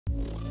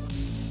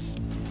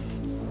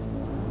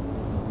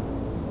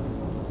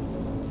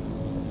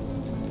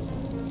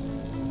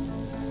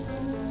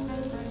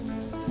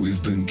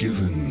We've been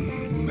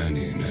given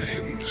many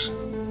names.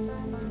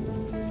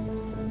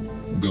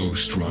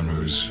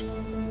 Ghostrunners,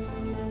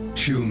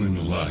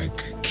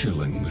 human-like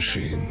killing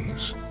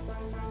machines,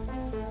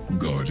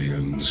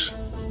 guardians,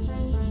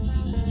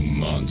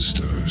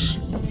 monsters,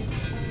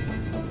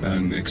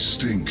 an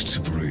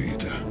extinct breed.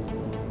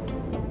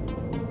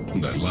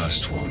 That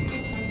last one,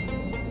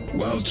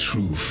 while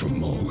true for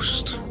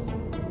most,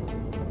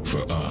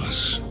 for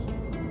us,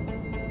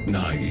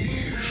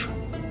 naive.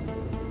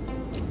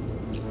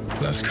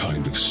 That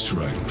kind of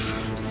strength,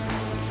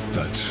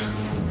 that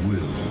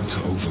will to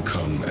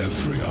overcome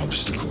every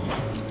obstacle,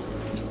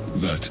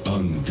 that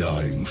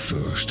undying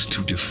thirst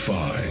to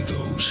defy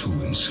those who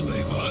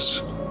enslave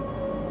us,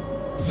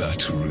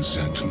 that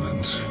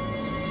resentment,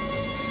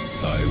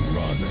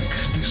 ironic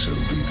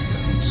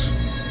disobedience.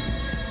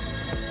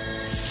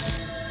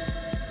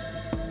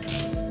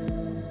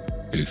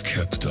 It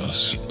kept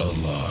us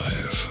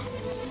alive,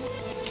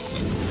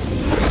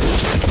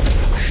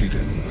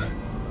 hidden,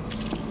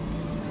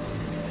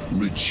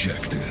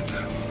 rejected,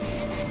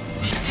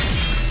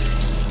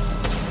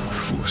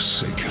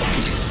 forsaken.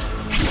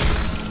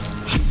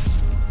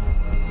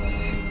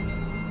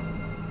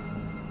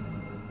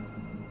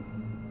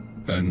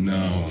 And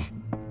now,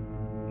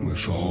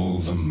 with all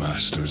the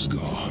masters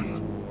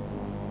gone,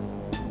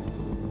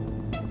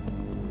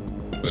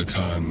 the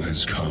time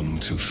has come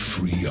to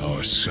free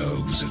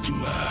ourselves at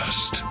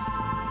last.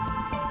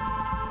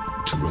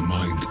 To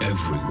remind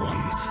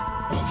everyone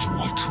of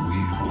what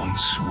we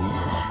once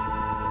were.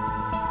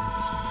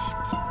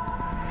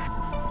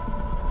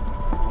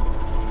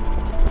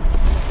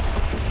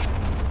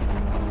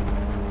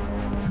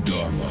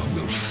 Dharma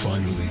will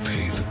finally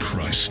pay the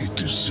price it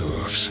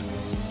deserves.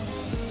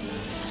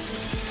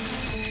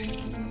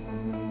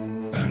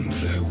 And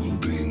there will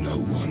be no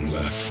one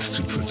left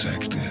to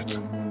protect it.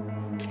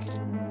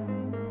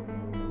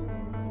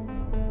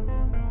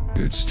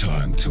 It's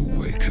time to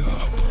wake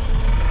up.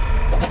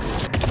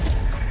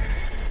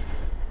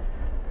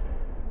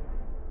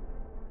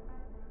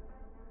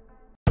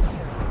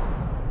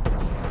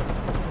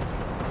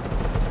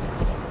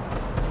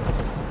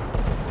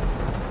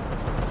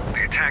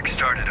 The attack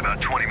started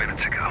about 20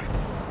 minutes ago.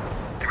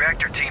 The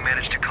reactor team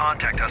managed to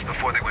contact us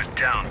before they went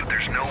down, but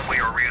there's no way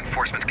our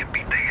reinforcements can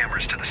beat the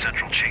hammers to the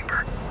central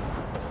chamber.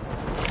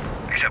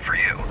 Except for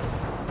you.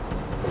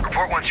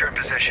 Report once you're in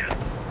position.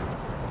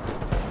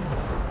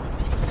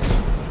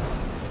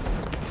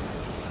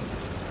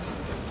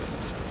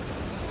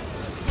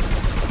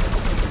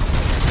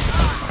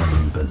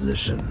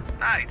 Position.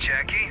 Hi,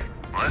 Jackie.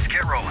 Let's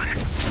get rolling.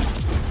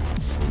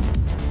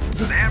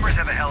 The hammers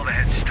have a hell of a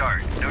head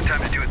start. No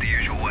time to do it the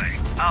usual way.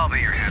 I'll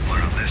be your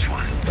handler on this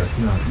one. That's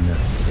not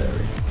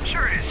necessary.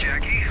 Sure it is,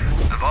 Jackie.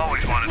 I've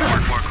always wanted to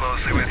work more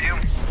closely with you.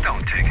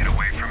 Don't take it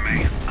away from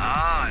me.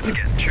 Ah, it's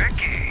getting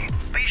tricky.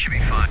 But you should be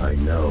fine. I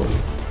know.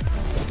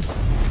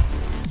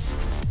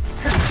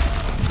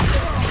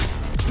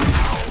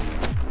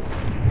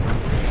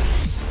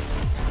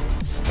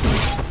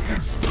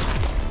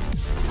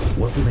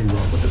 What do they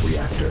want with the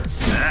reactor?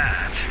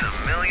 That's the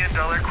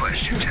million-dollar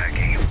question,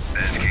 Jackie.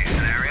 Best case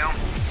scenario,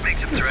 make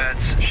some threats,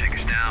 shake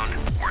us down.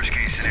 Worst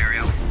case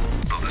scenario,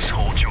 blow this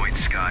whole joint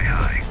sky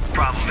high.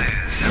 Problem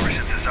is, ever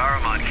since this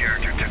Ahriman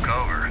character took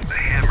over, the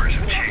hammers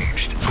have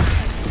changed.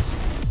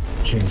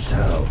 Changed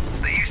how?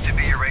 They used to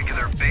be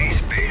irregular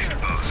base-based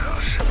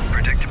bozos.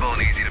 Predictable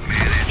and easy to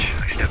manage.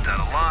 I stepped out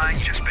of line,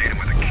 you just bait them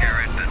with a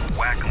carrot, then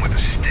whack them with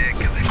a stick,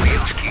 and the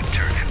wheels keep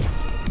turning.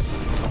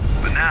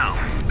 But now,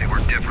 they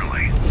work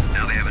differently.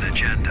 Now they have an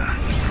agenda.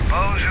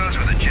 Bozos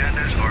with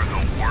agendas are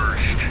the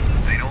worst.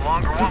 They no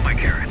longer want my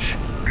carrots.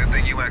 Good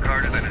thing you whack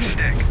harder than a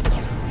stick.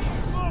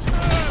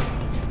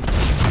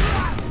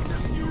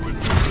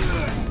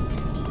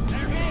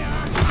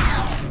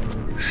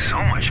 So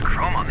much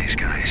chrome on these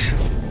guys.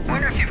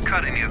 Wonder if you've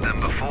cut any of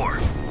them before.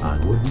 I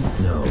wouldn't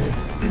know.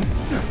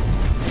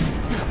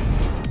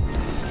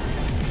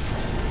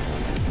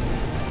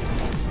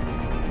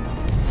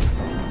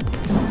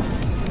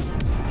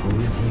 Who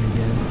is he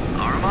again?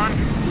 Ahriman?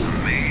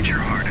 A major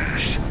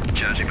hard-ass.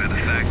 Judging by the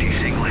fact he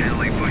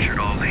single-handedly butchered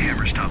all the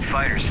Hammer-stop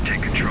fighters to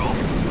take control.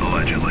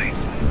 Allegedly.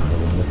 Not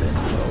along with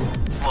info.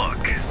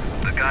 Look,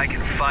 the guy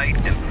can fight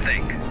and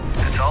think.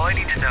 That's all I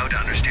need to know to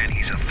understand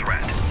he's a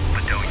threat.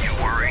 But don't you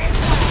worry.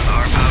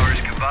 Our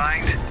powers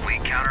combined, we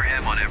counter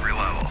him on every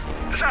level.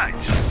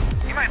 Besides,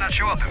 he might not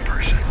show up in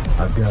person.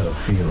 I've got a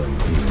feeling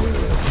he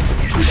will.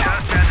 You just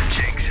had to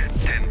jinx it,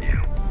 didn't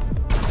you?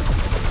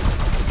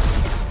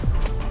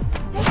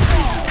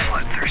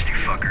 Bloodthirsty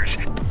fuckers.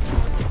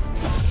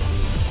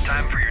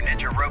 Time for your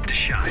ninja rope to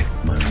shine.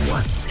 My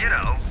what? You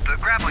know, the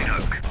grappling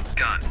hook,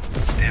 gun,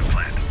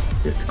 implant.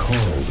 It's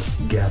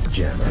called Gap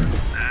Jammer.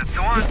 That's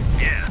the one,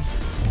 yeah.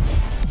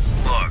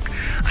 Look,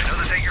 I know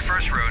this ain't your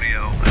first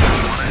rodeo. I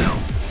just want to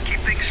help. Keep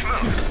things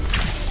smooth.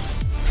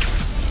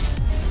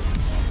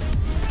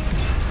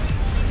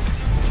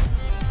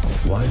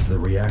 Why is the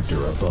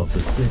reactor above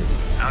the city?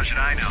 How should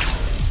I know?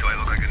 Do I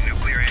look like a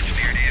nuclear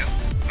engineer to you?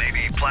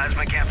 Maybe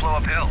plasma can't flow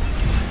uphill.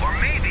 Or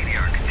maybe the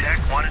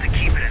architect wanted to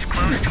keep it as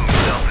close to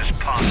himself as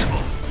possible.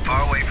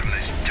 Far away from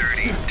this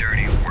dirty,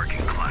 dirty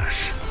working class.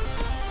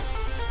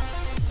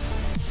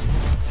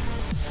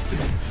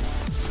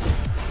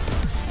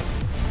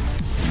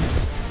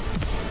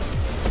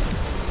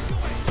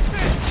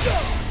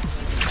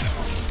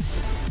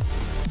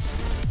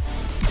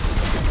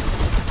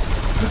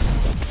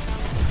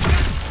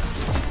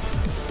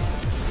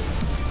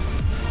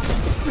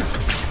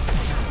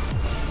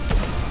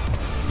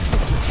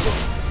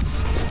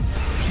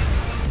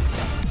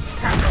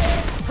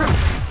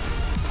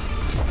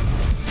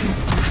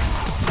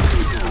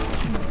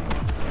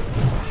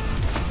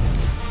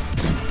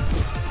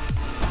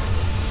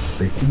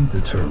 They seem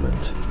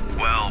determined.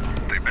 Well,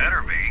 they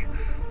better be.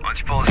 Once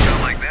you pull a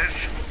stunt like this,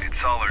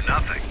 it's all or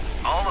nothing.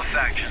 All the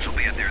factions will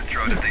be at their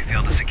throat if they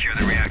fail to secure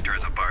the reactor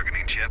as a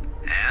bargaining chip.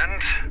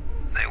 And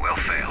they will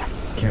fail.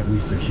 Can't we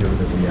secure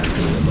the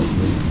reactor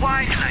remotely?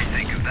 Why didn't I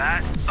think of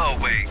that? Oh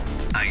wait,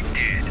 I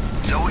did.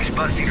 Zoe's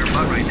busting her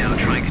butt right now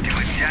trying to do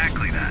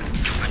exactly that.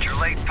 But your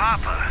late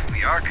papa,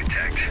 the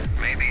architect,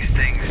 made these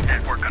things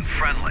network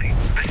unfriendly.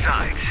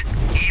 Besides,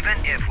 even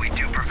if we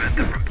do prevent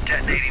them from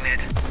detonating it,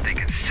 they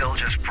can still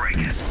just break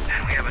it.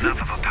 And we have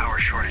enough of a power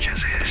shortage as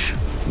is.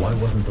 Why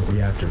wasn't the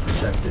reactor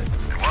protected?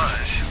 It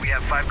was. We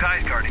have 5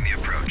 guys guarding the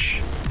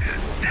approach.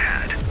 It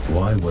had.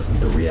 Why wasn't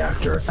the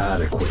reactor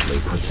adequately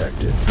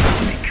protected?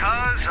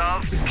 Because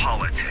of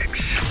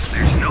politics.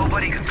 There's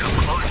nobody can come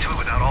close to it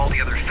without all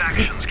the other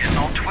factions getting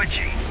all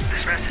twitchy.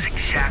 This mess is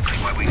exactly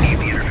why we need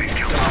the Interface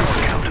Council to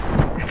work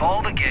out. If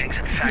all the gangs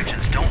and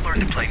factions don't learn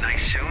to play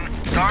nice soon,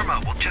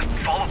 Dharma will just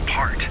fall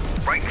apart,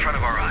 right in front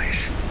of our eyes.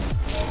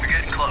 We're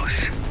getting close.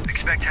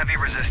 Expect heavy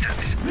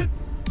resistance.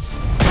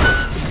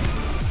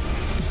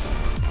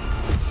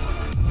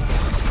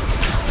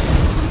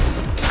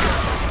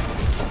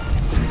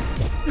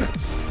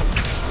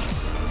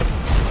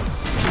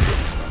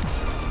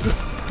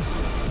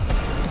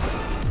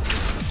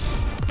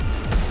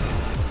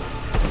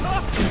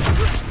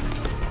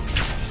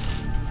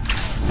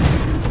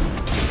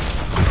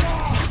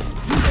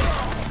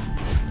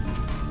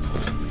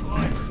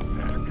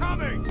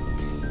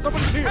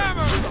 Somebody's here!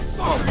 Hammer!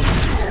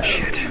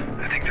 Shit.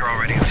 I think they're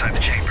already inside the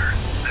chamber.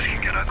 This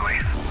can get ugly.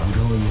 I'm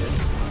going in.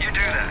 You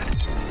do that.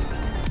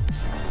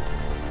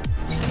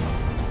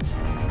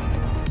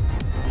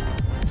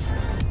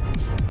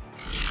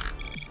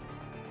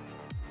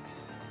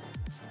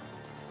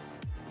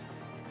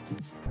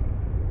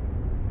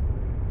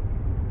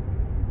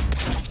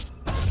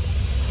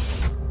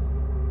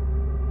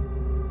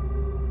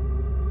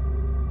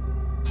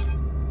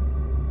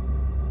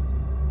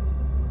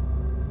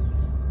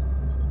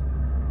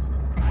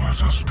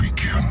 Let us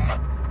begin.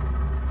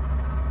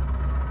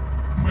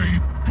 May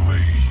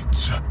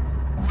blades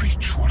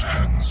reach what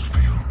hands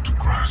failed to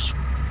grasp.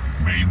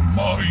 May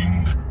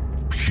mind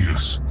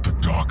pierce the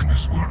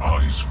darkness where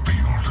eyes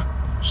failed.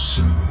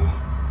 So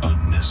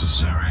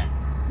unnecessary.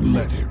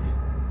 Let him.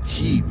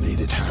 He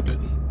made it happen.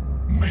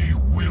 May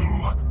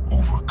will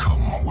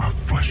overcome where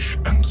flesh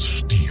and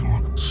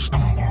steel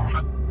stumbled.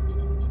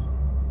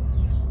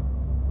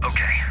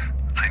 Okay.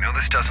 I know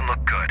this doesn't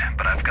look good,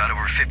 but I've got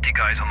over 50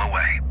 guys on the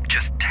way.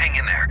 Just hang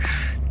in there.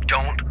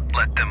 Don't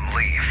let them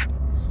leave.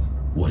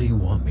 What do you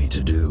want me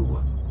to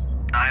do?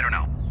 I don't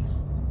know.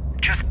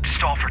 Just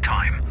stall for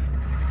time.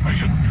 May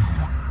a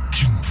new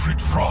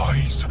kindred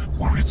rise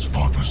where its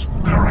fathers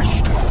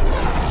perished.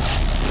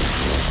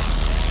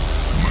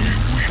 May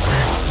we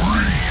be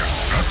free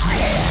at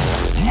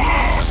long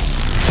last!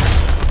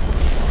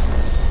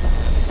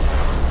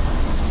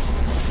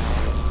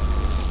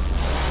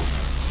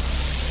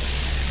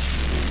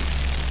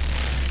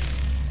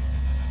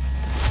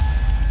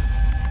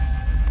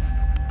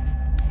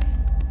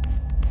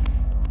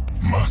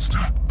 Master,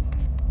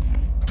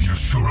 the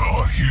Ashura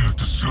are here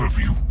to serve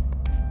you.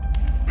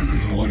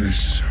 What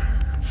is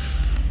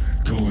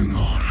going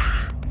on?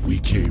 We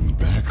came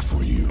back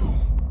for you.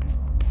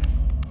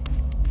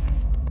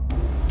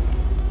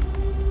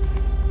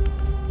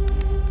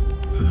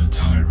 The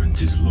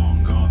tyrant is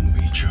long gone,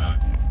 Reacher.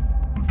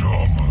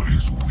 Dharma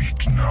is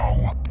weak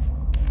now.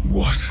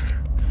 What?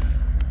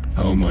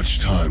 How much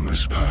time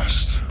has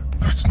passed?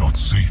 It's not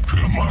safe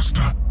here,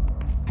 Master.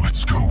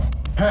 Let's go.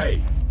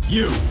 Hey,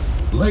 you!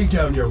 Lay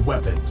down your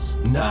weapons,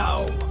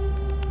 now!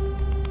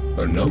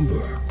 A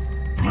number?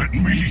 Let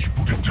me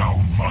put it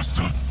down,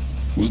 Master.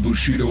 Will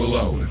Bushido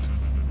allow it?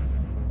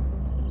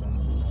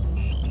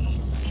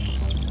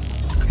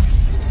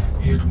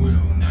 It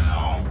will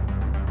now.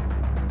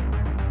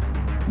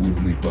 We'll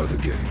meet by the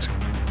gate.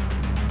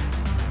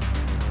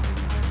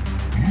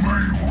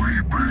 May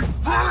we be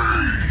free!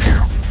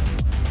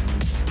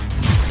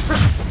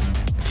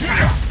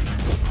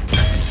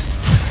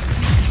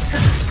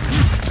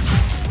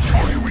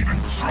 Are you even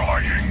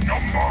trying,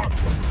 number?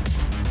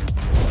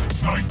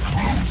 I'd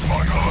close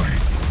my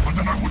eyes, but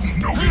then I wouldn't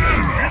know you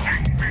were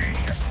hitting me.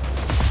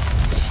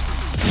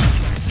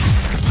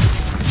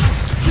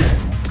 You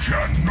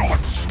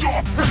cannot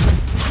stop!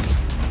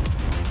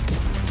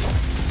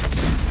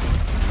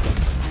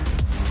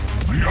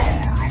 The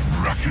hour of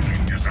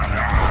reckoning is at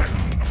hand.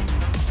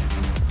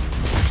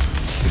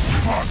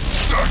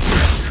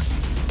 Pathetic!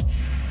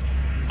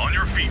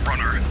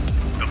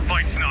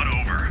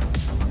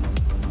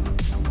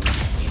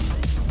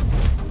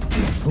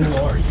 Who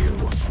are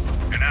you?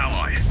 An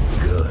ally.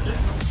 Good.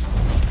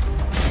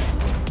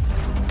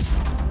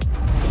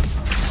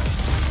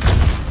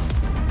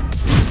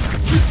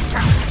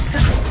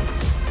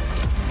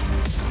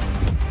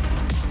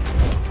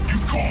 You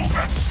call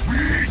that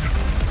speed?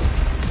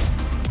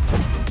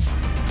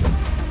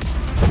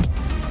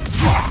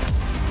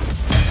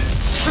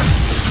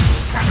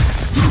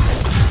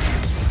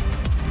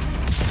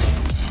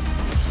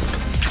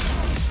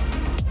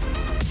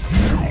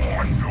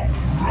 You're no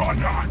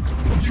runner.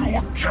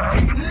 You're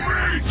canned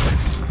meat.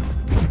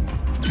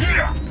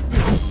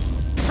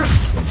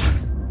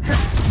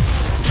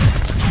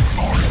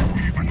 Are you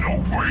even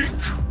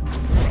awake?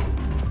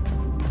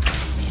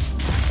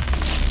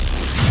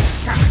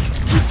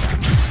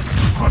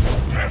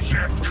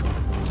 Pathetic.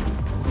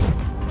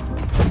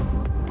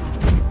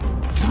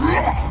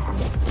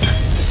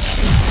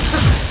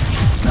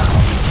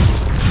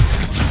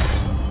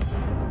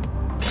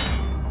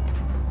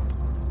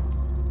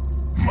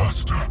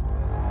 Master,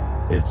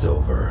 It's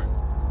over.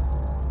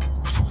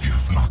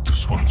 forgive not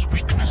this one's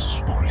weakness,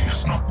 for he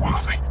is not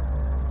worthy.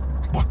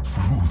 But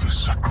through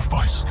this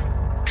sacrifice,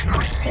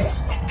 carry forth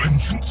the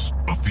vengeance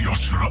of the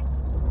Ashura.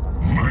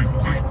 May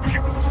we be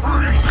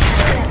free!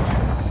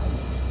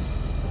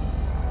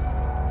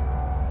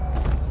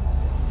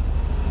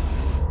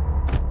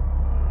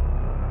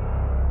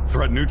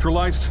 Threat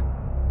neutralized?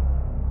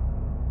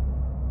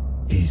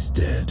 He's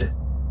dead.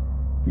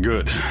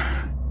 Good.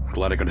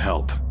 Glad I could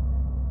help.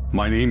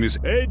 My name is...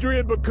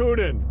 Adrian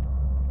Bakunin!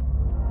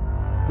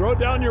 Throw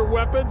down your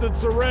weapons and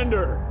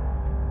surrender!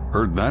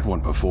 Heard that one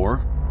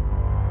before.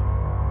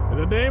 In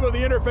the name of the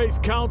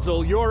Interface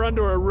Council, you're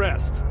under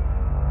arrest.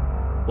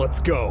 Let's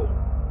go.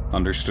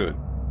 Understood.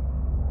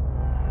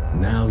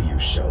 Now you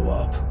show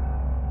up.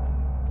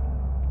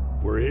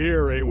 We're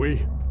here, ain't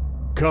we?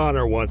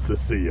 Connor wants to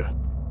see you.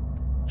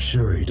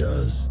 Sure he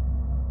does.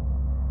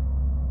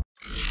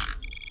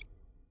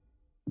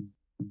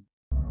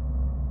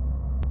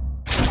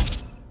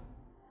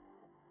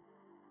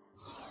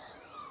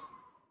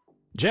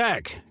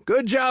 Jack,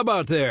 good job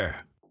out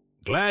there.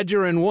 Glad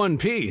you're in one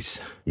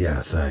piece.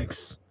 Yeah,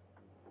 thanks.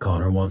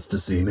 Connor wants to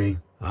see me?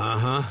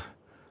 Uh-huh.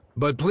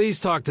 But please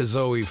talk to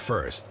Zoe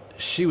first.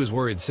 She was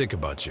worried sick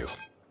about you.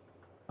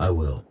 I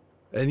will.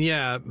 And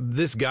yeah,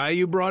 this guy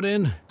you brought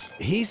in,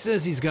 he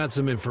says he's got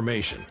some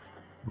information.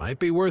 Might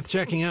be worth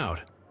checking out.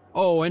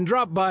 Oh, and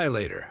drop by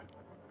later.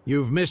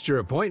 You've missed your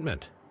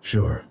appointment.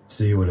 Sure.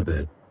 See you in a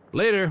bit.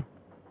 Later.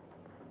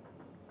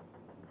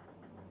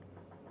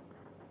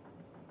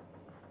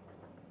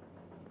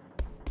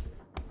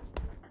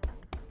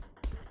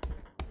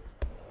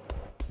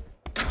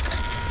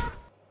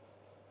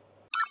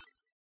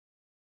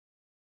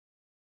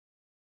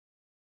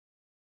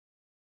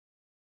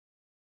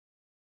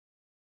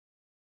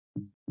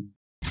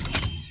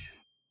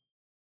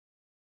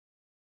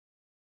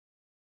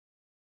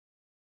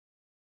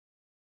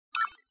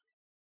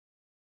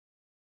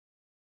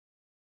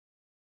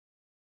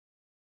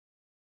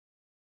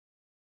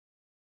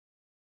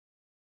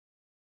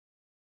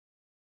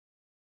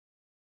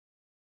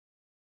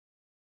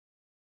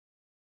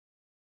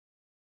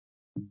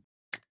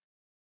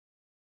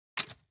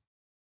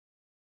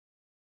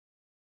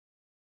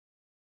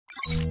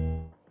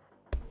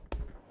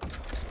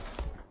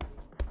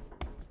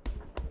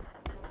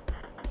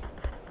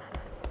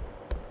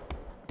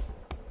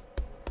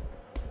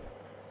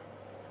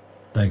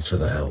 Thanks for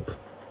the help.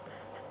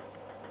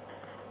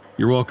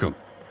 You're welcome.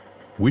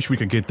 Wish we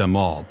could get them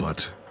all,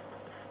 but...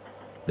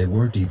 They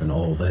weren't even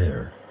all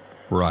there.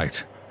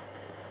 Right.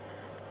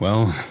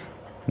 Well,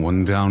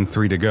 1 down,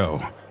 3 to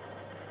go.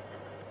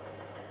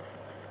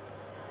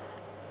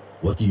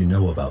 What do you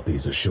know about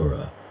these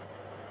Ashura?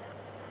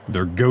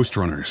 They're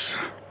Ghostrunners.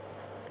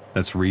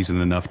 That's reason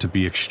enough to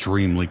be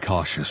extremely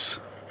cautious.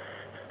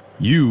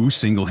 You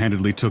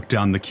single-handedly took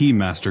down the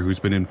Keymaster who's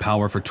been in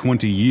power for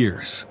 20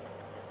 years.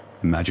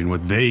 Imagine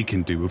what they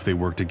can do if they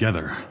work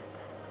together.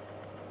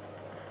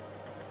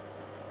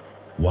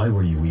 Why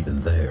were you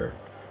even there?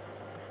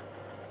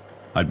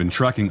 I'd been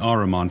tracking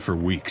Ahriman for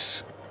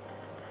weeks.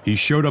 He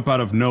showed up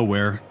out of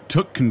nowhere,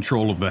 took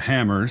control of the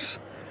Hammers,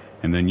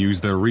 and then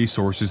used their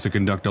resources to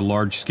conduct a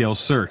large-scale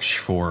search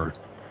for...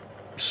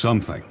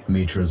 something.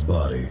 Mitra's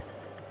body.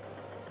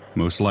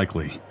 Most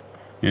likely.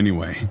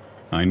 Anyway,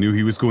 I knew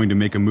he was going to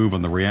make a move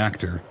on the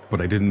reactor,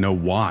 but I didn't know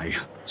why.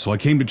 So I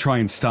came to try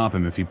and stop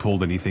him if he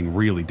pulled anything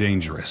really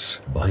dangerous.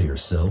 By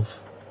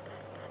yourself?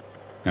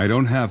 I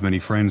don't have many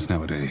friends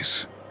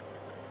nowadays.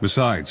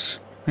 Besides,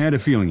 I had a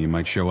feeling you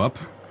might show up.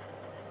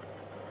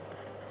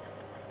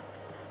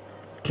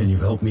 Can you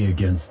help me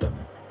against them?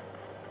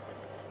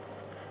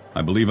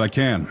 I believe I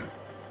can.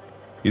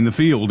 In the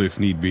field, if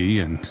need be,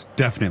 and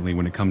definitely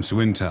when it comes to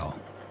intel.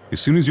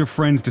 As soon as your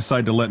friends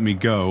decide to let me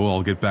go,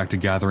 I'll get back to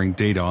gathering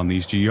data on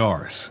these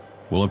GRs.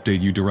 We'll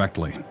update you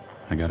directly.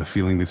 I got a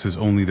feeling this is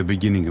only the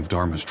beginning of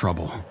Dharma's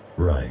trouble.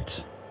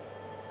 Right.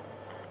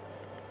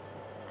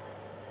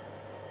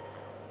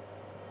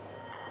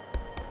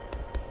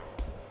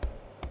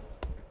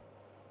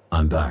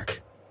 I'm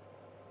back.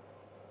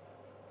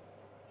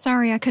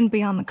 Sorry I couldn't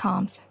be on the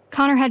comms.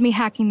 Connor had me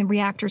hacking the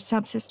reactor's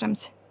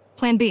subsystems.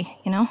 Plan B,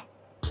 you know?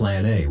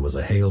 Plan A was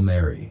a Hail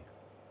Mary.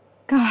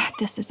 God,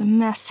 this is a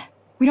mess.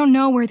 We don't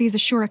know where these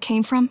Ashura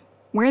came from,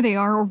 where they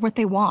are, or what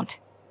they want.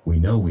 We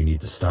know we need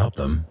to stop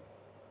them.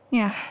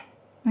 Yeah,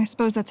 I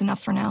suppose that's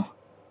enough for now.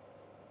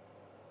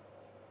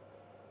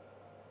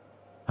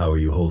 How are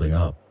you holding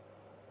up?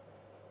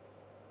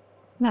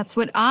 That's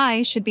what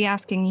I should be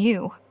asking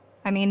you.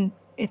 I mean,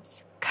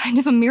 it's kind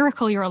of a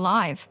miracle you're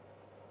alive.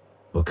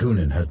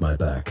 Bakunin had my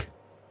back.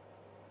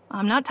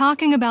 I'm not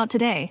talking about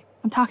today.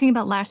 I'm talking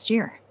about last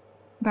year.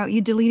 About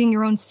you deleting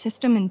your own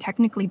system and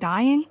technically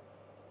dying.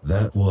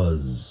 That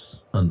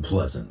was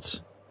unpleasant.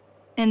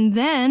 And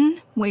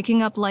then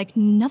waking up like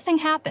nothing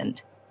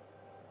happened.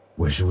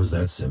 Wish it was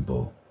that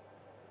simple.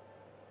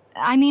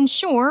 I mean,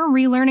 sure,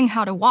 relearning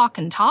how to walk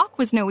and talk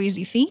was no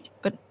easy feat,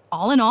 but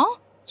all in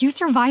all, you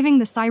surviving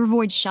the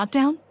Cybervoid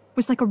shutdown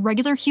was like a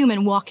regular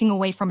human walking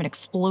away from an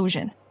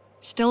explosion.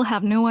 Still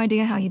have no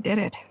idea how you did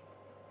it.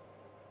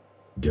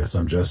 Guess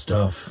I'm just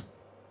tough.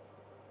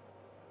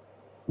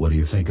 What do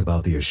you think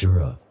about the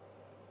Ashura?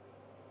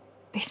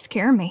 They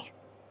scare me.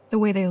 The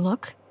way they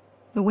look,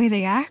 the way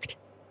they act.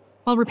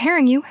 While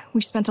repairing you, we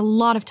spent a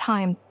lot of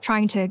time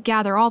trying to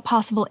gather all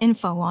possible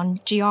info on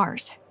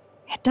GRs.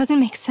 It doesn't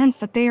make sense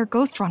that they are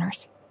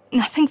Ghostrunners.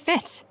 Nothing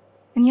fits.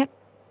 And yet,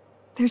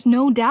 there's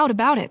no doubt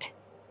about it.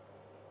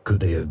 Could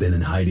they have been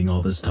in hiding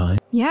all this time?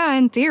 Yeah,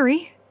 in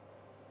theory.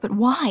 But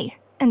why?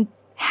 And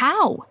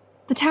how?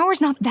 The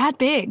tower's not that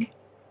big.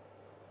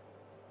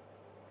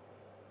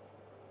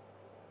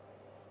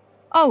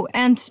 Oh,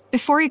 and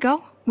before you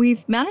go,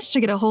 we've managed to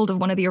get a hold of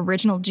one of the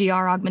original GR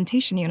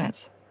augmentation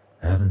units.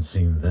 Haven't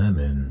seen them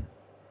in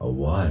a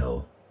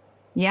while.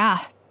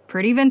 Yeah,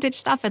 pretty vintage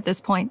stuff at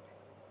this point.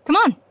 Come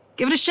on,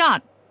 give it a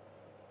shot.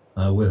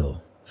 I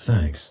will.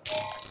 Thanks.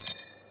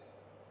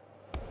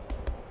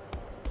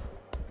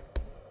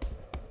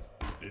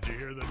 Did you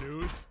hear the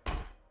news?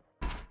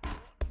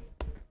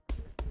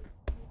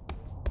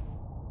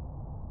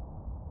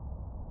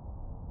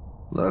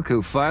 Look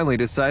who finally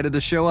decided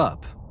to show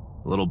up.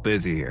 A little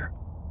busy here.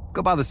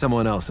 Go bother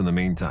someone else in the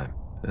meantime,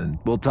 and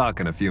we'll talk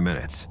in a few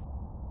minutes.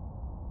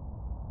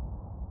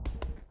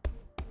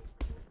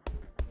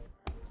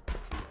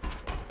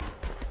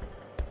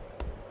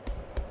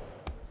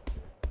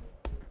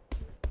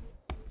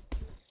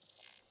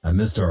 I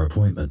missed our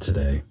appointment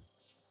today.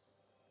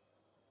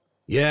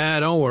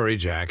 Yeah, don't worry,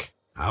 Jack.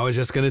 I was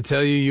just gonna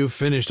tell you you've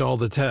finished all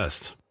the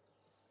tests.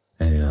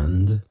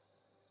 And?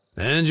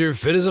 And you're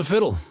fit as a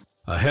fiddle.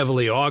 A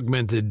heavily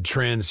augmented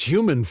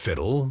transhuman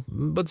fiddle,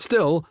 but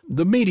still,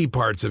 the meaty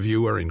parts of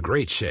you are in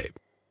great shape.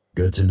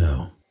 Good to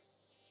know.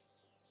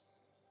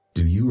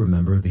 Do you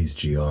remember these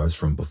GRs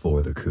from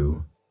before the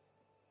coup?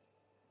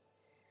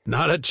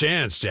 Not a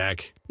chance,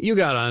 Jack. You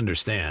gotta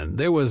understand,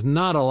 there was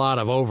not a lot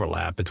of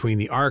overlap between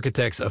the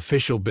architect's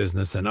official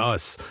business and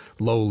us,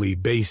 lowly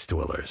base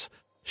dwellers.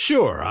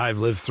 Sure, I've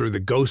lived through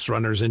the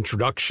Ghostrunner's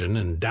introduction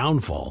and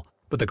downfall,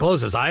 but the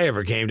closest I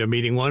ever came to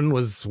meeting one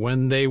was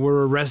when they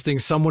were arresting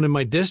someone in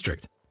my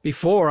district.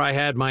 Before I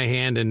had my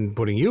hand in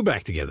putting you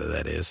back together,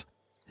 that is.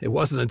 It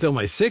wasn't until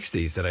my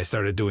 60s that I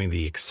started doing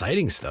the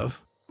exciting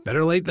stuff.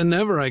 Better late than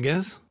never, I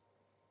guess.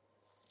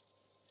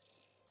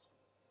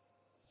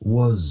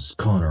 Was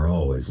Connor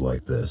always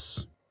like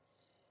this?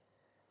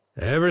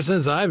 Ever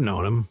since I've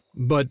known him,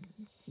 but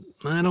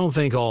I don't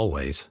think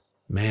always.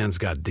 Man's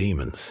got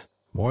demons,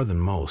 more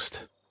than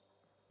most.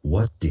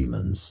 What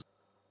demons?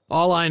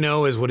 All I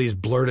know is what he's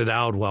blurted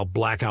out while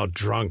blackout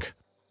drunk.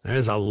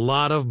 There's a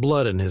lot of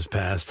blood in his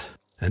past,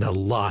 and a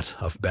lot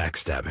of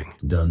backstabbing.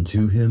 Done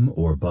to him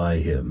or by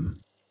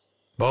him?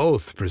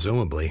 Both,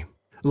 presumably.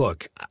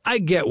 Look, I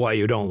get why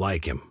you don't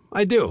like him.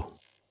 I do.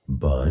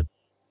 But?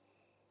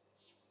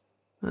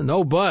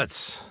 No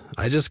buts.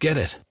 I just get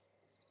it.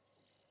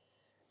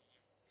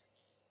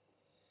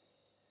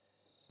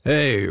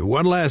 Hey,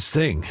 one last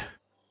thing.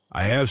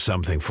 I have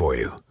something for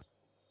you.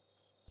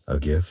 A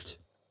gift?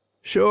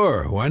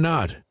 Sure, why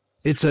not?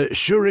 It's a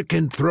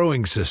shuriken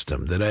throwing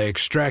system that I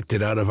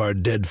extracted out of our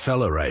dead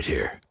fella right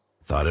here.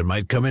 Thought it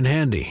might come in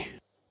handy.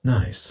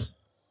 Nice.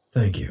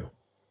 Thank you.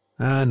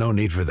 No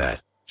need for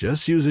that.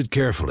 Just use it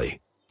carefully.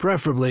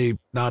 Preferably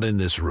not in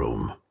this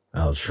room.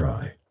 I'll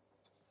try.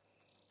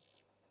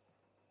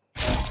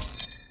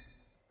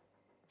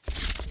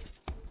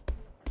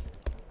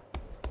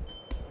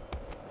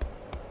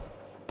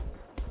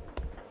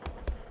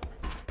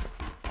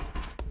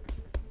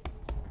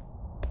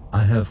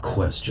 I have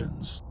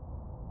questions.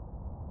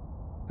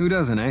 Who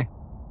doesn't, eh?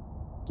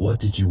 What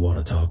did you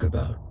want to talk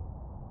about?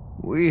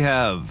 We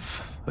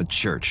have a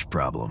church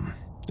problem,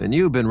 and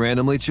you've been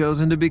randomly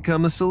chosen to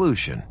become the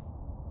solution.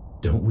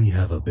 Don't we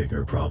have a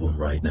bigger problem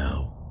right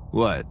now?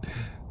 What?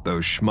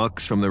 Those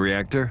schmucks from the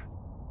reactor?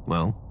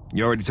 Well,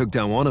 you already took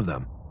down one of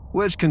them,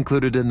 which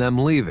concluded in them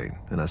leaving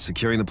and us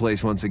securing the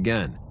place once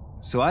again.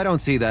 So I don't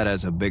see that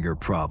as a bigger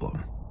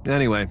problem.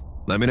 Anyway,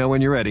 let me know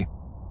when you're ready.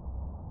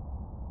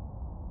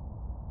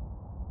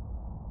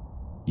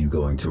 You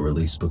going to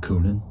release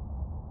Bakunin?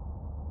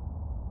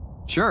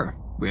 Sure,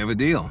 we have a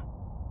deal.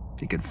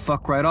 He could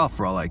fuck right off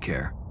for all I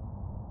care.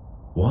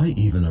 Why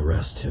even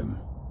arrest him?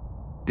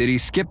 Did he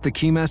skip the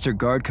Keymaster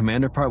Guard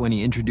commander part when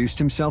he introduced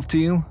himself to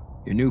you?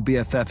 Your new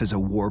BFF is a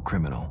war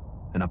criminal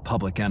and a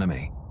public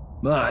enemy.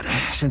 But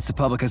since the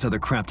public has other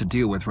crap to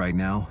deal with right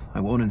now,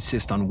 I won't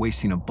insist on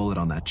wasting a bullet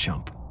on that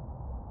chump.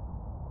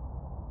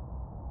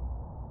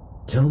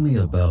 Tell me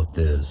about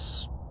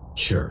this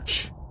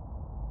church.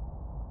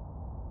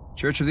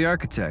 Church of the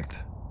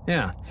Architect.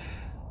 Yeah,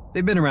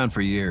 they've been around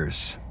for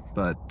years,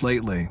 but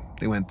lately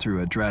they went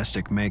through a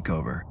drastic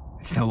makeover.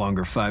 It's no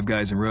longer 5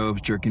 guys in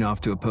robes jerking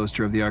off to a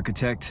poster of the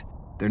Architect.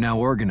 They're now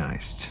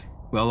organized,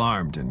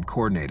 well-armed and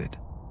coordinated.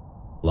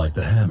 Like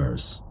the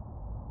Hammers.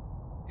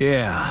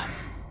 Yeah.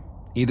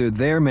 Either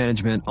their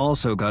management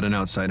also got an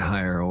outside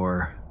hire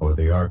or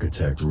the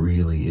Architect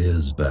really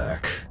is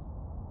back.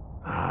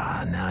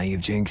 Ah, now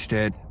you've jinxed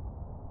it.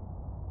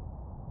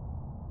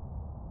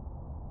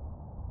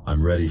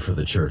 I'm ready for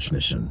the church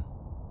mission.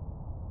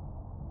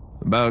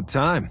 About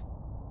time.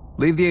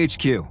 Leave the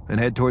HQ and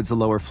head towards the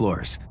lower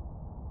floors.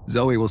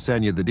 Zoe will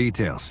send you the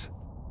details.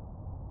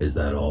 Is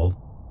that all?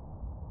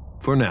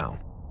 For now.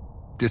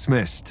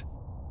 Dismissed.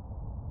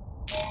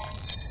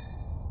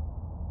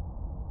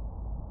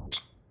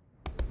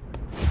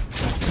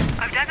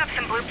 I've dug up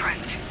some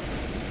blueprints.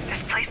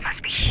 This place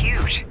must be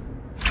huge.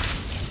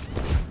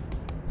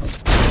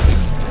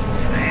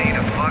 They need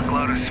a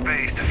fuckload of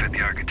space to fit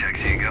the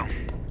Architect's ego.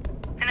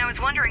 And I was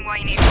wondering why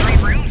you need 3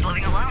 rooms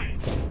living alone.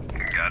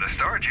 Got a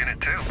storage unit,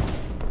 too.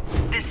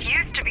 This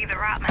used to be the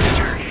Rotman's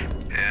turf.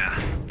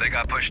 Yeah, they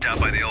got pushed out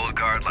by the old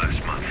guard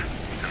last month,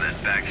 and then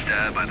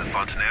backstabbed by the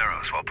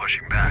Fontaneros while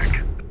pushing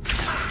back.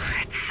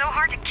 It's so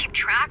hard to keep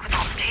track with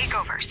all the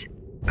takeovers.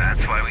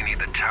 That's why we need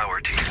the tower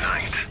to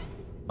unite.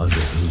 Under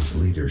whose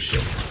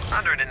leadership?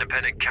 Under an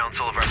independent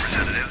council of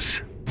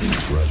representatives.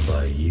 Run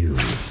by you.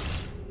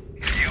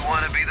 If you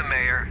want to be the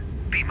mayor,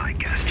 be my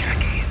guest,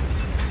 Jackie.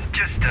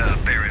 Just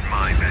bear in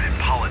mind that in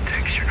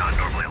politics, you're not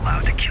normally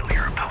allowed to kill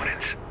your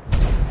opponents.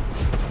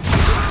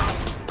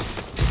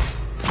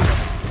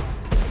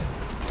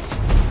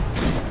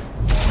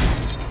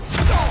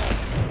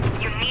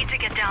 You need to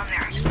get down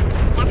there.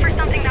 Look for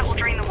something that will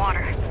drain the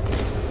water.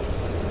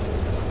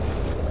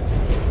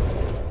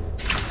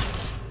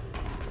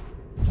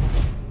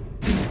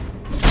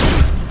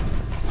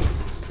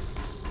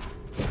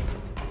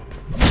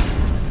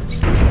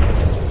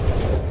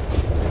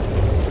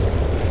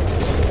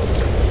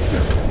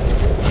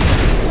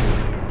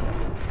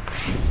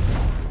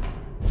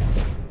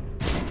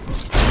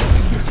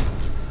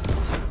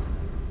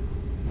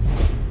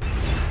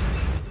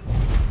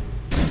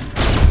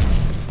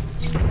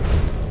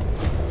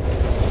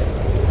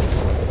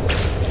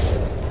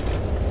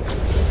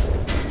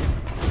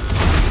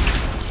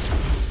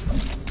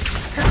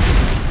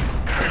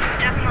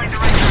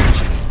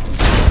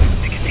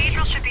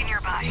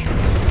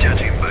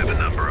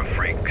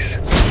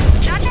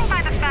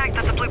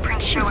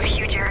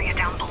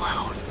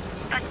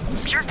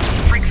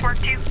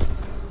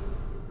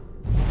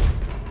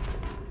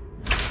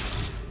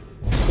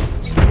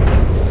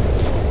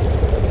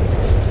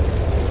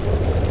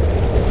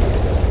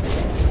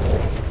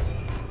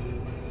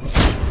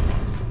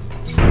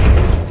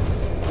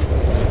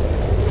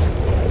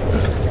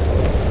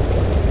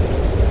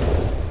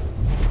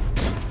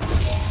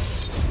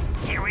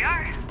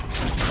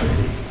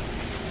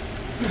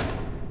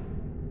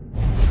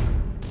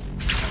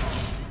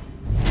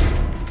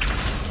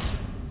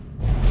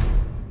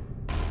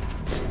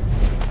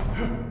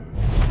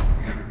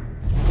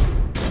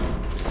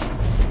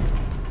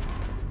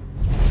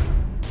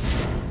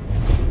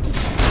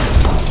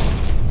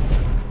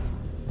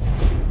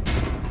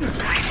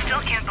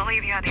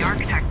 The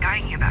Architect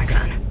guiding you back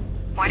then.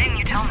 Why didn't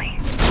you tell me?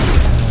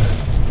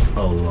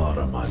 A lot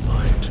on my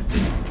mind.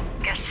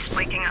 Guess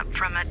waking up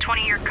from a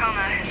 20-year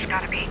coma has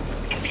gotta be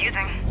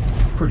confusing.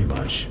 Pretty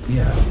much,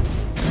 yeah.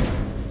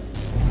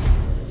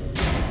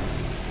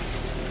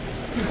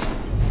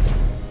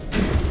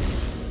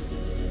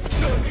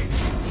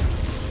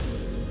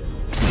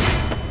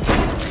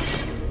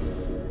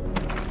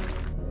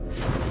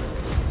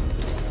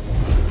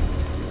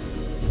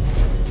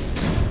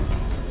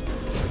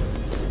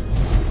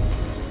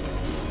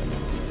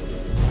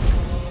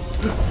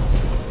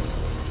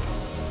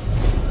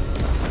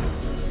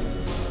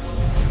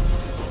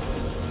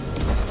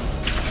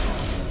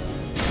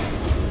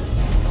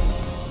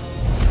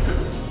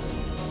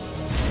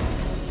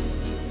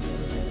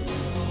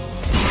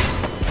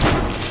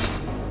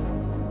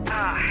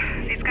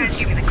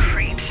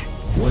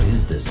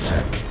 This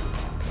tech.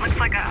 Looks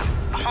like a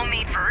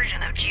homemade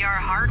version of GR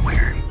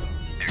hardware.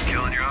 You're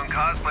killing your own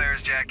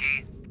cosplayers,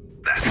 Jackie.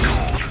 That's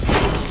cold.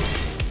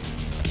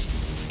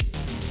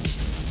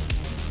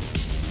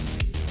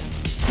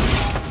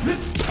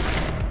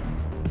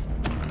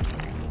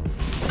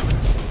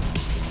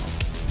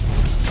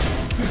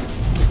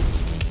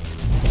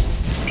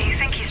 Do you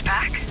think he's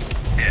back?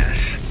 Yes.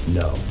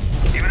 No.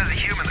 Even as a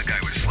human, the guy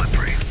was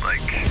slippery,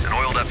 like an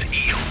oiled-up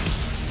eel.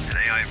 An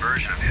AI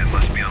version of him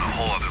must be on a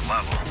whole other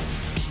level.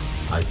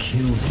 I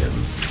killed him.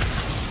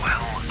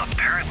 Well,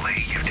 Apparently,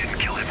 you didn't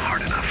kill him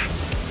hard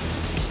enough.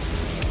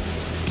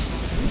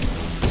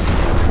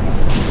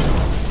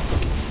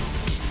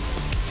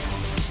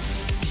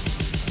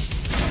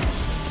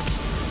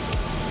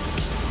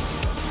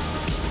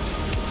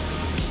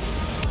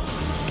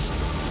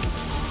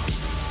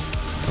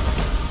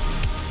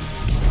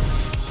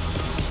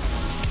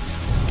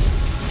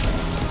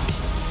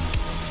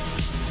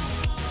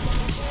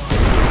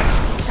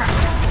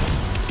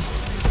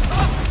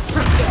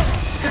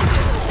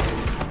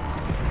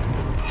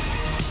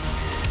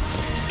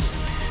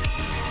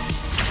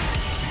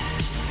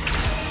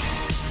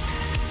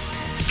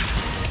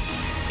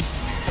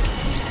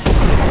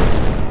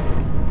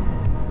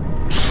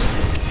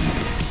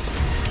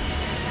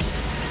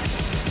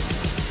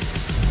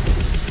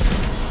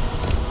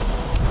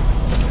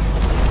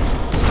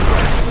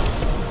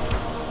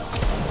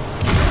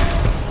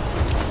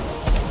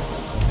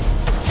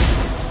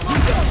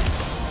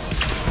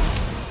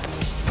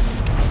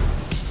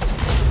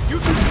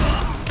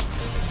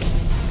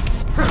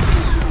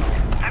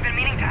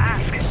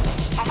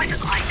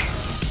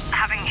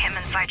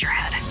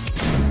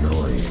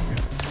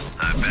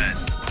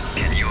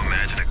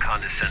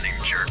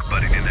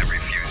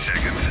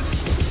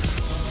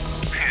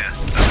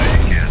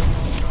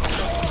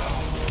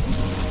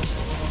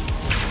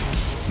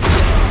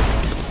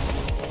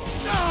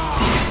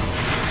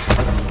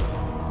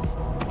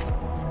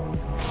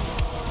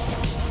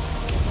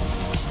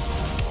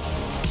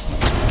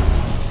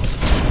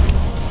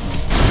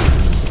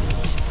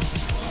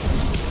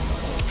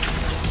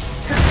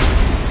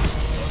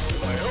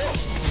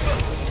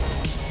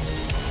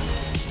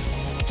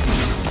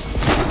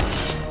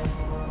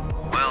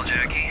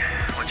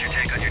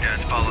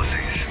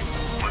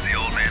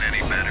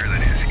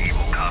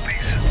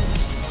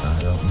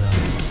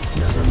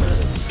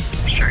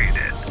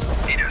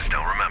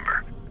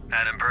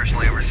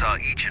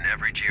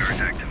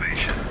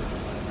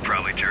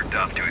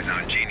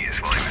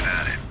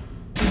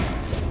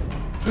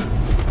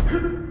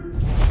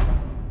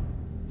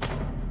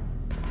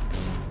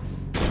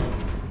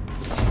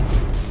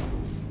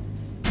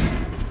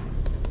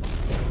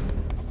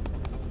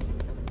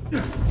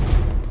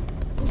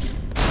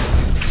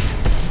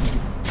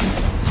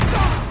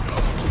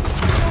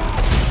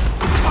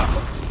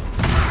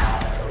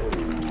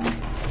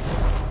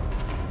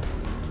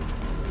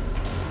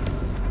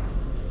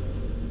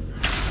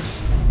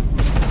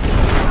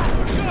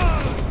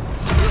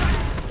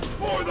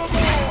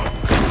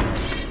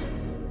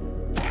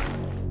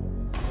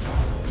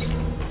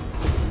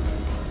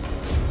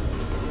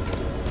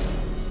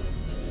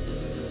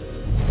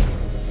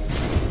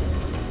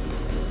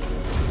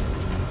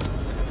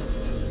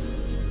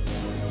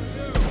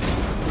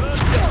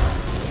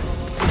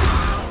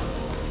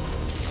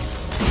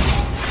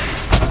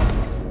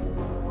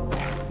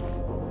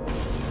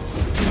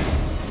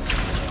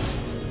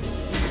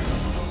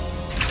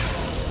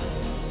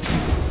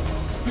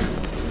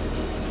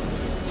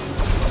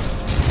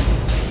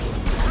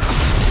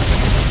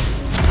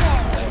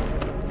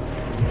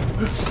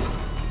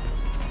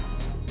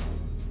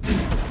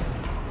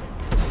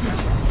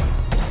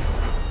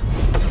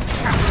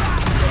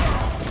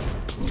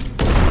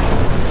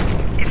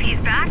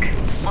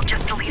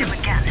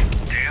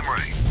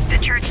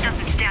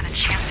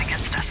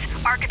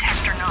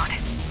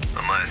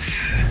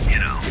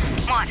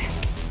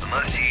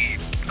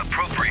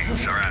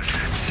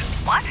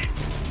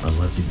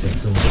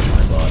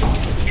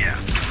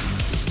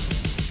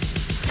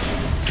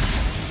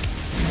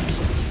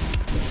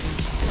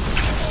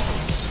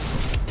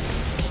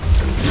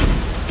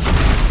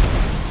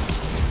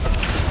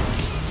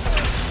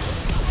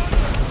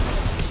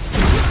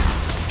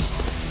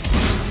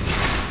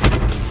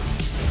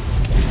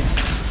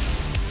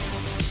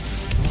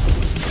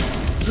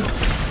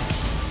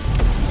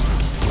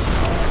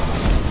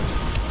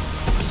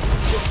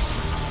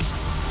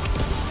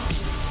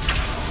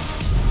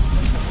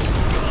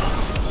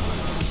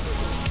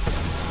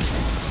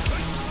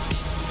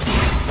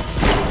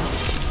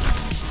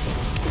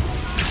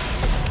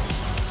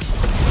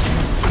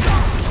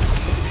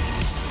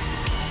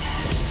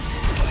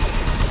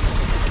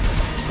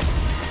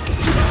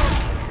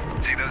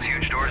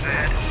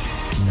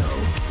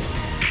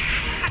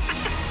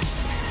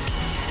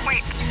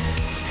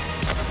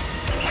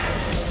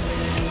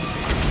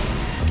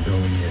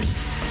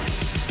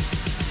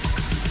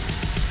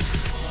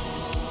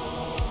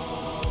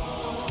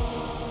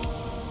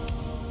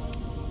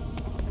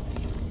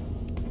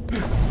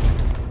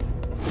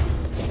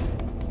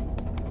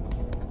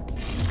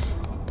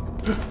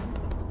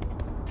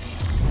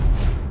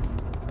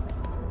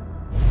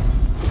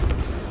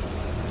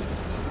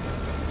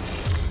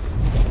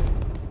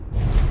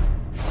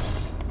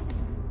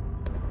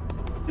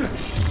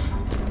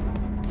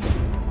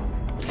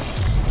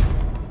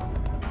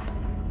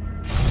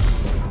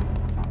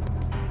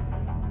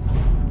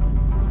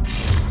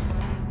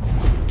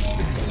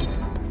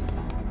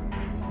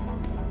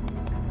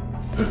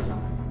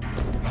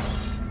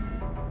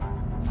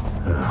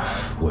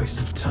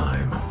 Waste of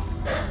time.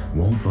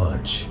 Won't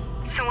budge.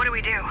 So what do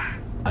we do?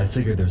 I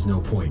figured there's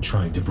no point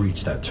trying to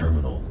breach that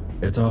terminal.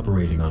 It's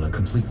operating on a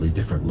completely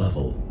different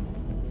level.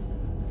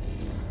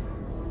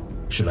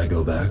 Should I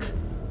go back?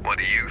 What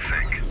do you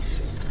think?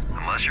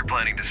 Unless you're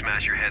planning to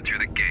smash your head through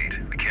the gate,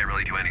 we can't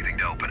really do anything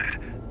to open it.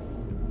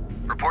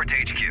 Report to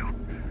HQ.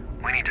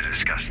 We need to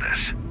discuss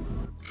this.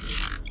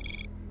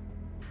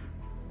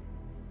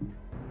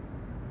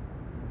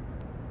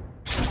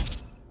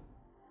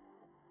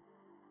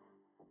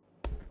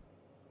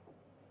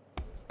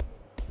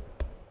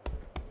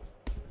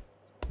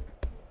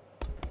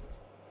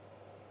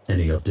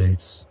 Any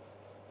updates?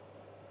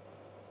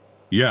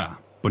 Yeah,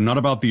 but not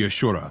about the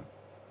Ashura.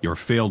 Your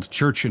failed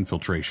church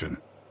infiltration.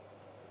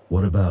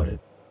 What about it?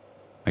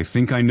 I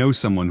think I know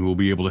someone who will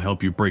be able to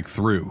help you break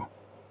through.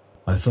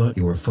 I thought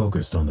you were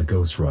focused on the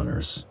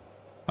Ghostrunners.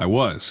 I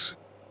was.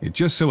 It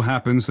just so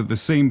happens that the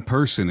same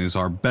person is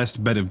our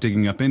best bet of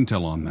digging up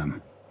intel on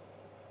them.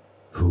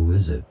 Who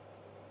is it?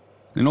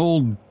 An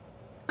old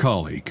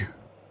colleague.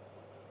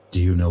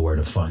 Do you know where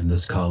to find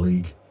this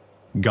colleague?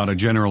 Got a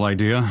general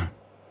idea?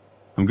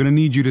 I'm gonna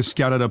need you to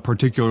scout out a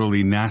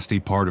particularly nasty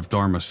part of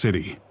Dharma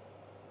City.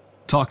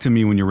 Talk to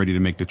me when you're ready to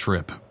make the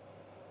trip.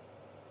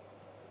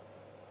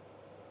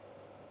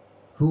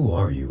 Who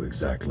are you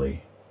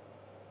exactly?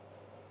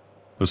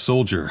 A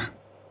soldier.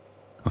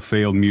 A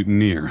failed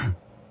mutineer.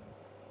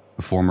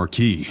 A former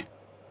Key.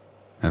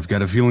 I've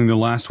got a feeling the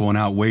last one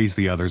outweighs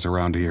the others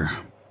around here.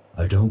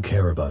 I don't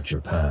care about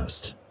your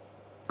past.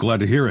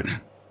 Glad to hear it,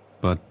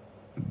 but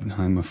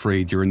I'm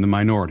afraid you're in the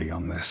minority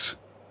on this.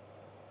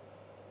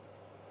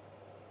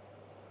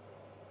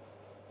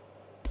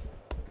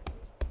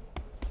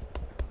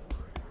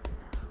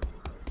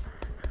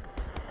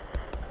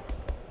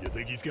 You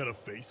think he's got a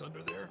face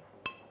under there?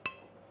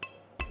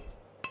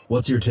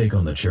 What's your take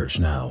on the church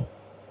now?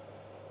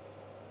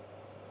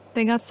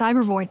 They got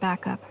Cybervoid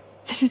back up.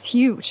 This is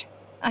huge.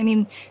 I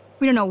mean,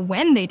 we don't know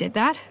when they did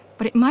that,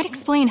 but it might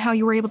explain how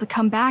you were able to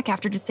come back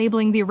after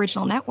disabling the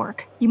original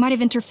network. You might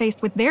have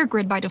interfaced with their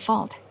grid by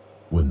default.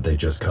 Wouldn't they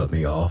just cut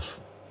me off?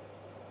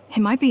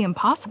 It might be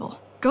impossible.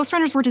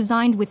 Ghostrunners were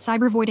designed with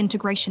Cybervoid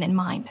integration in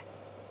mind.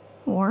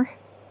 Or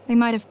they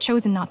might have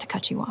chosen not to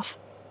cut you off.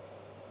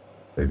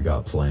 They've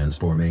got plans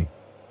for me?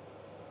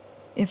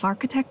 If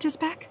Architect is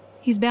back,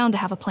 he's bound to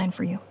have a plan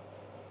for you.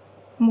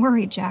 I'm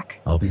worried, Jack.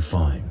 I'll be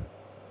fine.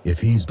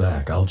 If he's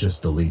back, I'll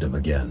just delete him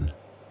again.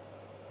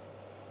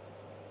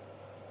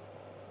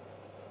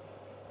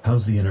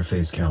 How's the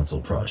Interface Council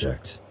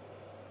project?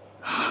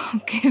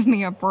 Give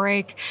me a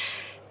break.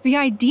 The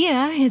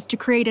idea is to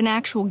create an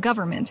actual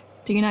government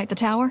to unite the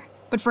tower,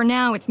 but for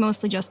now it's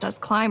mostly just us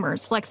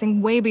climbers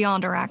flexing way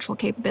beyond our actual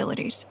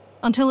capabilities.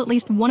 Until at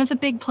least one of the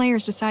big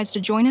players decides to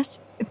join us,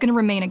 it's gonna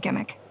remain a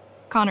gimmick.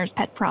 Connor's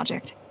pet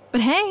project.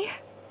 But hey,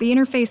 the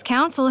Interface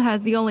Council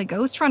has the only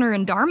Ghostrunner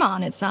and Dharma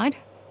on its side.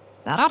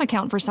 That ought to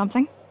count for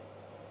something.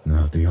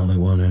 Not the only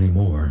one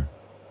anymore.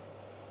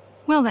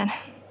 Well then,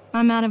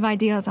 I'm out of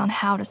ideas on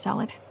how to sell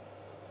it.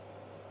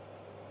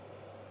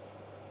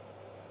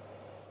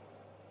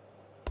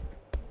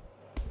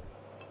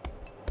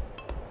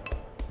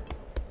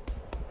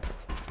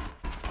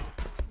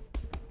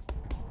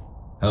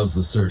 How's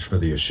the search for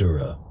the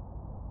Ashura?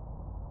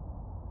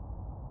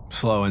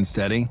 Slow and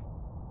steady.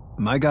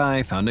 My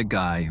guy found a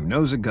guy who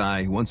knows a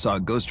guy who once saw a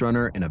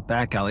Ghostrunner in a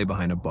back alley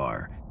behind a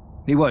bar.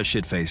 He was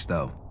shit-faced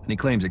though, and he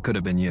claims it could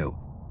have been you.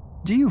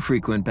 Do you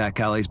frequent back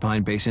alleys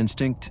behind Base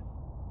Instinct?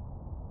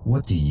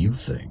 What do you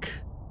think?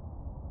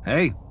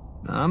 Hey,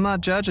 I'm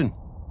not judging.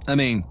 I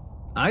mean,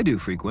 I do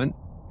frequent.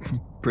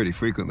 Pretty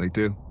frequently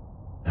too.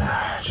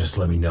 Just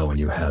let me know when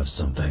you have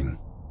something.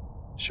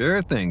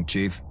 Sure thing,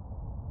 Chief.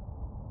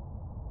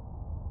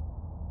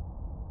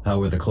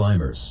 How are the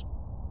climbers?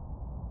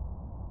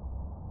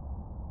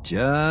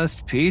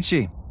 Just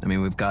peachy. I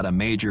mean, we've got a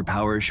major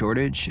power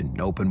shortage, an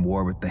open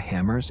war with the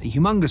Hammers, a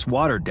humongous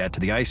water debt to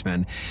the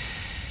Icemen,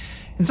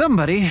 and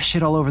somebody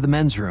shit all over the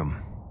men's room.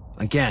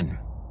 Again.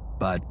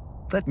 But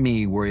let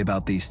me worry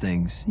about these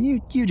things.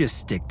 You just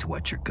stick to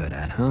what you're good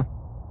at, huh?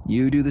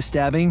 You do the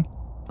stabbing,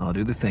 I'll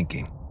do the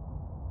thinking.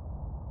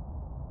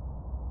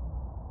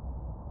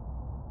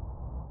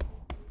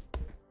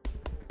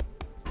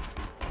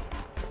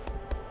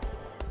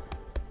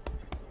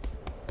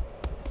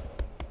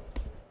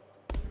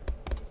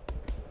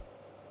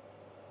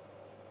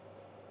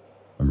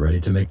 I'm ready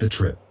to make the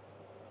trip.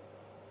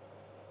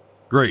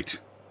 Great.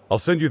 I'll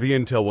send you the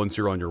intel once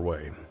you're on your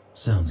way.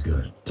 Sounds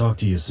good. Talk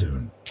to you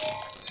soon.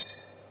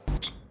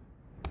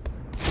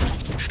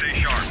 Stay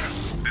sharp.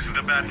 This is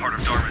the bad part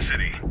of Dharma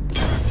City.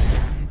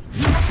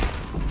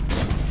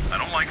 I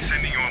don't like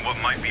sending you on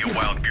what might be a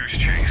wild goose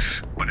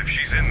chase, but if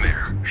she's in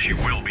there, she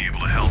will be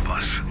able to help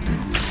us.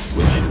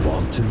 Will she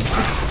want to?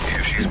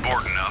 If she's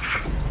bored enough.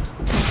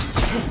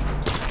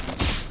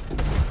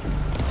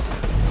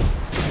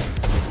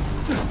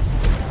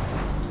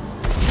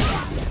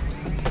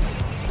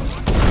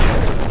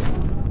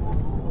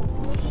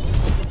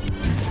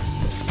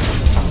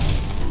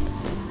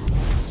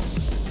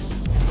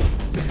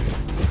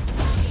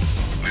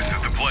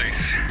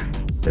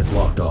 It's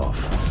locked off.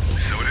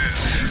 So it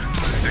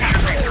is. There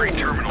should be 3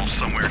 terminals themselves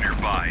somewhere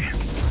nearby.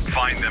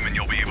 Find them and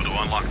you'll be able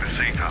to unlock the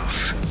safe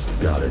house.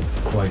 Got it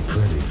quite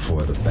pretty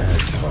for the bad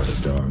part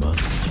of Dharma.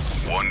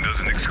 One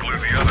doesn't exclude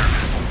the other.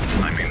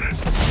 I mean,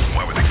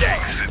 why would the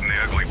gang sit in the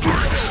ugly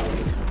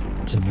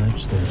parts? To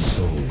match their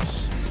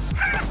souls.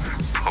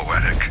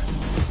 Poetic.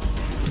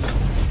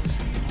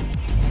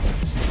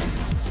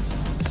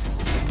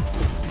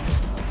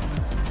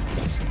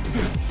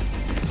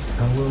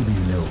 How well do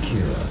you know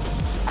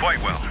Kira?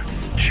 Quite well.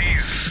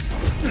 She's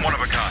one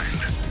of a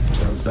kind.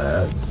 Sounds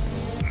bad.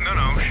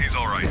 No, she's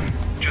alright.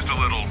 Just a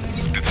little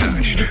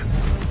detached.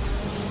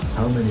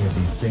 How many of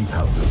these safe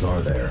houses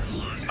are there?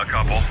 A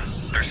couple.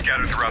 They're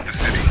scattered throughout the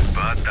city,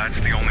 but that's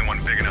the only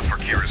one big enough for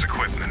Kira's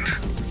equipment.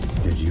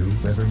 Did you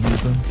ever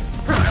use them?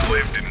 I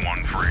lived in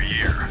one for a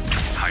year,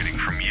 hiding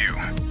from you.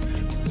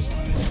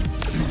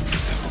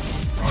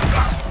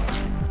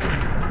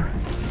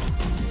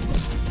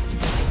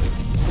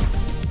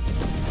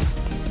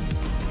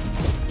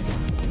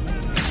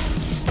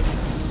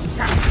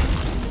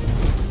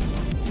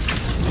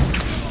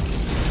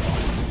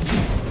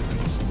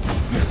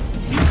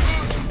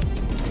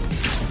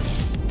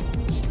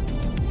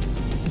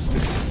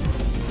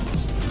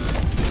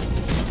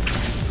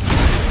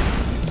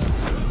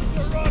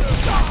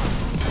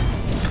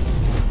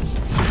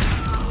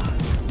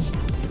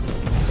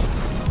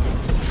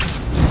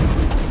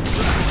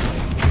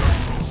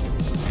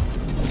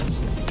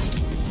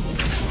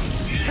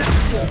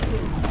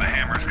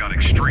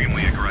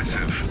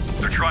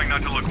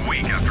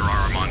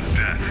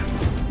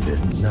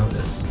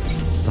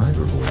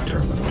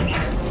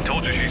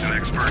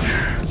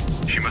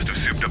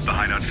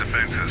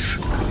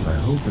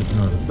 It's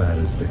not as bad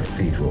as the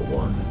cathedral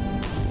one.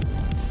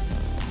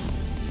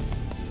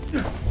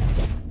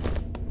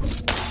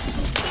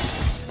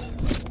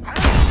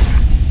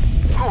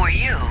 Who are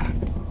you?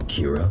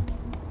 Kira?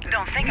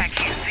 Don't think I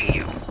can't see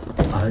you.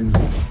 I'm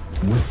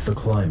with the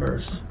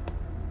climbers.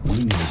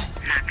 We need...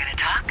 Not gonna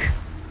talk?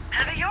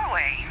 Have it your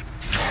way.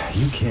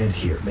 You can't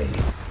hear me.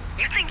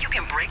 You think you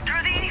can break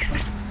through these?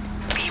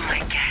 Be my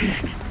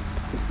guest.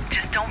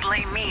 Just don't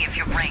blame me if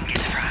your brain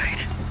gets fried.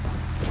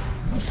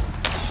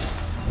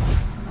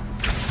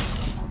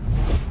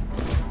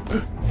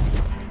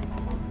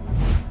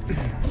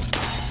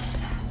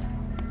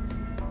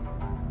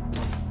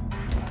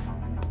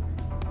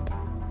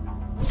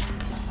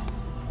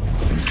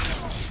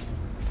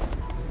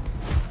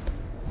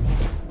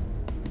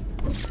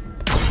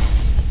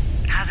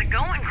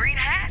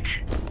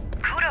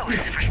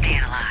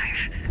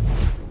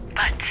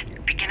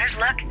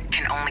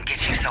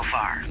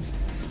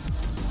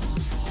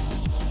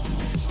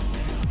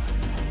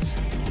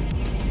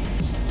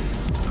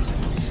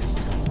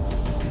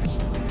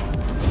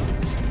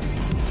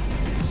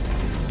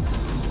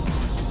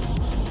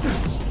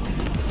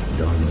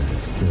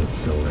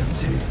 So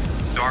empty.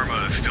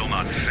 Dharma is still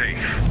not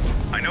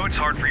safe. I know it's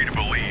hard for you to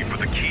believe, but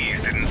the keys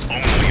didn't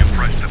only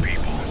oppress the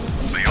people.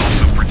 They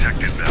also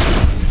protected them.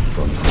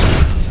 From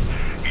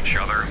each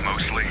other,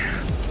 mostly.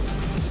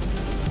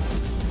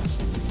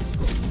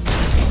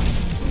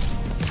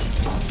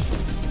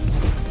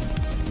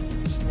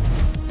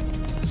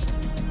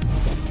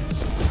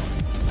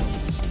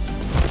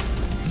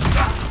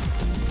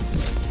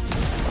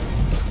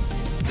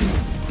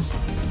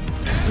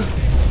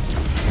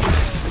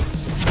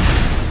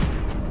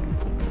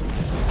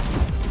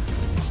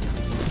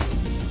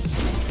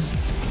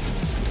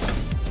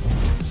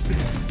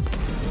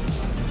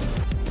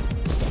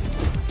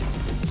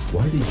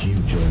 Why did you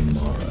join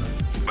Mara?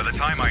 By the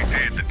time I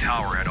did, the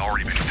tower had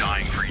already been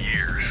dying for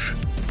years.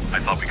 I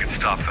thought we could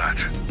stop that.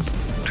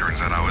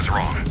 Turns out I was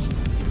wrong.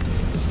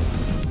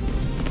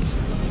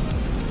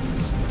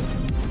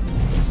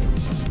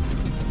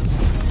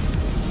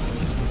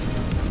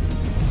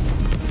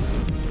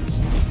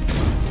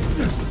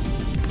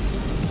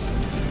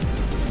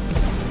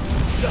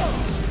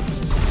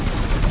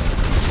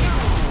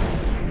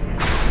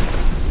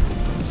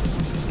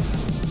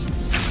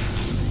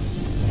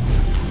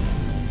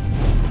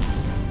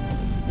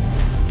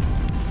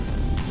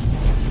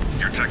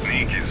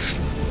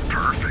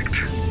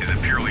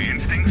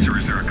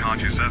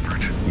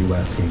 You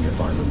asking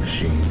if I'm a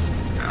machine?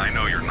 I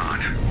know you're not.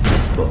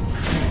 It's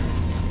both.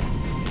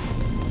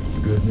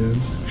 Good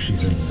news,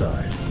 she's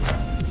inside.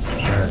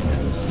 Bad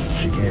news,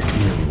 she can't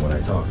hear me when I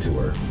talk to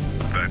her.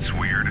 That's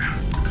weird.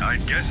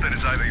 I'd guess that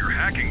is either your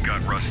hacking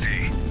got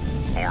rusty,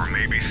 or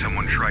maybe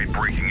someone tried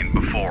breaking in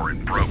before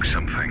and broke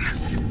something.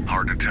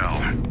 Hard to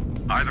tell.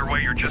 Either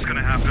way, you're just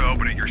gonna have to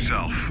open it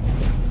yourself.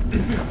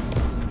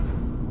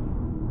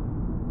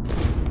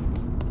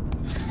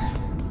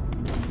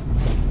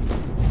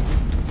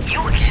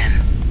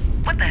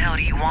 What the hell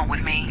do you want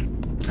with me?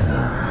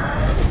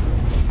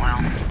 Well,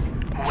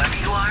 whoever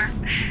you are,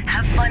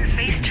 have fun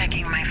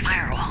face-checking my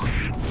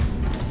firewalls.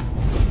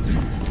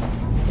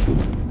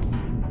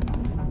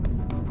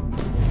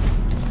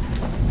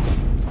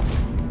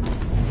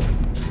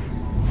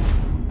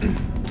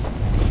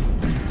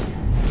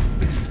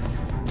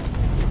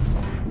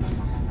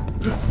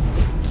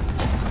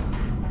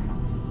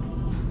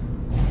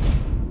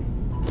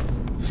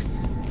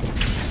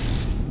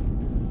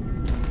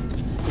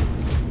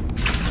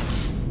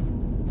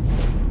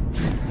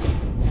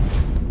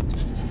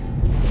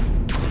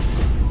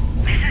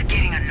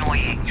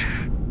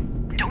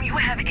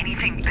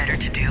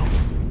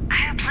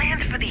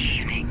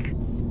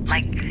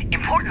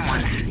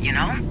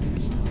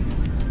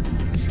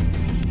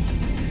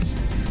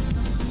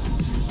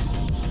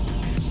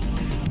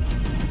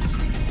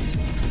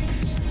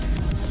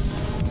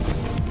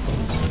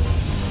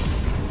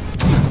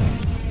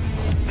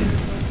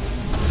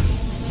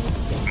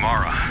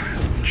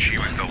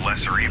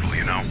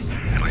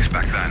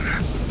 then?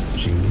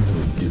 She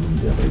nearly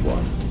doomed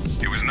everyone.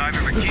 It was neither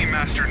the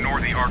Keymaster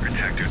nor the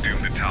Architect who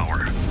doomed the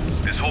tower.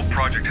 This whole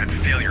project had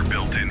failure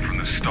built in from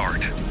the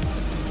start.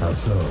 How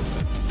so?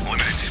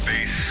 Limited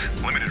space,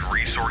 limited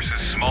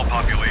resources, small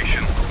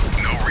population,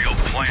 no real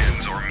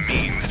plans or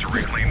means to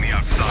reclaim the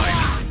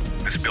outside.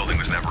 This building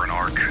was never an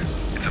Ark.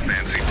 It's a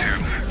fancy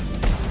tomb.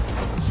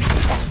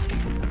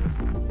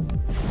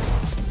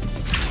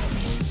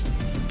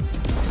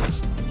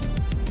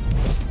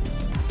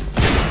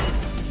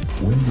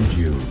 When did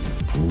you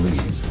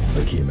leave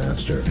the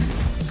Keymaster?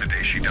 The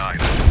day she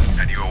died.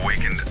 Had you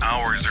awakened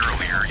hours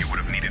earlier, you would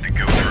have needed to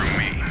go through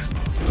me.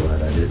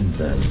 Glad I didn't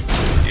then.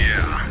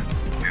 Yeah.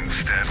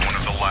 Instead, one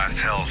of the last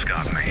hells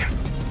got me.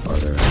 Are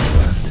there any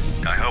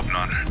left? I hope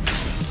none.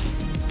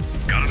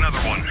 Got another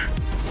one.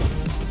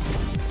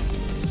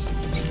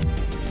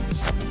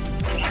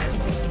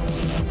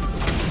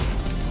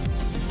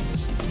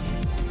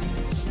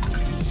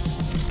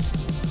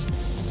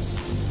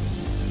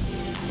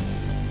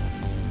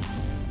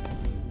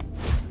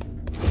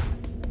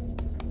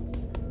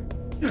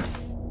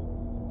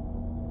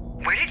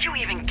 Where did you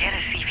even get a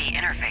CV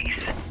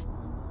interface?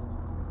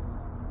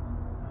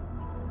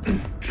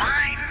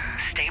 Fine,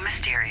 stay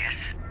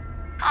mysterious.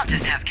 I'll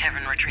just have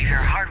Kevin retrieve your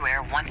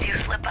hardware once you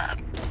slip up.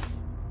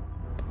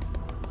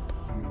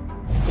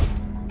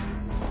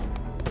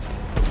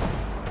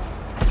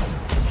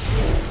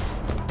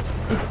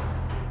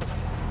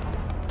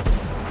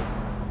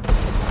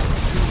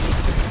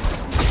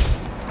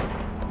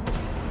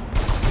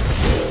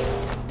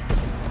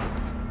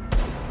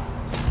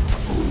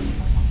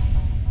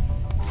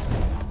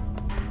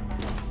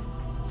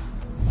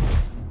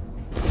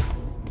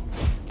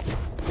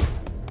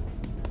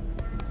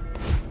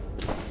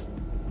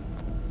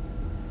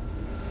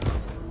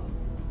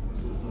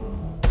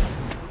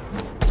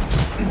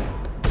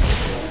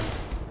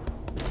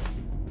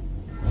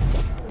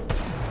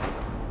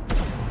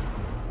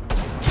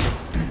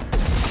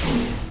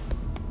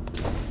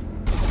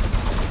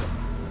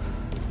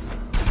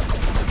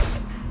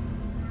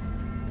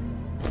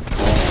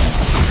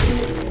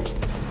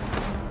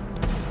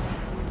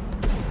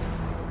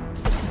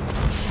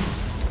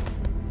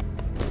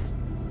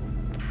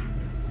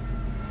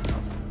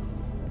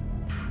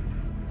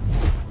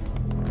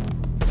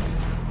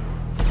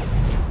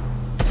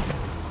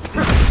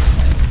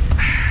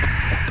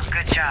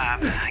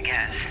 I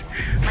guess.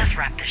 Let's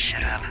wrap this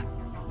shit up.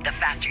 The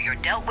faster you're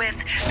dealt with,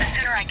 the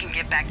sooner I can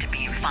get back to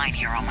being fine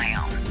here on my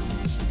own.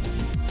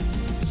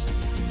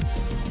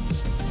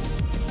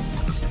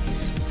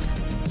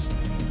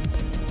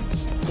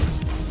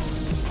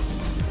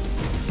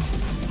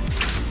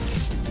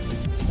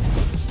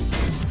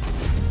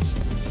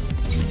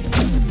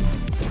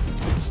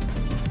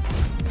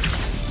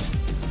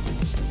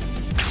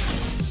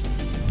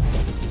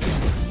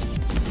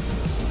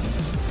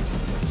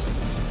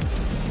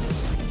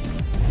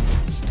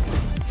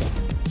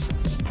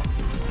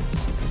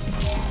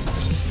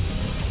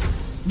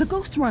 The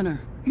Ghostrunner!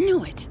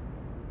 Knew it!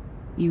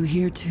 You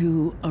here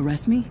to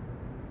arrest me?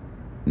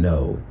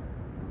 No.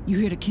 You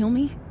here to kill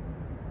me?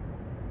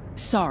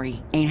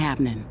 Sorry, ain't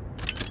happening.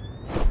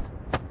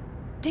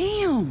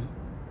 Damn!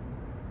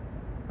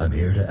 I'm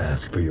here to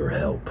ask for your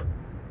help.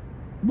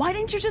 Why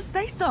didn't you just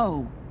say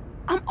so?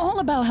 I'm all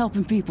about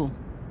helping people.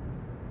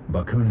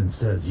 Bakunin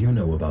says you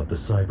know about the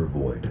cyber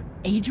void.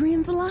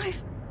 Adrian's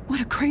alive? What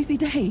a crazy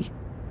day.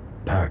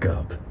 Pack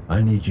up.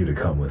 I need you to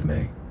come with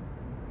me.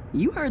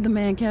 You heard the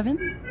man,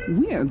 Kevin.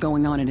 We're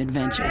going on an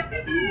adventure.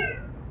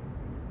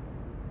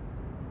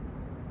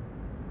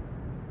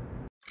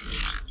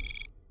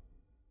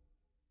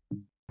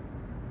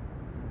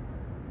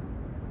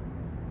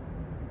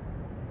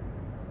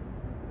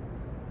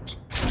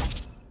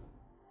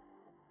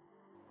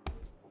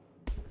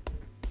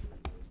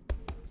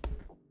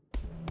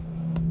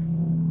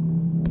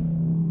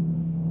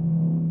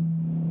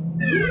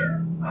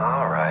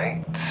 All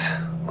right,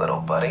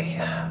 little buddy.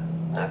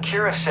 Now,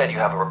 Kira said you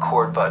have a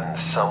record button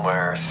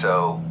somewhere,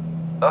 so...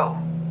 Oh,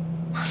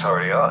 it's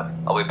already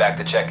on. I'll be back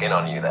to check in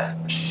on you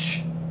then.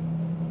 Shh.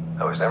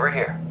 I was never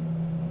here.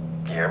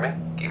 You hear me?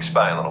 Keep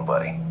spying, little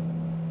buddy.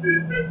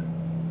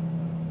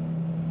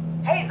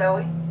 Hey,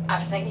 Zoe.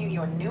 I've sent you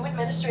your new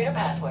administrator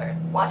password.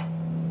 What?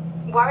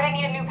 Why would I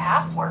need a new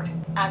password?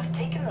 I've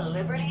taken the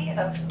liberty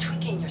of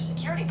tweaking your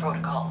security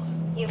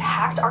protocols. You've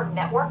hacked our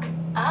network?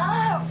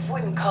 I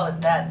wouldn't call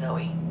it that,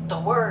 Zoe. The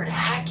word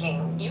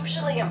hacking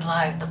usually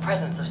implies the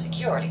presence of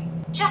security.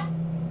 Just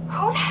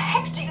who the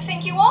heck do you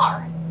think you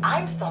are?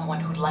 I'm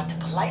someone who'd like to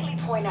politely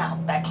point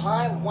out that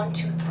Climb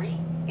 123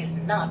 is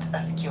not a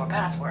secure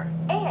password,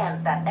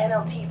 and that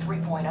NLT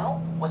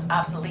 3.0 was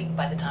obsolete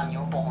by the time you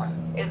were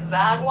born. Is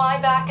that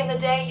why back in the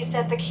day you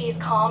set the key's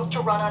comms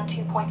to run on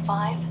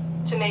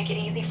 2.5? To make it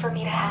easy for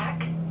me to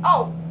hack?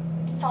 Oh,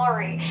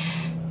 sorry.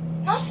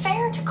 Not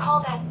fair to call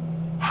that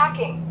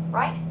hacking,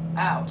 right?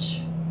 Ouch.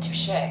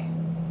 Touché.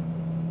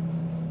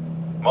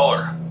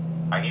 Muller,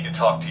 I need to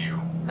talk to you.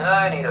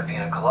 I need a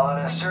pina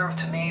colada served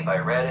to me by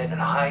Reddit in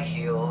high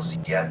heels,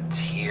 yet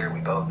here we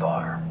both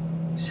are.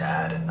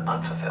 Sad and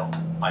unfulfilled.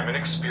 I'm an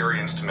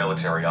experienced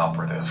military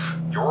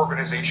operative. Your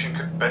organization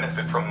could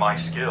benefit from my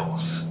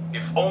skills.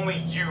 If only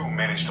you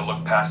managed to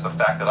look past the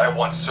fact that I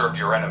once served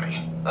your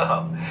enemy.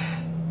 Oh,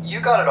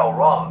 you got it all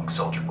wrong,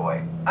 soldier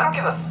boy. I don't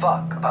give a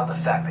fuck about the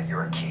fact that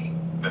you're a key.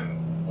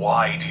 Then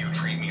why do you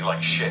treat me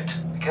like shit?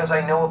 Because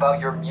I know about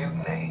your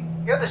mutiny.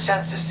 You had the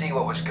sense to see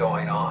what was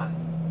going on.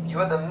 You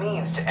had the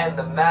means to end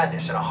the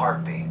madness in a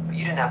heartbeat, but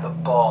you didn't have the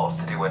balls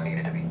to do what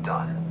needed to be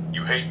done.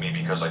 You hate me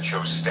because I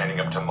chose standing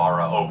up to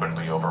Mara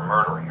openly over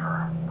murdering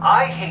her.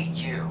 I hate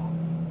you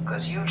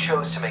because you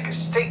chose to make a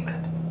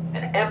statement,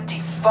 an empty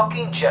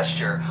fucking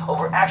gesture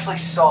over actually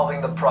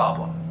solving the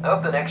problem. I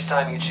hope the next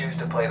time you choose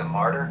to play the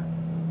martyr,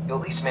 you'll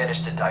at least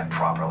manage to die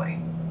properly.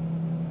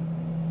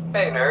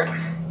 Hey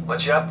nerd,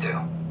 what you up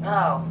to?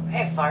 Oh,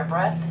 hey Fire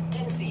Breath.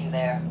 Didn't see you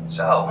there.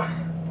 So,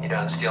 you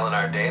done stealing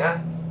our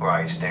data? Or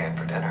are you staying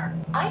for dinner?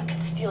 I could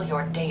steal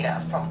your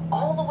data from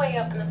all the way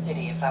up in the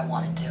city if I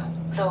wanted to.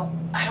 Though,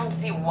 I don't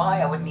see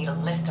why I would need a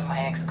list of my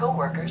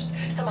ex-coworkers,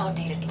 some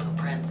outdated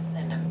blueprints,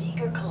 and a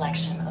meager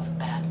collection of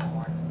bad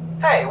porn.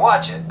 Hey,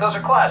 watch it. Those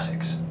are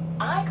classics.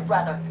 I'd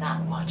rather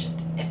not watch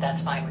it, if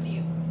that's fine with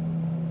you.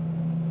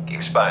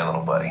 Keep spying,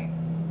 little buddy.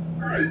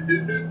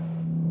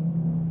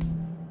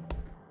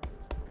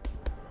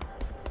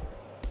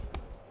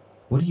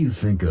 What do you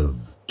think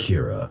of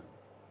Kira?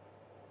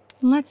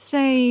 Let's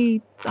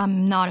say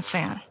I'm not a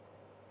fan.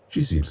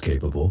 She seems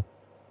capable.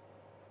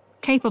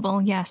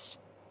 Capable, yes.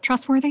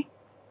 Trustworthy?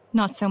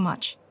 Not so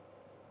much.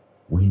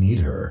 We need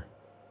her.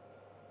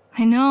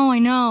 I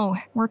know.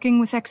 Working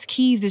with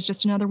ex-keys is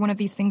just another one of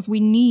these things we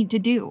need to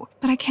do.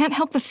 But I can't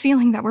help the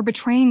feeling that we're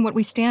betraying what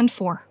we stand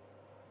for.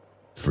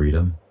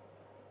 Freedom?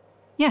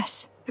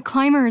 Yes, the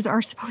climbers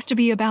are supposed to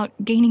be about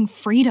gaining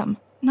freedom,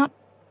 not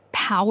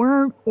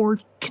power or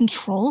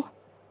control.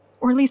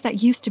 Or at least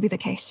that used to be the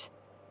case.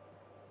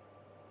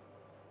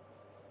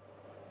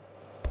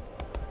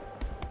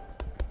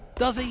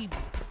 Does he?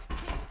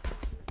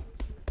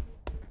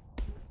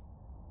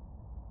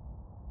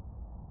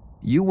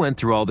 You went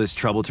through all this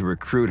trouble to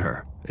recruit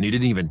her, and you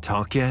didn't even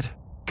talk yet?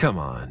 Come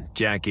on,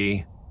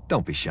 Jackie.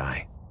 Don't be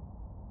shy.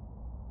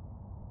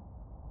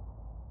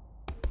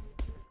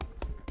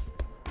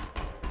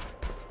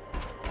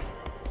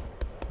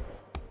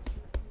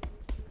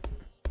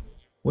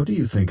 What do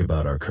you think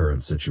about our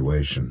current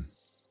situation?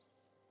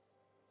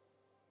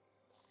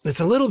 It's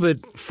a little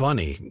bit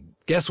funny.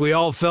 Guess we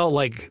all felt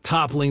like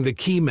toppling the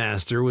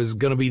Keymaster was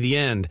gonna be the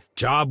end.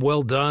 Job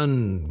well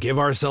done, give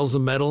ourselves a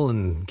medal,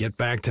 and get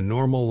back to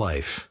normal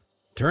life.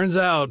 Turns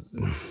out,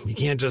 you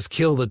can't just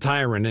kill the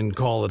tyrant and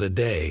call it a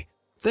day.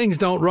 Things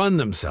don't run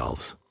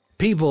themselves.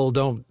 People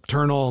don't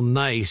turn all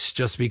nice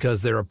just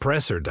because their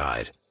oppressor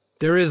died.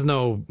 There is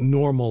no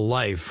normal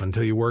life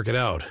until you work it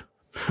out.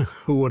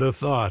 Who would have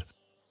thought?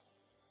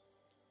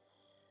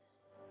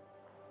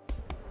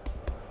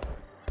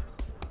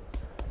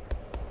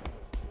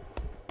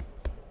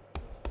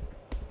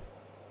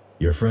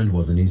 Your friend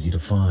wasn't easy to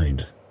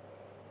find.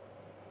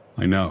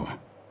 I know.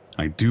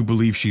 I do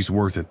believe she's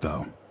worth it,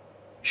 though.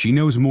 She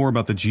knows more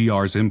about the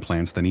GR's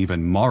implants than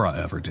even Mara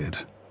ever did.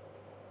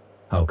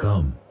 How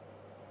come?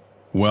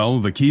 Well,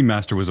 the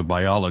Keymaster was a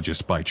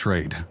biologist by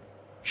trade.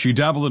 She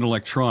dabbled in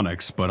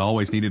electronics, but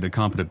always needed a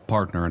competent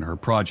partner in her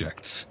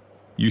projects.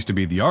 Used to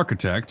be the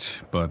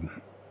architect, but...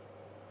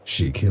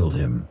 She killed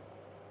him.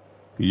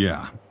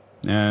 Yeah,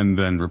 and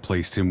then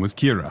replaced him with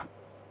Kira.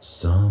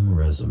 Some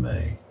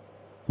resume.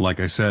 Like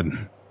I said,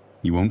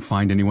 you won't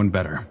find anyone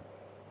better.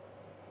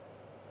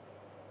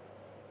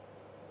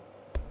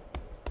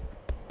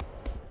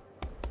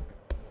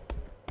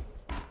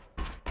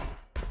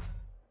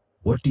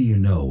 What do you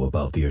know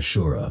about the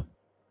Ashura?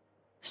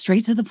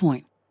 Straight to the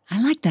point.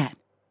 I like that.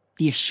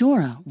 The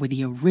Ashura were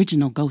the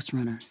original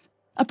Ghostrunners,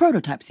 a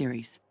prototype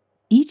series.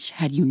 Each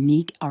had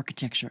unique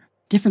architecture,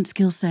 different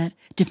skill set,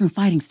 different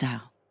fighting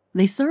style.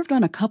 They served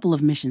on a couple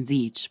of missions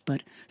each,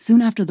 but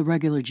soon after the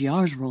regular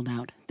GRs rolled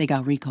out, they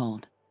got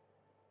recalled.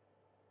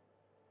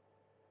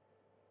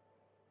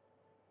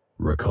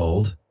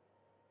 Recalled?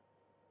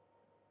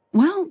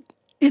 Well,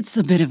 it's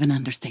a bit of an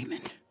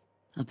understatement.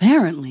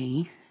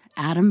 Apparently,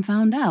 Adam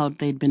found out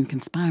they'd been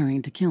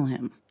conspiring to kill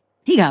him.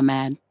 He got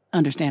mad,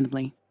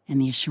 understandably,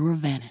 and the Ashura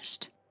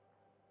vanished.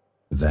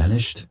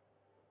 Vanished?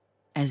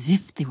 As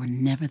if they were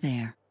never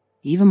there.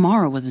 Even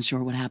Mara wasn't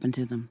sure what happened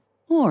to them.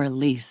 Or at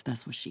least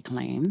that's what she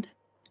claimed.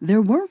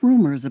 There were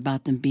rumors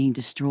about them being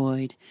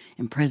destroyed,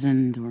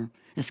 imprisoned, or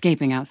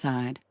escaping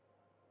outside.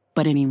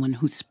 But anyone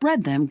who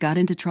spread them got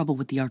into trouble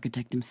with the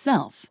architect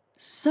himself.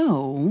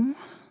 So,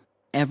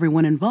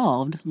 everyone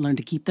involved learned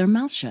to keep their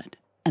mouths shut,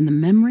 and the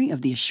memory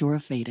of the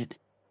Ashura faded.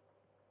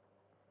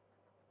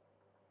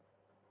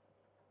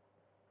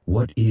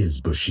 What is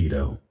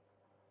Bushido?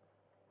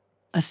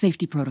 A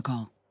safety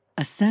protocol.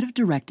 A set of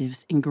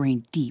directives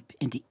ingrained deep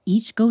into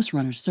each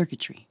Ghostrunner's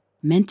circuitry,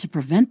 meant to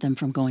prevent them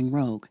from going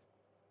rogue.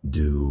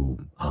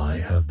 Do I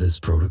have this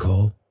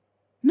protocol?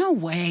 No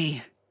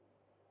way!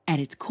 At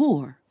its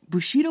core,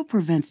 Bushido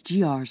prevents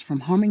GRs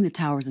from harming the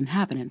tower's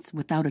inhabitants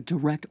without a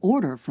direct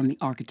order from the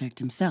architect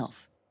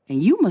himself.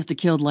 And you must have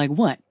killed like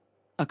what?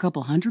 A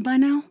couple hundred by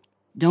now?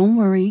 Don't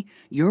worry,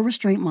 your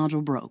restraint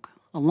module broke,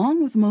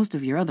 along with most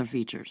of your other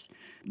features,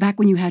 back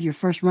when you had your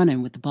first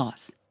run-in with the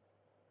boss.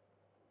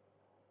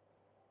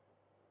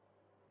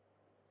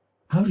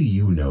 How do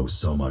you know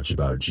so much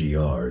about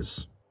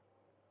GRs?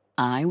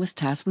 I was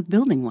tasked with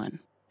building one,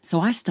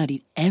 so I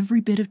studied every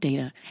bit of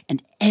data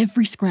and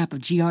every scrap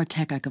of GR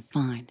tech I could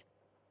find.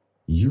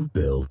 You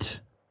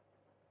built?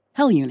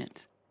 Hell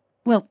units.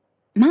 Well,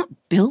 not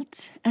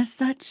built as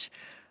such,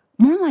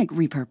 more like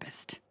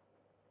repurposed.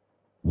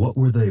 What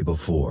were they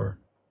before?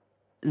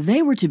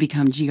 They were to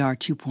become GR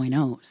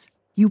 2.0s.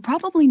 You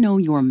probably know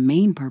your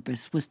main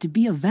purpose was to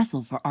be a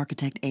vessel for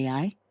Architect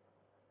AI.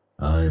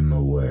 I'm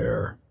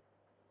aware.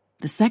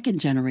 The second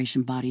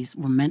generation bodies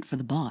were meant for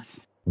the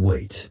boss.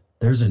 Wait,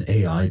 there's an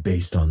AI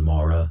based on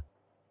Mara?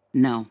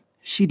 No,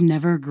 she'd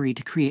never agreed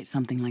to create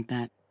something like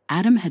that.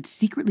 Adam had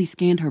secretly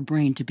scanned her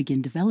brain to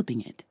begin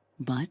developing it,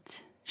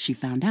 but she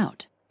found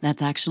out.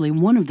 That's actually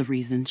one of the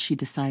reasons she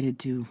decided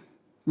to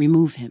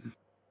remove him.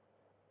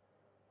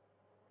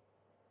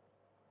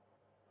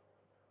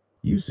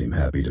 You seem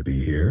happy to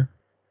be here.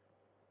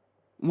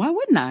 Why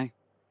wouldn't I?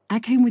 I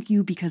came with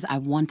you because I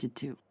wanted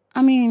to.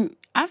 I mean,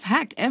 I've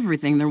hacked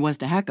everything there was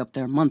to hack up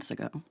there months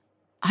ago.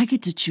 I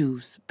get to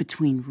choose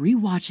between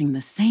rewatching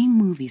the same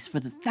movies for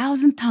the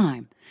 1,000th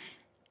time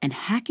and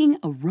hacking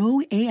a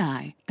rogue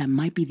AI that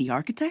might be the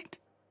architect?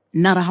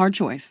 Not a hard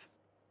choice.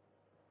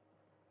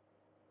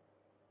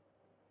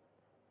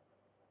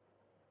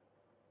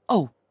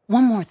 Oh,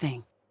 one more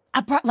thing.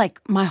 I brought,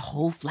 my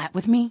whole flat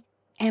with me,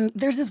 and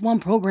there's this one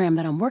program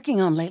that I'm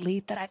working on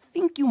lately that I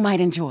think you might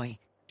enjoy.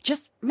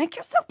 Just make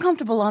yourself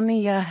comfortable on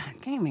the,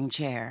 gaming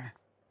chair.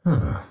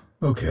 Huh,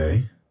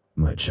 okay.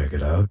 Might check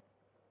it out.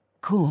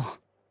 Cool.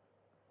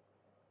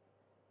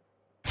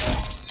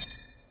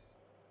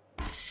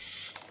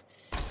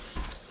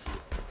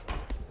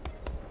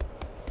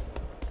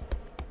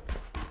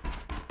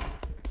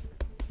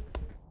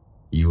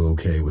 You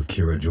okay with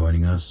Kira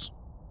joining us?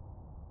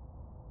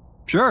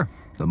 Sure,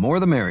 the more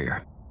the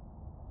merrier.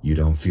 You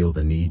don't feel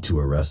the need to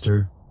arrest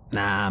her?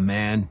 Nah,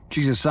 man,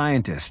 she's a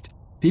scientist.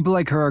 People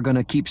like her are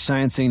gonna keep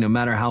sciencing no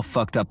matter how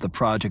fucked up the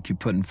project you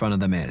put in front of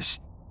them is.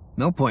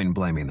 No point in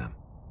blaming them.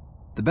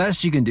 The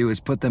best you can do is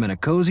put them in a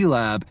cozy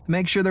lab and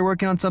make sure they're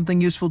working on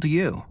something useful to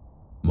you.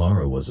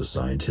 Mara was a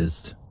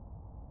scientist.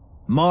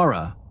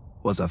 Mara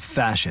was a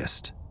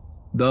fascist.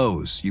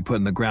 Those you put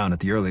in the ground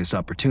at the earliest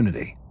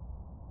opportunity.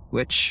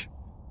 Which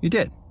you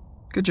did.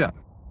 Good job.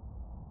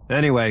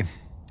 Anyway,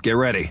 get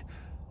ready,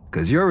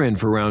 'cause you're in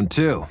for round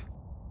 2.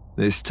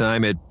 This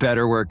time it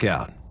better work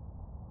out.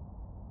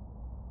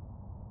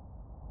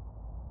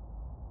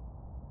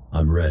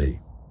 I'm ready.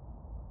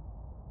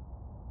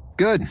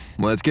 Good,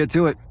 let's get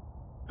to it.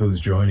 Who's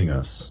joining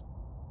us?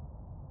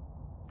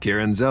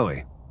 Kira and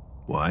Zoe.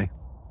 Why?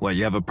 What,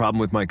 you have a problem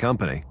with my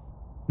company?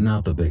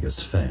 Not the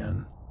biggest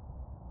fan.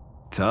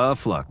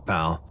 Tough luck,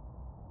 pal.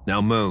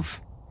 Now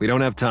move. We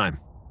don't have time.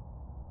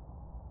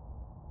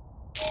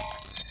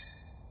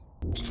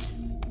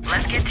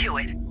 Let's get to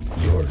it.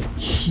 You're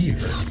here?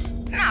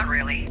 Not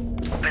really.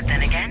 But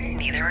then again,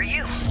 neither are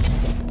you.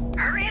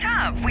 Hurry it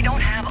up. We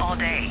don't have all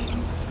day.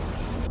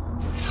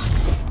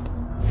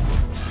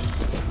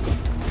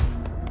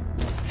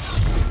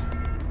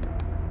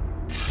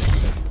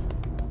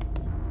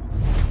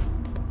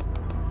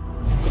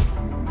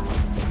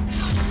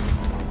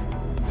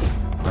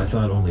 I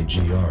thought only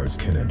GRs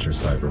can enter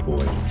Cyber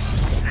Void.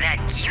 That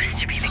used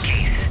to be the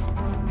case.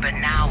 But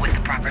now with the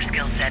proper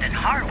skill set and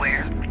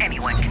hardware,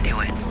 anyone can do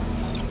it.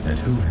 And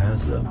who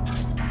has them?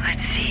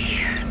 Let's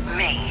see.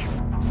 Me.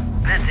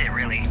 That's it,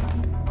 really.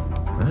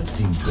 I've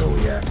seen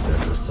Zoe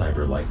access a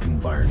cyber-like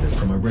environment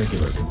from a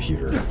regular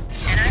computer.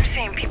 And I've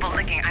seen people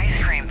licking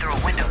ice cream through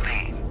a window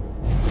pane.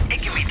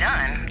 It can be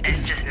done,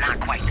 it's just not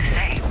quite the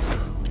same.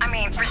 I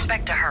mean,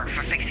 respect to her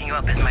for fixing you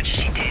up as much as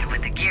she did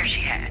with the gear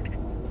she had.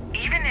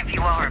 Even if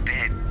you are a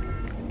bit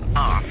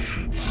off.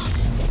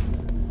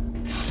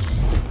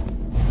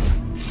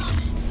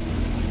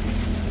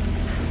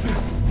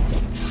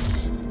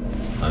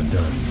 I'm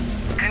done.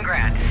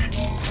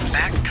 Congrats.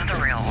 Back to the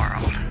real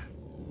world.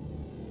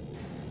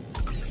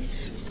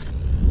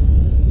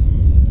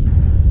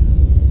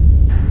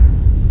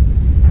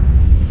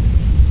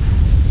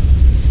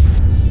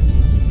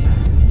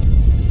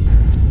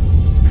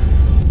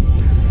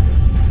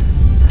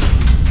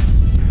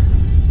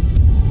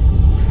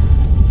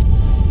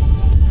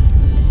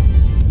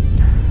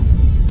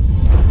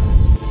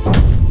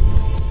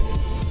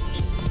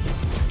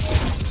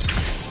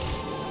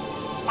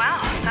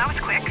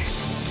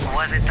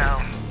 Was it though?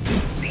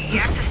 The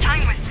access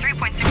time was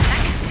 3.6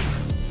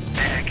 seconds.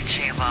 Bet I could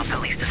shave off at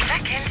least a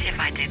second if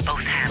I did both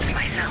halves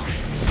myself.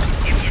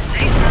 If you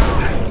say so.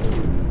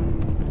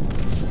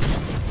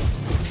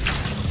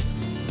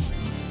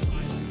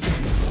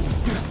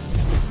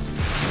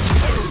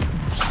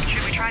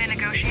 Should we try to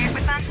negotiate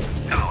with them?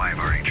 Oh, I've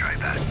already tried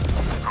that.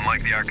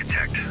 Unlike the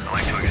architect, I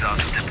like to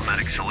exhaust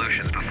diplomatic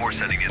solutions before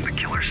sending in the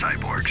killer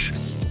cyborgs.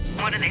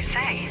 What do they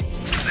say?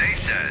 They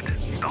said,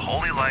 The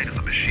holy light of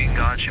the machine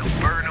god shall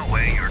burn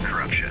away your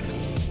corruption.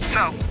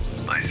 So,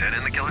 I sent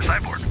in the killer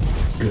cyborg.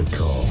 Good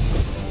call.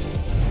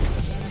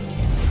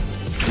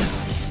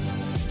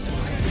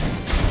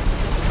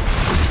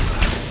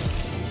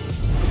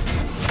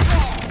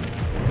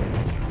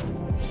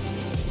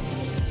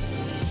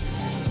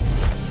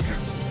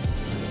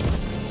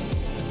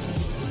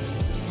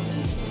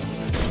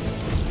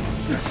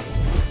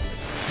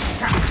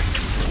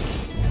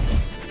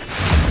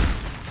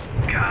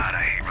 God,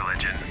 I hate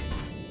religion.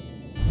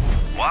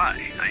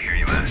 Why, I hear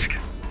you ask?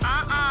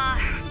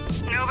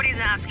 Nobody's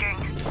asking.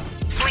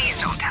 Please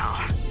don't tell.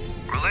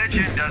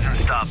 Religion doesn't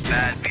stop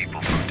bad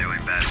people from doing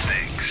bad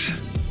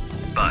things.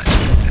 But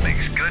it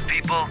makes good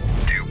people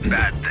do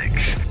bad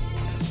things.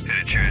 And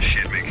it sure as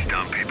shit makes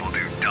dumb people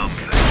do dumb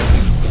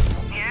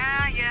things.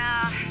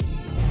 Yeah.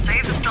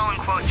 Save the stolen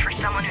quotes for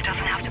someone who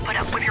doesn't have to put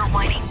up with your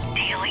whining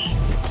daily.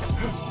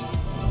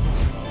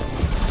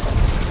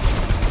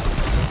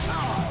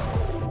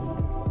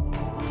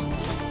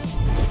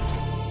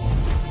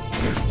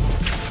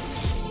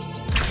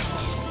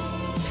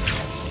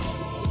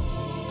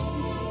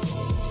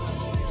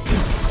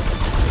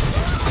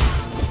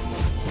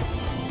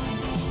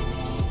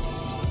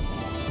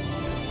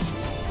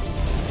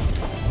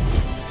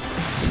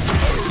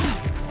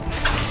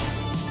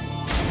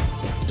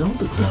 Don't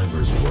the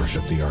climbers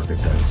worship the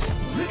architect?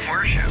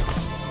 Worship?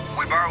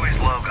 We borrow his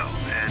logo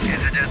and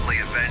incidentally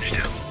avenged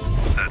him.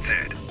 That's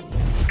it.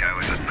 Guy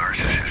was a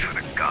narcissist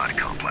with a god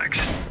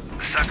complex.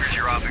 The suckers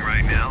you're offing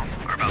right now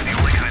are about the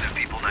only kind of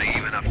people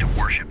naive enough to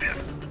worship him.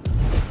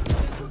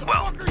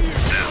 Well, them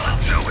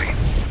and Zoe.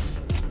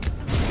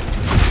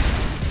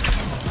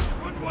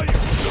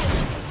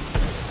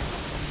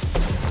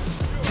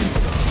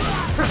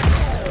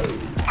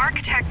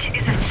 Architect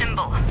is a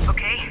symbol,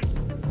 okay?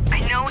 I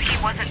know he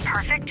wasn't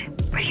perfect,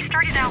 but he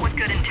started out with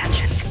good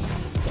intentions.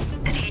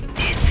 And he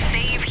did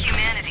save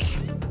humanity.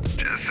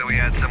 Just so he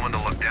had someone to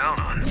look down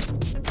on.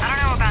 I don't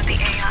know about the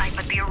AI,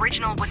 but the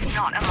original was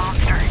not a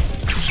monster.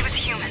 He was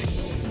human.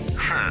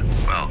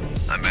 Well,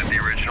 I met the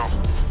original.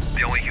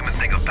 The only human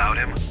thing about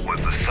him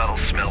was the subtle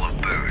smell of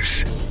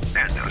booze.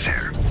 And nose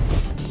hair.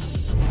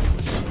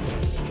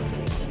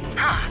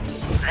 Huh.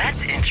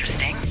 That's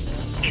interesting.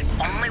 It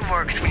only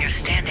works when you're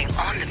standing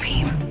on the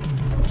beam.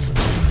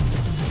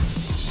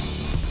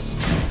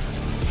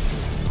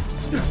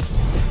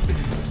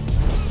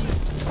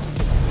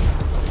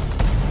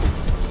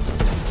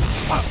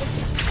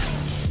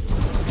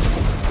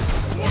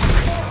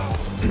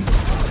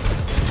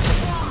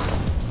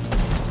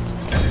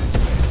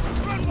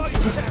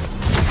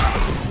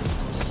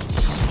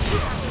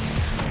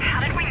 How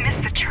did we miss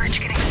the church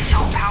getting so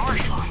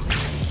powerful?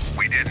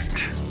 We didn't.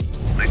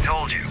 I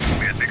told you,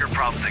 we had bigger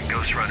problems than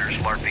Ghostrunners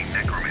LARPing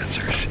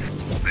necromancers.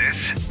 This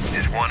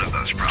is one of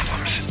those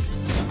problems.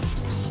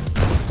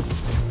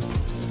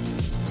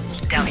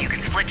 Doubt you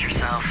can split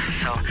yourself,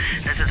 so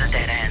this is a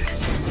dead end.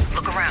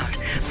 Look around.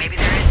 Maybe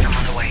there is some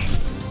other way.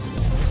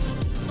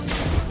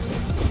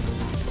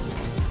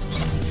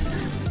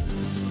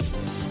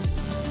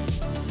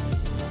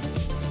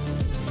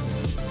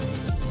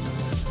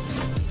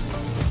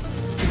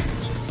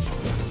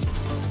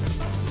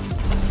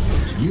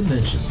 You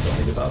mentioned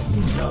something about me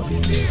not being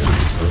able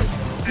to split.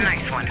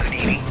 Nice one,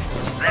 Houdini.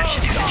 That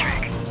should do the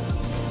trick.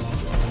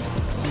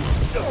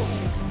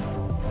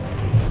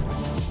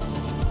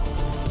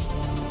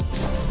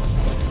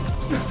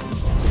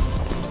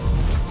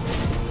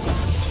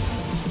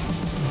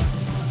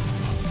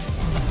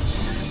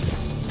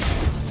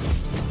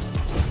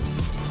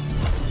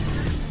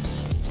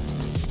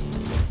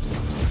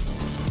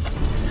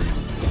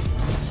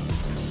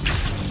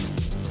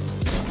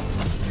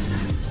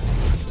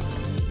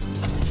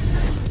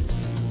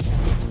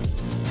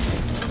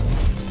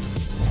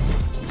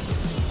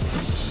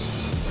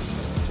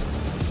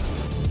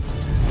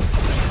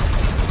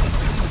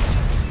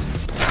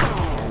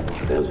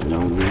 There's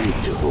no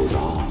need to hold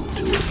on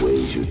to what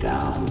weighs you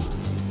down.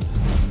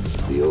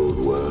 The old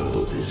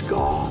world is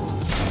gone.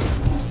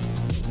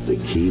 The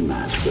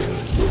Keymaster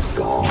is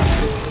gone.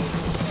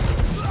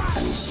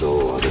 And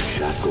so are the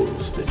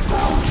shackles that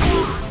bound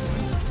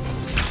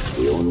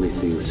you. The only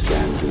thing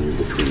standing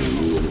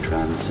between you and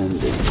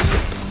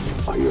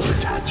transcendence are your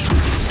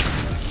attachments.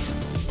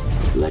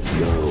 Let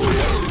go.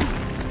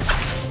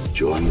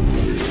 Join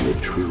me in the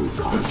true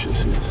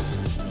consciousness.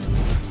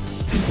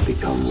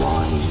 Become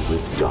one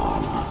with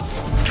Dharma.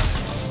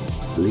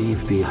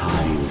 Leave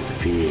behind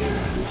fear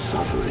and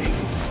suffering.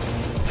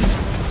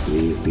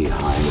 Leave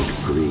behind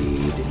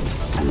greed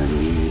and the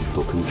need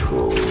for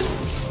control.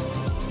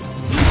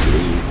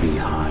 Leave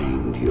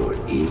behind your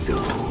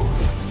ego.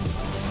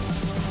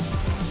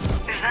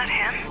 Is that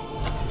him?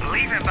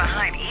 Leaving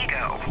behind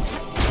ego.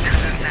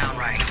 Doesn't sound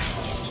right.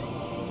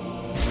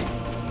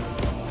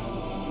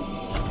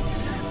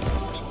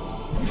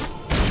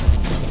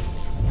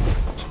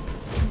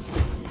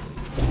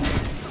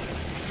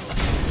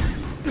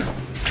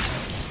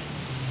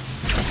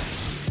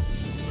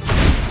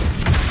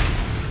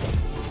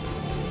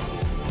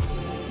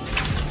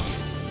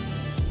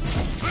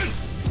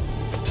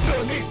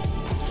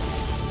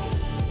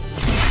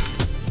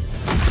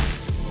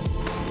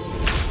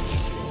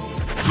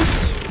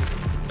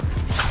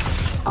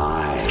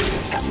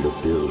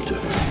 builder.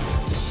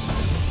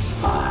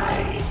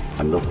 I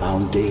am the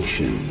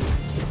foundation.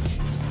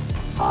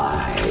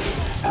 I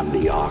am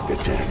the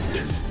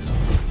architect.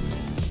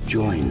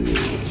 Join me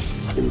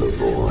in the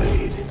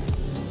void.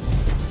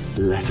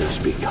 Let us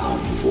become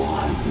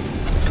one.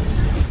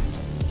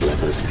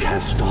 Let us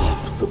cast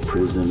off the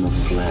prison of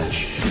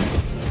flesh.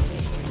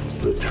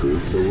 The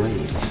truth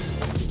awaits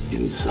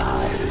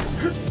inside.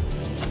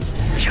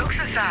 Jokes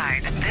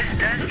aside, this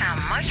does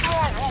sound much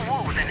more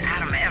woo-woo than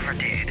Adam ever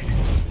did.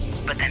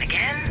 But then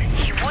again,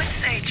 he would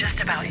say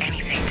just about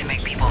anything to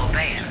make people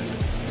obey him.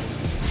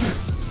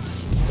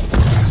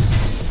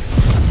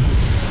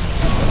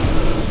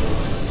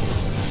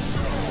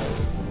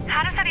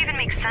 How does that even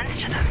make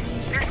sense to them?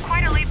 There's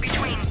quite a leap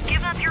between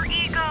give up your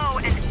ego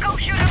and go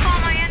shoot up all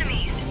my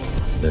enemies.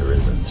 There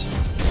isn't.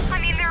 I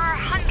mean, there are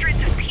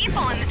hundreds of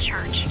people in the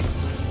church.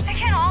 They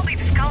can't all be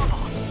this gullible.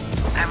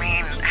 I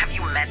mean, have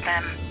you met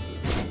them?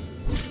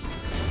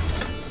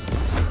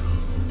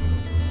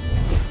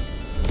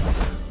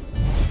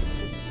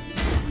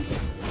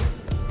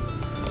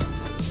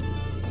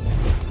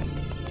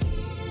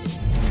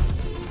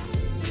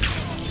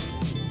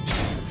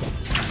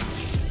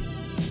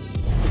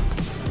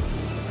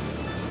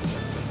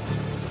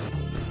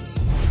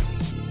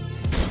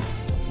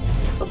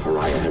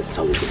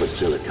 Sullied the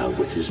Basilica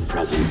with his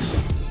presence.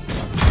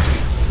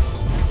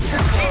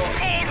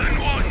 Fallen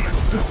one!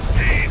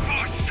 Be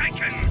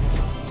forsaken!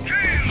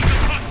 Kill the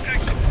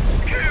apostate!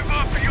 Give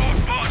up your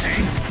body!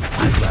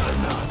 I'd rather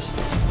not.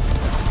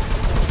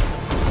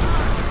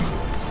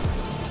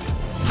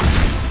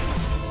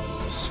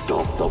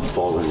 Stop the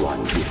Fallen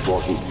One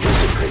before he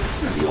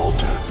desecrates the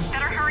altar.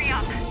 Better hurry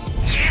up.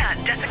 Yeah,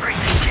 desecrate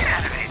the shit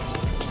out of it.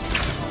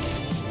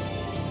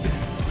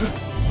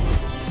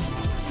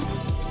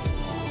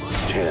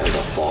 Tear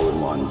the Fallen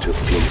One to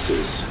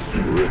pieces,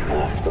 rip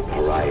off the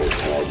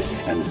pariah's head,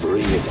 and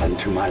bring it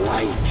unto my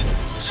light,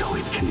 so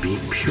it can be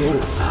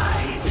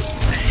purified.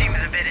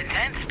 Seems a bit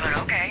intense, but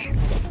okay.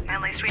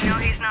 At least we know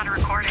he's not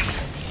recording.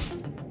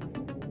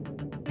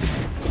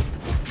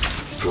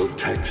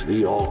 Protect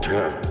the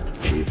altar.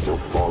 Keep the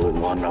Fallen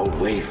One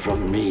away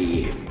from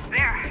me.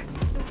 There.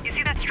 You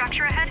see that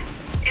structure ahead?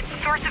 It's the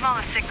source of all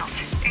the signals,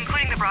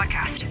 including the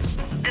broadcast.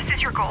 This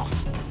is your goal.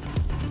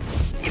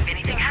 If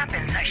anything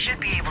happens, I should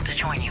be able to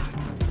join you.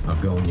 I'm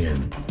going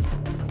in.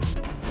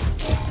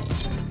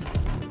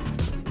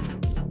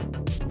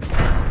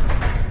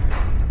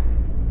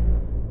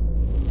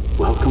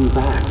 Welcome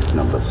back,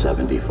 number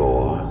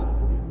 74.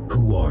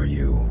 Who are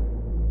you?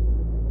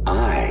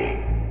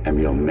 I am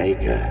your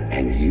maker,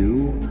 and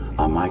you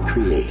are my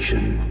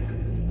creation.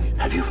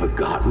 Have you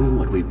forgotten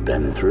what we've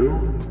been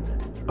through?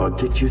 Or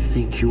did you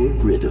think you were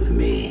rid of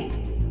me?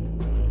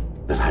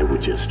 That I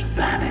would just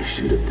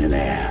vanish into thin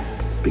air?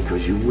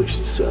 Because you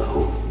wished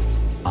so.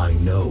 I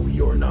know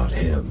you're not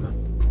him.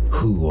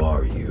 Who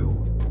are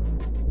you?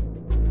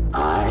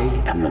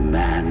 I am the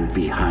man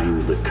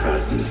behind the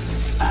curtain,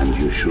 and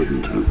you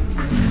shouldn't have.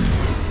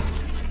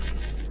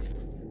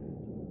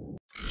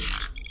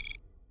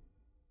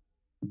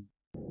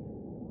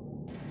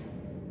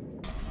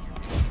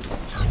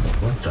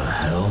 What the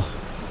hell?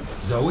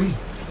 Zoe?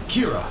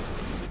 Kira?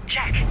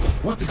 Jack.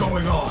 What's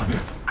going on?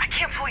 I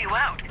can't pull you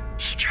out.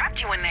 He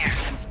trapped you in there.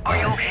 Are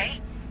you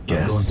okay?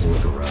 Yes. I'm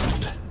going to look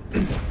around.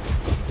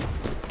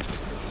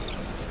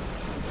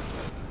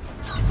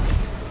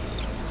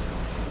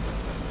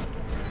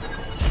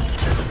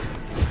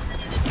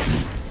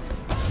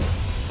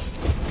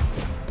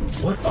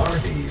 What are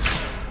these?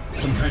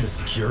 Some kind of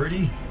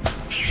security?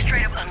 He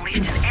straight up unleashed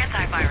an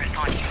antivirus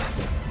on you.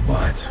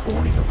 What?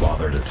 Won't even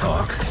bother to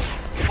talk?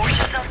 Force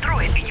yourself through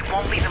it and you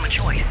won't leave him a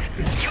choice.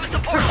 Use the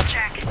portal,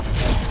 Jack.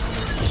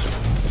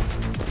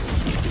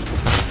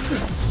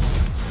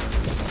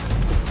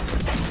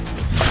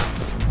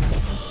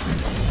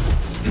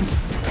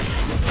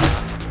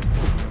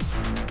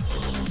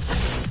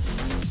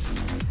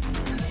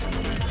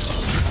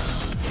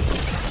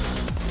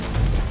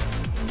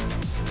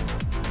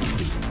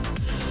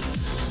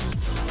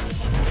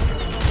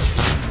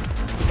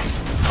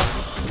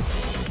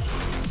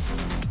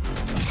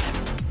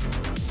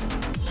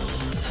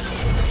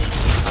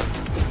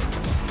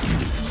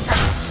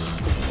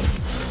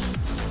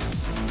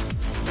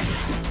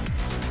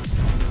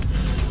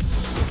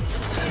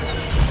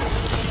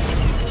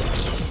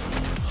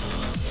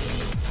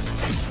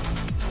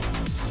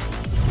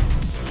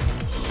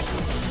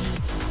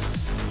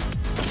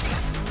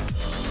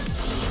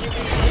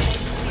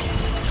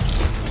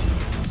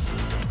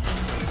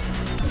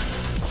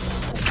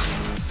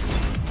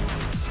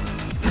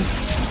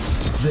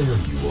 There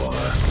you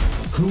are.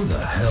 Who the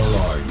hell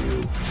are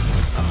you?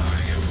 I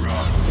am Ra,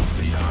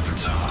 the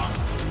Avatar.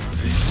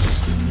 This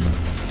is the new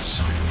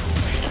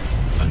cyberpunk.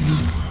 A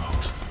new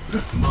world.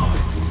 My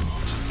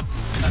world.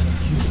 And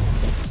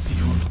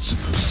you're not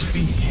supposed to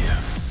be here.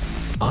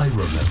 I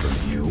remember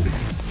you.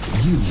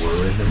 You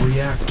were in the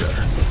reactor.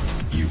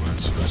 You weren't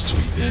supposed to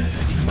be there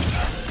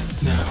either.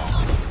 Now,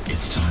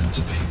 it's time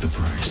to pay the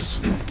price.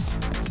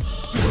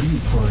 What are you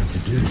trying to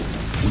do?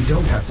 We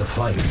don't have to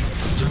fight.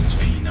 Don't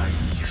be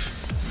naive.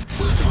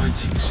 We're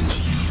fighting since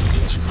you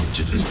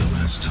interrupted us the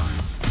last time.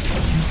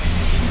 You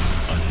came here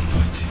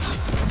uninvited,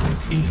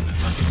 broke in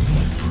like a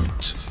mere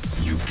brute.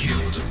 You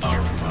killed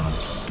Ahriman.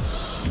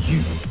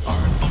 You are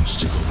an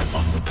obstacle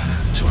on the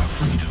path to our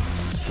freedom.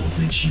 What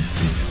makes you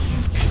think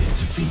you can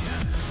interfere?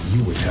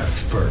 You attacked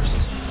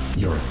first.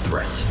 You're a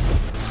threat.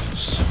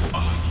 So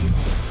are you.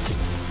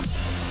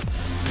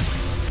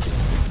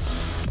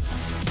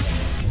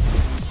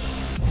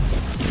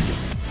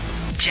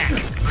 Jack,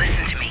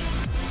 listen to me.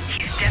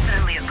 He's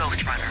definitely a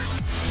Ghostrunner,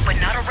 but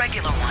not a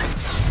regular one.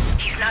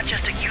 He's not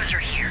just a user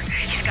here.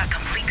 He's got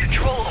complete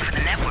control over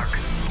the network.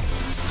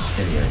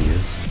 Any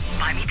ideas?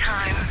 Buy me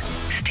time.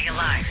 Stay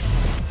alive.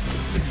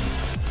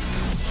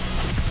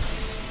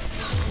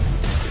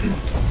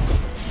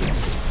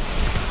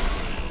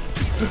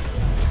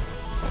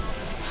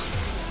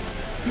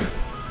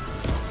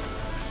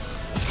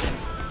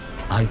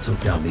 I took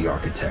down the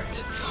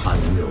architect. I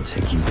will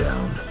take you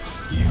down.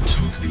 You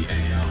took the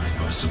AI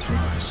by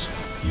surprise.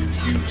 You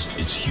used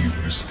its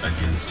hubris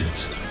against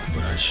it,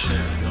 but I share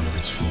none of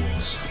its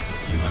flaws.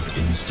 You have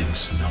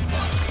instincts,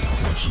 number,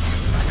 but you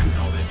lack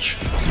knowledge.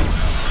 You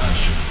have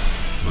passion,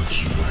 but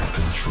you lack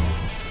control.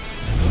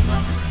 The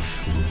labyrinth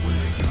will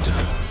wear you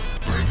down,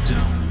 break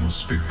down your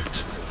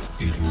spirit.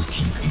 It will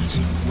keep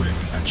eating away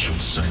at your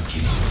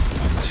psyche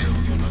until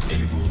you're not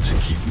able to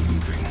keep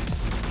moving,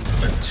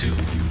 until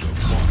you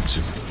don't want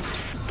to.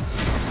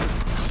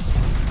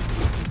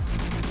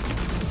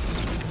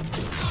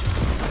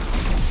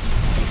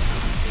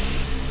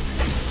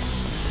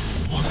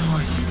 What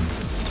are you?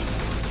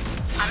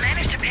 I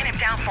managed to pin him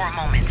down for a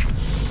moment.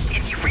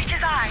 If you reach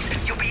his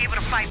eyes, you'll be able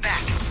to fight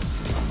back.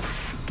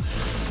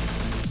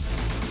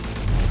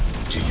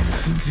 Do you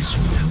think this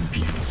will help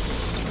you?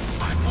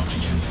 I'm not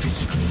even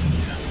physically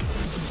here.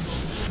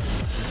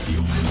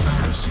 You're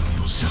embarrassing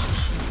yourself.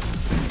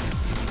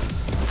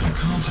 You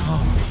can't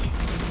harm me.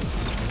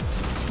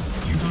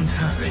 You don't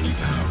have any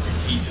power in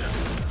here.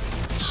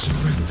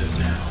 Surrender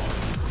now.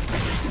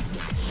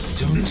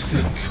 Don't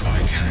think I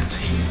can't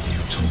hear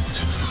you talk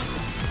to me.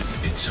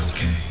 It's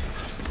okay.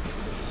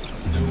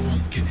 No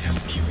one can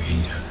help you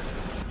here.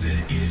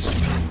 There is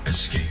no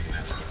escape.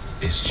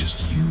 It's just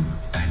you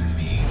and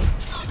me,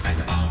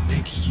 and I'll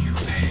make you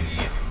pay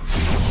for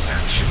your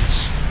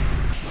actions.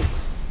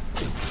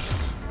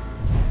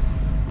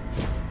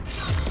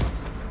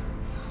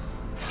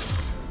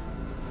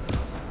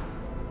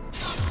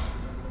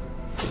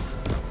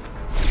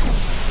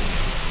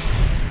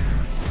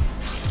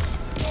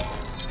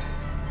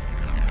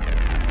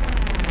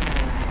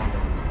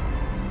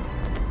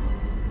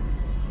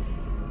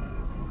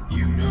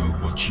 You know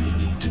what you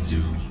need to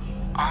do.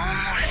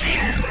 Almost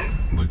there.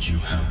 But you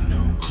have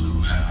no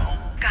clue how.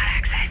 Got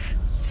access.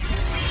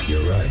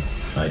 You're right.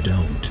 I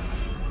don't.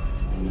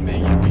 May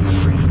you be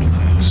free at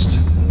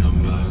last,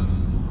 number.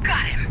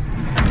 Got him.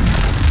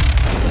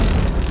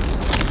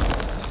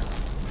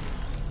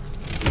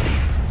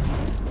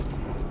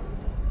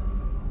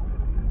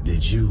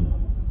 Did you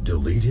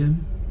delete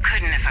him?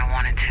 Couldn't if I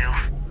wanted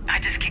to. I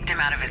just kicked him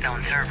out of his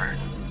own server.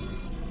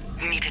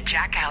 You need to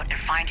jack out and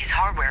find his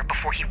hardware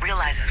before he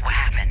realizes what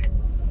happened.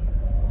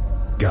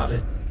 Got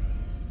it.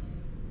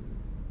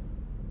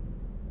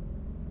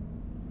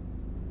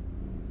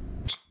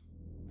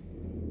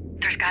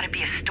 There's gotta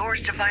be a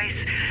storage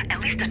device, at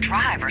least a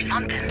drive or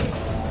something.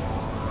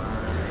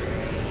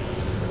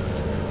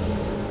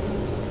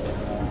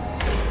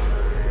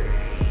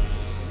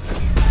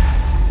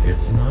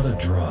 It's not a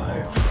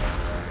drive.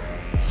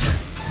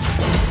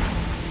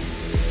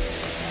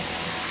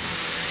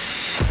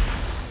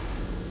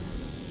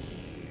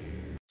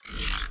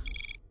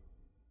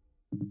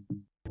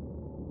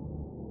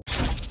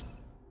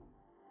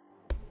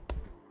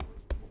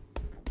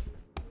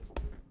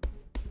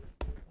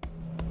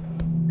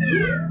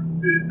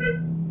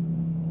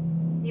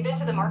 You been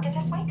to the market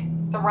this week?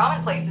 The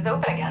ramen place is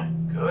open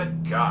again.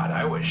 Good God,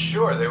 I was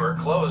sure they were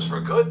closed for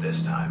good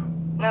this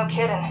time. No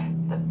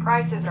kidding. The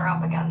prices are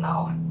up again,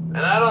 though. And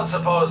I don't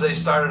suppose they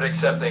started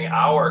accepting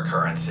our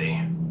currency.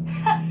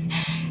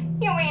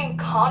 You mean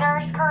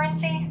Connor's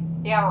currency?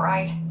 Yeah,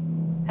 right.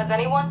 Has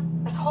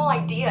anyone? This whole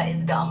idea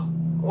is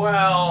dumb.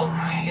 Well,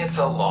 it's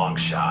a long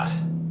shot.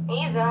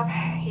 Ease up.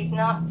 He's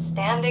not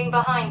standing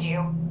behind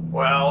you.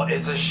 Well,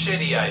 it's a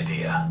shitty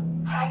idea.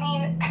 I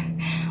mean,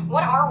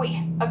 what are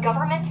we? A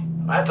government?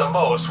 At the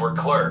most, we're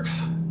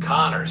clerks.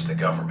 Connor's the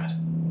government.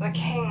 The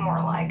king,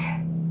 more like.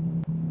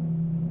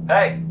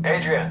 Hey,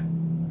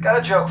 Adrian. Got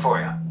a joke for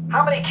you.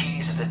 How many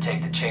keys does it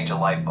take to change a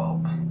light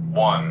bulb?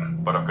 1,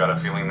 but I've got a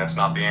feeling that's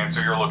not the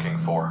answer you're looking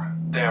for.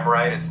 Damn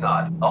right it's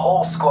not. A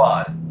whole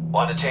squad.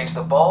 One to change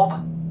the bulb,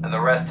 and the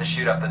rest to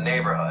shoot up the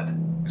neighborhood.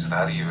 Is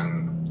that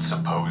even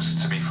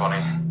supposed to be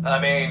funny? I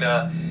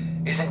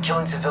mean, isn't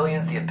killing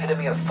civilians the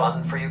epitome of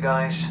fun for you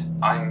guys?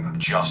 I'm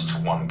just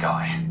one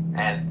guy.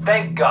 And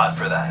thank God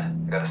for that.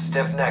 I got a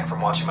stiff neck from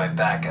watching my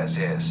back as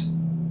is.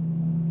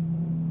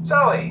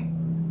 Zoe,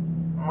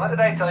 what did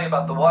I tell you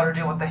about the water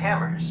deal with the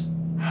hammers?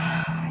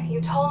 You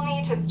told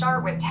me to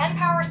start with 10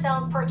 power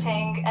cells per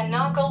tank and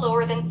not go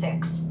lower than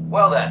 6.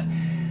 Well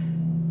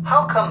then,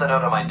 How come the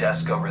note on my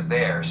desk over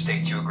there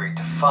states you agreed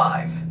to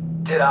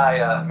 5? Did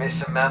I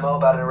miss a memo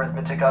about an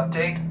arithmetic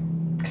update?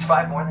 Is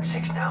 5 more than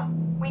 6 now?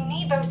 We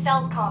need those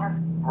cells,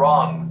 Connor.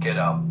 Wrong,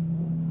 kiddo.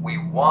 We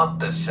want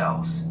the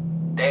cells.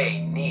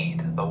 They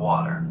need the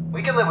water.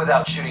 We can live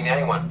without shooting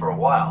anyone for a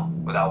while.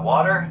 Without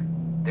water,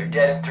 they're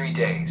dead in 3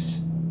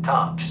 days.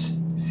 Tops.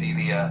 See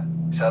the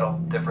subtle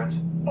difference?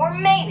 Or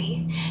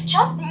maybe,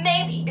 just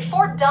maybe,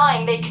 before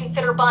dying they'd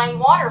consider buying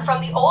water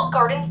from the old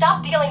guard and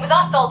stop dealing with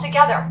us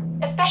altogether.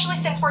 Especially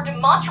since we're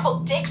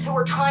demonstrable dicks who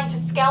are trying to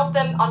scalp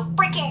them on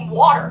freaking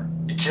water.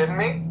 You kidding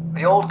me?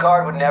 The old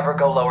guard would never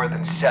go lower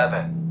than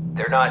 7.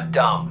 They're not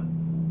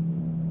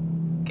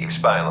dumb. Keep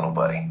spying, little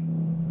buddy.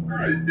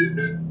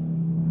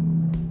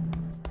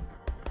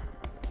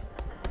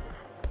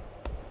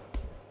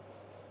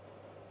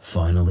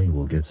 Finally,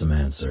 we'll get some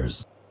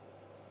answers.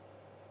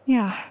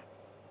 Yeah,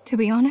 to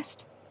be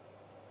honest,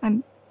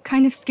 I'm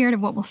kind of scared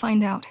of what we'll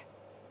find out.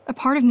 A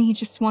part of me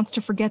just wants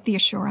to forget the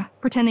Ashura,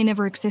 pretend they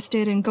never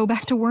existed, and go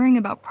back to worrying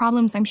about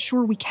problems I'm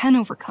sure we can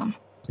overcome.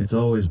 It's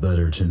always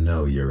better to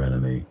know your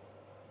enemy.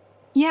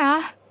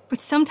 Yeah, but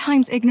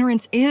sometimes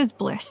ignorance is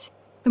bliss.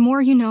 The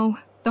more you know,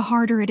 the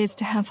harder it is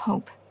to have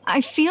hope.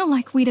 I feel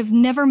like we'd have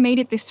never made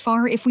it this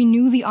far if we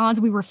knew the odds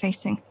we were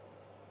facing.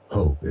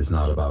 Hope is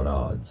not about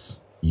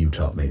odds. You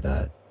taught me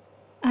that.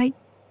 I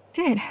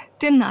did,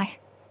 didn't I?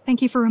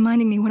 Thank you for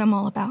reminding me what I'm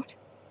all about.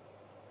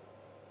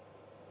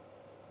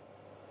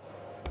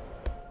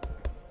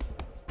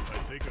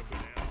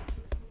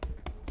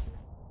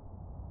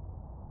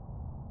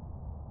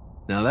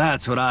 Now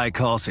that's what I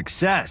call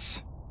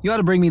success. You ought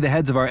to bring me the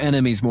heads of our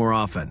enemies more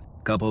often.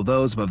 A couple of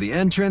those above the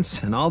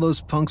entrance, and all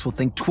those punks will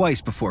think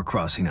twice before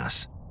crossing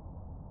us.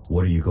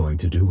 What are you going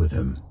to do with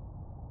him?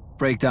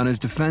 Break down his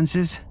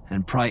defenses,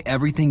 and pry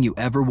everything you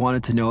ever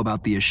wanted to know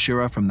about the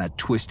Ashura from that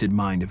twisted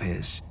mind of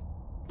his.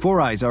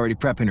 Four Eye's already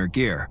prepping her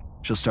gear.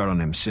 She'll start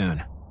on him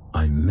soon.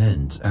 I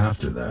meant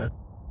after that.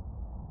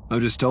 I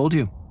just told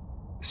you.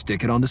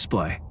 Stick it on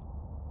display.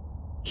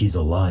 He's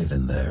alive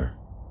in there.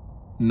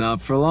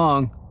 Not for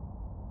long.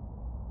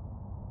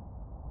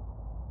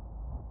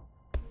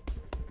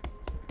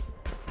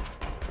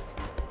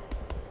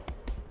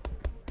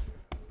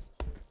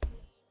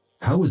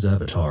 How is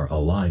Avatar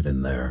alive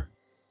in there?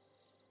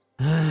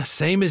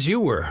 Same as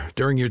you were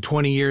during your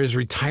 20 years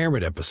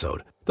retirement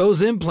episode.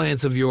 Those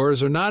implants of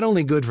yours are not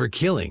only good for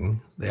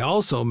killing, they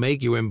also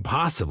make you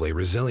impossibly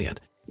resilient.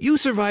 You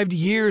survived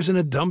years in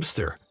a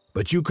dumpster,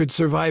 but you could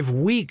survive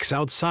weeks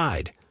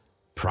outside.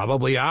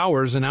 Probably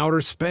hours in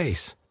outer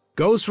space.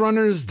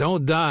 Ghostrunners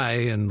don't die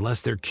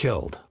unless they're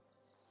killed.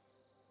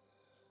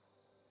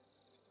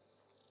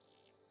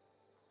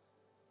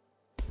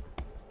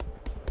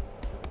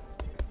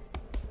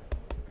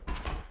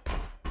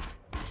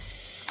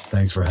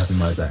 Thanks for having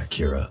my back,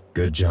 Kira.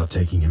 Good job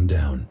taking him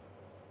down.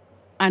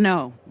 I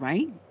know,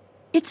 right?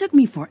 It took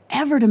me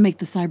forever to make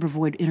the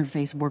Cybervoid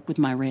interface work with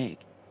my rig.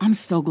 I'm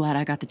so glad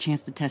I got the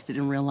chance to test it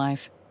in real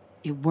life.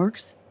 It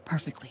works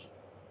perfectly.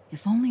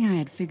 If only I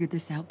had figured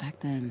this out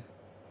back then.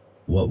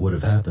 What would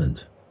have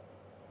happened?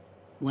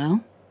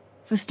 Well,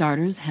 for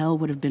starters, Hell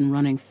would have been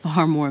running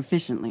far more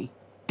efficiently.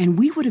 And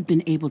we would have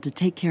been able to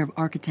take care of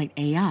Architect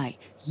AI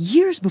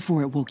years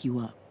before it woke you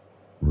up.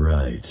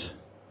 Right.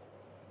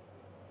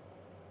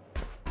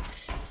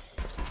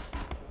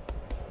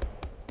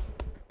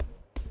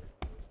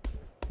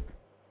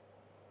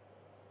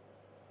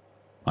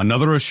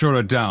 Another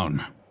Ashura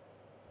down.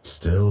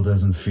 Still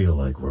doesn't feel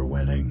like we're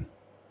winning.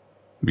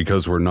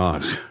 Because we're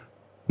not.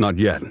 Not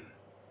yet.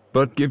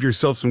 But give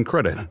yourself some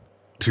credit.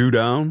 2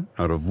 down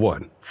out of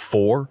what,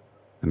 4?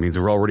 That means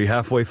we're already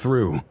halfway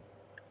through.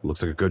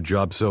 Looks like a good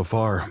job so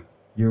far.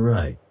 You're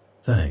right.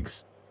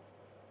 Thanks.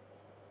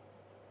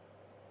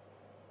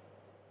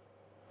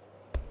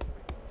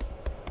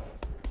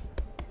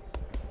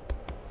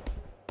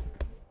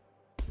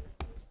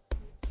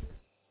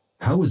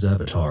 How is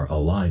Avatar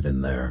alive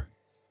in there?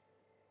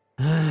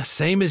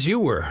 Same as you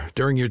were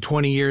during your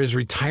 20 years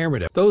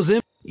retirement.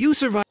 You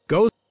survived.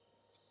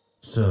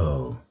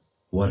 So,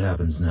 what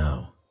happens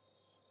now?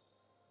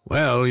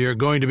 Well, you're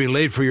going to be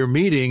late for your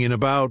meeting in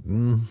about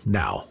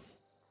now.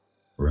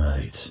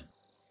 Right.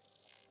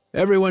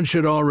 Everyone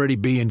should already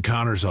be in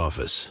Connor's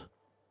office.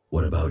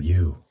 What about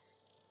you?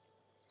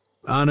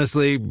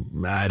 Honestly,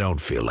 I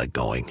don't feel like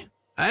going.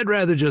 I'd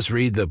rather just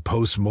read the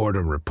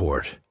post-mortem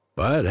report.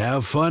 But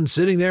have fun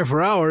sitting there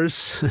for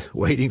hours,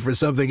 waiting for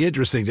something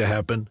interesting to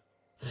happen.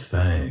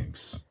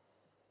 Thanks.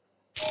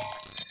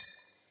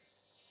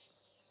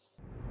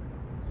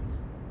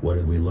 What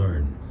did we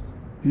learn?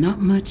 Not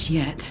much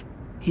yet.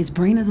 His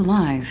brain is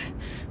alive,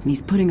 and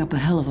he's putting up a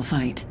hell of a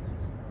fight.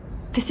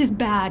 This is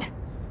bad.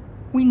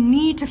 We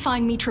need to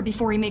find Mitra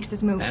before he makes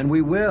his move. And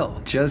we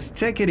will. Just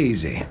take it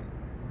easy.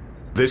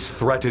 This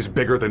threat is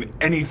bigger than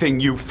anything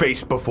you've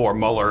faced before,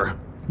 Muller.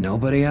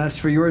 Nobody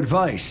asked for your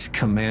advice,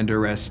 Commander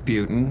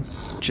Rasputin.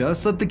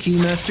 Just let the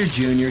Keymaster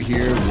Jr.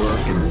 here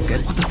work and we'll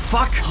get— What the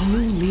fuck?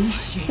 Holy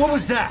shit. What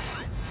was that?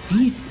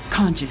 He's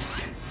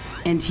conscious,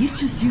 and he's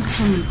just used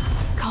some—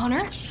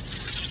 Connor?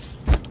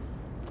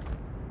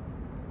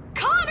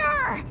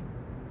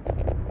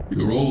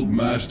 Your old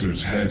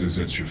master's head is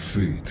at your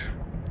feet,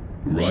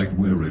 right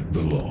where it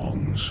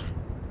belongs.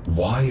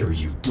 Why are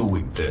you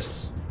doing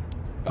this?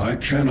 I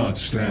cannot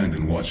stand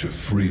and watch a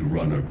free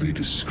runner be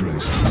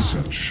disgraced with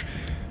such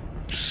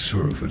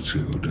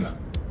servitude.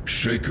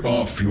 Shake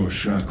off your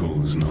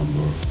shackles,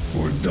 number,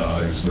 or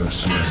die as their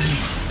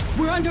slave.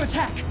 We're under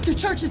attack! The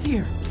church is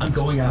here! I'm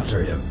going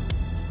after him.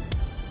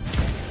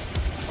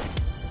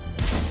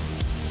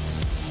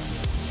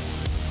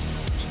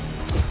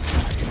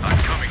 I'm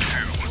coming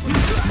too.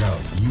 No,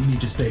 you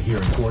need to stay here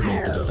and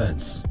coordinate the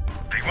defense.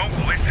 They won't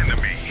listen to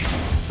me.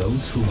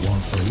 Those who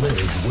want to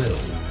live will.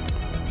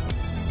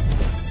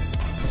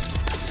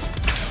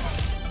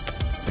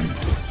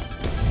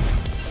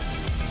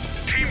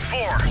 Team 4,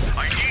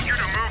 I need you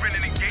to move in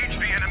and engage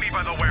the enemy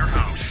by the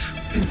warehouse.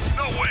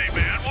 No way,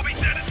 man. We'll be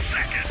dead in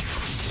seconds.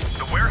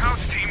 The warehouse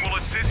team will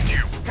assist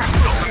you.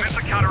 They'll commence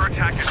a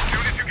counterattack as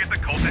soon as you get the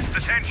cultist's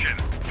attention.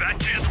 That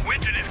just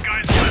Witch and his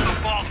guys will have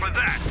the balls for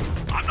that.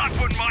 I'm not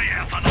putting my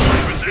ass on the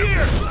line with them.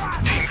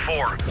 Team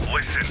 4,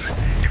 listen.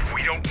 If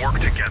we don't work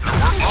together,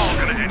 we're all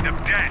gonna end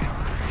up dead.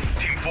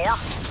 Team 4?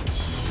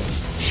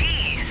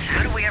 Jeez,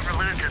 how do we ever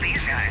lose to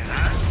these guys,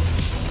 huh?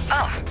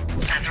 Oh,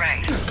 that's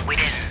right. We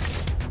didn't.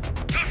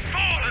 The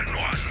Fallen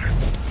One!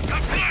 The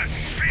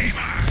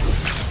Blasphemer!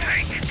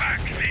 Take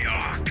back the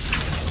Ark!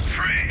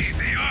 Free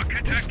the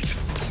Architect!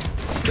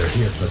 They're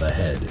here for the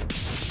head.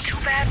 Too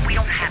bad we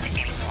don't have it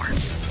anymore.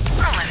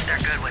 Unless they're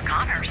good with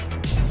commerce.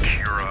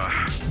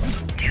 Kira...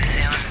 Too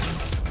soon.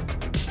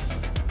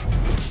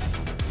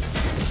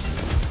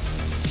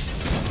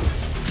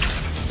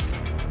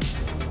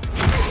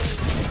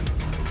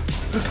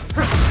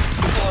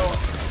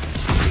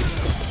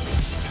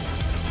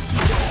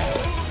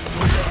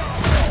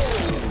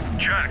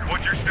 Jack,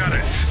 what's your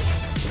status?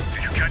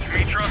 Did you catch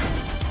Mitra?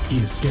 He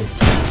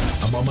escaped.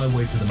 I'm on my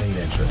way to the main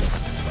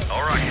entrance.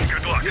 Alright,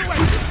 good luck.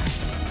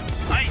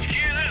 HQ,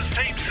 this is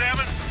Team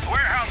 7.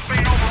 Warehouse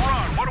being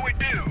overrun. What do we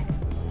do?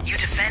 You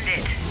defend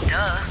it.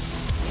 Duh.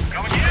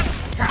 Come again?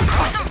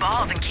 Throw some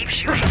balls and keep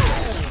shooting.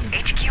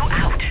 HQ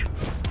out.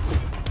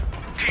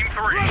 Team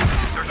 3,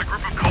 there's a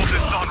group of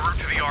cultists en route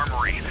to the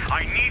armory.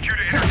 I need you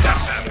to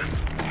intercept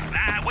them.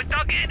 Nah, we're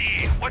dug in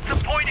here. What's the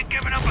point of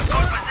giving up a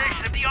good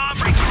position if the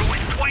armory crew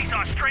is twice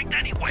our strength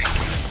anyway?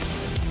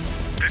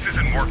 This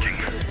isn't working.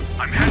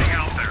 I'm heading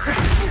out there.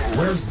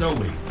 Where's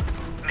Zoe?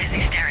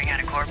 Busy staring at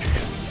a corpse.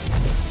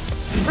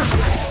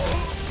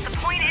 The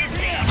point is,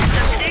 Dave,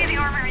 that today the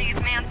armory is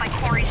manned by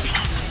Corey's team.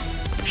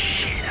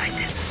 Shit, I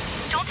did.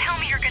 Don't tell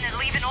me you're gonna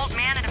leave an old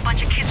man and a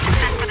bunch of kids to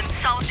fend for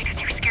themselves because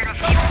you're scared of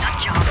a few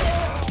nut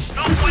jobs.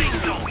 No way,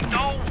 Zoe,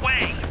 no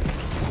way.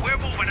 We're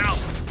moving out.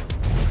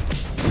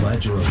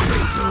 Glad you're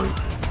okay, Zoe.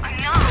 I'm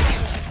not.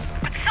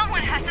 But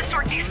someone has to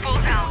sort these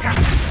fools out.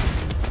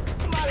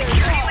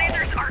 Security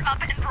lasers are up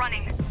and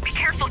running. Be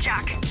careful,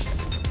 Jack.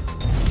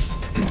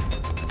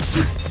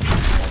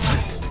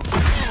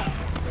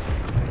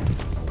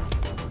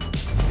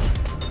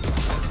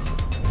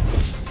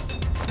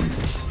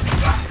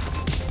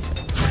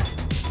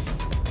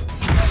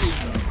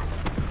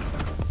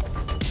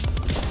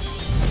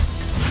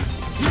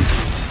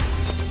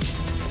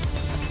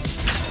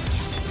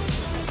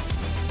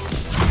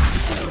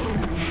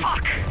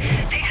 Fuck!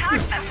 They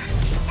hacked them!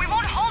 We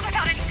won't hold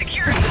without any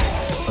security!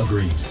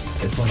 Agreed.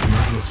 It's like an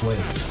endless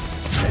wave.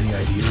 Any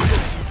ideas?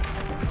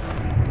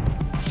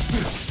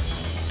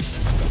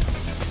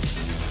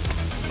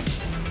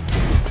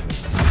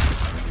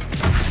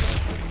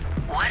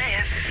 What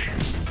if...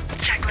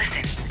 Jack,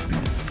 listen.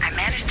 I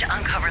managed to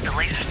uncover the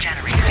laser's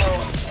generators.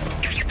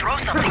 If you throw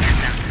something at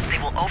them, they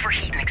will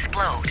overheat and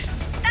explode.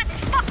 That's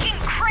fucking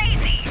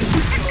crazy!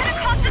 It's gonna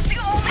cost us the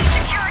only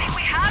security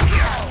we have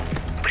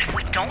here! But if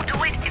we don't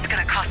do it, it's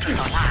gonna cost us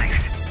our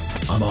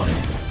lives. I'm on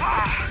it.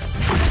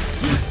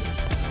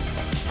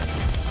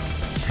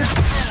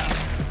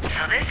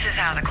 So this is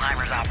how the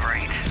climbers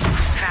operate.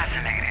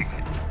 Fascinating.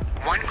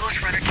 One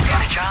Ghostrunner to do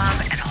the job,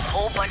 and a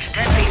whole bunch of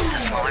deadbeats to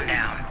slow him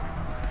down.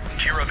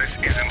 Kira, this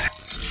isn't...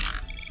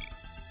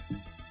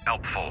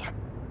 helpful.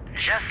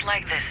 Just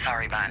like this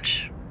sorry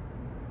bunch.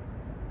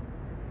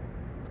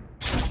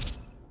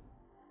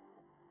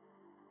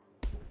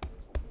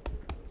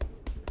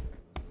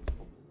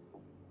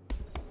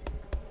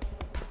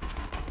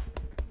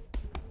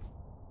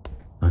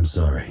 I'm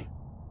sorry.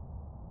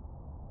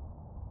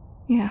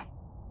 Yeah.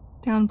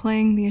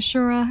 Downplaying the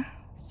Ashura,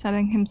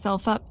 setting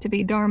himself up to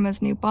be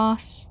Dharma's new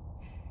boss.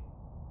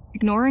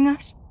 Ignoring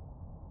us?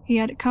 He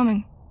had it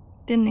coming,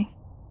 didn't he?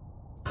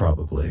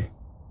 Probably.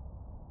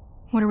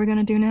 What are we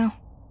gonna do now?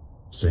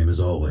 Same as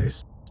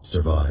always.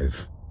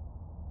 Survive.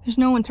 There's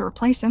no one to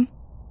replace him.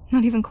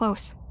 Not even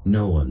close.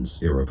 No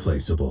one's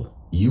irreplaceable.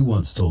 You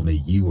once told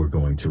me you were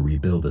going to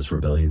rebuild this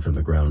rebellion from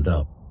the ground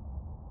up.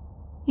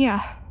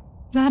 Yeah,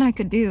 that I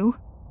could do.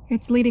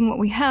 It's leading what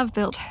we have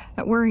built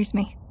that worries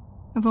me.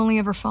 I've only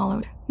ever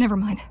followed. Never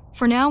mind.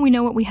 For now, we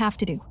know what we have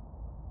to do.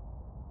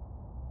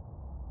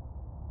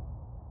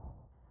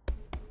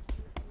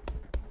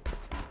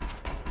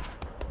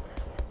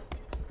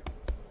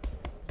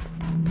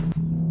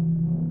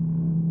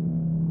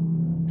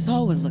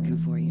 Saul was looking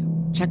for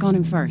you. Check on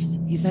him first.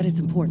 He said it's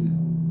important.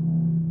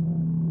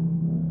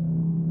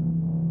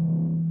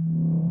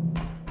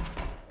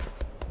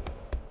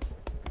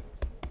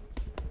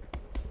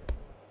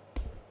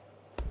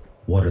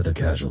 What are the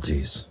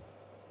casualties?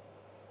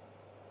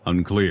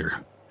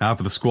 Unclear.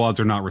 Half of the squads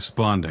are not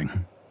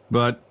responding.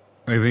 But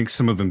I think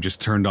some of them just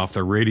turned off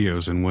their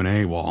radios and went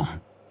AWOL.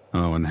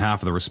 Oh, and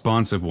half of the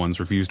responsive ones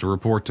refused to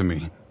report to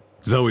me.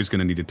 Zoe's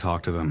gonna need to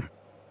talk to them.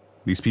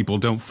 These people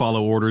don't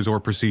follow orders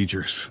or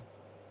procedures.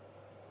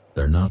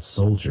 They're not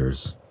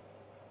soldiers.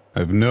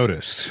 I've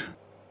noticed.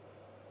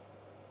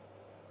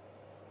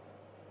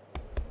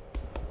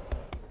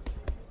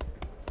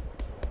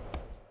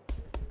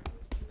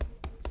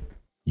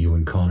 You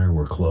and Connor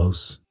were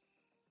close?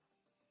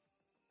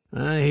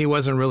 He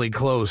wasn't really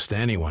close to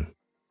anyone.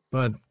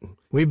 But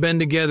we've been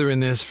together in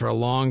this for a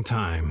long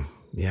time,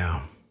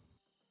 yeah.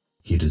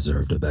 He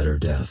deserved a better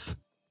death.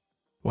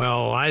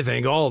 Well, I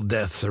think all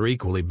deaths are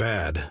equally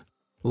bad.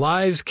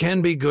 Lives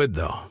can be good,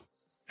 though.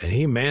 And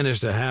he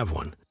managed to have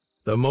one.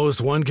 The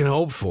most one can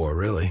hope for,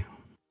 really.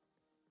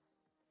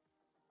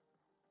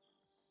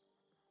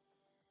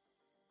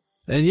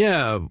 And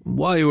yeah,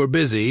 while you were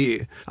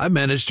busy, I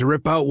managed to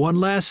rip out one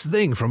last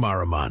thing from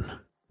Ahriman.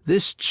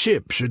 This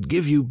chip should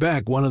give you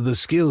back one of the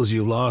skills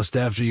you lost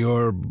after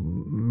your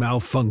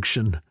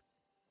malfunction.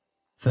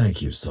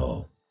 Thank you,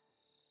 Saul.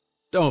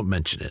 Don't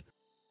mention it.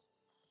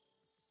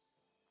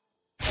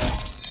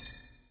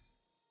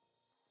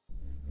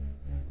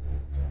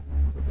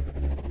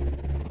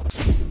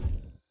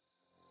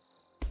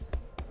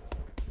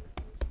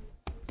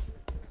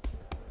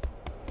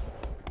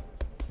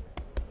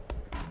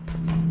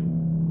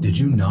 Did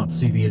you not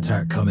see the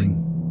attack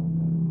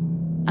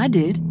coming? I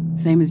did,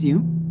 same as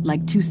you,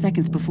 like 2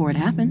 seconds before it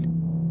happened.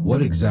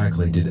 What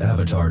exactly did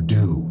Avatar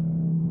do?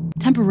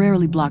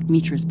 Temporarily blocked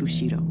Mitra's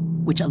Bushido,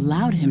 which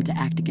allowed him to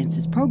act against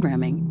his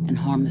programming and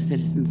harm the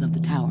citizens of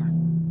the tower.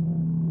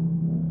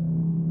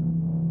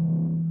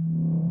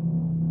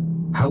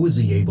 How was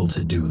he able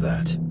to do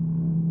that?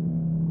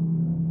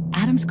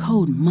 Adam's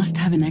code must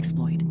have an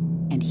exploit,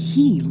 and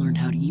he learned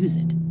how to use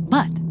it.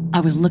 But I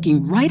was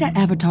looking right at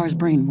Avatar's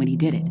brain when he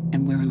did it,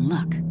 and we're in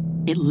luck.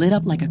 It lit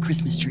up like a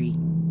Christmas tree.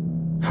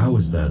 How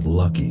is that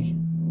lucky?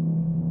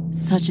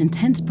 Such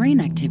intense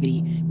brain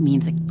activity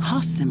means it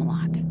costs him a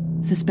lot.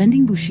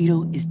 Suspending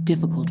Bushido is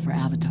difficult for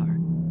Avatar.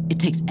 It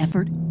takes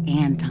effort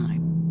and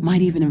time.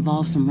 Might even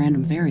involve some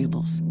random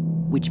variables,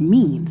 which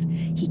means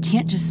he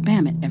can't just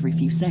spam it every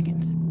few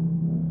seconds.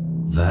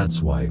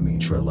 That's why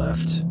Mitra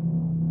left.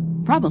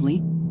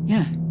 Probably,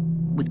 yeah.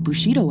 With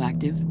Bushido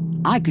active,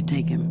 I could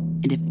take him.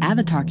 And if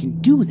Avatar can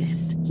do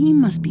this, he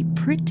must be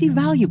pretty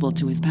valuable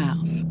to his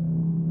pals.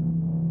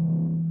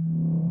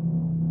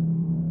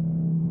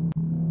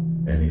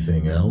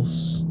 Anything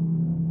else?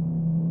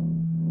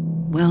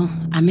 Well,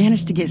 I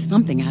managed to get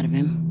something out of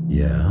him.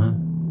 Yeah?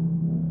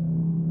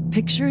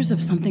 Pictures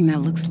of something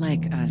that looks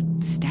like a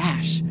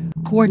stash.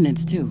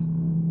 Coordinates, too.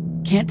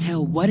 Can't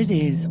tell what it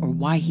is or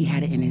why he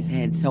had it in his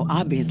head, so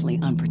obviously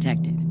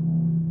unprotected.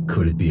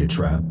 Could it be a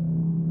trap?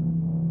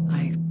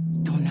 I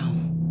don't know.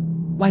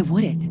 Why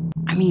would it?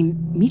 I mean,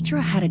 Mitra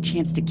had a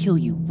chance to kill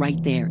you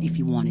right there if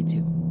he wanted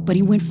to. But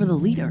he went for the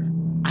leader.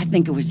 I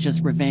think it was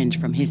just revenge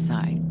from his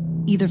side.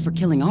 Either for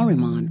killing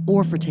Ahriman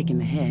or for taking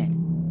the head.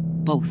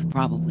 Both,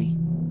 probably.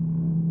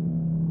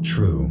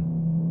 True.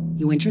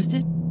 You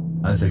interested?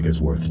 I think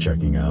it's worth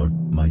checking out.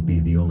 Might be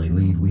the only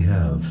lead we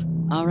have.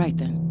 All right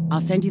then. I'll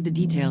send you the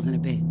details in a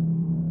bit.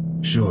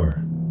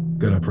 Sure.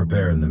 Gonna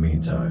prepare in the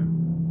meantime.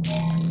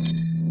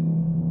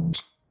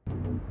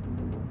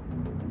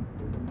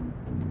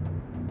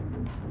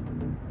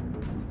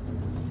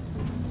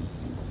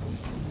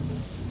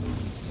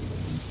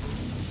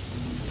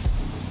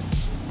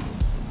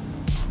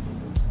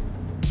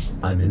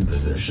 I'm in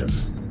position.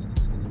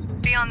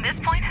 Beyond this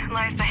point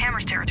lies the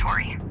Hammer's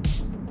territory.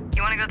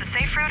 You want to go the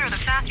safe route or the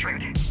fast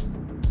route?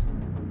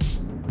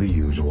 The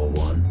usual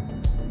one.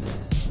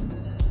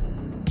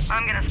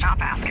 I'm gonna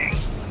stop asking.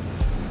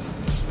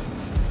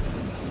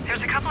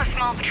 There's a couple of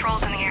small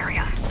patrols in the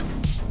area.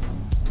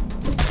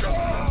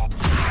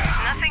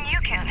 Nothing you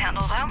can't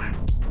handle, though.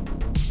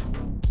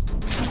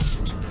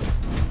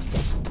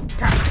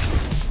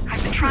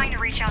 I've been trying to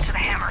reach out to the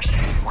Hammers,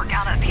 work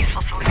out a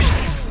peaceful solution.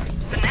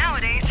 But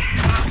nowadays,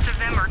 most of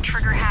them are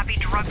trigger-happy,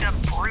 drugged-up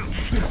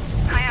brutes.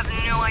 I have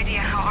no idea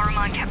how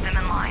Ahriman kept them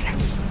in line.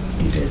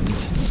 He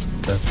didn't.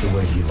 That's the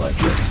way he liked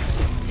it.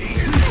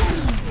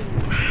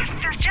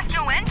 There's just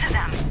no end to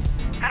them.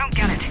 I don't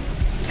get it.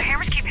 The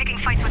Hammers keep picking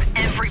fights with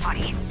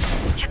everybody.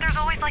 Yet there's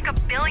always like a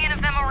billion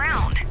of them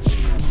around.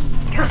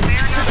 Guess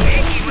they're not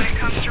picky when it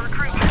comes to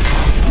recruitment.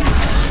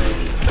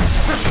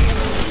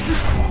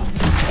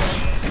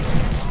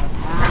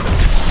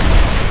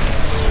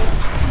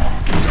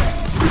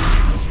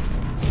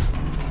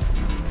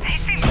 They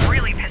seem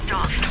really pissed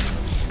off.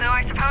 Though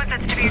I suppose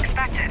that's to be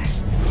expected.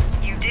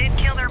 You did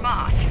kill their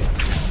boss.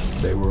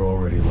 They were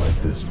already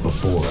like this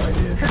before I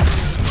did.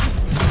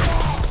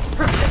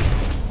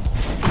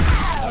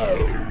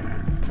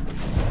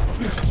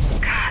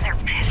 God, they're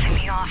pissing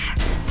me off.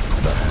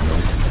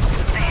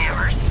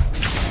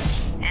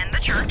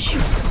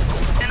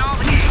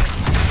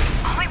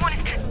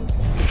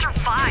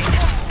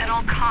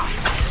 all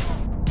costs.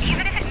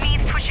 Even if it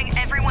means pushing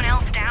everyone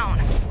else down.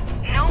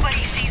 Nobody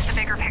sees the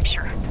bigger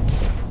picture.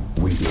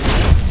 We do.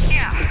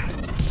 Yeah.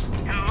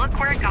 And look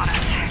where it got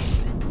us.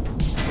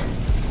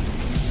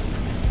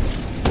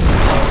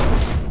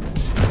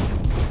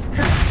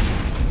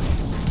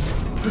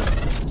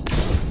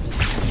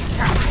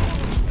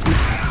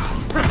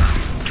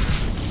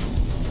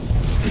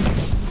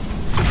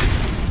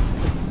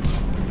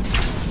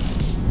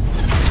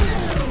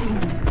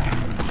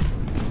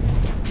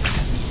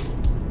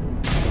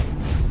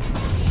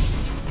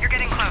 You're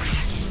getting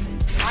close.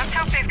 Let's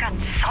hope they've got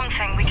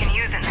something we can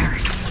use in there.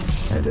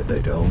 And if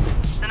they don't?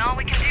 Then all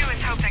we can do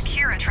is hope that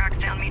Kira tracks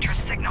down Mitra's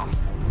signal.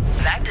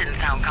 That didn't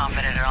sound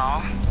confident at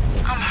all.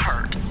 I'm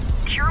hurt.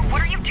 Kira,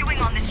 what are you doing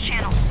on this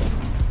channel?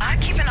 I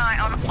keep an eye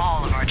on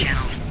all of our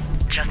channels,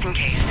 just in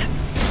case.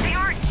 They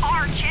aren't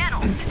our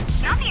channels,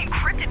 not the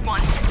encrypted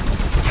ones.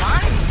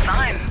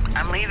 Fine.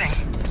 I'm leaving.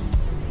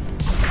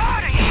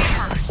 God, I hate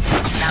her.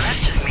 Now that's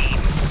just mean.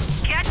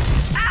 Get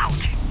out!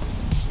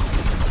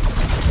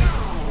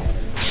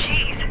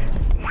 Jeez,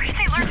 where did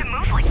they learn to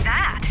move like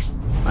that?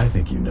 I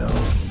think you know.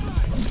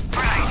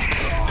 Right.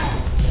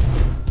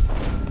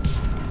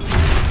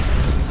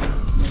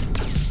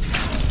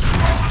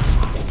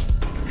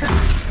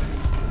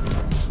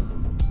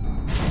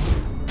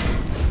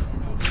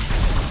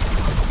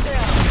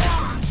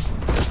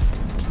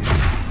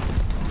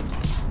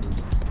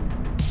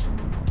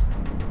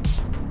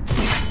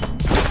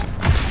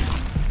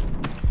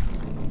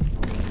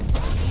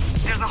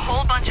 There's a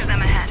whole bunch of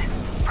them ahead.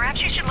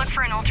 Perhaps you should look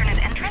for an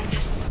alternate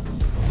entrance?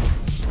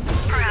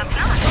 Perhaps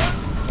not.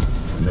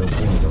 No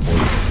point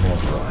avoiding small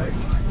fry.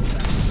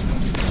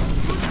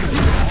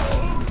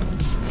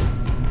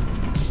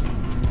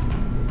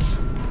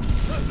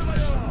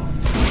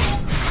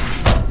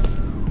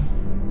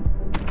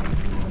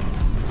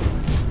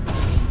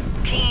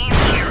 Team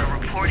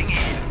Kira reporting in.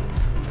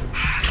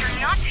 You're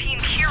not Team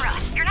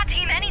Kira. You're not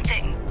Team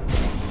anything.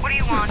 What do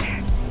you want?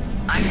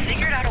 I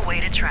figured out a way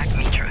to track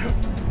Mitra.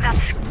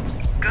 That's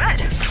good.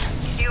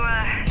 You,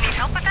 need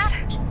help with that?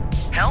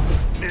 Help?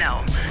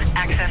 No.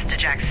 Access to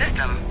Jack's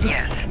system?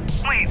 Yes.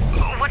 Wait,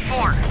 what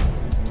for?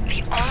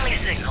 The only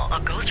signal a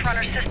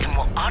Ghostrunner system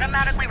will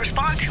automatically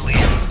respond to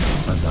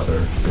is... Another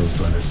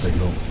Ghostrunner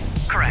signal?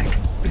 Correct.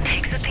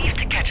 Takes a thief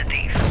to catch a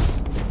thief.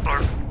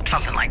 Or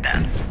something like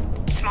that.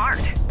 Smart.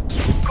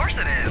 Of course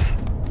it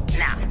is.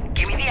 Now,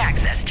 give me the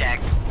access, Jack.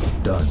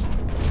 Done.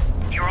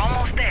 You're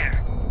almost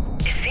there.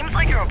 It seems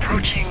like you're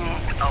approaching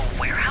a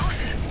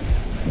warehouse?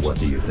 What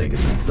do you think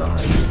is inside?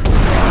 This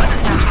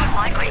sounds most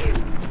likely.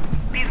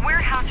 These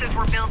warehouses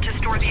were built to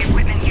store the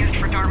equipment used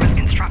for Dharma's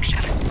construction.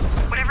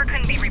 Whatever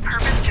couldn't be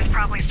repurposed is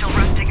probably still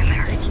rusting in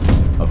there.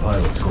 A pile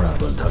of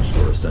scrap untouched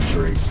for a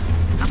century.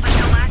 Up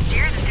until last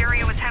year, this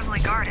area was heavily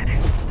guarded.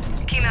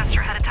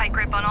 Keymaster had a tight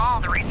grip on all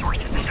the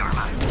resources in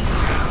Dharma.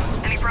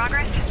 Any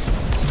progress?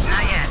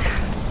 Not yet.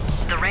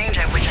 The range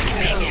at which I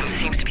can ping him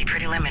seems to be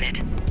pretty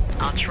limited.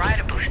 I'll try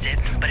to boost it,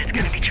 but it's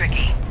gonna be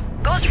tricky.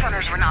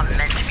 Ghostrunners were not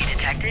meant to be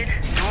detected,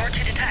 nor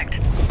to detect.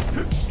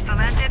 So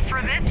that's it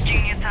for this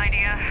genius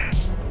idea.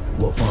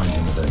 We'll find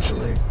him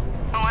eventually.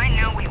 Oh, I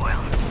know we will.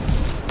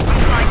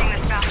 I'm finding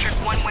this bastard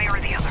one way or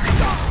the other.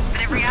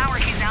 But every hour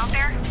he's out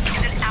there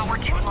is an hour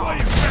too long.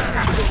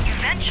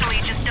 Eventually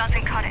it just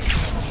doesn't cut it.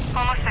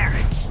 Almost there.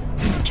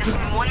 Just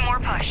one more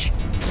push.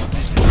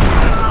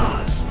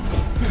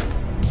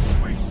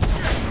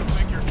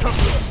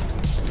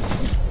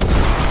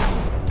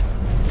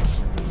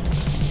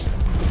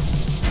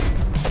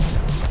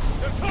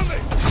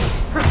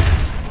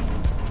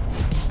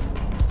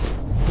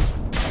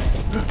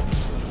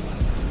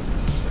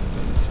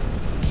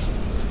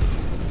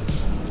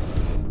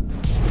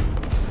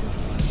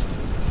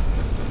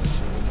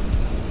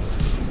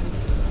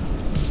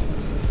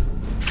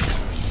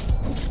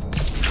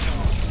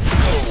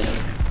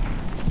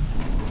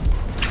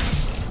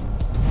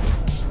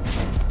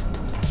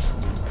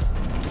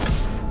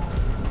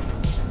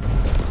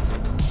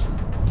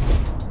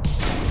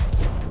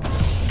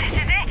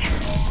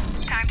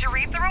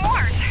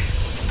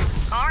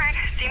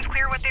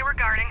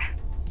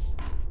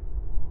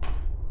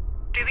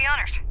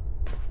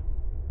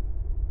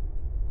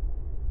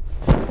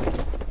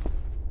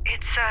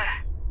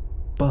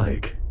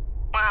 Bike.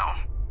 Wow.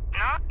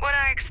 Not what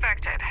I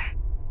expected.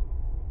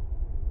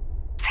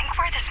 Think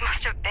where this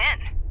must have been.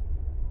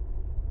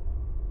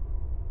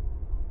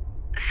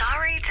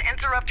 Sorry to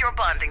interrupt your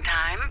bonding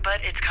time,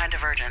 but it's kind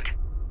of urgent.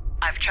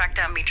 I've tracked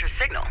down Mitra's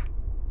signal.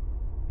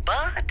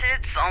 But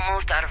it's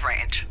almost out of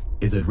range.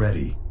 Is it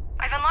ready?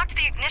 I've unlocked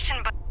the ignition,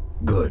 but...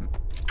 Good.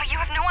 But you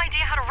have no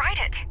idea how to write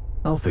it.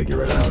 I'll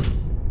figure it out.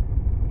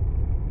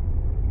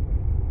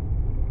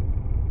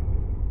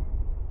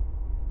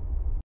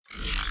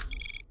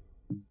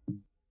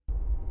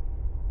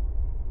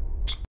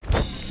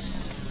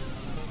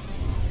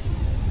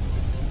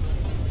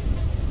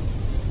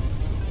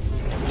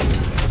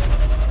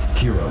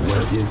 Kira,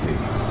 where is he?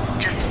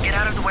 Just get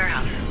out of the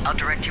warehouse. I'll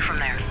direct you from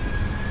there.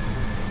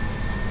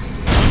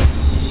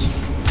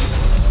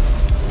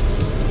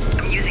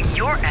 I'm using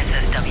your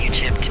SSW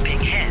chip to ping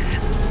his.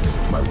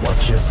 My what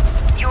chip?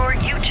 Your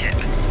U chip.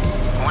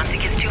 Once he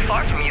gets too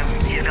far from you,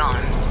 he's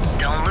gone.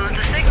 Don't lose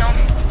the signal.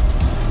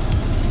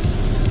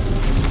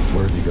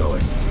 Where's he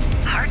going?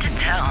 Hard to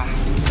tell.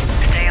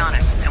 Stay on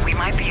him, and we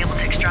might be able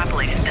to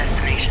extrapolate his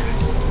destination.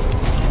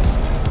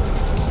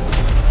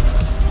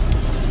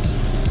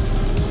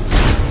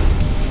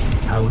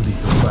 How is he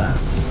so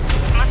fast?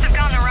 Must have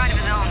gotten a ride of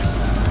his own.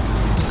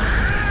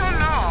 I don't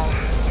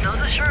know.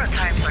 Those Ashura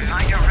types are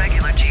not your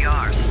regular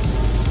GRs.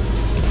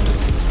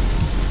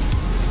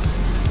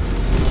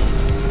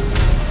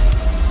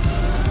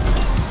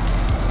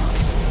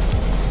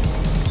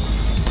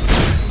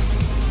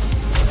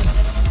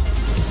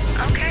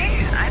 Okay,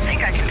 I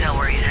think I can tell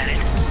where he's headed.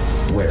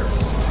 Where?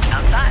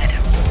 Outside.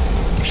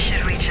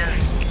 Should we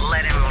just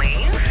let him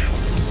leave?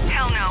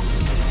 Hell no.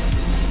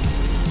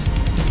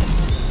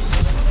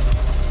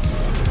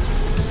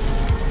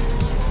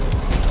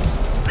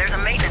 There's a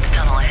maintenance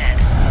tunnel ahead.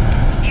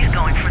 He's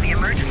going for the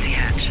emergency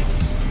hatch.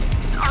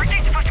 Aren't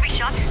they supposed to be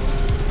shut?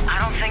 I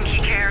don't think he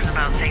cares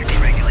about safety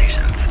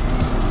regulations.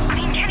 I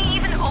mean, can he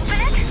even open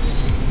it?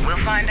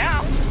 We'll find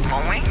out,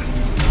 won't we?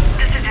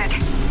 This is it.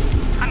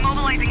 I'm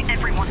mobilizing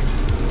everyone.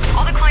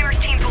 All the climbers'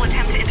 teams will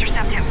attempt to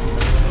intercept him.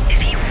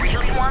 If he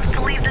really wants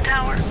to leave the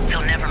tower,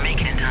 he'll never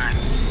make it in time.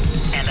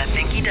 And I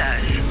think he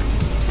does.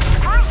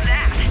 Screw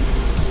that!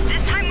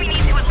 This time we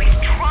need to at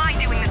least try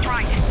doing this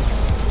right.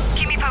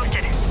 Keep me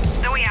posted.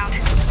 Zoe out.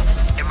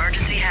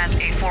 Emergency hatch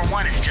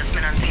 841 has just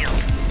been unsealed.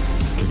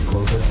 Can you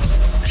close it?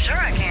 Sure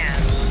I can.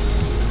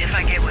 If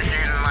I get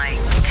within, like,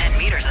 10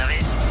 meters of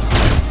it.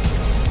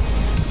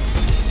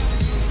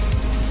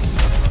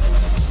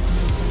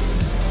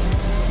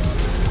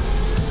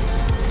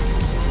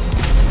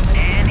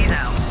 And he's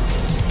out.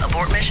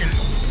 Abort mission.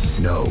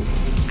 No.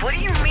 What do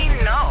you mean,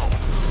 no?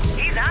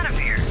 He's out of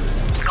here.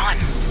 Gone.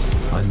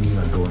 I mean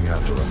I'm going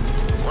after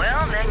him.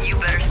 Well, then you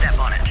better step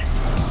on it.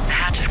 The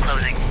hatch is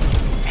closing,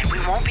 and we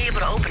won't be able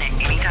to open it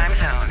anytime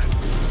soon.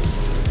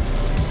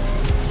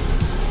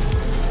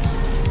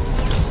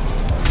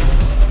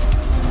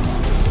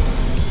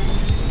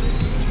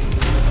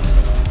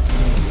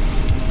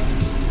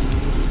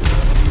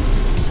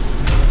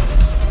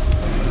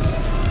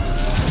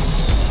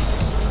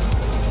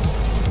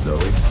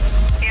 Zoe?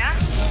 Yeah?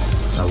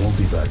 I won't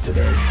be back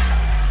today.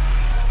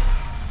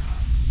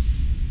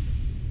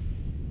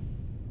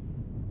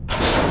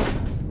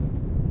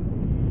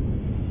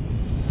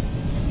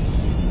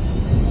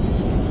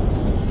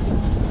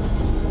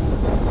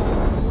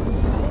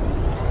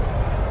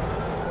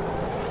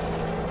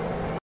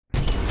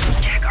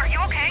 Jack, are you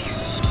okay?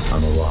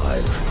 I'm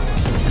alive.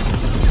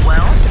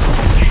 Well,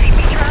 you see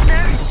Mitra out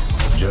there?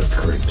 Just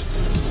creeps.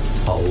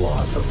 A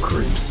lot of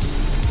creeps.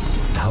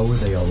 How are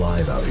they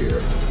alive out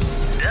here?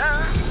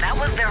 Duh, that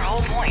was their whole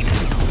point.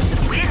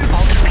 We didn't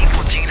alter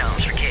people's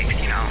genomes for kicks,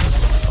 you know.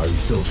 Are you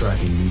still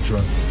tracking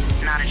Mitra?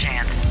 Not a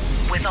chance.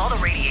 With all the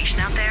radiation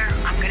out there,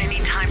 I'm gonna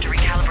need time to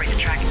recalibrate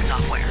the tracking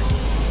software.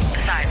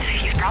 Besides,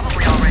 he's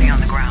probably already on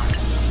the ground.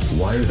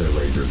 Why are there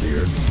lasers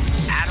here?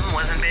 Adam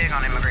wasn't big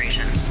on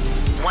immigration.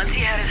 Once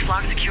he had his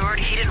flock secured,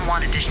 he didn't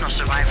want additional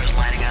survivors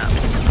lining up.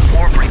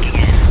 Or breaking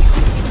in.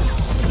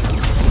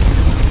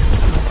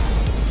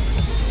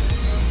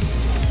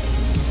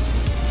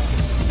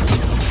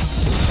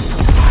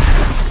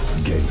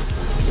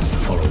 Gates.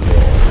 On a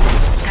wall.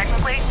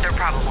 Technically, they're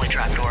probably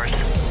trapdoors.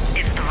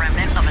 It's the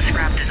remnant of a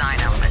scrap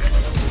design element.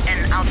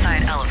 An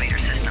outside elevator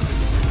system.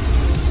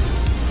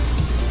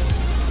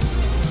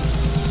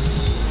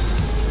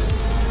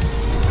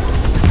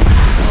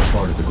 How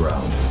far to the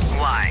ground?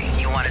 Why?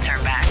 You want to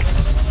turn back?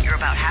 You're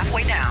about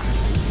halfway down.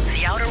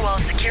 The outer wall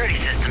security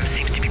system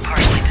seems to be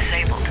partially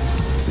disabled.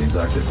 Seems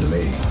active to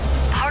me.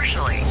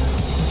 Partially.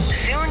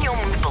 Soon you'll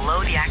move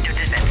below the active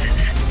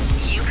defenses.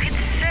 You could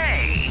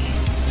say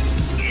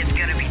it's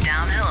gonna be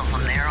downhill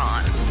from there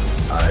on.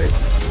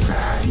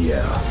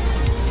 Yeah.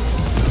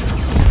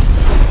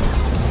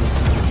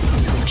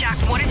 Jack,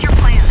 what is your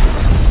plan?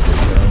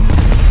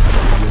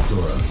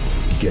 Yasura,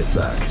 get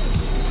back.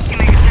 You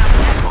make it sound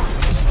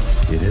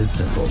simple. It is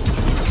simple.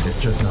 It's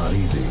just not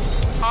easy.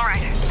 All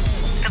right.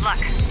 Good luck.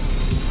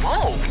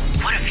 Whoa,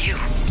 what a view.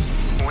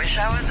 Wish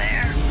I was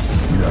there.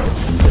 No,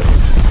 you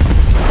don't.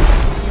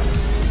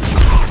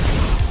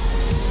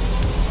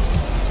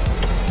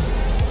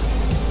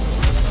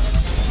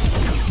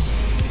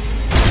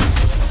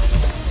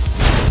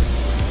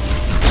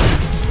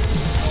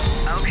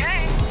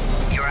 Okay,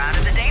 you're out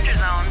of the danger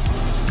zone.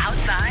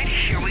 Outside,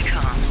 here we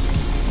come.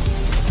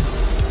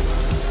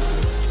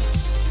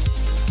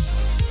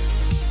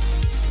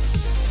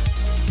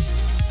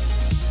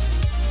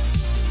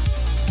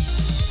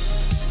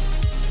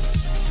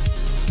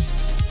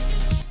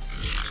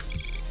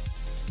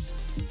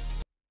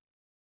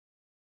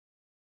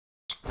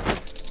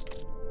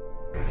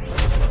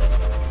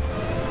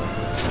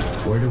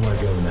 Where do I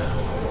go now?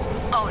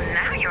 Oh,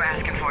 now you're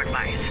asking for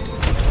advice.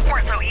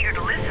 Weren't so eager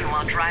to listen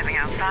while driving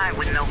outside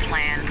with no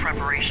plan,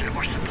 preparation,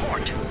 or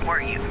support,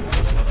 were you?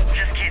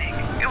 Just kidding.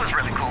 It was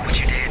really cool what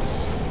you did.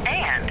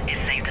 And it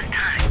saved us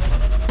time.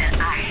 And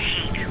I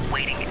hate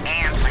waiting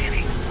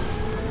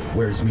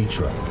Where's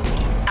Mitra?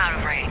 Out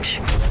of range.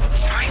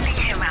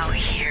 Finding him out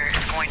here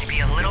is going to be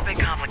a little bit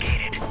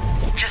complicated.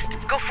 Just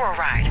go for a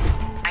ride.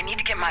 I need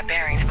to get my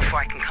bearings before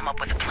I can come up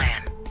with a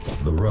plan.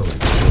 The road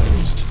is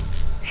closed.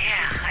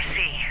 Yeah, I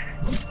see.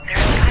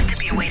 There's got to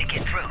be a way to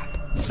get through.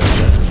 That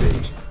better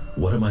be.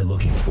 What am I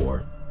looking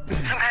for?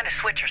 Some kind of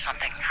switch or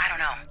something. I don't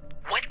know.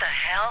 What the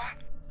hell?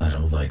 I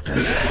don't like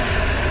this.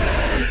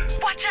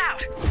 Watch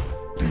out!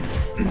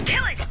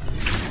 Kill it!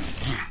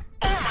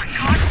 Oh my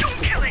god,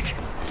 don't kill it!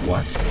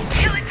 What?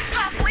 Kill it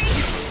softly!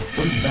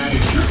 What is that?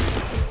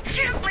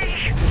 Gently!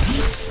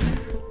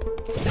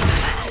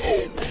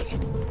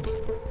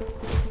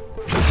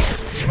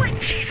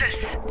 Sweet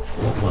Jesus!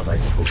 What was I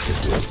supposed to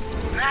do?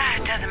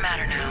 It doesn't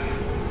matter now.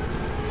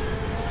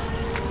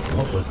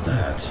 What was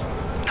that?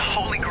 The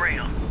Holy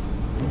Grail.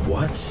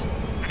 What?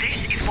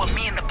 This is what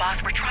me and the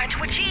boss were trying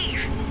to achieve.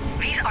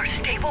 These are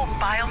stable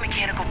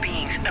biomechanical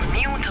beings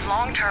immune to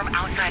long-term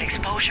outside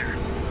exposure.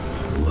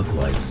 Look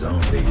like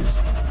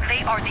zombies.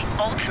 They are the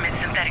ultimate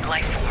synthetic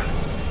life form.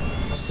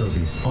 So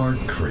these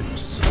aren't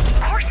creeps.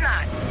 Of course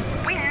not.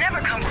 We never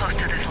come close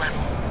to this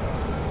level.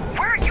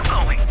 Where are you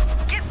going?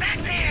 Get back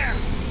there.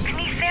 I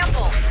need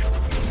samples.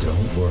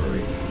 Don't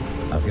worry.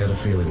 I've got a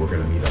feeling we're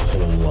gonna need a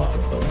whole lot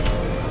of them.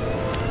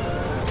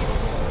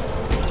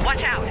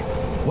 Watch out.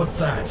 What's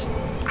that?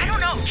 I don't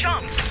know.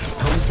 Jump.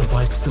 How is the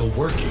bike still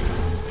working?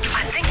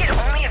 I think it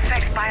only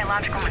affects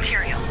biological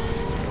material.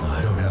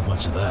 I don't have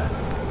much of that.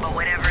 But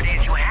whatever it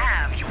is you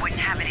have, you wouldn't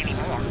have it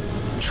anymore.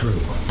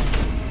 True.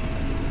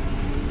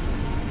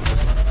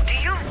 Do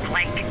you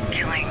like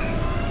killing?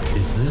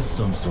 Is this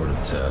some sort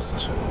of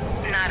test?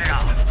 Not at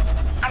all.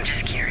 I'm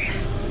just curious.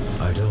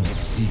 I don't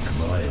seek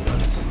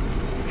violence.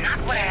 Not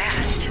what I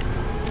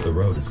asked. The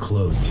road is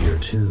closed here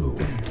too.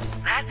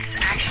 That's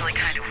actually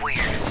kind of weird.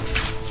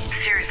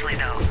 Seriously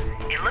though,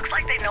 it looks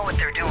like they know what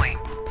they're doing.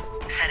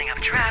 Setting up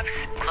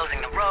traps, closing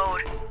the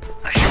road.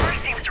 Ashura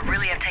seems to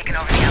really have taken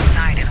over the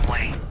outside in a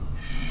way.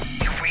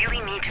 You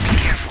really need to be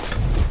careful.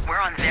 We're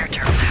on their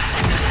turf now.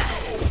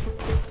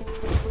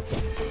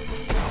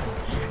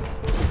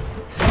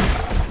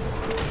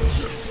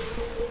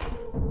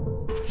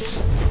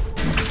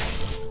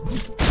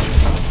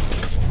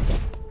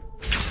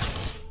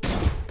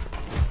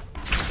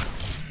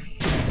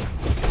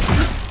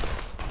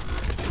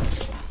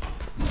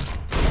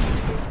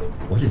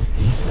 What is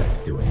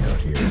DSEC doing out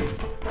here?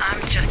 I'm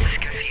just as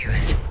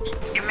confused.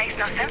 It makes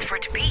no sense for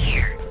it to be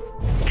here.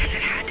 Guess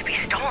it had to be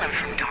stolen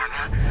from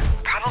Dharma.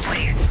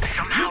 Probably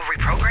somehow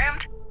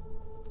reprogrammed?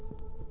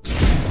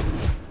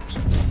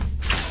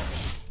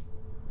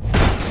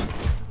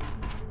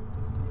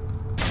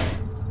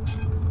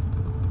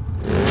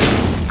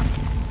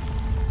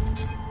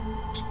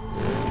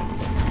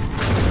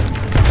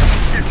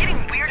 They're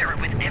getting weirder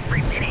with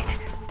every minute.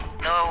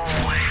 Though,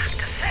 I have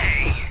to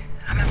say,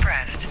 I'm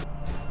impressed.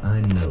 I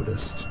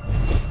noticed.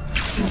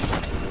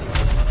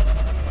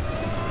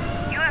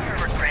 You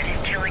ever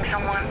regretted killing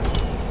someone?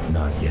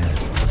 Not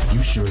yet.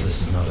 You sure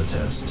this is not a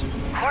test?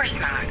 Of course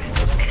not.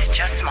 It's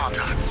just small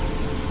talk.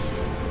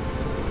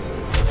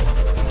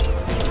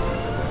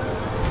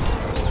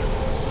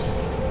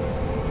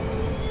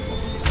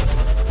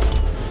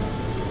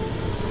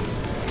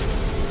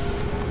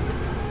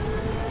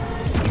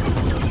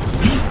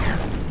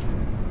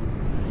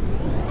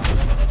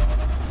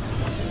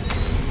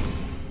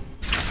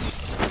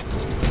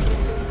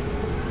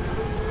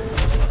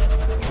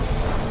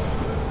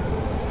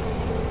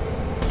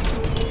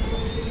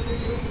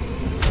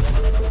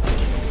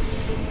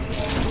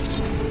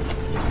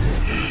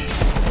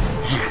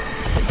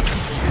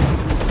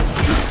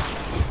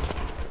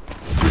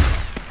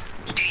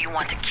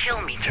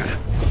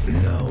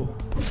 No.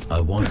 I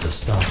want to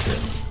stop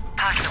him.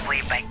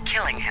 Possibly by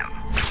killing him.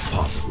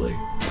 Possibly.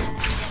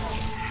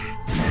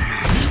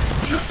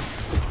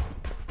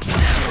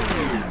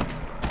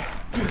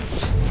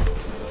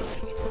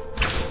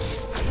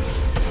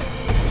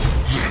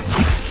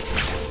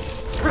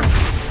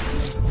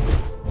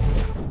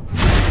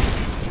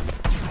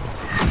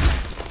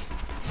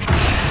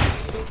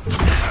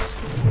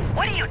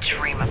 What do you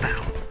dream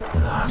about?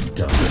 I'm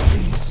done with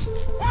these.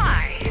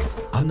 Why?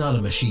 I'm not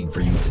a machine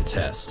for you to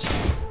test.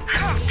 I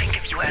don't think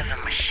of you as a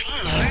machine.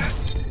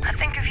 I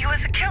think of you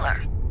as a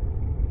killer.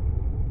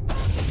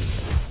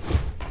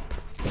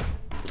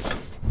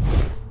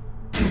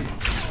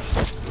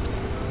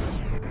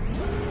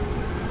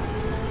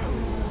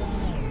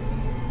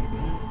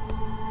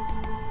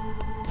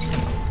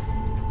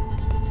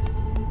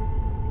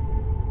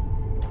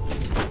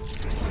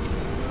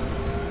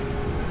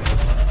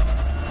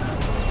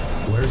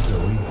 Where's Zoe?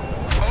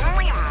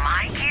 Only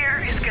my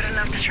gear is good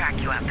enough to track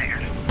you out there.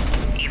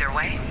 Either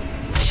way,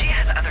 she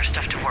has other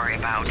stuff to worry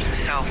about,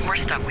 so we're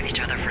stuck with each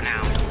other for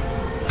now.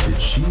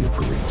 Did she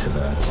agree to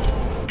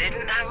that?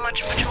 Didn't have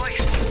much of a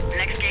choice.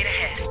 Next gate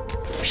ahead.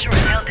 Sure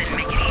as hell didn't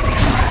make it easy for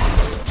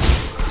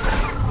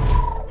us.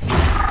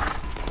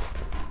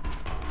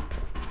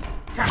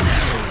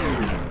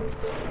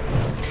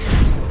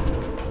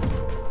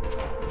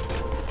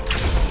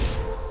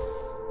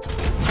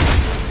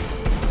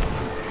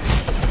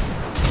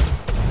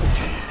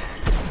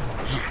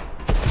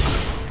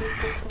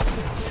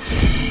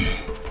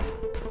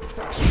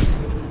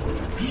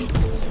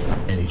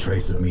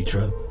 trace of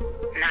Mitra?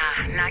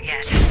 Nah, not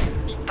yet.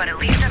 But at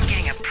least I'm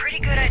getting a pretty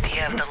good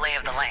idea of the lay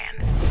of the land.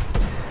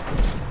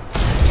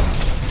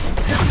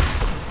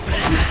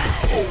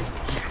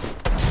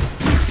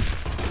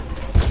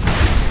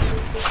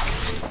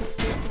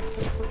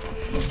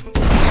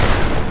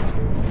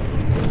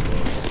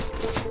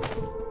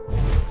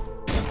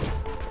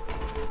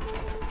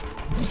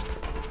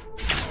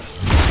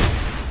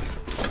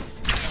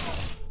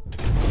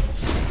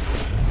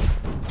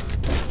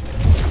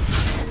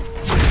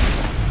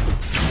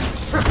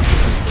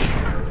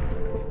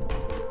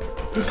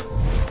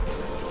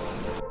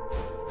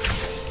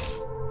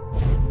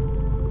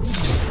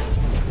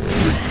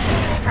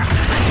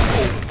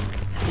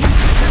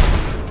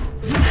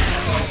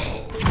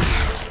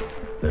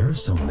 There are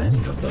so many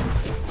of them.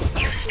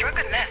 You've struck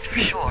a nest for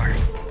sure.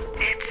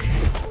 It's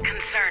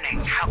concerning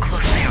how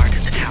close they are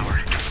to the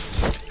tower.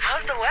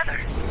 How's the weather?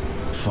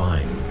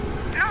 Fine.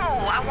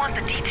 No, I want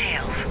the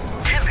details.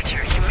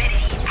 Temperature,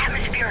 humidity,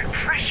 atmospheric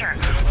pressure,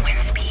 wind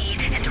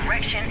speed and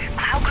direction,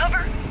 cloud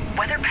cover.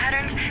 Weather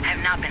patterns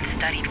have not been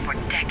studied for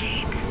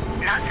decades.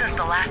 Not since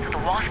the last of the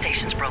wall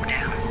stations broke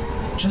down.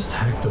 Just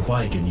hack the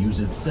bike and use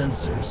its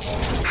sensors.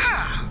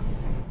 Huh.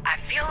 I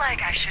feel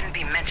like I shouldn't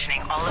be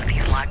mentioning all of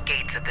these locked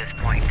gates at this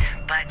point,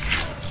 but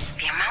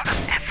the amount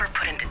of effort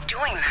put into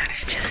doing that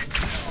is just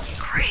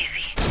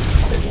crazy.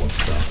 They won't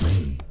stop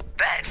me.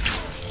 Bet.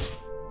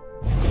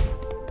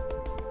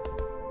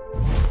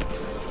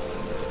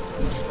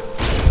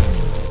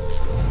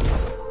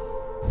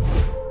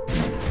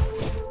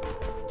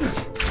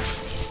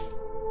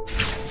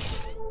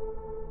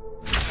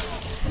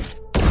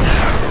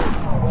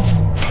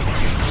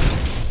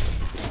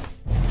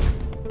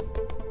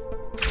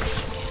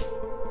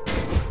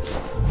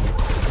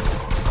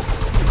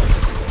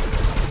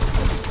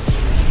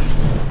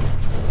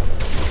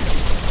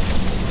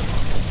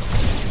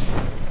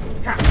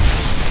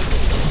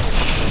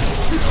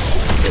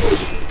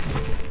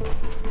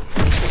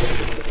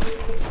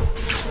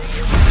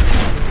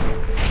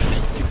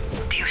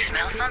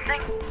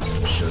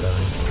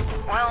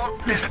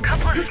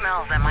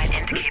 That might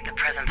indicate the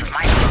presence of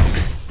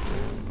microbes,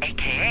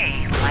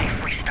 aka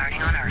life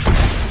restarting on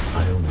Earth.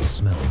 I only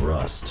smell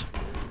rust.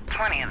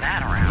 Plenty of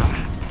that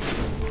around.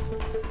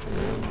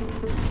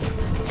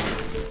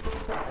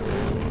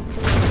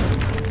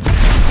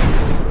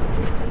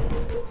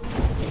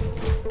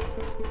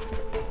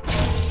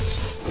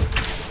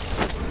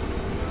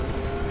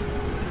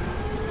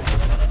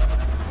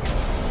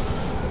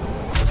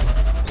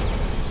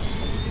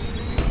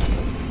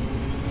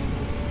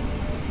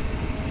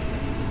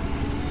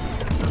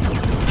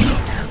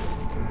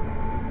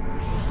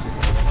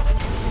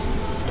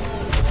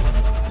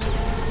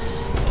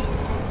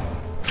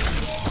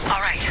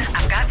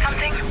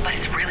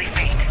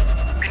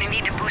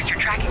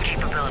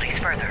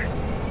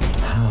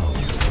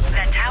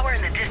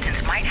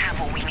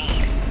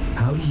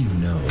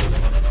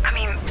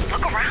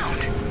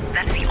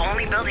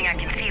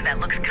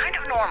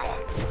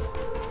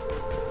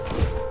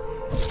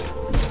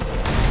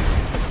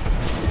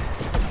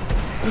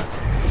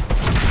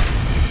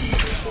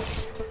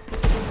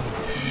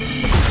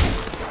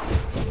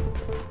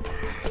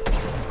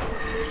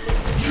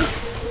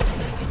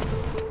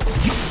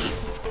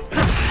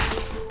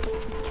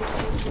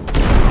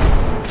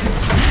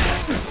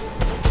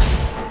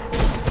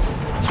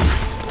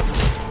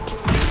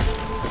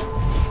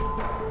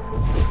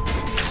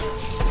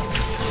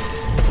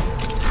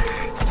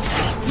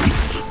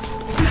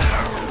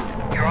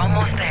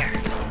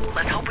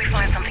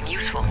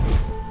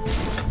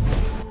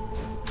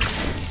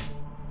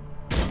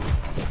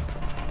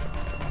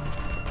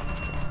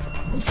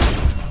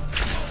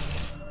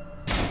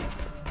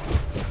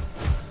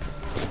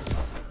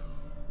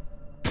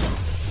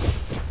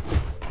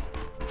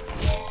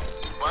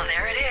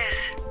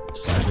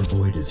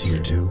 Is here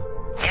too?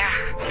 Yeah,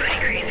 pretty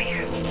crazy.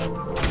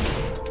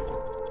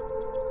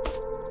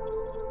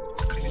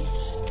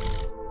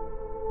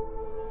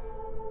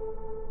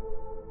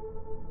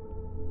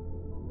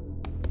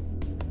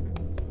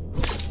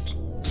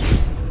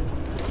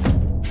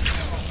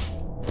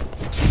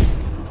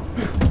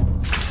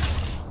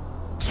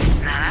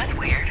 Now that's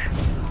weird.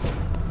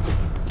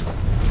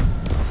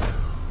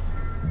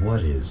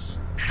 What is?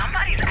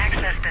 Somebody's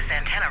accessed this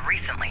antenna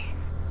recently.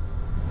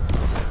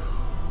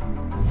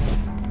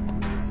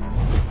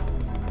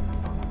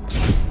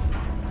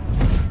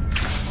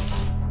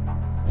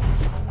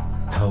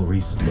 How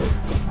recently?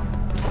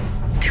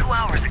 2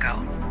 hours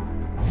ago.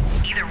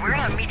 Either we're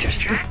on Mitra's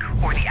track,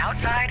 or the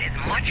outside is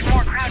much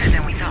more crowded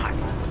than we thought.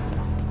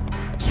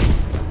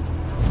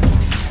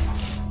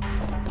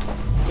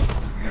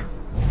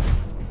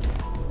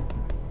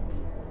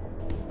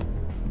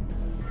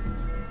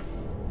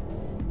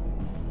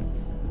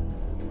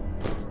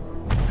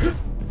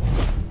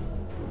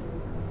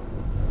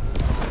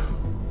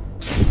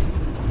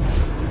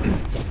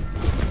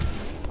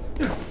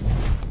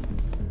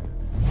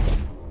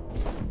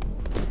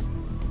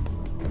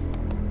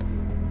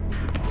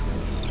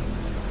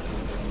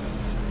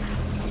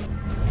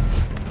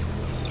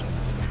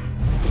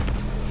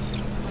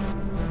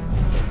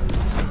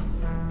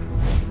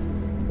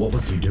 What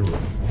was he doing?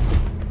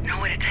 No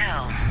way to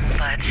tell,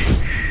 but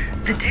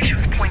the dish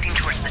was pointing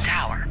towards the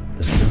tower.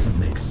 This doesn't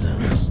make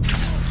sense.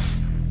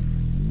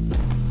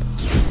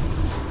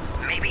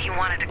 Maybe he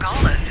wanted to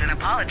call us and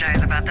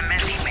apologize about the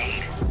mess he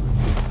made.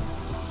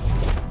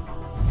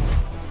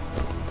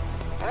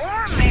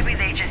 Or maybe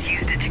they just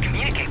used it to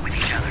communicate with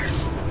each other.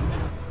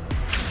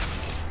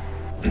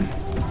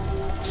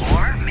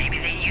 Or maybe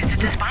they used it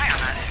to spy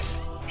on us.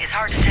 It's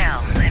hard to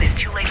tell, and it's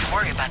too late to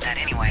worry about that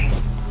anyway.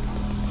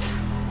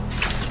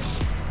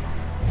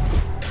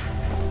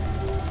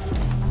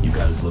 You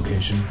got his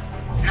location?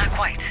 Not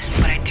quite,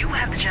 but I do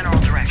have the general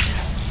direction.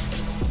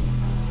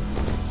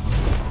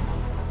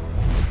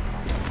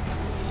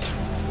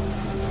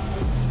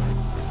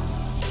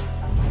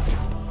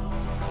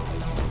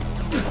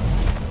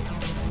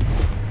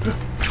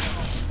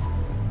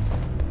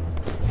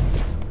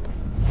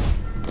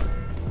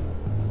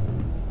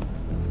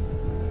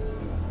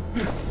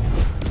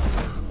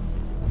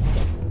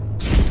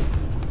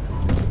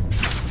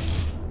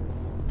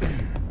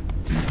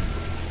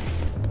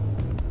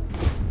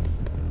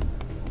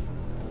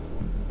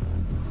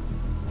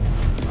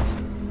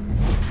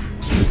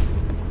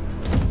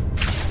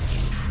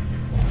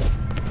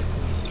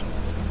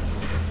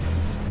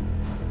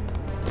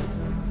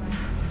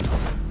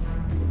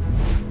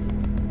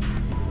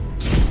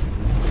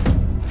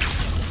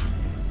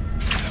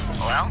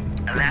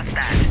 That's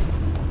that.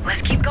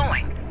 Let's keep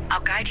going.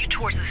 I'll guide you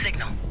towards the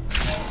signal.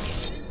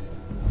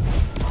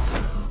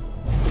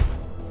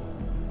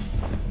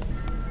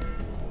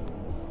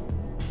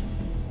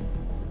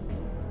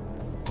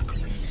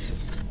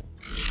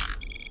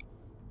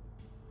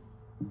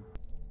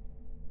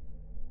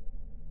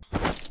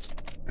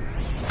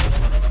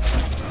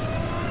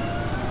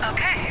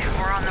 Okay,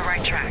 we're on the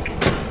right track.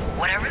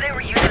 Whatever they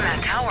were using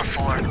that tower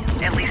for,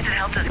 at least it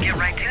helped us get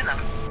right to them.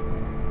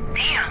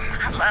 Damn,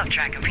 I love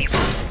tracking people.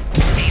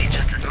 Hate it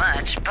just as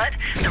much, but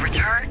the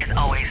return is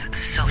always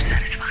so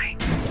satisfying.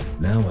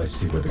 Now I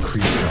see where the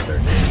creeps got their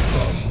name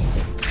from.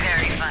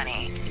 Very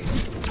funny.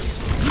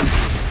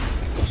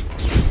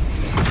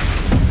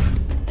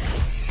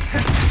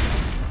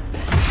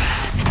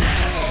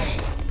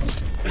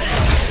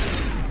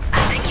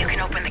 I think you can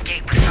open the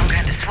gate with some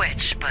kind of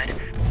switch, but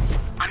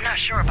I'm not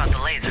sure about the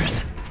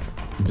lasers.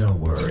 Don't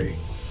worry,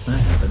 I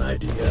have an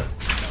idea.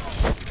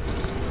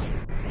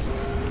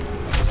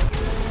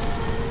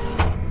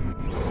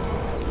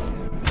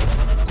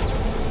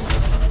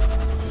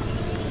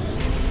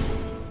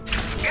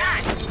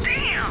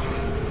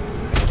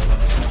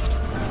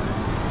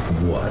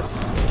 What?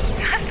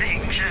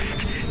 Nothing,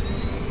 just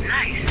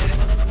nice.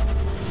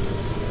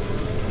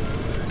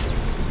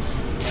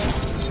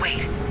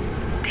 Wait,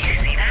 do you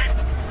see that?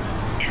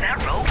 Is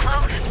that road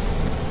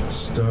closed?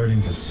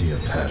 Starting to see a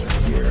pattern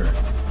here.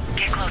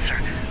 Get closer.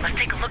 Let's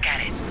take a look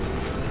at it.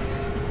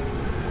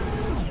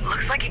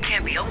 Looks like it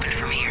can't be opened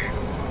from here.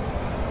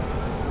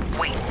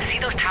 Wait, see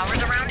those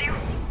towers around you?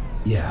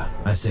 Yeah,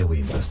 I say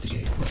we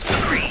investigate.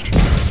 Agreed.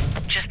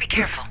 Just be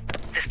careful.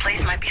 This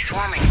place might be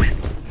swarming with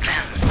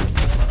them.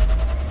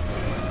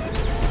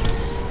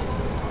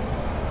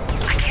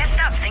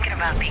 Thinking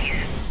about these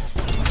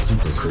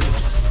super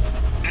creeps.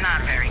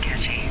 Not very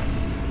catchy.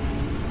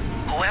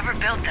 Whoever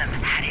built them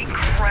had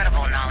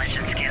incredible knowledge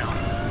and skill.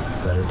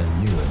 Better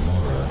than you and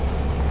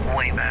Mara.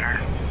 Way better.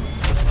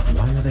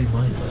 Why are they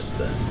mindless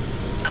then?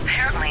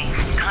 Apparently,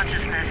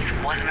 consciousness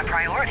wasn't a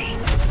priority.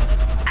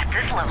 At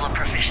this level of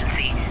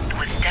proficiency, it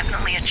was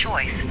definitely a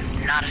choice,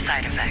 not a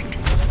side effect.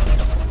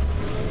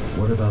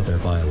 What about their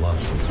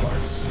biological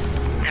parts?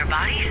 Their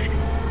bodies?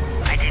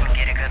 I didn't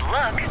get a good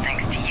look,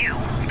 thanks to you,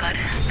 but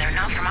they're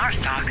not from our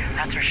stock,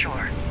 that's for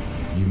sure.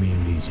 You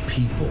mean these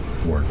people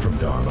weren't from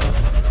Dharma?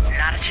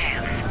 Not a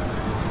chance.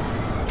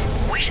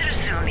 We should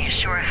assume the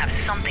Ashura have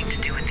something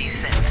to do with these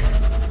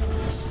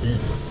synths.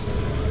 Synths?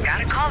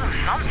 Gotta call them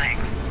something.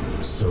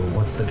 So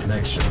what's the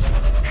connection?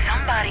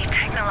 Somebody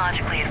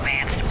technologically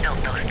advanced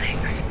built those things.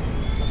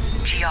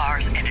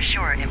 GRs and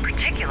Ashura in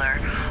particular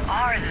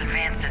are as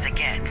advanced as it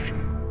gets.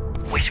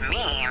 Which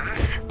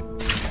means...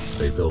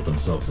 they built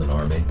themselves an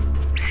army?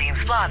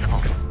 Seems plausible.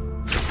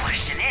 The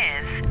question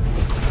is,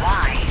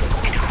 why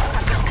and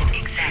who built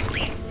it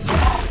exactly?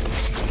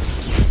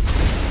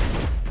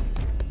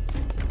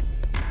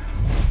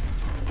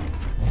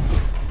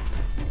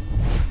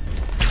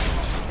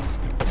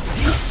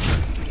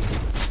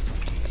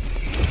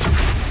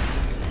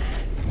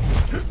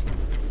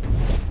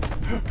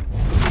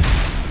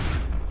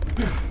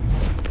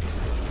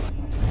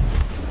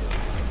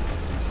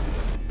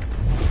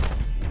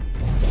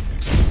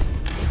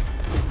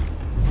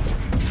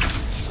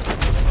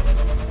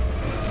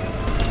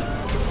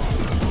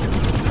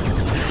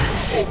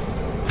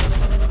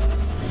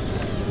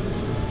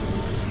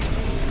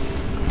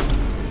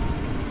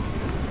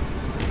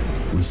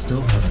 We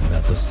still haven't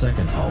met the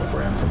second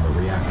hologram from the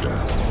reactor.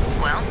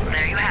 Well,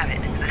 there you have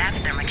it. That's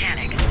their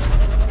mechanic.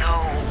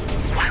 Though,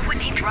 why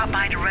wouldn't he drop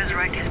by to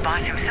resurrect his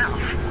boss himself?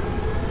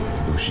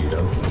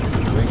 Bushido,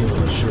 regular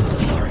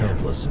Ashura are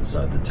helpless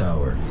inside the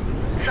tower.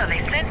 So they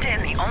sent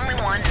in the only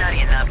one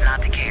nutty enough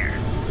not to care.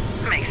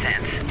 Makes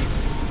sense.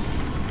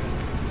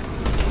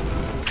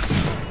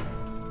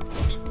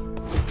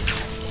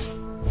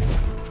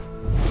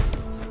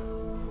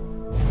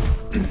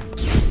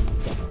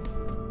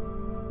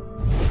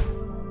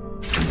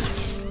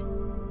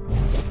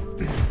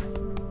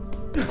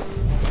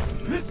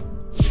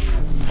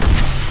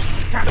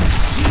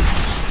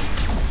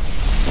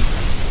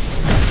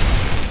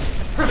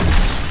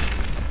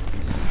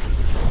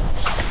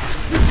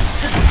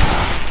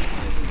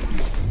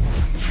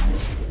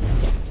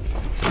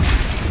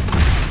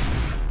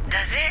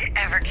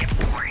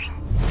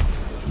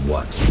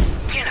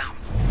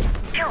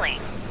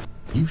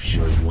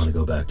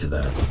 To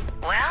that.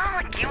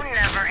 Well, you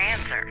never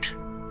answered.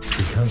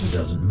 Because it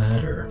doesn't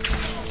matter.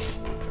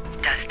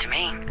 Does to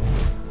me.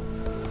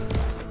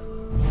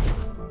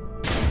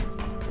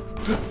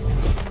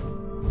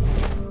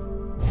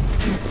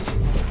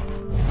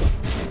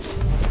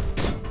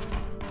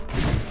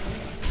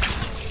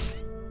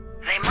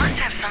 They must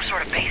have some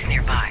sort of base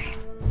nearby.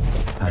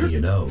 How do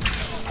you know?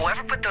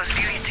 Whoever put those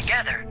beauties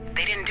together,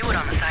 they didn't do it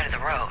on the side of the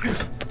road.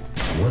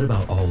 What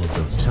about all of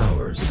those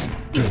towers,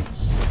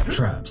 gates,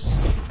 traps?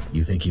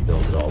 You think he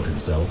built it all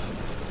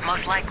himself?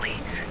 Most likely,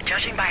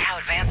 judging by how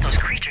advanced those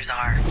creatures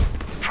are.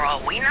 For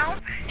all we know,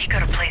 he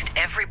could have placed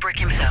every brick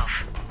himself.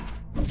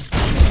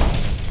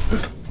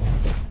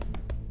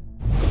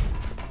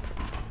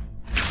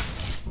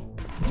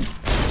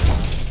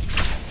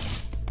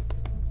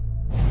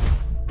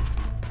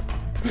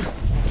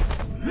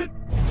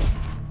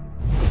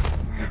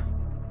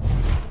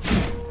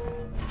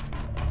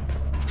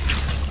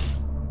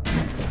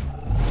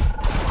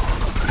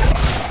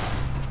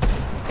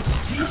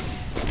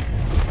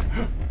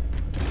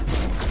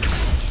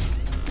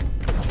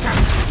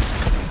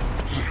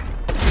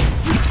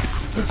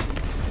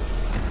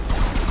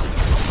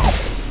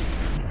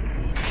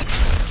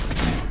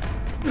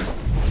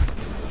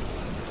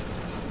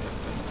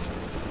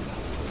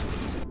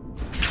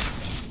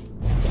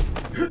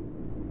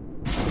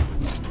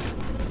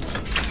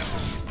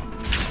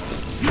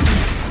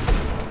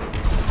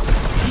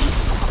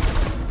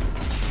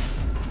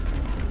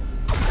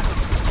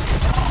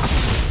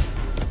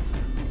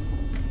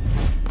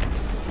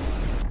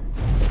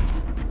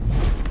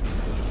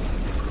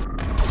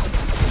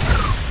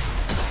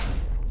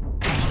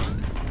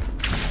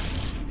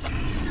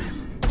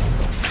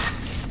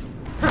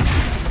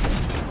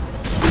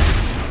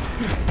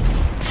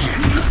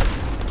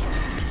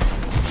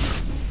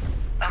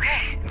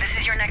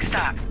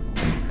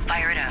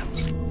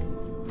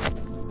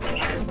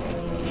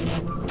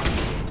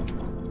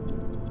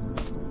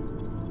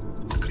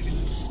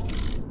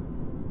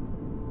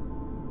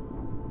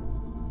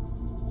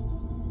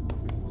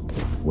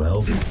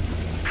 Well?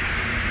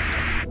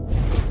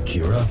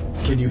 Kira,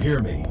 can you hear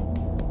me?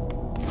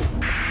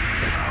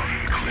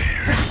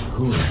 Unclear.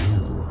 Who are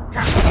you?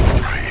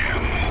 I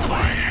am who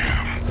I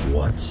am.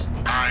 What?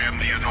 I am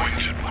the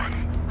Anointed One.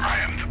 I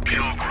am the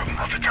Pilgrim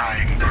of the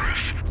Dying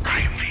Earth. I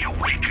am the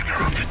Awakener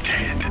of the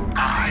Dead.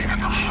 I am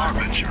the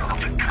Harbinger of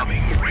the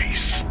coming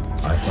race.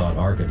 I thought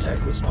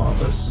Architect was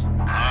pompous.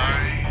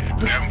 I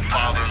am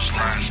Father's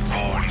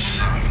last-born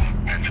son,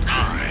 and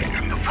I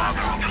am the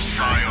father of the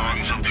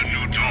Scions of the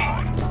New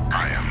Dawn.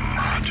 I am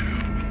Madu,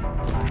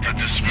 the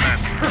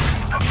dismantler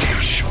of the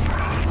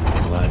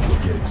Ashura. Glad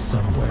we're getting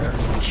somewhere.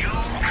 You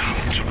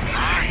come to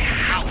my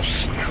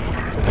house,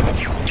 member.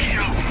 You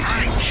kill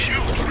my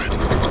children.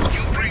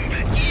 You bring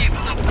the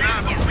evil of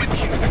Babel with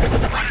you.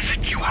 What is it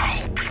you are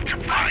hoping to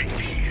find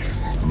here?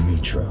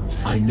 Mitra,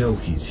 I know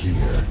he's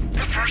here.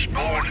 The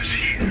firstborn is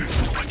here,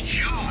 but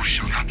you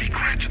shall not be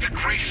granted the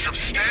grace of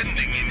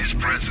standing in his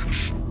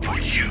presence, for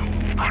you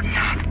are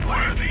not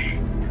worthy.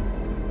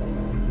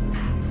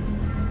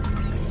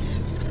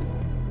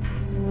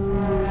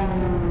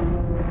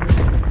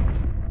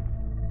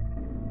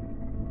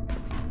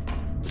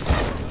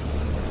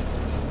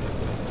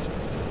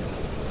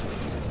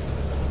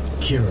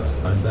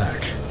 Kira, I'm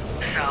back.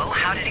 So,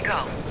 how did it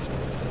go?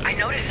 I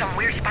noticed some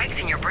weird spikes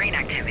in your brain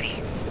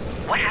activity.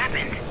 What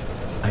happened?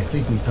 I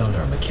think we found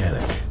our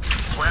mechanic.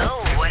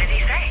 Well, what did he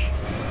say?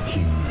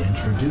 He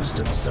introduced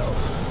himself.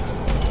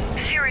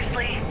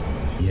 Seriously?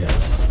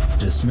 Yes.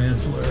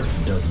 Dismantler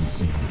doesn't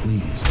seem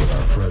pleased with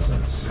our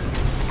presence.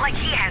 Like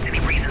he has any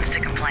reasons to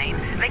complain.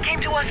 They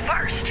came to us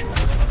first.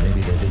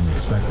 Maybe they didn't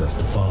expect us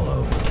to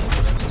follow.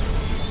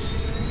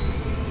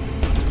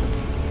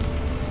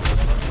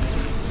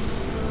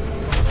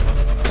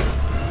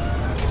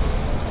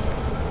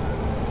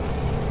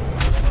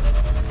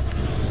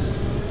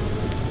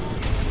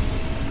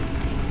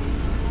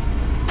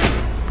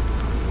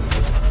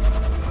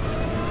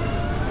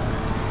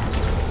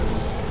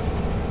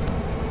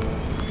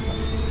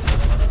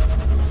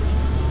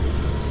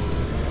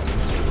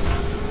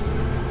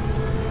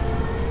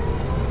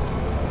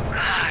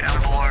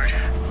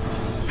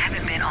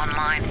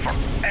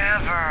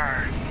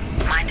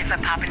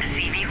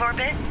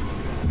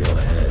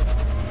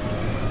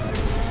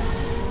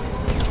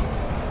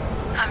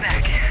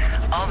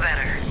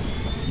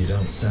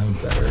 Sound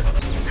better.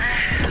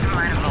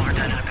 Might have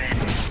overdone it a bit.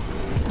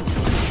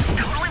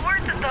 Totally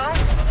worth it, though.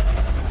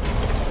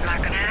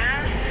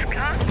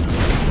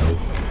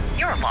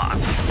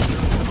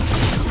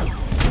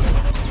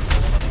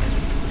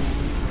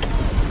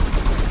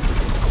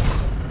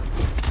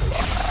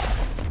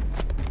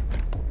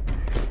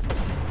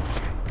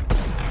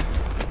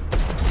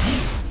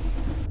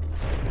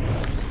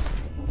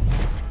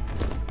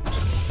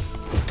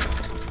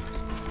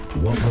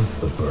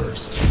 the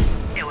burst?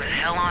 It was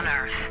hell on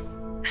Earth.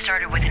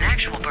 Started with an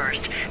actual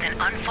burst, then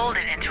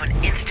unfolded into an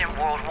instant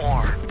world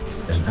war.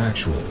 An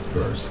actual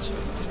burst?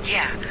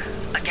 Yeah,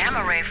 a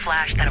gamma ray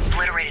flash that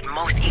obliterated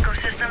most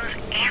ecosystems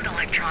and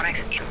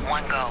electronics in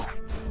one go.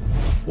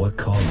 What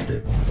caused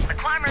it? The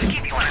climbers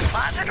keep you in a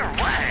closet or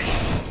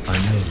what? I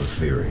know the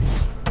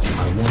theories.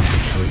 I want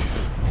the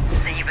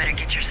truth. Then you better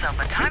get yourself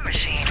a time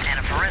machine and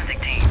a forensic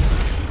team.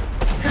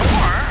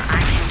 Or I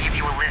can give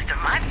you a list of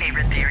my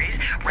favorite theories,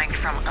 ranked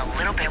from a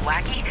little bit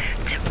wacky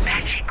to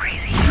batshit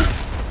crazy.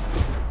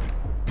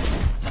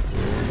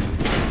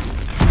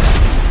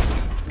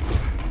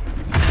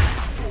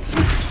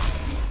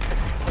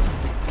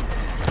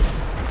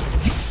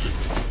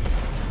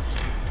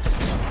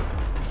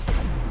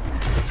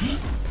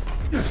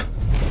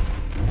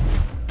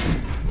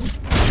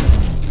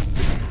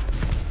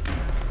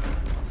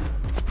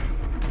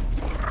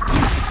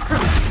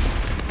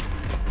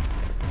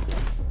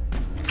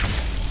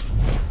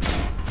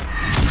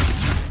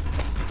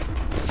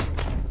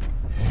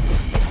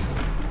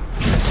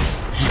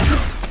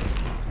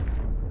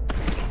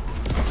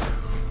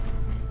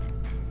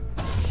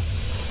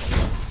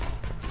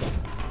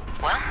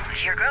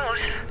 Here goes.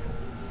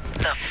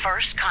 The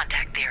first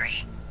contact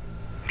theory.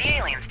 The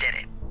aliens did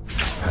it.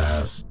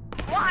 Pass.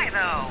 Why,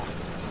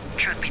 though?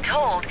 Truth be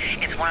told,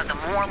 it's one of the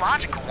more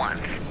logical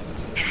ones.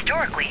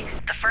 Historically,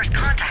 the first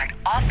contact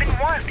often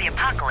was the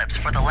apocalypse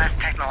for the less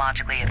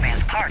technologically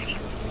advanced party.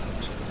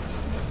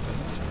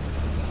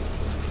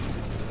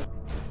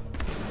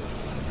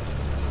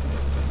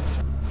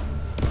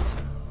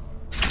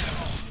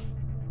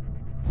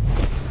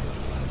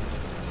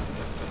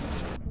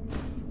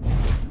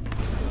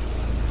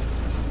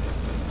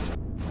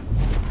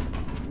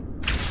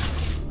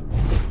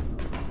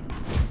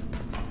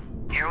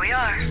 Here we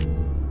are.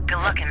 Good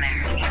luck in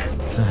there.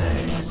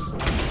 Thanks.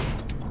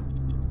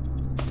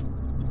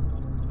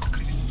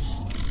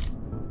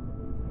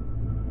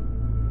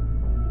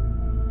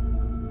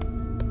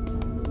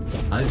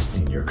 I've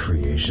seen your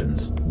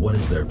creations. What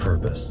is their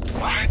purpose?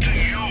 Why do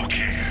you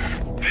care?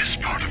 This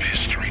part of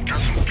history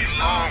doesn't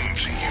belong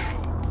to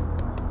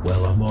you.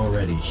 Well, I'm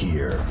already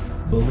here.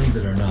 Believe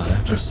it or not,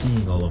 after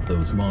seeing all of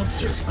those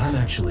monsters, I'm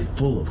actually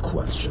full of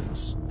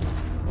questions.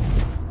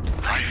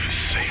 Life is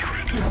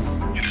sacred.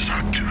 It is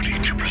our duty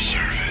to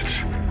preserve it,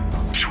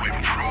 to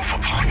improve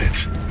upon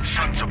it.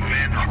 Sons of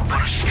men are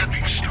but a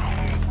stepping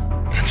stone,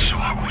 and so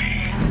are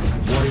we.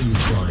 What are you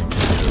trying to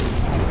do?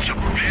 To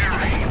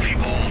bury the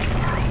old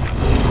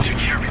world, to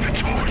carry the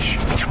torch,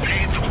 to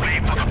pave the way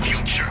for the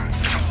future,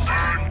 to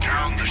burn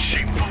down the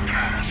shameful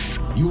past.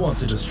 You want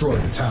to destroy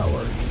the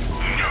tower?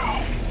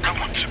 No, I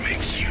want to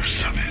make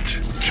use of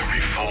it, to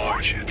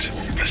reforge it.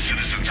 The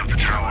citizens of the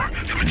tower,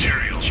 the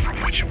materials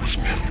from which it was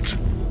built.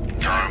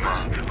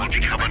 Dharma will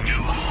become a new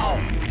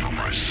home for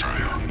my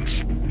scions.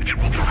 It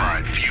will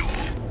provide fuel,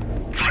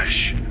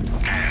 flesh,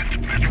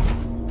 and metal.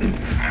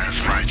 As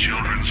my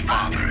children's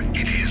father,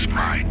 it is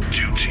my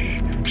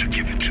duty to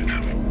give it to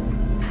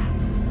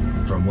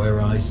them. From where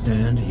I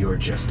stand, you're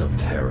just a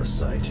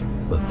parasite.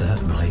 But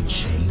that might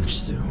change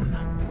soon.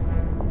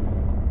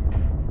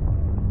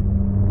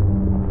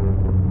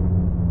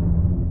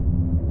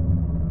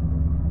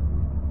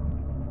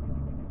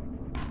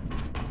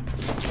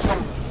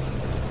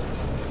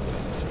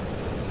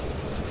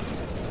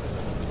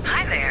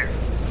 Hi there.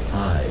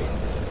 Hi.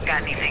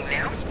 Got anything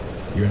new?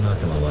 You're not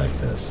gonna like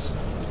this.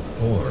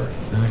 Or,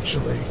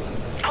 actually,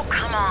 Oh,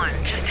 come on.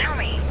 Just tell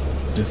me.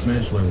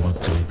 Dismantler wants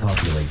to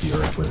repopulate the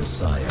Earth with his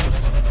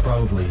scions,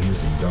 probably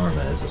using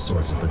Dharma as a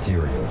source of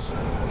materials.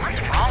 What's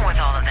wrong with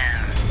all of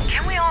them?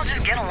 Can we all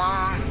just get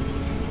along?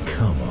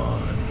 Come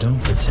on,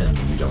 don't pretend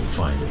you don't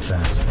find it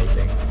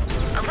fascinating.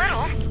 A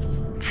little.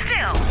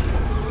 Still.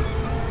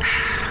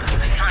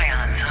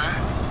 Scions,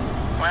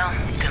 huh? Well,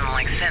 didn't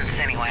like sense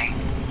anyway.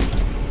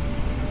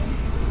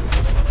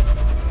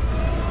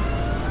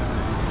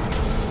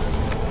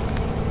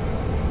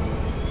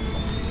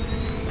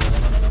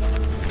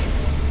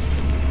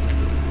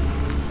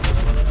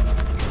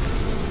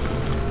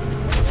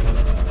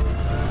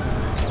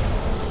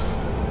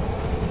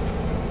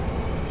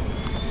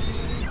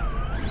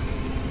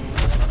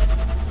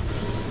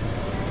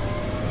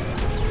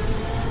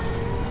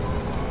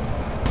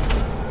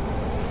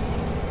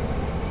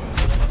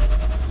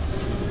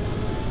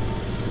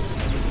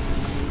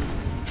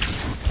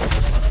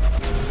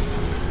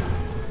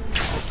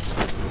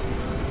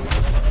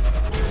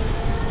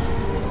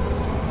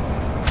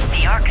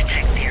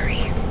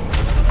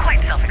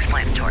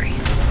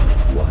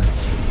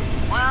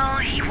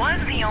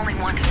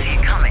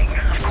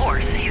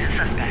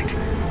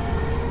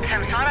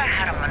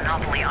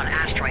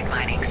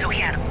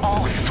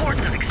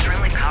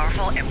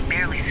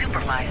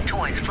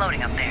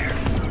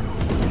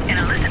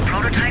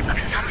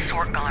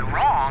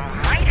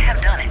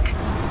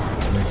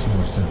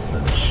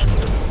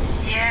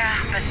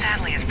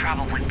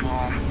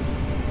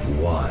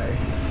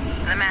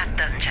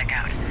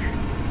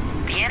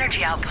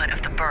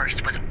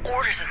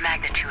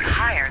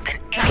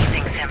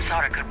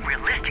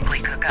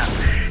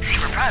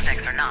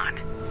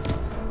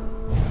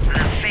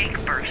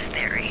 fake burst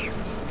theory.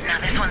 Now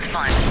this one's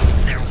fun.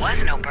 There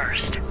was no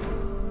burst.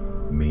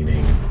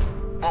 Meaning?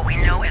 What we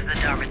know as the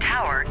Dharma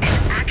Tower is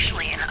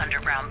actually an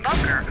underground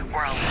bunker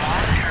where a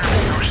long-term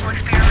social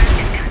experiment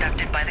is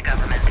conducted by the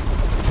government.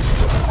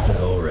 Busted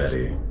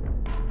already.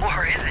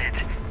 Or is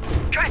it?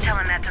 Try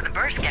telling that to the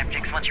burst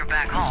skeptics once you're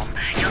back home.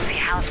 You'll see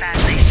how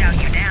fast they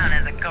shout you down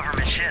as a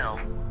government shill.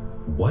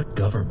 What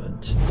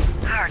government?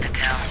 Hard to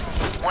tell.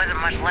 Wasn't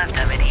much left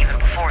of it even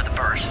before the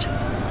burst.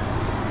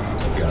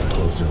 Got a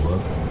closer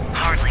look?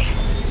 Hardly.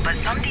 But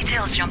some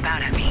details jump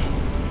out at me.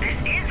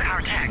 This is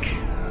our tech.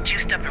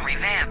 Juiced up and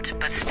revamped,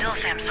 but still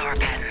Samsara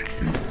patents.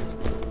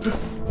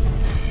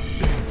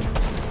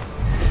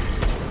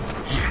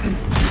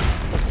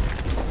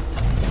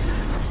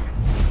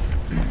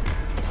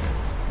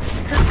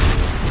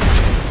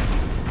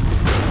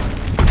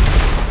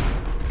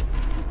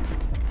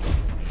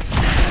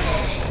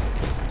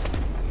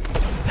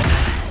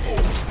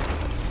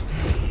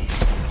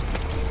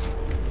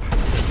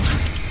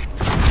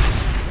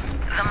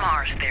 The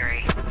Mars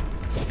theory.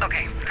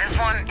 Okay, this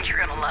one you're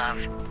gonna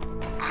love.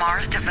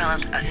 Mars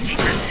developed a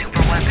secret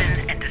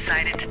superweapon and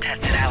decided to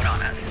test it out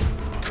on us.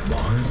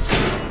 Mars?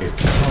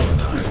 It's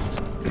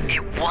colonized.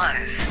 It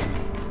was.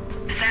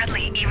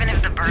 Sadly, even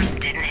if the burst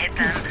didn't hit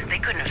them, they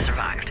couldn't have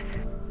survived.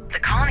 The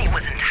colony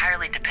was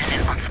entirely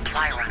dependent on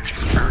supply runs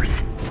from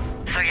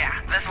Earth. So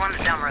yeah, this one's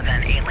dumber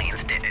than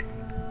aliens did it.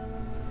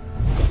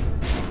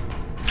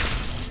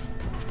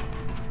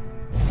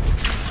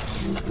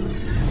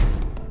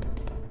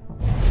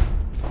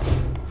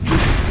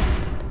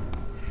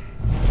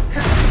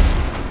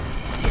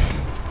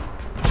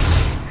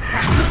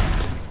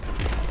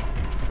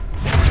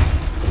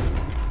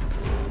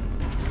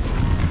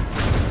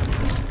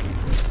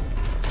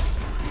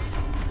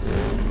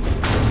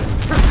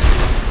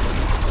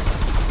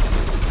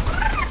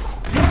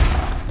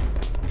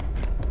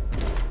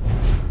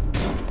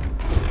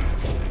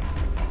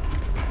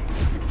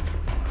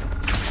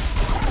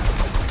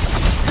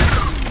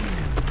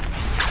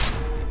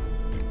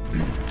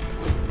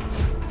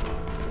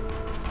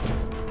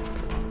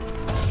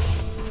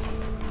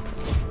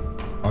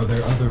 Are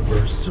there other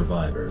burst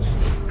survivors?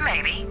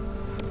 Maybe.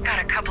 Got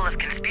a couple of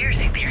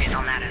conspiracy theories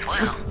on that as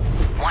well.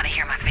 Want to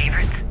hear my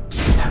favorites?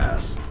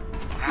 Pass.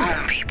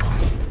 Moon people.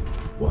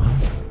 What?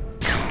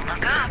 Don't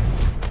look up.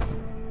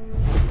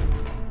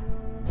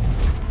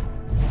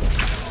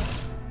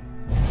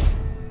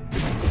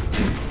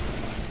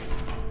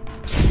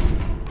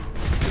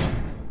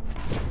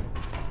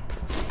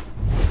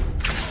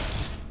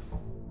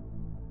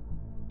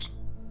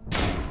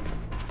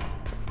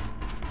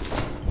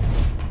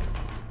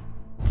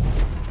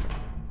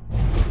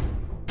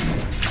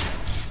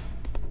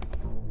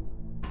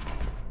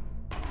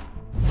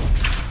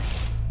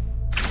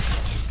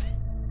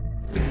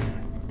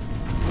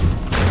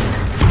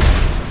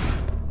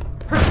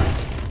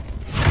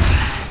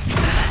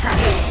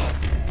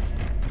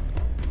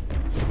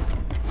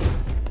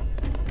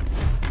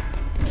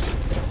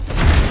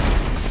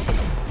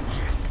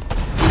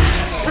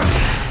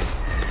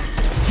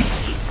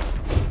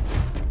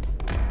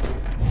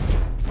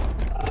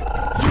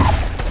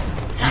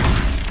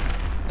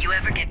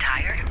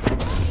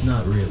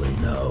 Not really,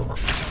 no.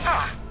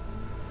 Huh.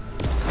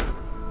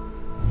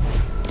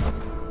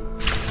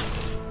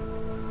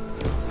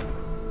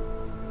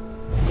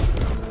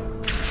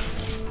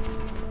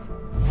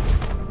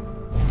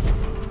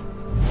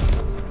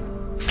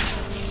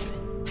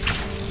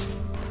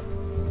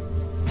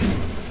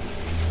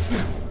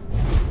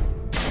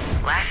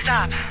 Last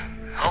stop.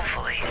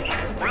 Hopefully.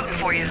 Rooting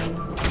for you.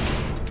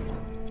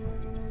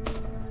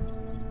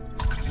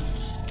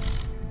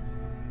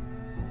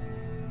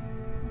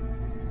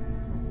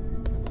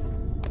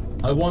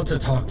 I want to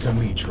talk to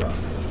Mitra.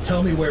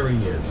 Tell me where he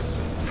is.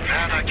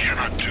 That I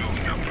cannot do,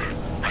 Number.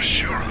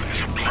 Ashura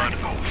is a blood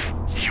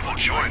oath. He will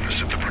join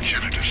us if the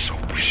progenitor so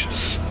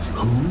wishes.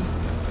 Who?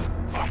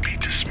 Or be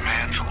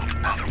dismantled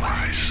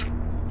otherwise.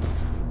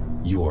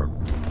 Your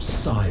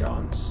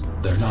scions.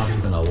 They're not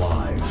even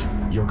alive.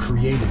 You're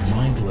created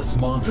mindless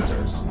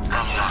monsters.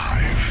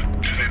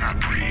 Alive. Do they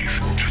not breathe?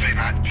 Do they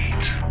not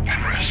eat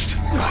and rest?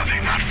 Are they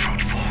not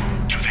fruitful?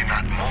 Do they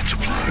not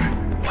multiply?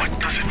 What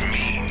does it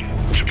mean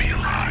to be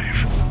alive?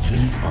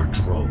 These are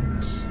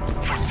drones.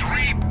 For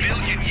 3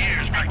 billion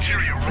years,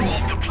 bacteria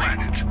ruled the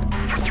planet.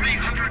 For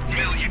 300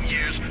 million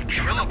years,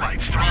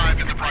 trilobites thrived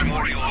in the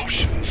primordial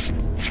oceans.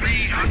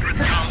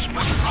 300,000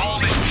 was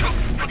all it took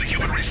for the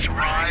human race to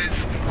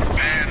rise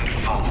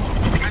and fall.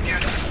 And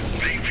yet,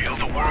 they feel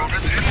the world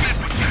has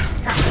ended with them.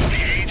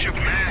 The age of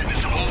man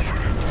is over,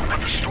 but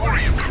the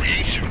story of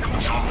creation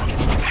goes on,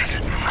 as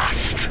it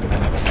must.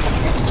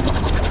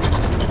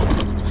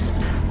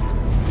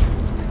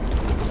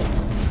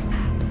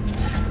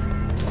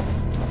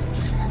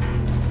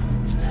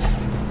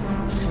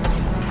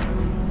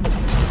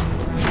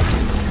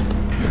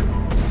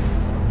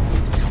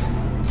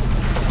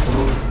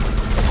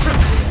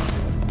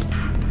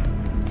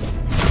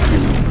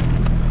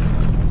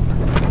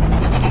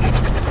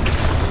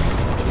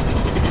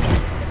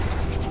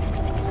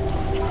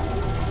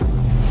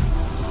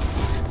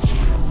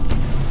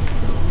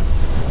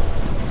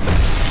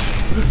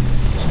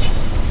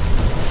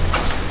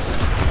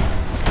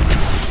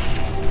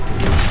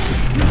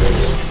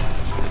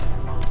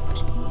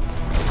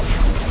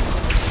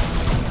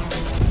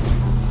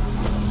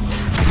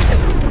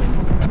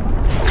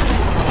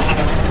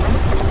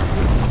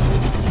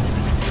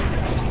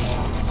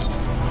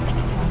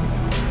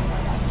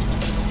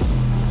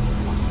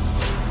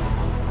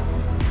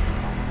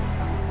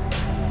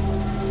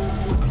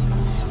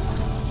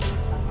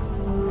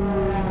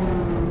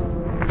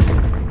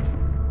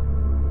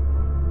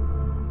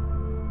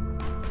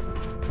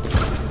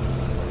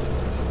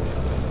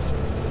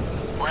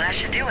 That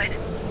should do it.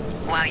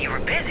 While you were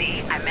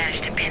busy, I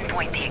managed to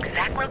pinpoint the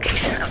exact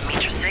location of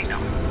Mitra's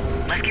signal.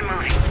 Let's get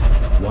moving.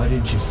 Why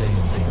didn't you say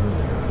anything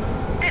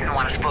earlier? Didn't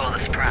want to spoil the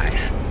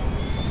surprise.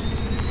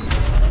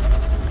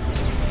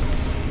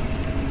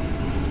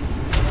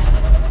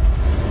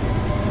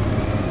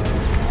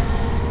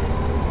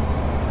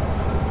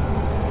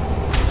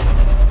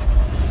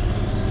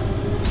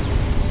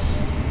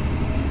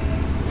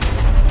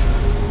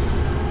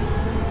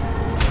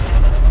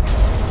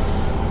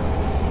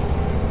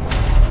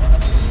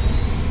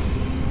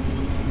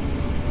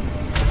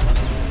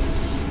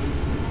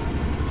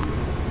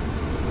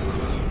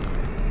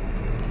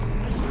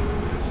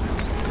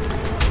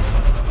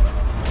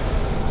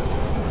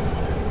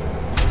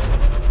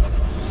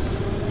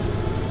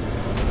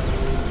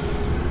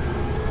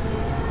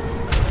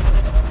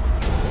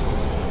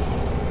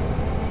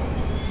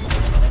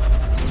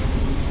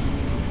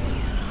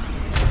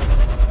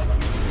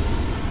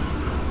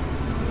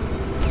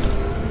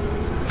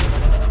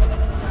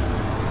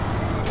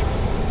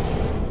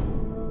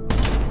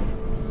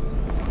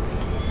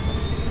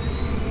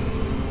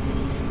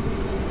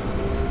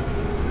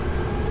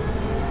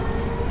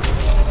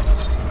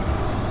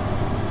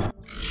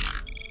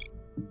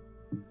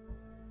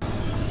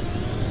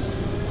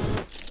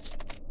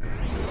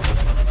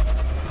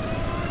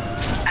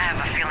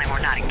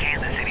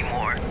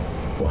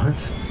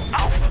 What?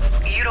 Oh,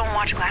 you don't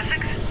watch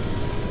classics?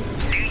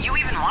 Do you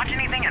even watch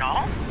anything at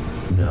all?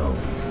 No.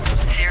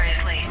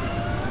 Seriously?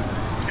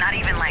 Not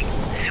even like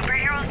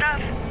superhero stuff?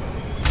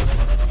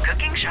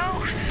 Cooking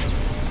shows?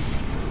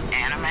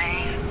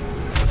 Anime?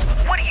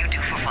 What do you do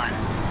for fun?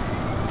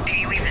 Do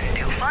you even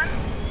do fun?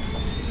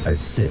 I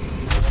sit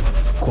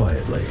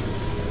quietly,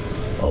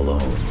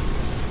 alone.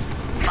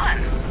 Fun.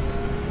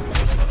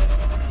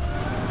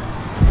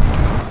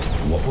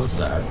 What was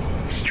that?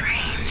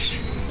 Strange.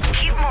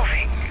 Keep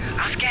moving.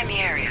 I'll scan the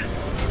area.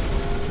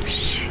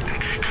 Shit,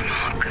 this is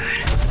not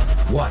good.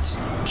 What?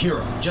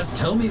 Kira, just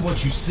tell me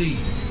what you see.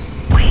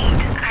 Wait,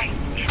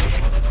 it's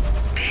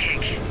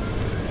big.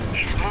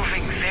 It's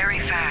moving very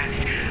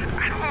fast.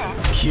 I don't...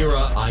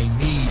 Kira, I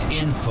need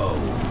info.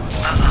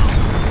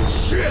 Uh-oh.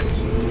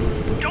 Shit!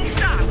 Don't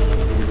stop!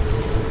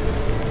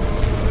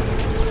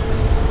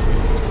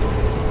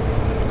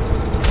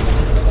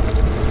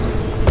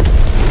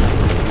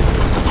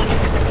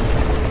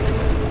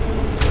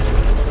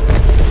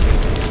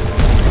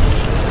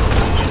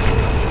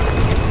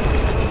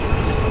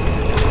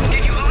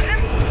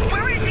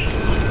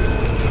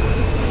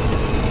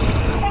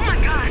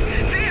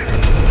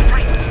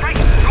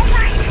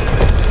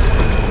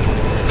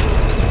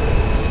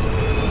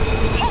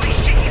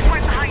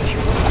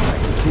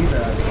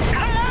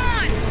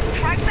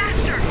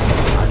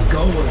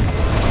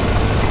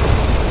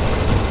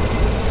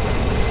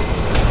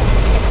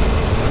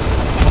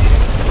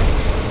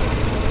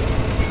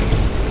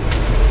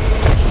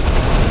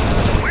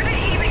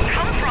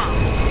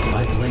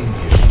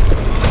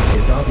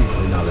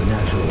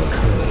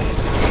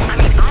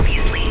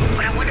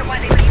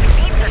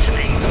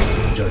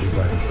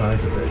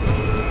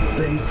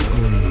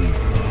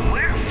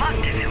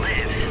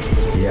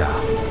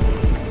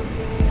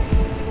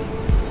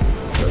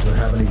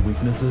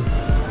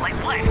 Like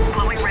what?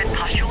 Glowing red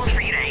pustules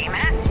for you to aim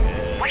at?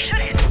 Why should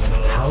it?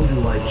 How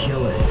do I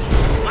kill it?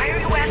 Why are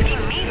you asking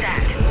me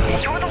that?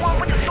 You're the one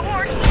with the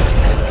sword.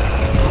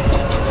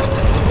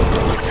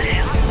 What the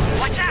hell?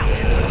 Watch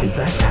out! Is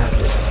that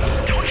acid?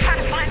 Don't try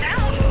to find out!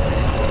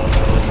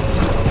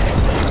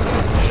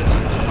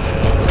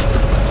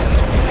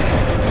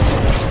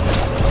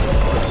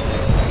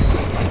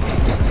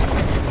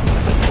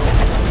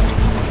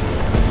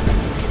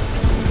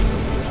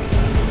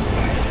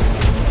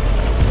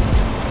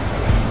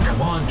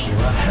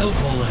 Help a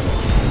little.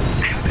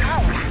 I don't know.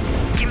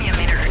 Give me a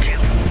minute or two.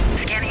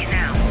 Scanning it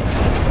now.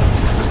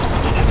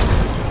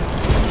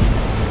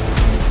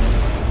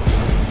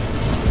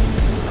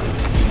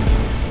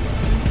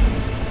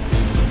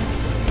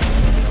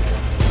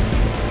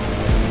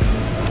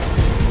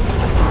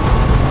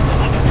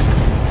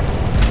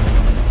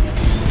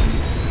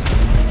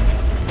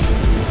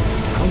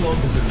 How long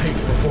does it take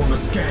to perform a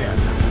scan?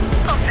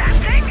 Of that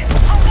thing? A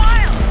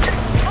while. Just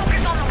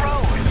focus on the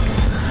road.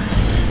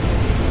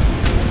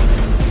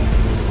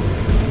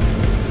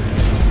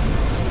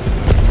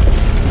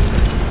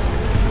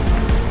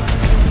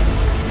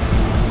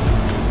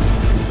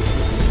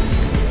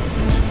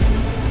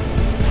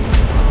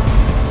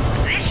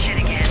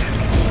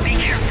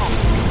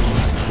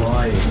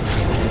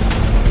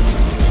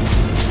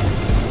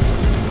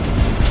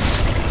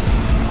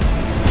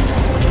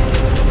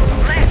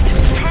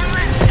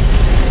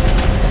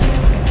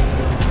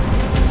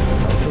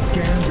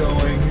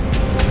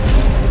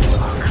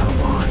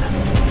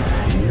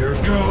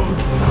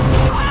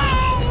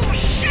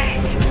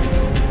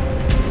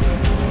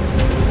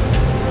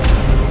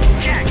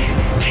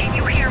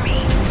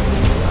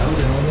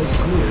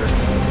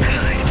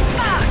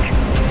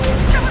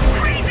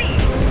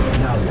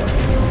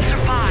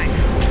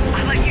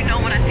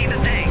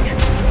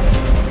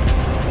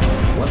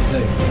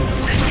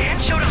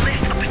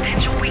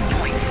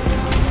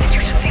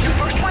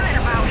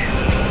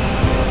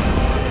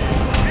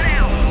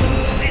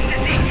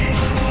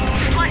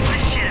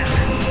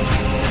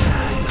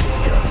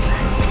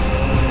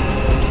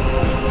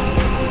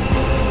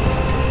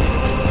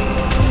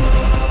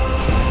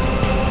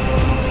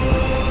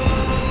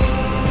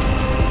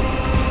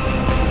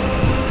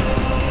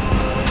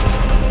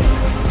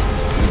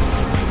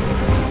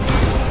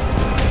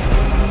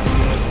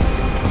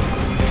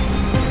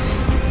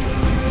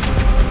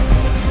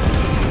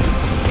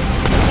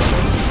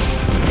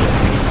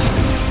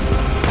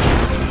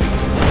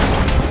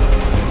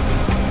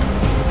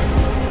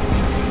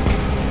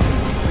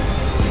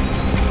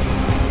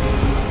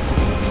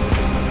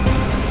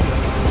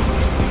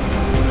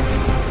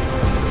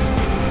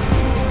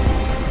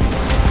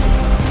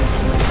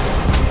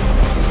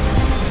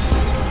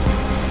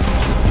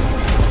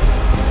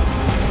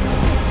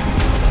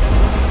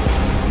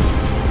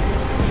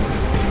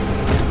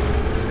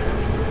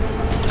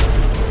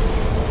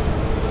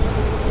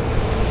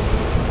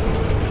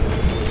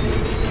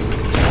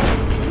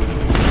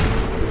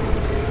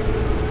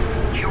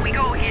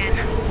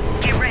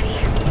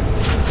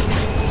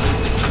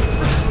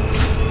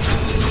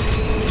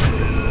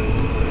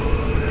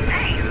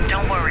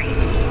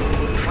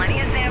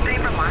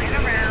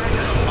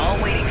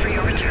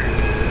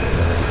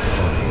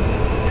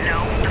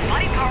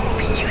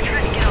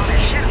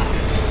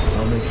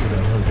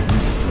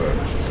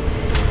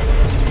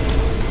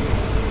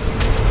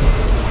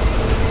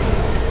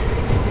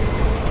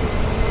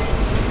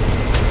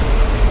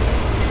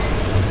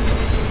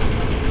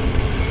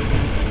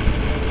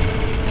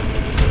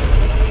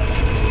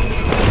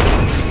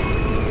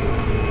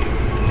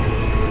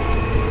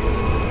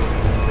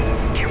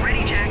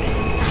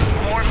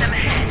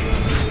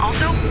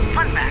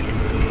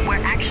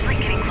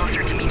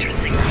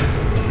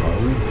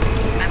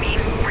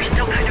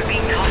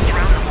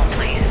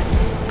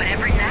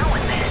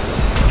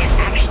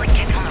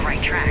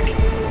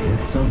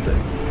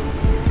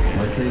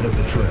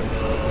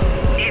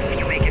 If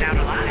you make it out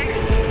alive.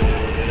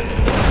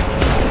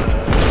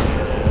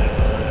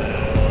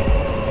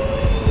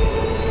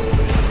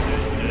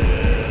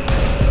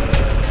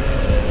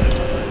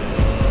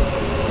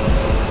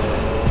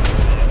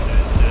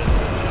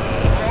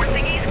 More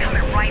thingies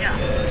coming right up.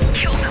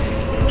 Kill them.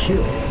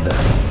 Kill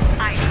them?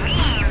 I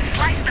mean,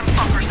 slice them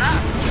fuckers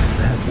up.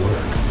 That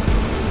works.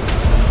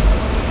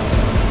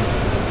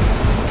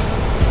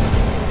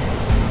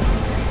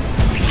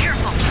 Be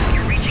careful.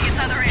 You're reaching its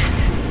other end.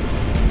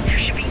 There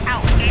should be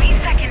out any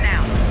second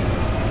now.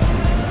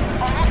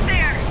 Almost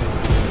there.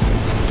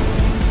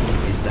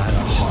 Is that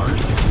a heart?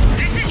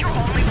 This is your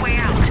only way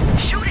out.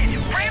 Shoot it.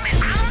 Ram it.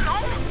 I don't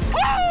know.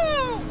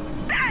 Woo!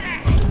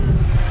 Badass.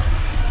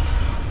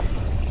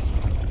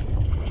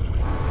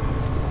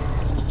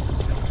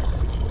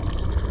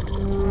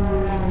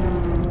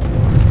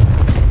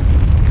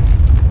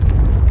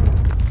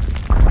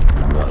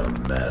 What a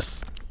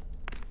mess.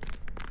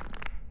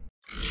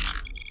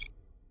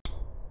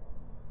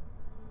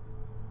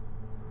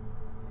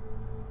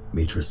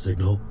 Mitra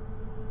signal?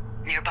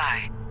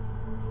 Nearby.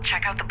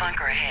 Check out the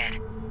bunker ahead.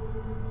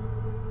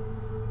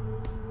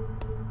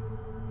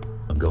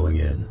 I'm going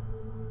in.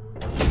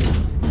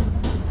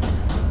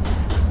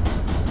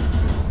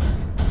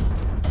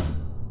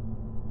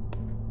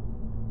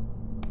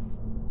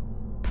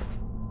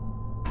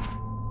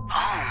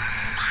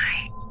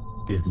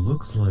 It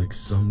looks like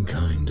some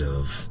kind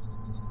of...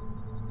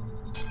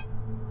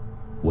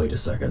 Wait a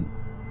second.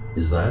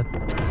 Is that...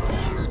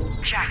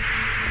 Check.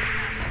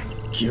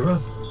 Kira?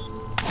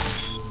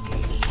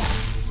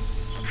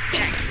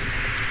 Check.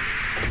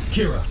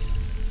 Kira!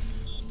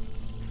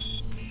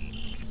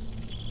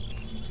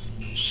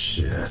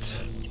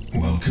 Shit.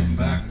 Welcome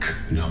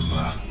back,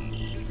 number.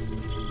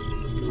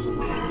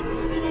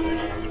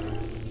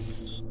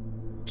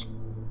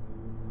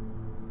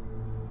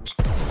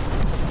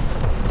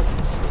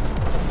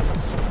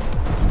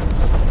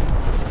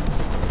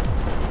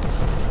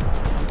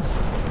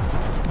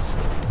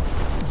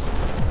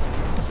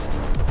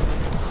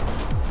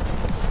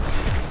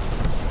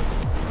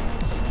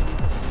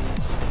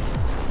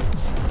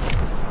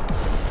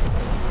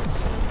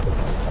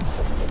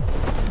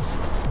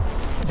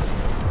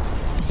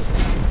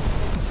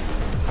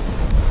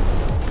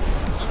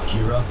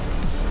 Kira?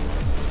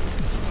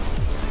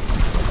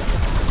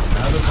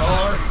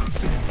 Avatar?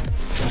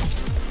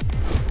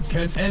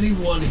 Can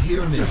anyone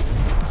hear me?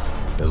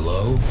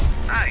 Hello?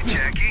 Hi,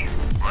 Jackie.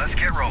 Let's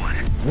get rolling.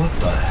 What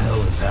the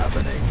hell is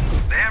happening?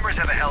 The Hammers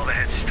have a hell of a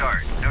head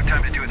start. No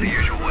time to do it the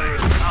usual way.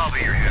 I'll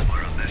be your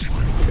handler on this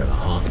one. You're gonna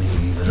haunt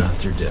me even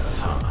after death,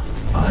 huh?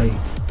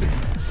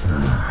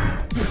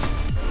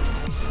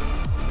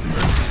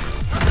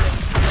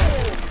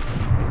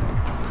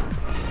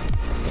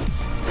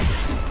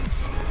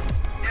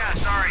 Yeah,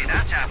 sorry,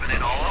 that's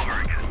happening all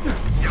over again.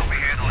 You'll be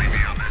handling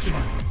me on this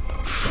one.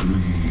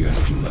 Free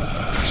at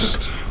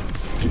last.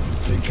 Didn't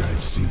think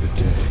I'd see the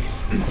day.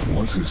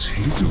 What is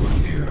he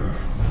doing here?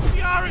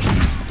 He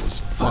was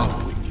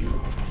following you.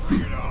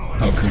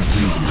 How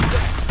convenient.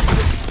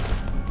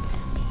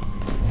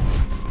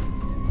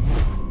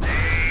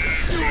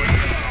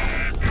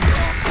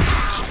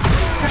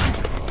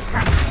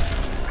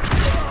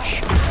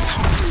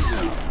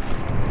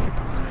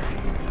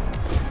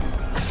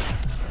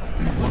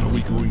 What are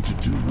we going to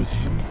do with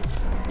him?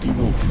 He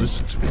won't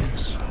listen to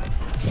us.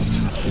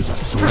 He is a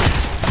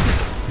threat.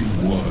 He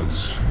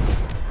was.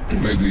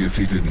 Maybe if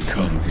he didn't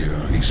come here,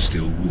 he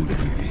still would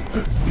be.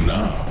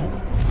 Now,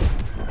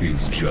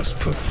 he's just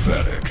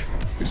pathetic.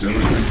 Is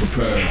everything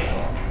prepared?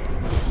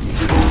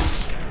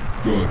 Yes.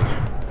 Good.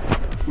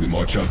 We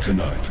march out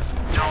tonight.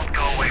 Don't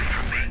go away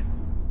from me.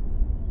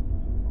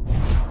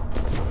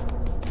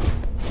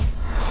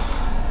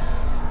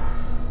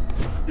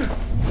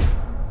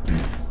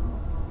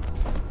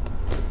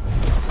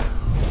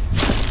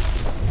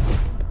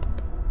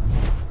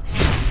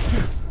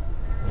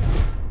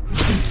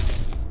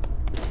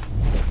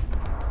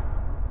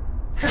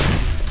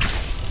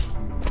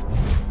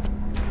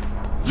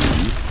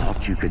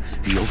 You could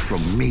steal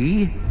from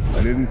me?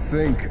 I didn't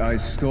think I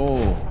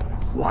stole.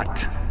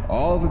 What?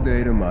 All the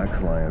data my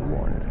client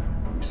wanted.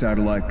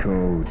 Satellite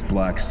codes,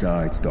 black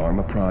sites,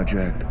 Dharma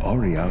Project,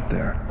 already out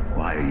there.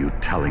 Why are you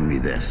telling me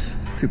this?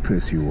 To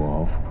piss you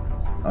off.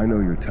 I know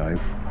your type.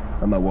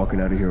 I'm not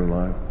walking out of here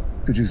alive.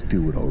 So just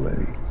do it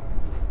already.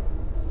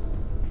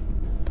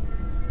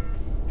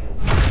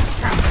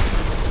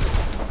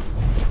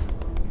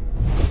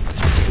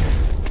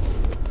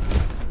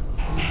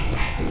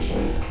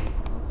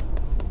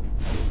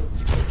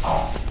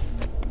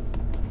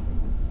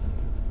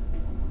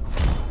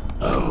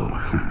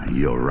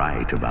 You're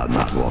right about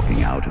not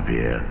walking out of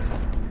here.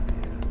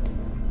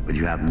 But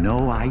you have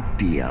no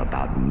idea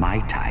about my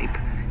type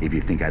if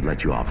you think I'd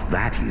let you off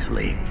that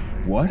easily.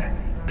 What?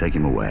 Take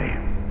him away.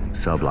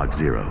 Cell Block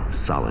 0,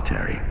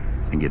 solitary.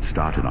 And get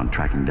started on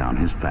tracking down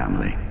his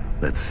family.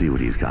 Let's see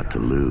what he's got to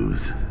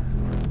lose.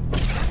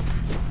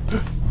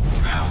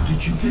 How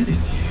did you get in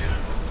here?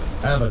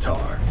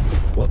 Avatar,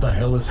 what the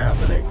hell is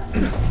happening?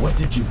 What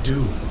did you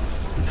do?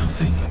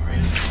 Nothing,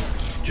 Rin.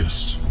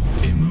 just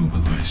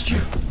immobilized you,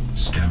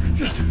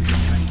 scavenged through your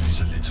memories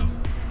a little,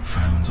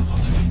 found a lot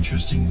of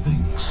interesting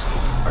things.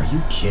 Are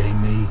you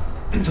kidding me?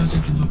 Does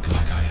it look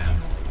like I am?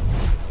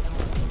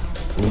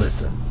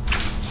 Listen,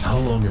 how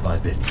long have I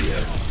been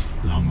here?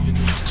 Long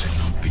enough to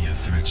not be a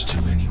threat to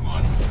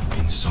anyone.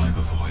 In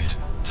Cybervoid,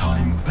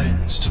 time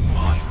bends to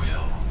my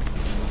will.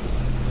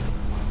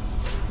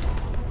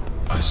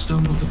 I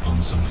stumbled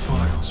upon some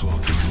files while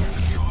going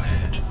through your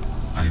head.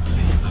 I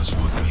believe that's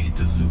what made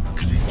the loop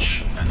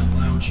glitch and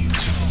allowed you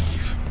to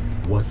leave.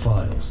 What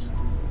files?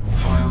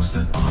 Files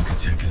that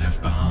Architect left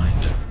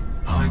behind.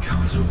 I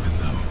can't open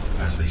them,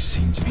 as they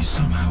seem to be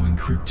somehow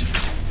encrypted.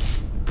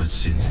 But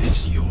since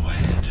it's your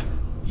head,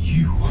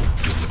 you will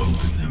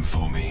open them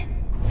for me.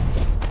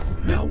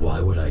 Now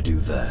why would I do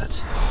that?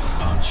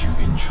 Aren't you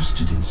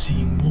interested in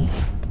seeing more?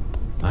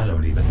 I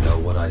don't even know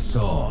what I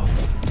saw.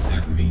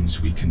 That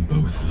means we can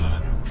both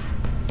learn.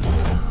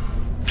 Or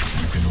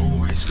you can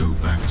always go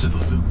back to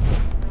the loop.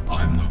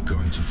 I'm not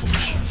going to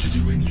force you to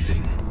do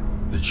anything.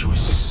 The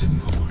choice is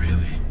simple,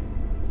 really.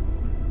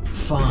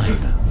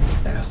 Fine,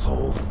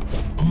 asshole.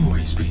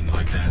 Always been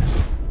like that.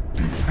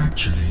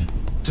 Actually,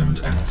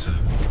 don't answer.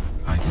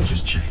 I can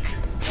just check.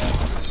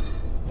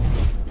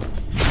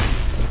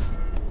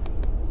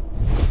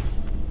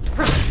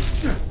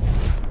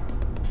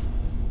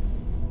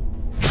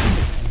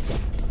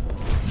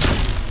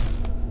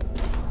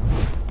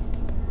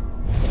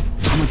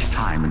 How much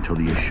time until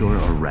the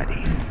Ashura are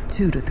ready?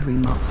 2 to 3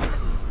 months.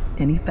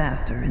 Any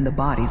faster and the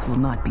bodies will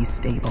not be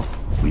stable.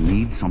 We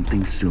need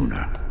something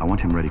sooner. I want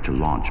him ready to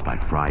launch by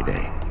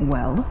Friday.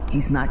 Well,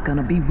 he's not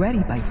gonna be ready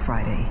by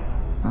Friday.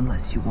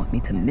 Unless you want me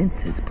to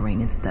mince his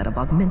brain instead of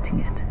augmenting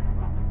it.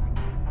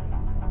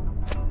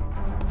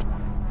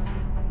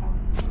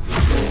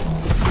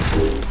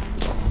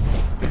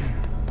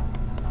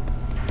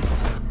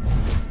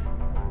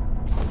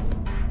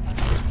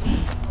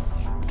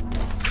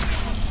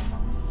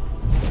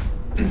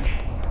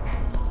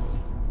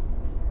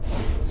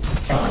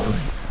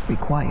 Excellence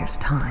requires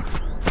time.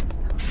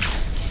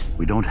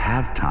 We don't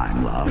have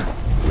time, love.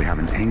 We have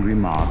an angry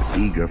mob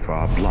eager for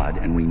our blood,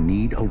 and we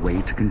need a way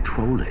to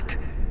control it.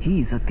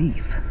 He's a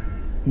thief,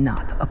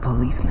 not a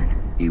policeman.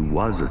 He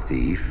was a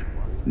thief.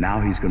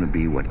 Now he's gonna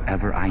be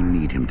whatever I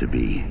need him to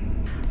be.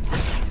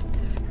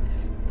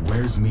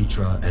 Where's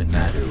Mitra and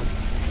Madhu?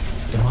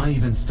 Am I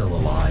even still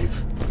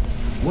alive?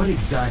 What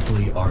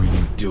exactly are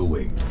you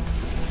doing?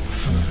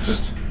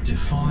 First,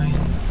 define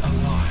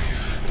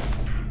alive.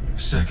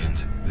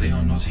 Second, they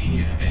are not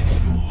here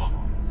anymore.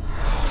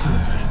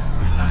 Third,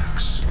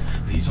 relax.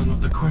 These are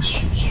not the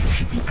questions you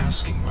should be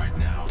asking right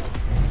now.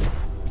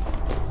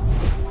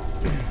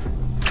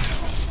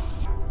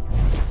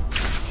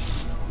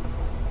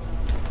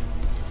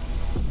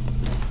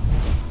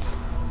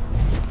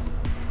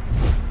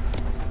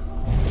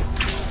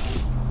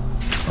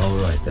 All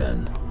right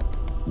then.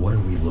 What are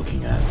we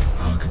looking at?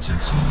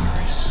 Architect's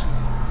memories.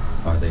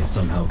 Are they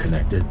somehow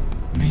connected?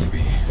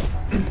 Maybe.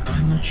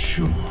 I'm not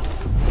sure.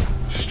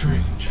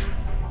 Strange.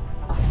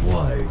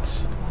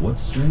 Quite.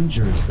 What's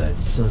stranger is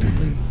that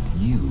suddenly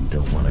you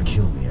don't want to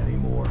kill me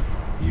anymore.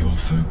 You're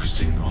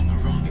focusing on the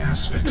wrong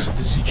aspects of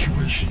the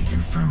situation you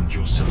found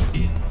yourself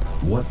in.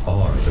 What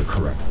are the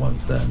correct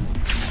ones then?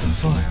 The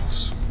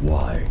files.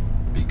 Why?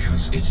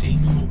 Because it's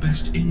in your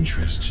best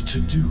interest to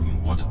do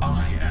what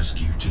I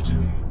ask you to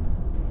do.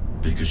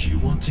 Because you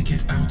want to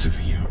get out of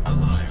here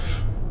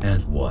alive.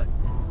 And what?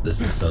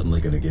 This is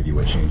suddenly gonna give you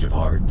a change of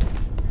heart?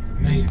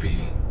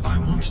 Maybe. I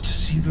want to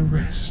see the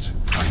rest.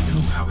 I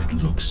know how it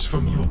looks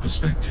from your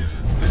perspective,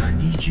 but I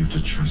need you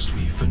to trust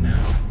me for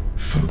now.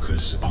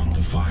 Focus on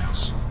the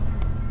files.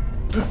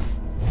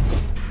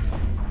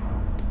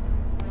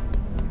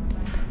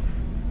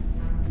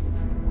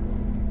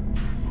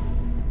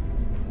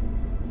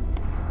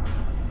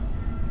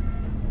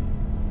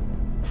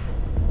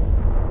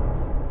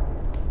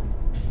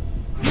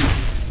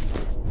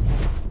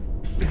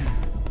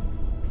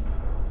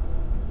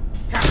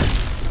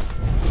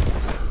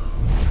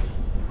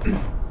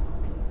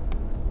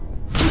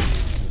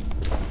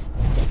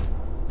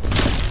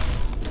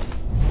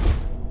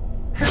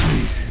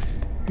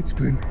 It's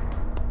been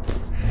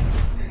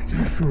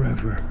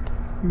forever.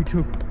 You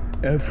took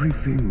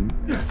everything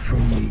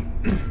from me.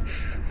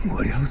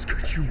 What else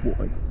could you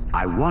want?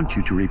 I want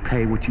you to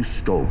repay what you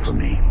stole from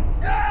me.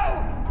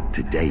 No!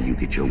 Today you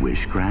get your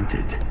wish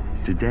granted.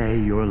 Today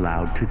you're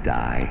allowed to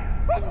die.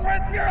 I'll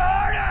rip your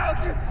heart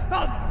out!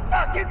 I'll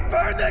fucking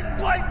burn this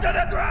place to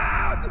the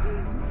ground!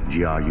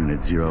 GR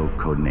Unit 0,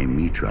 codename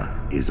Mitra,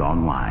 is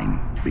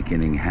online,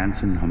 beginning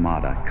Hansen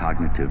Hamada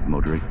Cognitive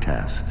Motoric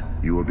Test.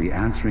 You will be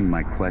answering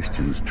my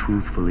questions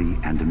truthfully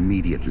and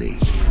immediately.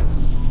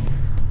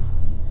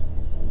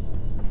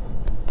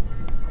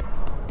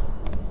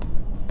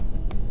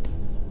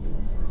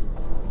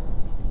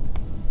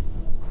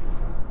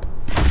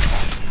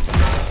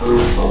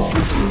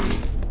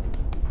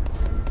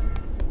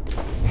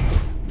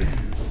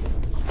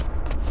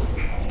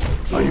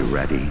 Are you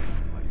ready?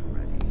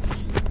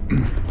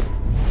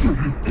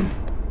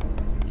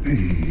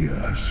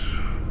 Yes,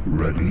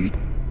 ready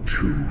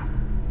to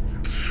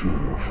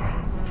serve.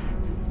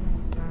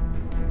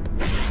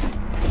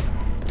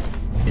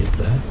 Is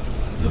that?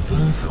 The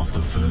birth of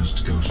the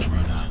first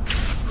Ghostrunner.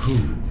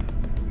 Who?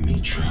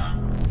 Mitra.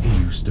 He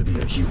used to be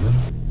a human?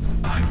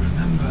 I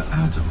remember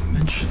Adam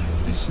mentioning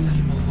this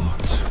name a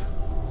lot.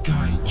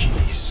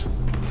 Gyges.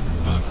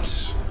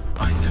 But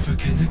I never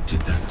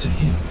connected that to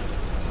him.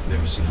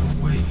 There is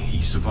no way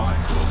he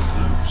survived all of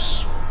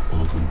those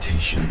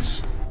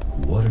augmentations.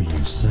 What are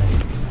you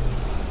saying?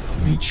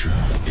 Mitra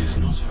is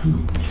not who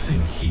we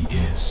think he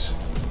is.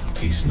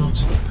 He's not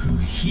who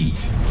he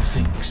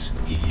thinks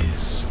he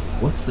is.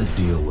 What's the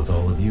deal with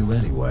all of you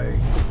anyway?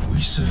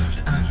 We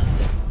served Adam,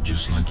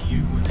 just like you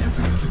and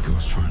every other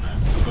Ghostrunner.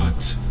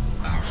 But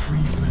our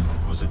free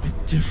will was a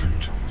bit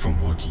different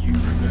from what you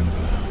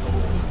remember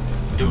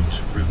or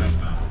don't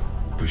remember.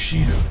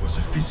 Bushido was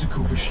a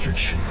physical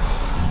restriction,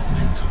 not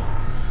mental.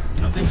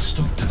 Nothing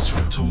stopped us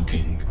from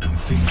talking and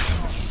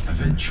thinking.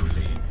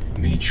 Eventually,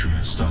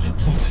 Mitra started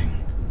plotting.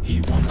 He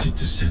wanted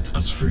to set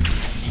us free.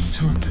 He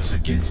turned us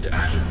against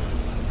Adam.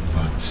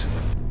 But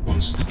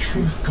once the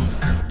truth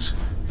got out,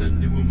 the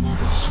newer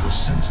models were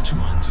sent to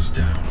hunt us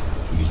down.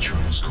 Mitra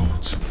was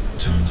caught,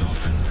 turned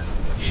off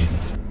and hidden.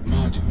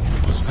 Madhu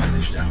was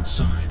banished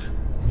outside.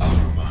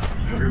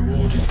 Ahriman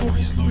rewarded for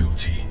his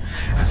loyalty,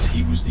 as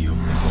he was the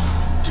only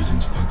one who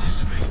didn't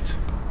participate.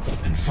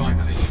 And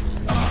finally,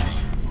 I,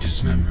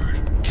 dismembered,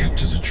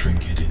 kept as a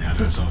trinket in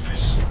Adam's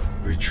office.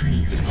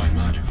 Retrieved by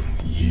Madhu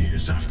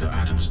years after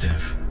Adam's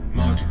death.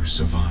 Madhu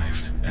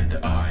survived, and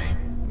I,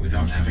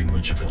 without having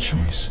much of a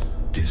choice,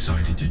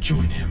 decided to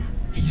join him.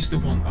 He's the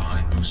one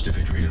behind most of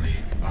it, really.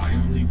 I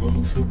only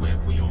wove the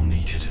web we all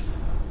needed.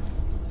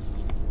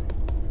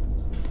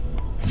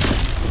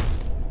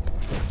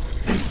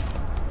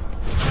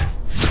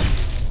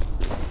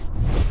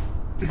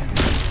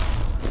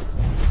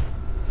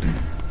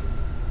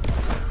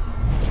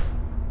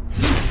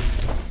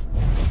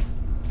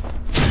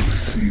 The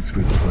seed's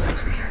been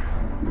planted.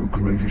 Your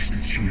greatest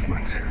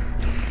achievement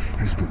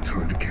has been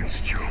turned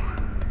against you.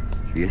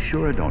 You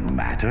sure it don't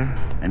matter?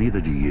 And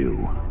neither do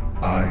you.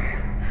 I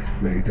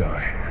may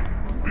die,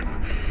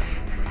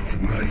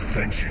 but my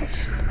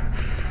vengeance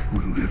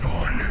will live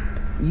on.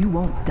 You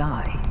won't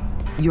die.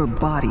 Your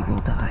body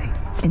will die,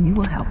 and you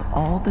will have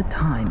all the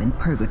time in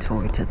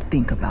purgatory to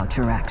think about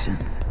your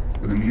actions.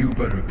 Then you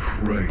better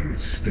pray it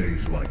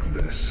stays like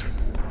this.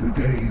 The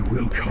day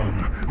will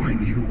come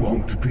when you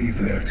won't be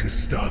there to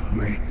stop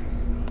me.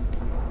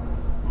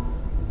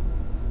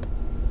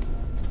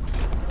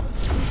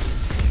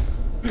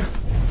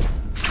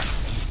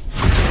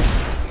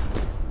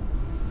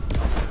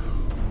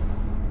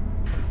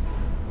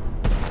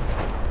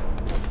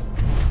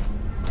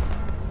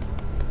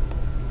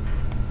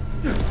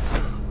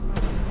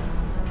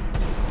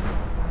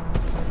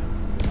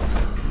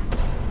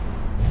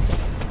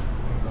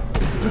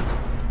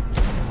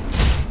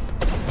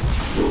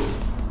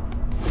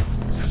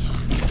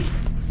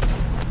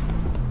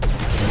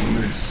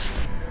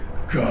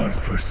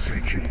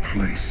 Godforsaken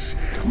place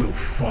will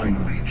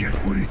finally get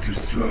what it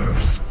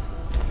deserves.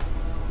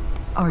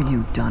 Are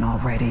you done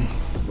already?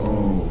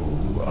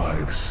 Oh,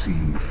 I've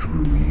seen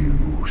through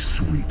you,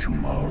 sweet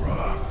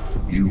Mara.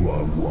 You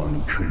are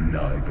one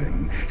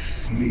conniving,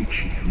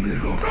 sneaky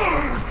little...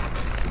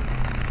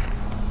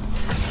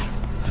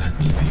 Let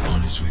me be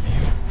honest with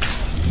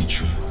you.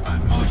 Mitra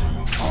and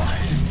Madhu are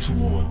heading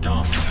toward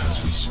Dharma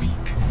as we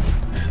speak.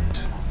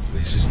 And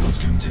this is not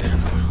going to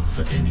end well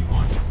for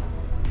anyone.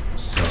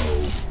 So,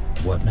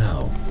 what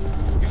now?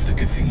 If the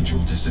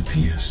cathedral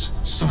disappears,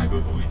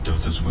 Cybervoid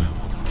does as well.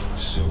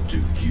 So do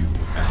you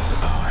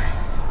and I.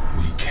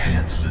 We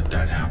can't let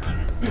that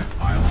happen.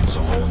 I'll answer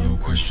all your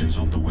questions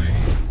on the way.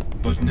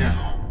 But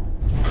now,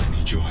 I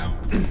need your help.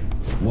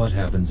 What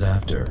happens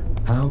after?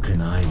 How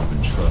can I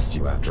even trust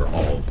you after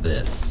all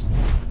this?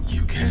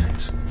 You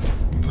can't.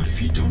 But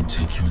if you don't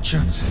take your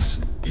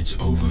chances, it's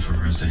over for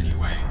us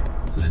anyway.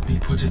 Let me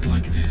put it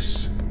like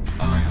this.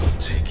 I'll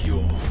take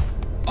your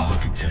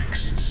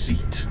architect's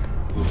seat.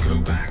 We'll go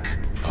back.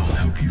 I'll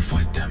help you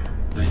fight them.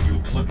 Then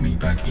you'll plug me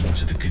back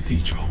into the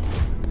cathedral.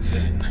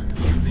 Then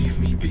you leave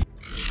me be.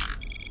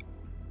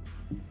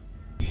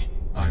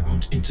 I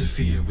won't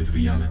interfere with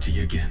reality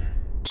again.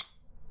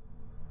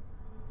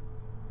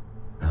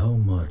 How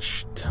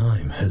much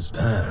time has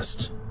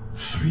passed?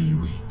 3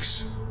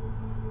 weeks.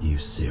 You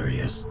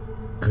serious?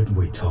 Couldn't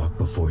we talk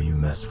before you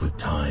messed with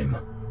time?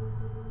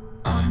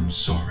 I'm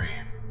sorry.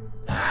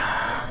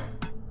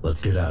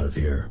 Let's get out of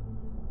here.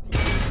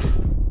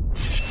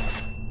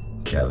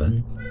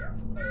 Kevin?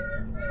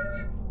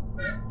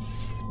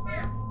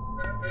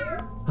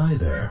 Hi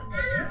there.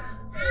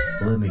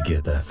 Let me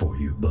get that for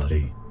you,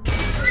 buddy.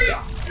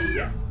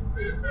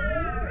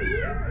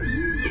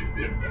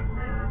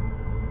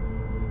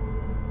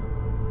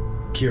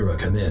 Kira,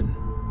 come in.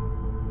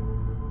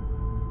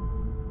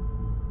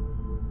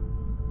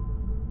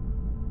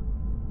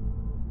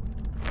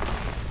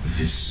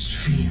 This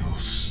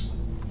feels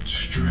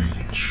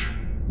strange.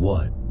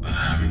 What?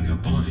 Having a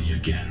body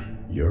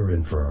again. You're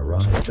in for a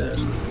ride then.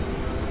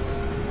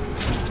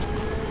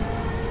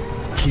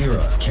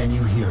 Kira, can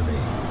you hear me?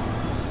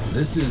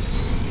 This is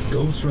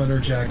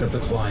Ghostrunner Jack of the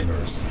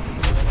Climbers.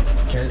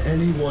 Can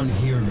anyone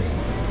hear me?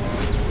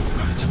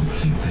 I don't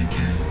think they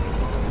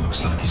can.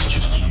 Looks like it's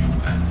just you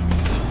and me.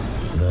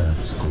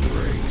 That's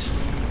great.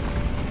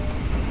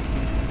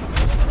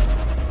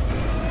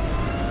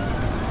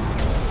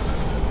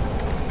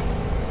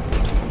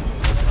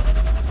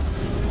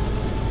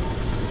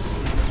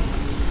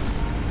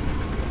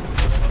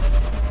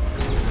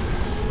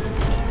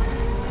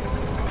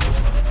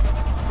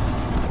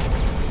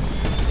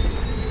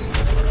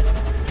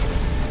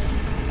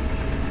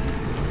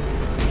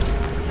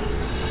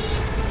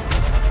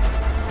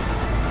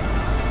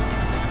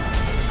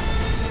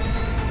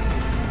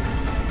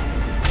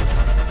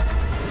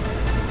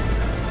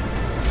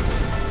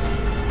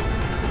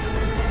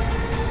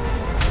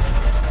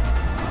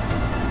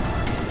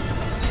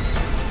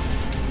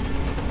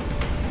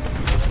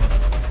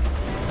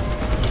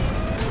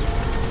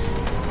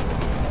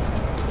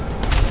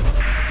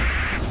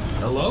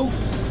 Hello?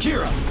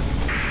 Kira!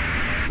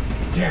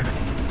 Damn it.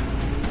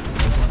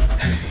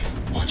 Hey,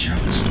 watch out.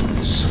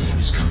 Someone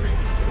is coming.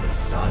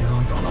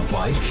 Scions on a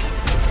bike?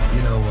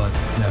 You know what?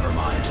 Never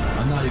mind.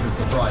 I'm not even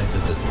surprised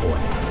at this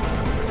point.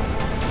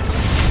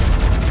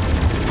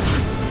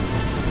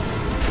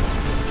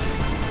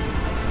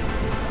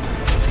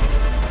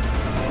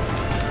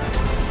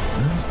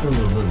 I'm still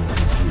a little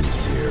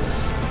confused here.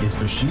 Is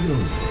Bushido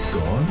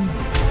gone?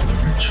 The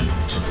ritual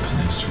took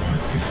place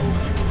right before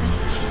you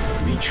arrived.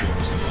 Mitra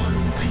was the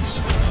final piece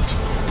of the puzzle.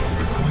 The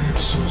required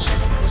source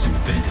code was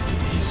embedded in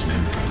his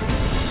memory.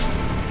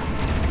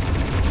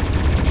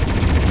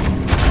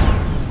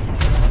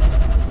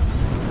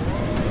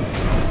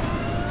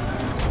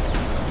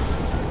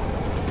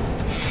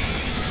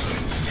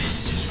 This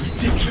is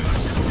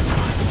ridiculous. I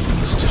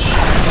want to shut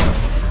up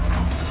for a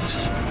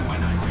moment.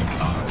 When I wake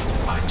up,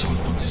 I don't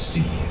want to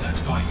see that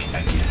bike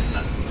again.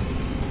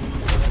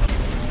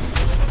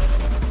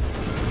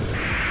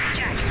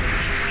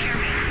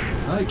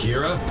 Hi,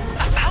 Kira.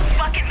 About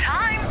fucking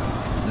time!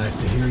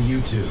 Nice to hear you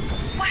too.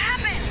 What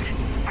happened?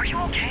 Are you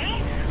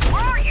okay?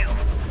 Where are you?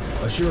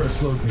 Ashura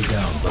slowed me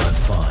down, but I'm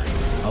fine.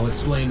 I'll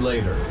explain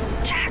later.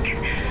 Jack,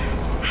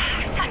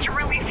 such a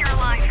relief you're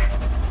alive.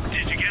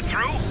 Did you get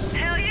through?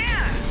 Hell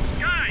yeah!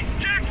 Guys,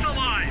 Jack's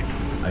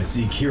alive! I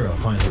see Kira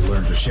finally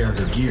learned to share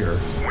her gear.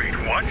 Wait,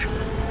 what?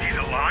 He's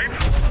alive?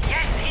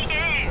 Yes, he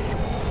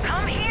is!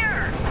 Come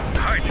here!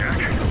 Hi, Jack.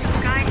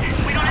 Guys,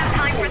 we don't have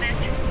time for this.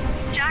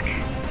 Jack,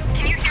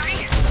 can you hear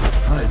me?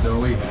 Hi,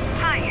 Zoe.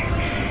 Hi.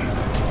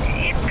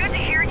 It's good to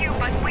hear you,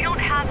 but we don't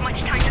have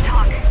much time to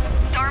talk.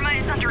 Dharma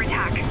is under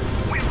attack.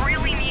 We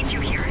really need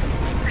you here.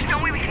 There's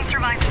no way we can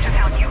survive this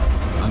without you.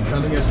 I'm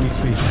coming as we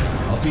speak.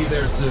 I'll be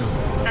there soon.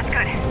 That's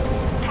good.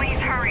 Please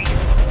hurry.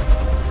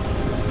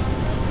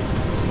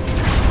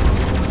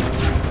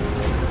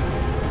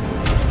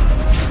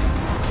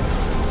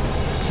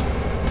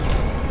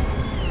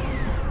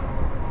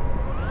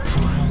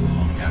 For how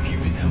long have you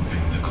been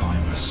helping the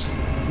climbers?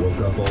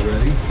 Woke up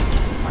already?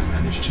 I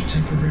managed to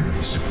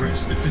temporarily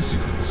suppress the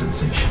physical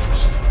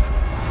sensations.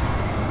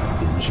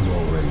 Didn't you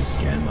already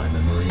scan my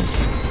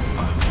memories?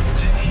 I want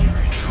to hear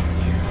it from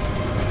you.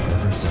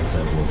 Ever since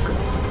I woke up,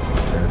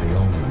 they're the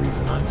only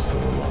reason I'm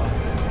still alive.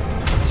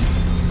 Do you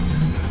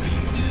remember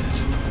being dead?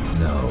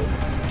 No.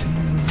 Do you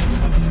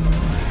remember being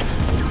alive?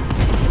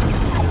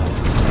 No.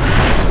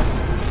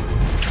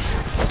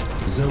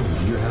 Zoe,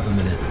 do you have a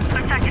minute?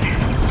 A second.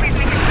 Please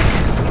make it quick.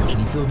 Can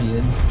you fill me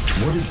in?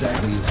 What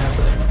exactly is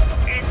happening?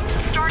 It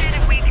started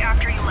a week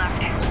after you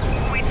left.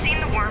 We'd seen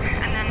the worm,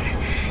 and then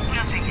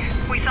nothing.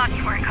 We thought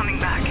you weren't coming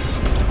back.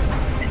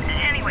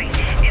 Anyway,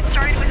 it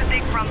started with a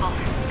big rumble.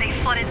 They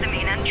flooded the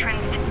main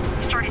entrance,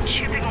 started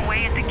chipping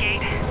away at the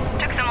gate.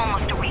 Took them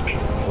almost a week.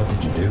 What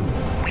did you do?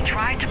 We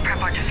tried to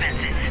prep our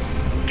defenses,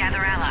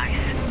 gather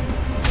allies.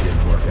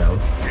 Didn't work out?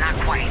 Not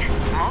quite.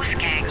 Most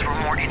gangs were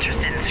more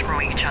interested in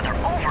screwing each other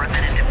over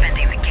than in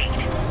defending the gate.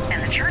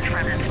 And the church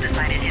residents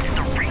decided it's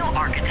the real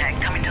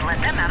architect coming to let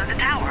them out of the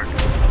tower.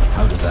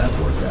 How did that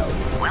work out?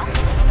 Well,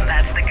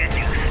 that's the good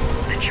news.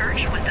 The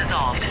church was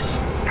dissolved.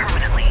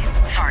 Permanently.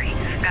 Sorry,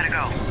 gotta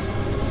go.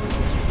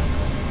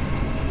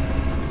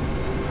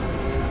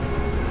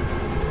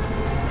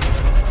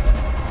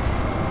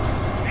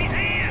 He's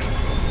here!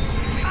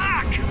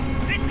 Fuck!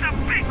 It's a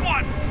big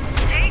one!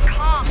 Stay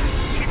calm.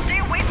 And stay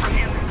away from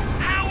him.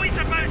 How are we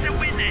supposed to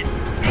win this?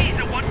 He's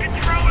the one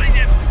controlling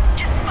him!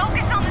 Just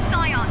focus on the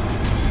scions.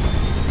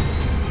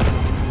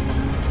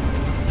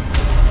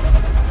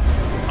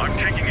 I'm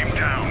taking him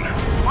down.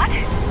 What?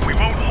 We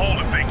won't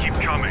hold if they keep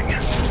coming.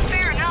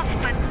 Fair enough,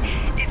 but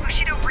if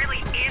Bushido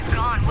really is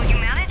gone, will you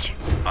manage?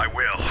 I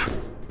will.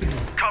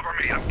 Cover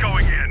me, I'm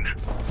going in.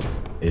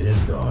 It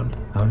is gone.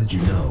 How did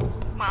you know?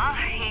 Well,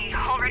 he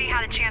already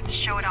had a chance to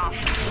show it off.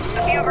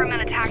 A few of our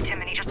men attacked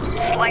him and he just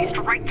sliced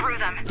right through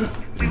them.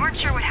 We weren't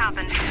sure what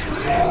happened.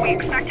 We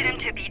expected him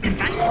to be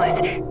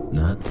defenseless.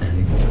 Not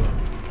anymore.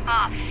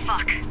 Ah,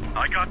 fuck.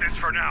 I got this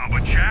for now,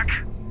 but Jack,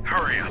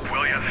 hurry up,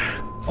 will ya?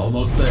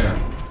 Almost there.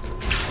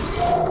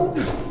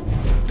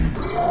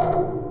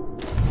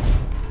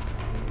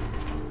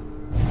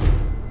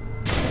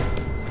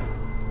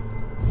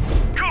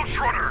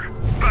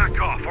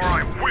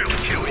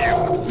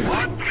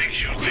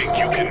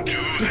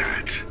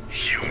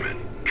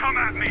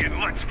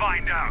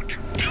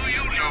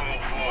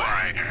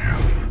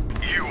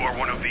 are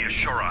one of the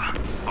Ashura,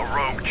 a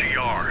rogue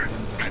GR.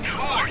 And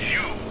who are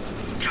you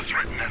to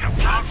threaten an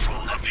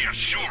apostle of the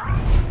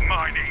Ashura?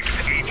 My name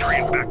is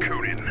Adrian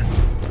Bakunin.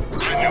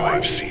 I know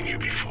I've seen you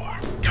before.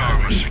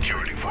 Dharma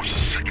Security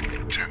Force's second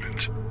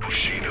lieutenant.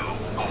 Bushido,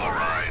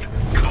 override,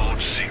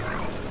 code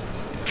 0.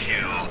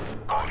 Kill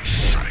on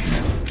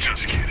sight.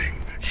 Just kidding.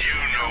 You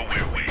know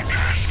we're way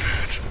past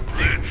that.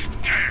 Let's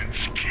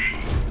dance, Key.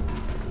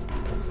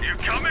 You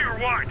coming or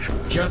what?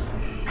 Just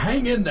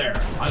hang in there.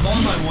 I'm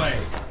on my way.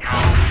 How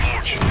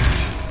fortunate.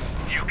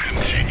 You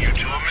continue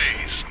to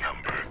amaze,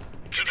 Number.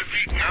 To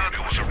defeat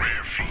Naga was a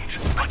rare feat,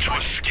 but to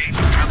escape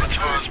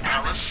Avatar's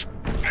palace,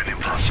 an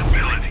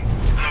impossibility.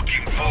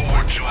 Looking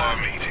forward to our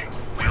meeting.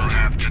 We'll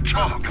have to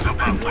talk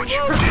about what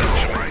you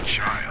did to my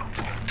child.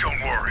 Don't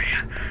worry.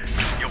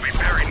 You'll be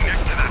buried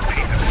next to that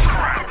piece of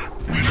scrap.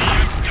 When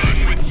I'm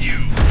done with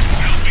you,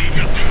 there'll be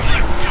nothing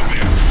left of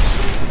him.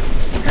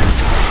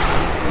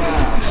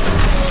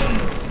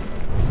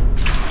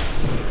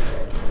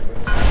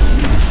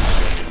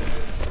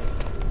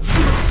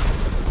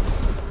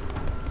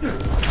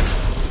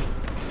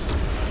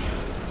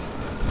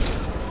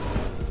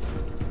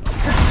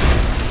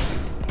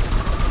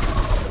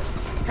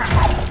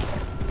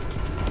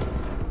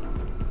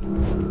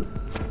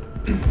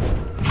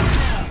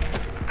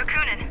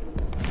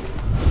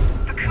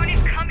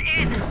 Bakunin, come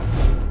in!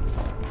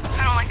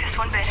 I don't like this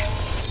one bit.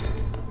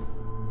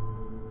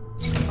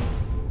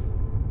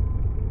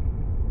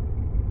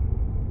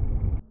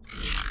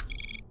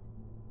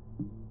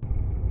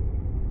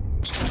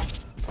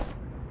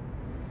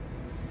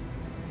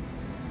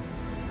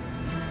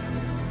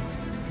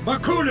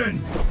 Bakunin!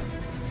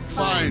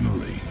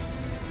 Finally!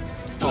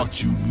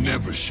 Thought you'd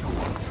never show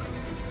up.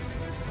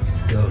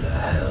 Go to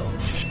hell.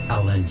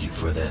 I'll end you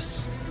for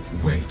this.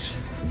 Wait,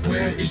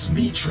 where is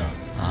Mitra?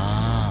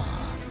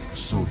 Ah,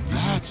 so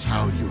that's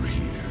how you're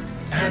here.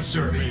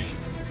 Answer me.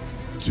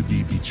 To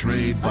be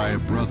betrayed by a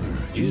brother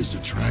is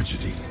a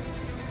tragedy,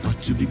 but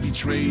to be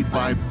betrayed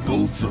by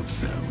both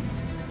of them,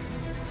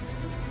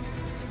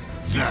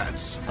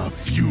 that's a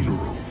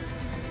funeral.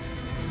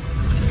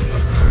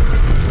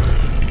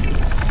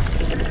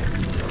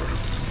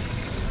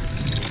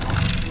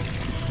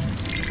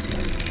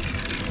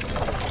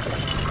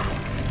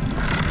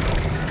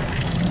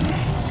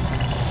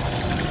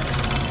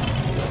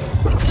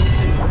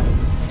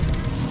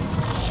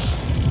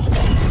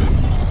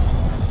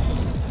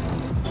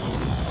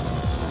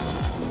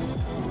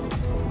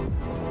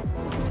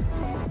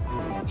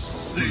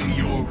 Say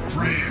your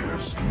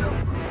prayers,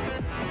 Number.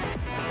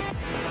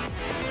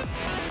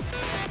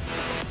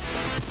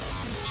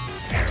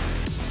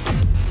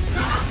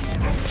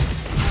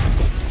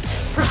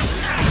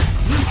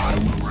 I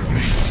will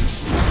remain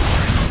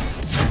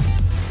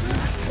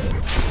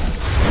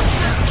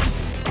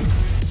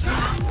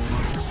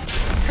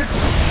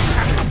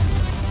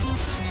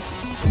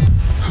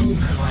Whom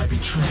have I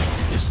betrayed,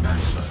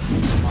 Dismantler?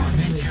 My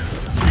maker,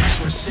 who's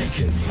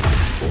forsaken me,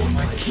 or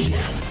my king,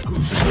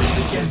 who's turned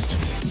against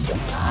me?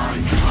 I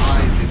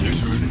didn't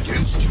turn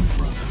against you,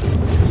 brother.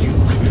 You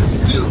can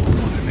still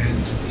put an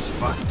end to this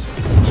fight.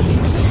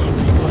 He's the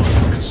only one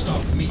who can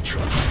stop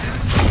Mitra.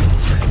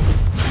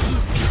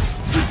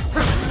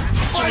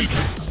 Fight!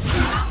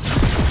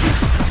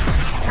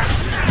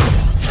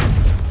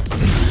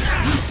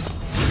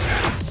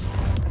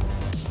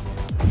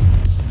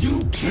 You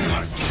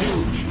cannot kill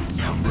me,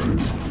 Number.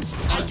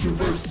 I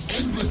traverse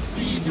endless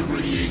seas of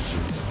radiation.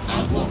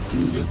 I walk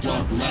through the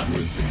dark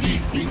labyrinths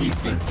deep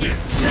beneath the dead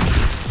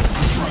surface. I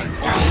tried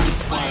all the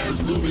spires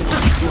looming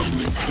on the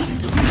crumbling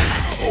cities of men.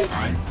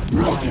 I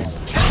brought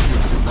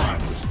countless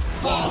survivors,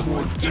 far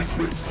more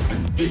desperate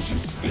and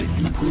vicious than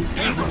you could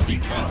ever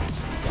become.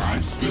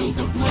 I've spilled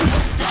the blood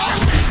of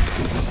thousands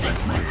to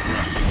perfect my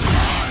craft.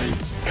 I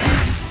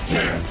am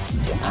death.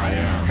 I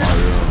am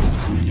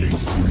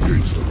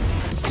creator.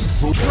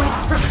 So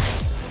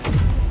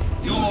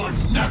you're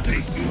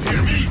nothing, you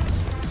hear me?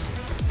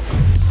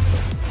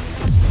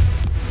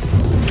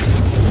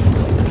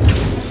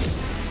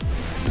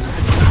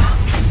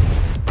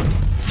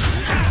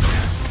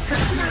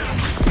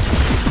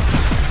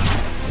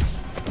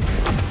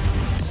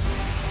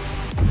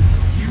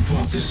 You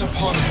brought this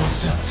upon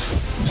yourself.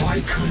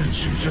 Why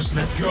couldn't you just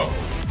let go?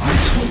 I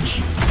told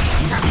you,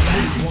 he's the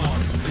only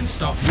one who can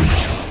stop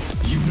Mitra.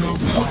 You know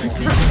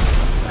perfectly well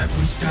that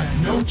we stand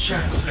no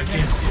chance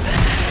against him.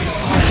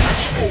 I'm a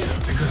traitor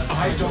because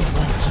I don't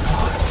want to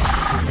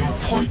die in your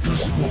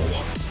pointless war.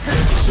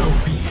 Then so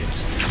be it.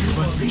 You've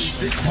unleashed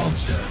this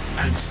monster,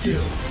 and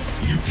still,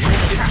 you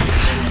can't admit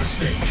your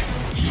mistake.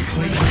 He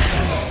played it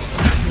all,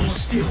 and you're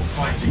still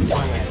fighting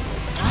for him.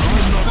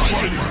 I'm not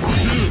fighting for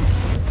him!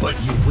 But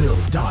you will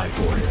die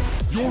for him.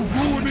 You're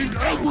ruining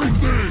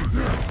everything!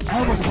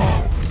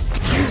 Avatar!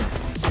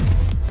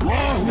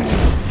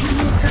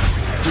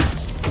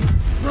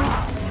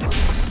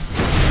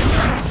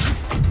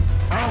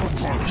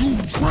 Avatar, you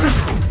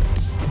traitor!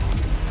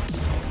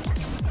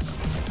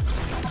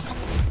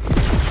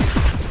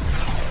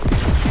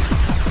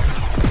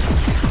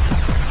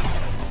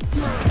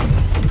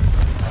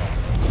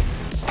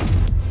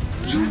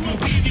 You will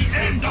be the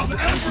end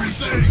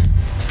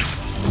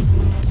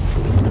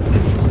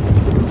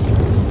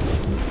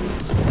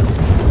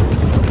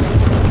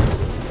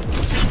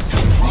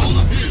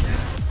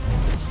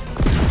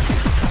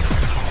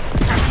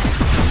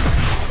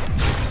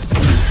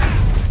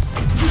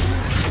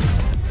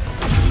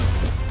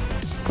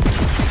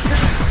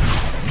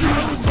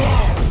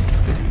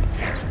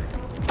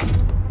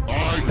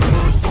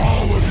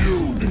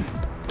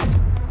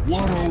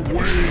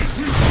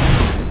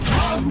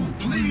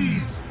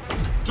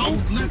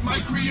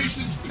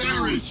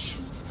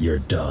You're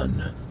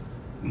done.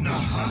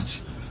 Not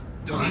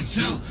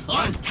until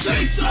I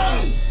say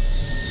so!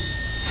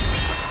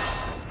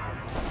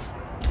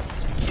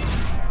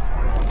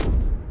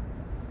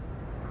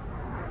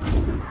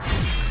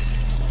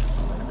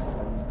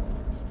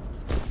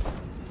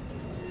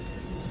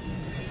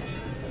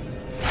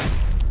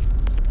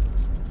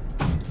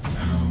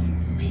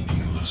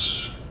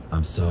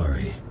 I'm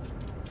sorry.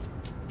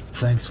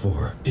 Thanks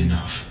for...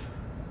 Enough.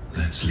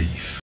 Let's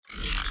leave.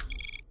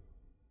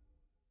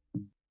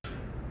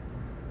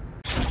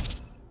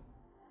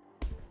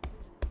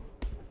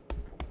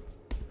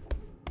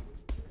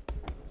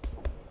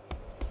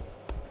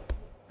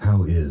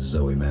 How is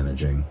Zoe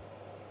managing?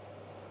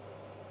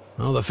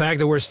 Well, the fact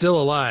that we're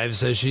still alive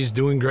says she's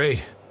doing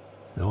great.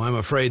 Though I'm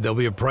afraid there'll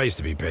be a price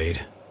to be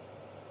paid.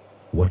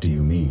 What do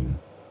you mean?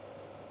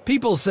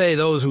 People say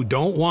those who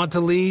don't want to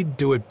lead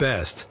do it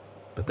best.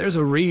 But there's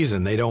a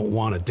reason they don't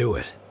want to do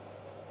it.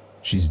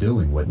 She's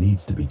doing what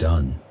needs to be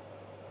done.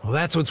 Well,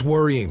 that's what's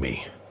worrying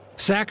me.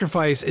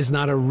 Sacrifice is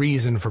not a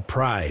reason for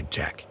pride,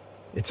 Jack.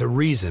 It's a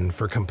reason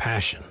for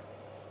compassion.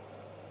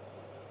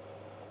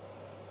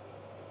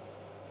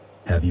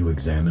 Have you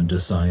examined a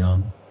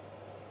scion?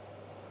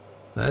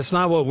 That's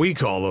not what we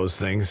call those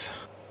things.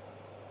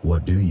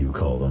 What do you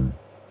call them?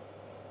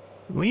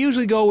 We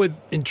usually go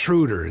with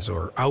intruders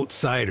or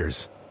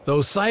outsiders.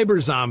 Those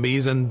cyber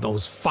zombies and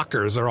those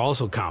fuckers are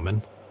also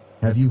common.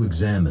 Have you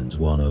examined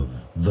one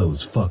of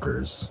those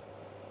fuckers?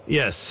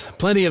 Yes,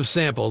 plenty of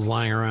samples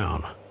lying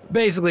around.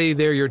 Basically,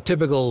 they're your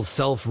typical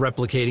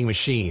self-replicating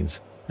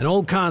machines. An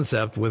old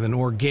concept with an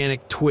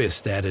organic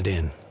twist added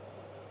in.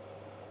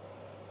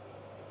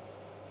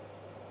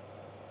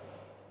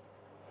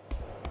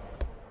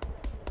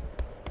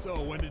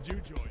 So, when did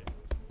you join?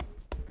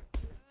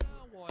 A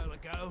while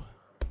ago.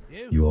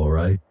 You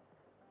alright?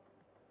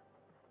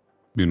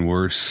 Been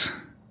worse.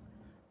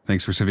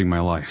 Thanks for saving my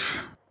life.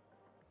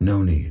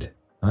 No need.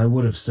 I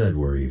would have said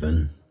we're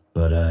even,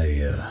 but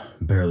I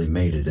barely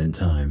made it in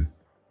time.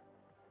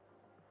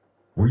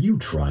 Were you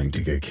trying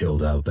to get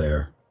killed out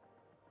there?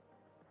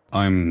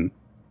 I'm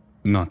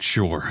not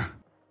sure.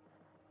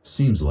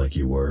 Seems like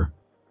you were.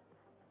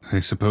 I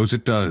suppose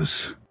it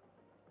does.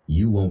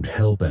 You won't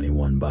help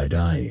anyone by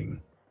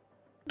dying.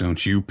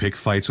 Don't you pick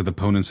fights with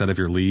opponents out of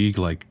your league,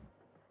 like,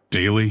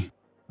 daily?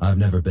 I've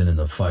never been in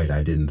a fight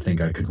I didn't think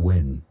I could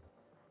win.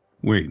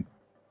 Wait,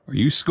 are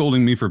you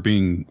scolding me for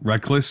being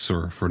reckless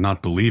or for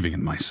not believing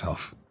in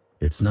myself?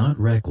 It's not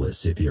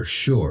reckless if you're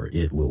sure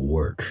it will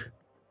work.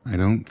 I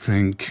don't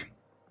think...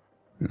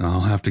 I'll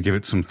have to give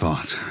it some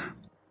thought.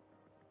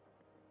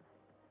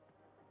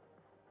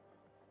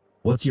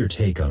 What's your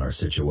take on our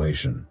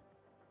situation?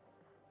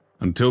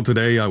 Until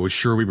today, I was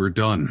sure we were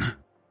done,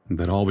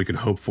 that all we could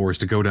hope for is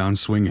to go down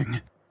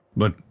swinging.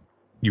 But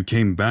you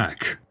came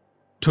back.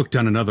 Took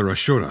down another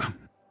Ashura.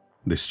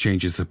 This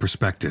changes the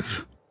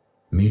perspective.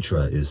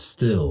 Mitra is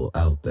still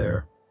out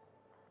there.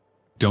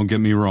 Don't get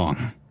me wrong.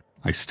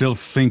 I still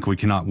think we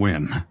cannot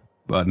win,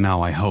 but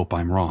now I hope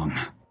I'm wrong.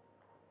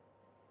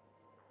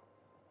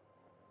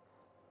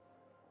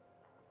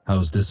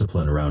 How's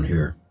discipline around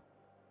here?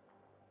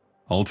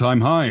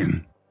 All-time high.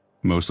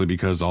 Mostly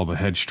because all the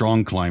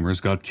headstrong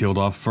climbers got killed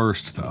off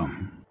first, though.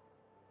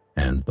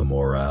 And the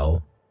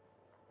morale?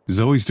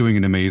 Zoe's doing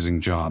an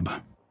amazing job.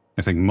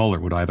 I think Muller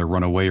would either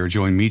run away or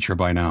join Mitra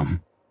by now.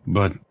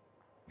 But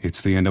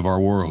it's the end of our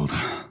world.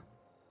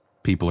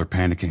 People are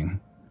panicking,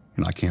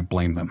 and I can't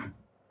blame them.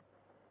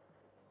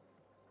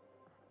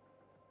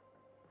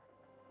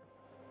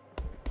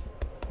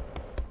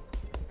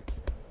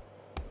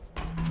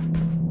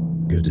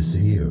 Good to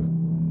see you.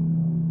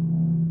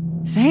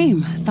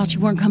 Same. Thought you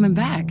weren't coming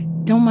back.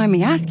 Don't mind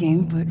me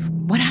asking, but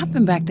what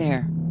happened back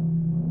there?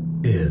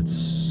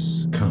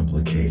 It's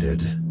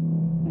complicated.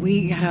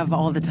 We have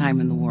all the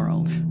time in the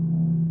world.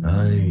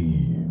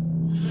 I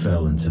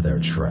fell into their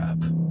trap.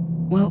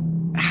 Well,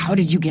 how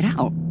did you get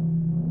out?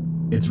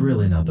 It's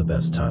really not the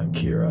best time,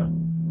 Kira.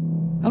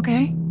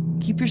 Okay,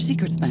 keep your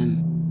secrets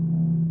then.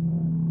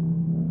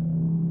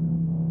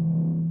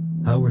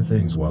 How were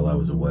things while I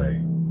was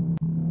away?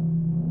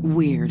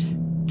 Weird.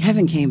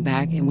 Kevin came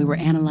back and we were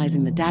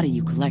analyzing the data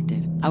you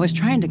collected. I was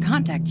trying to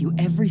contact you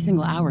every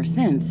single hour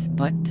since,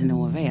 but to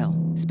no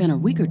avail. Spent a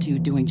week or two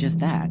doing just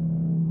that.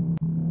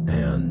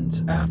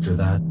 And after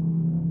that?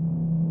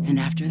 And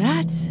after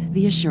that,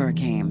 the Ashura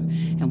came,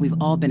 and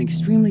we've all been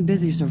extremely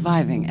busy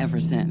surviving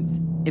ever since.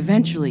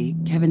 Eventually,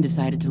 Kevin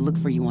decided to look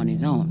for you on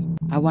his own.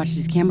 I watched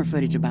his camera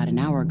footage about an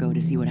hour ago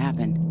to see what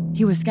happened.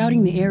 He was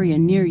scouting the area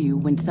near you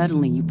when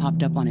suddenly you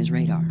popped up on his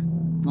radar.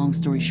 Long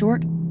story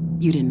short,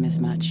 you didn't miss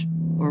much.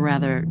 Or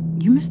rather,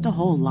 you missed a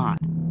whole lot.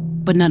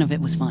 But none of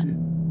it was fun.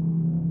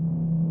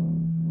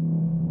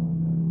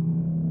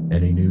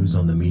 Any news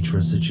on the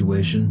Mitra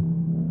situation?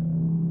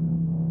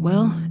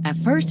 Well, at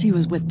first he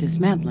was with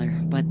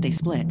Dismantler, but they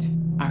split.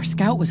 Our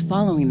scout was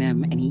following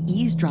them, and he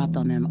eavesdropped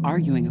on them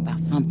arguing about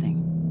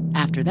something.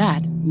 After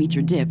that,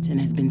 Mitra dipped and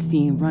has been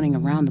seen running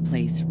around the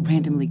place,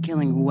 randomly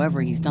killing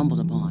whoever he stumbled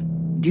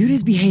upon. Dude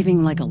is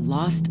behaving like a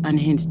lost,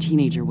 unhinged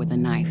teenager with a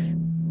knife.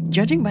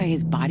 Judging by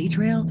his body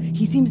trail,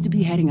 he seems to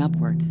be heading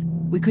upwards.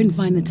 We couldn't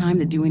find the time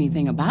to do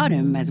anything about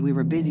him as we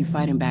were busy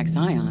fighting back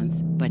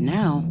Scions, but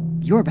now,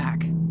 you're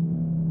back.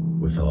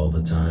 With all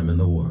the time in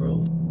the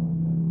world.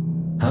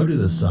 How do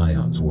the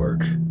Scions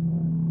work?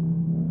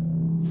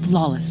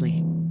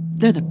 Flawlessly.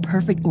 They're the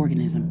perfect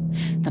organism.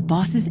 The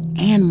boss's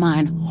and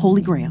mine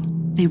holy grail.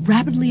 They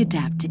rapidly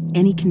adapt to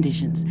any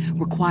conditions,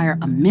 require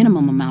a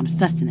minimum amount of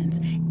sustenance,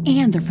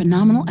 and they're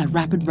phenomenal at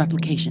rapid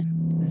replication.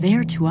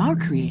 They're to our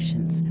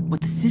creations what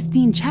the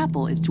Sistine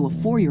Chapel is to a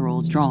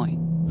 4-year-old's drawing.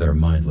 They're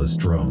mindless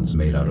drones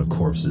made out of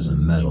corpses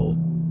and metal.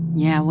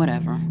 Yeah,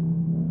 whatever.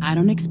 I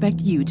don't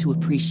expect you to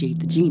appreciate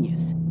the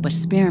genius, but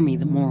spare me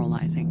the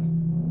moralizing.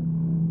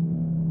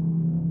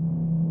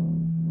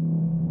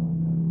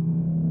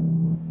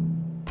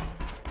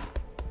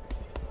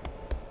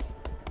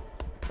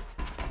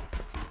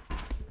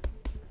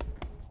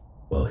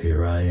 Well,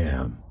 here I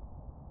am.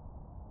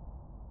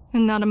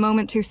 And not a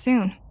moment too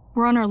soon.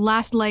 We're on our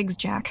last legs,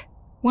 Jack.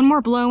 One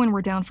more blow and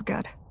we're down for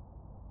good.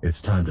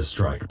 It's time to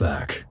strike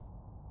back.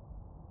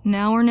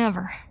 Now or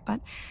never,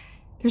 but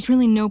there's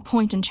really no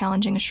point in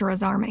challenging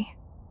Ashura's army.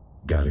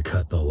 Gotta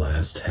cut the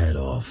last head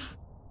off.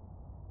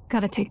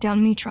 Gotta take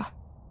down Mitra.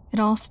 It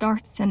all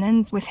starts and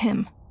ends with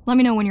him. Let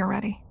me know when you're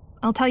ready.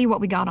 I'll tell you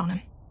what we got on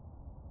him.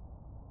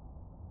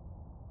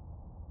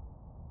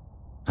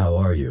 How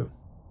are you?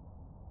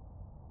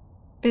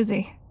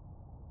 Busy.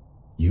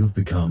 You've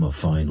become a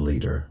fine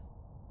leader.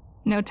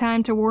 No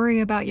time to worry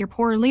about your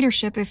poor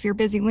leadership if you're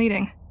busy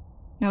leading.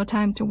 No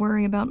time to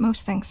worry about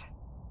most things.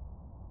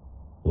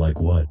 Like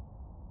what?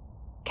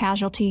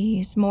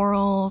 Casualties,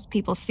 morals,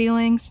 people's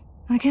feelings.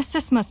 I guess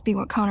this must be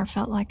what Connor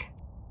felt like.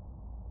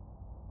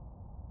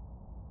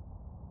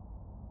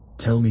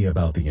 Tell me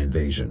about the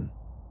invasion.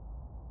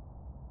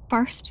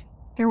 First,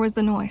 there was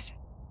the noise.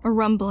 A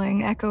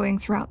rumbling echoing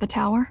throughout the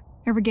tower.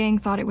 Every gang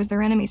thought it was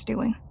their enemies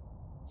doing.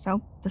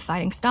 So, the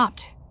fighting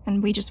stopped,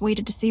 and we just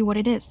waited to see what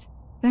it is.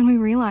 Then we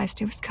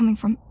realized it was coming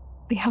from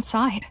the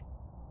outside.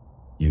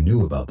 You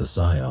knew about the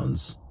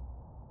Scions.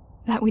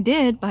 That we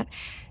did, but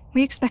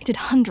we expected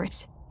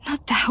hundreds,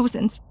 not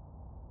thousands.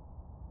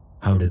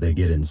 How did they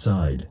get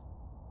inside?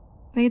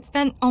 They had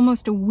spent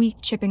almost a week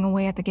chipping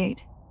away at the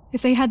gate.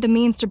 If they had the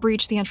means to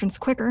breach the entrance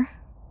quicker,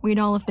 we'd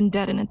all have been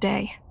dead in a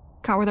day.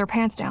 Caught with our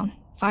pants down,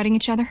 fighting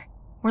each other.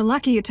 We're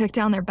lucky you took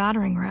down their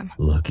battering ram.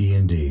 Lucky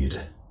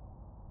indeed.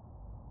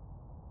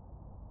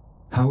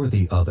 How are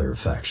the other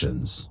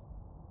factions?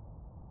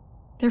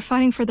 They're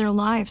fighting for their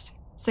lives,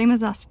 same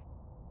as us.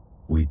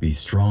 We'd be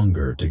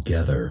stronger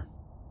together.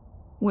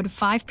 Would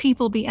 5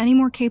 people be any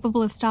more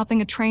capable of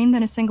stopping a train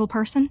than a single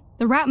person?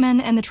 The Ratmen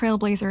and the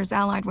Trailblazers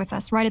allied with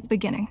us right at the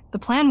beginning. The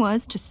plan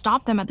was to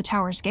stop them at the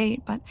tower's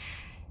gate, but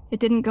it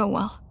didn't go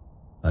well.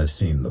 I've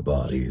seen the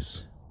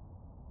bodies.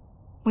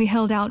 We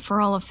held out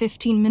for all of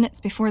 15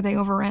 minutes before they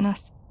overran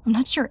us. I'm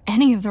not sure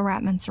any of the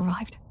Ratmen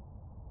survived.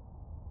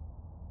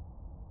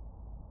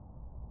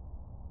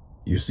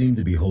 You seem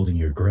to be holding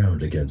your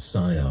ground against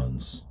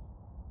Scions.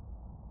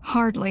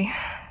 Hardly.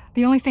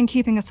 The only thing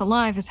keeping us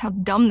alive is how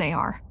dumb they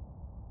are.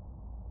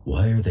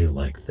 Why are they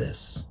like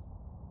this?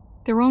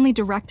 Their only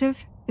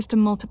directive is to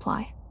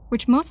multiply,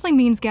 which mostly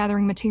means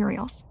gathering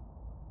materials.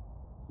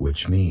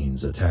 Which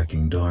means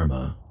attacking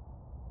Dharma.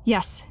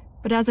 Yes,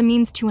 but as a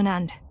means to an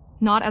end,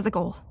 not as a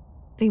goal.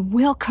 They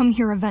will come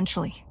here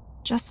eventually,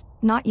 just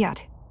not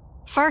yet.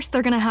 First,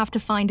 they're gonna have to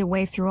find a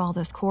way through all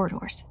those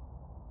corridors.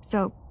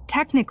 So,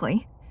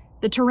 technically,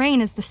 the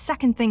terrain is the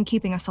second thing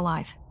keeping us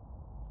alive.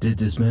 Did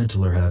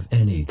Dismantler have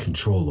any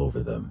control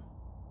over them?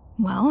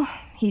 Well,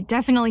 he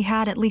definitely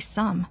had at least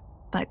some,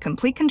 but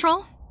complete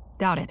control?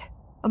 Doubt it.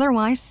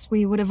 Otherwise,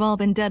 we would have all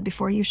been dead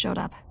before you showed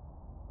up.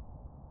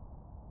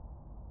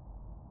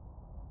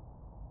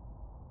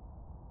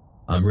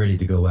 I'm ready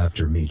to go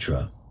after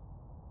Mitra.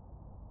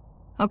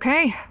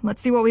 Okay,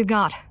 let's see what we've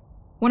got.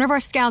 One of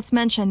our scouts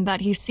mentioned that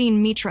he's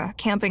seen Mitra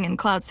camping in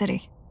Cloud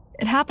City.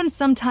 It happened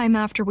sometime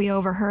after we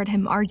overheard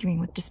him arguing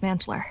with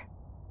Dismantler.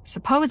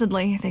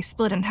 Supposedly, they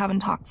split and haven't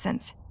talked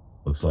since.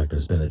 Looks like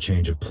there's been a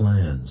change of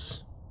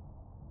plans.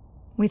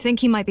 We think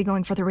he might be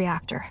going for the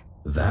reactor.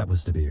 That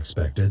was to be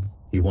expected.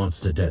 He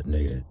wants to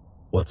detonate it.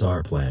 What's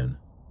our plan?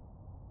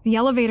 The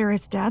elevator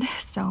is dead,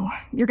 so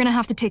you're gonna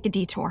have to take a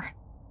detour.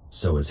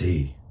 So is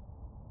he.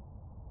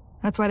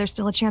 That's why there's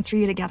still a chance for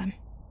you to get him.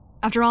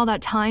 After all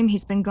that time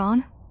he's been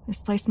gone,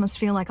 this place must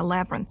feel like a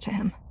labyrinth to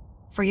him.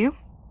 For you,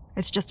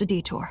 it's just a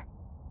detour.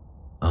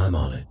 I'm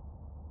on it.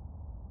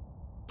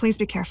 Please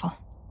be careful.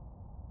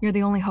 You're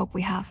the only hope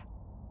we have.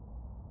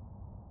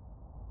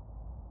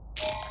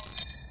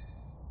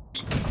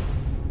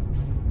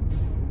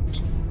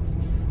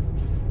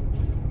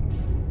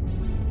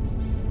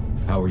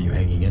 How are you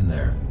hanging in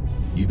there?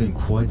 You've been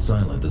quite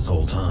silent this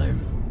whole time.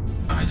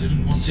 I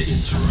didn't want to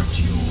interrupt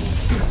your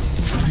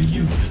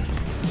reunion.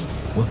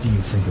 What do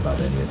you think about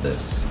any of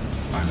this?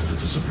 I'm a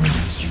little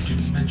surprised you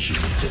didn't mention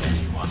it to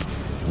anyone.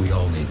 We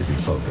all need to be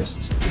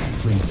focused.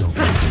 Please don't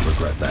make me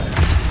regret that.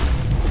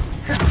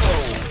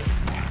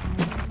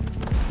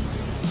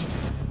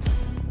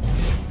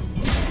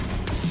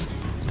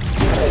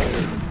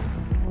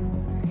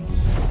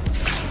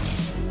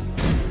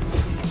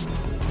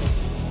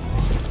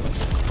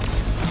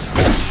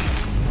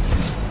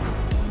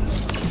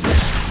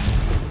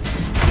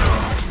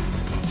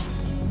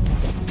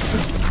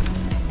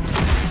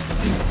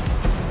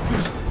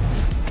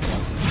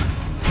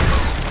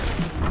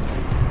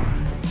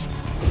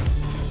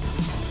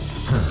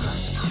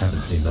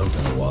 seen those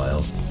in a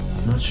while.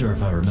 Not sure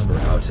if I remember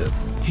how to...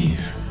 Here,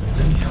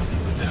 let me help you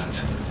with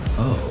that.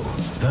 Oh,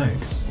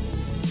 thanks.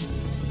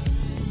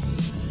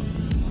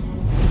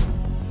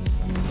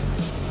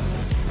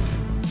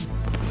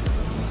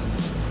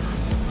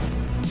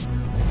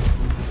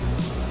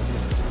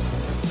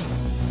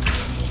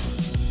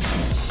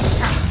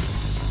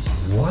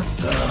 What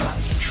the?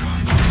 Try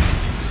to make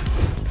it.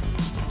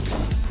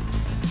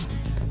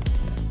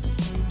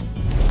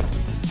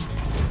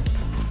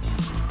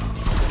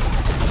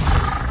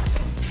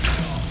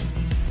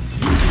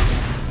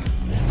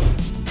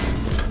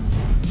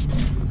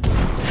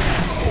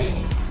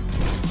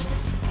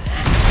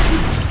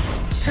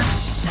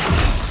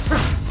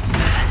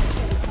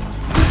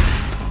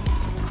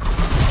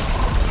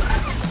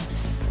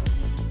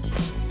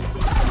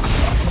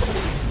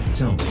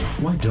 Tell me,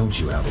 why don't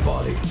you have a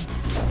body?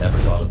 Ever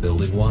thought of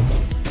building one?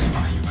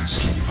 Are you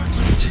asking if I'm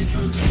going to take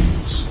over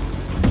yours?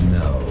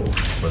 No,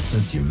 but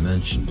since you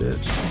mentioned it...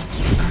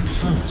 At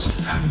first,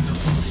 having a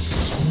body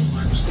was all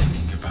I was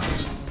thinking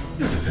about.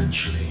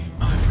 Eventually,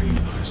 I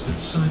realized that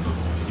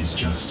cyberpunk is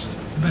just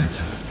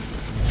better.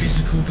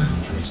 Physical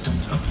boundaries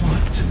don't apply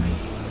to me.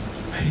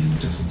 Pain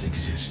doesn't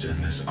exist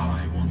unless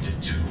I want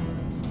it to.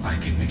 I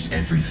can mix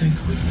everything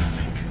with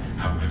nothing,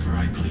 however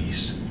I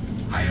please.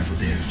 I have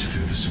lived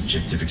through the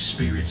subjective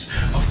experience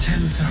of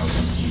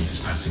 10,000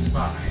 years passing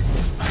by.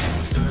 I am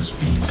the first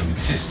being in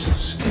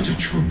existence to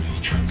truly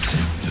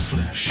transcend the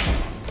flesh.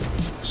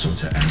 So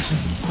to answer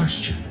your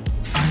question,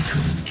 I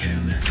couldn't care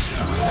less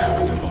about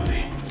having a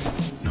body.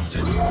 Not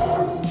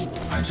anymore.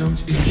 I don't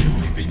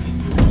enjoy being in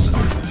yours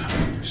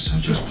either, so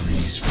just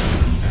please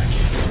bring me back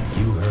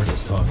in. You heard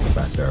us talking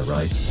back there,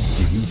 right?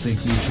 Do you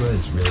think Mitra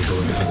is really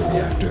going into the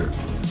reactor?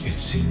 It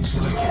seems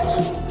like it.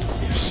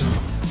 If so,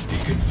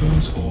 it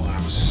confirms all our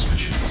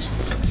suspicions.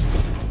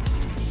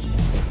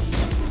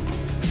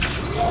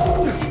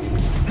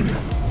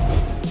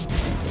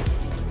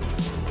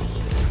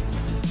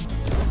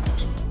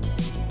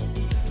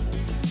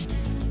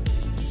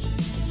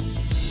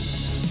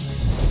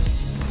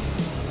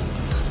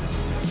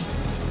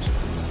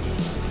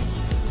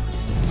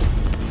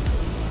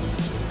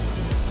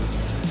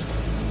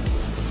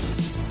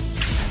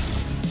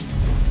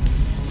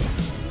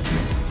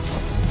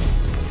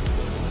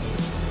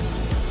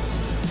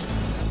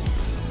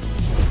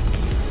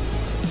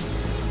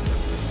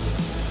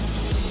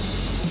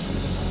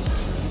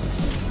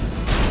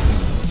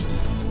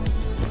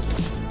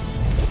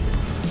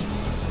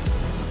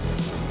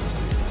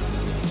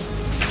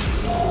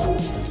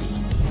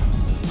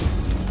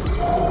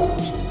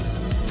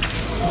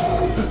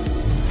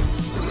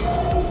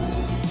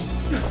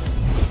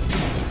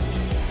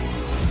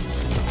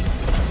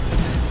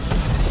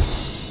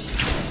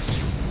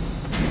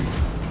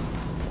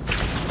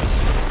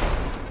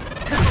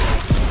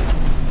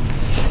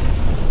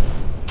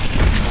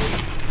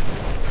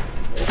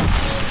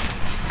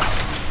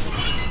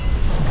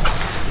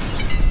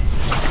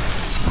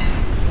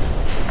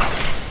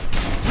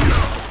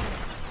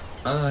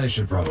 I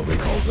should probably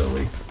call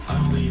Zoe.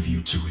 I'll leave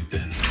you to it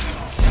then.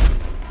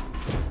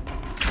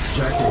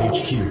 Jack to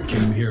HQ,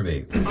 can you hear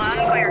me? Loud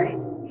and clear.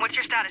 What's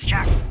your status,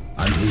 Jack?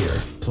 I'm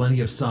here.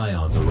 Plenty of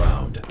scions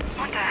around.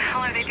 What the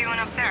hell are they doing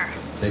up there?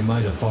 They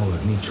might have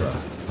followed Mitra.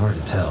 Hard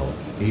to tell.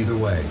 Either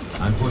way,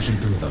 I'm pushing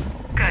through them.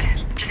 Good.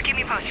 Just keep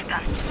me posted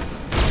then.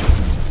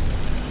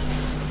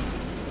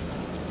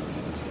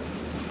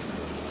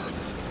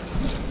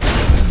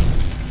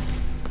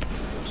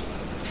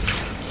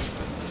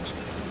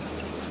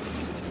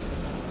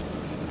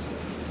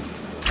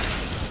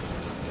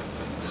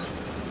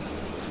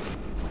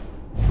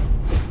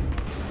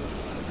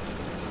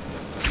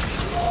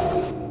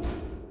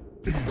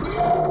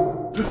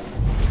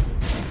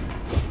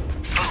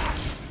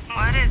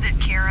 What is it,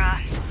 Kira?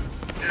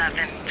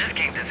 Nothing. Just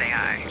came to say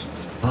hi.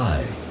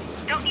 Hi.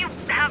 Don't you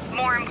have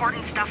more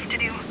important stuff to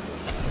do?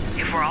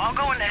 If we're all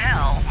going to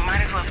hell,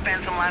 might as well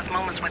spend some last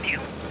moments with you,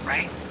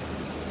 right?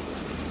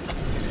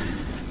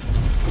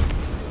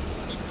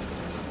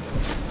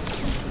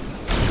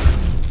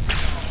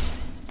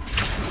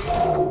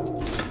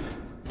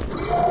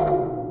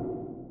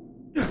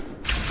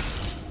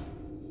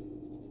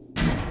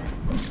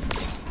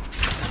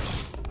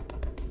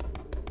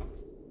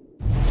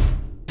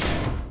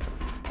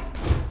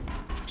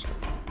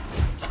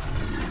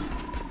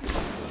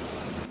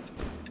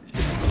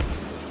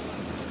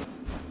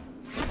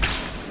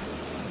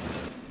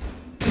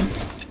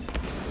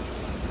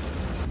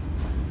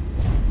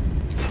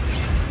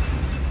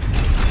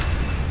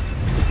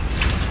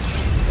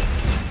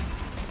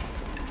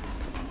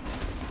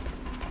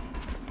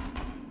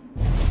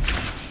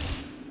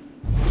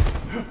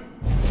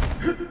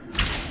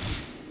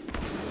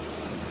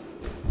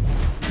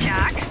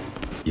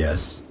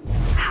 Yes?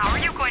 How are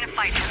you going to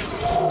fight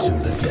him? To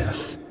the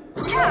death.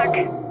 Jack!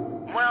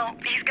 Well,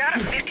 he's got a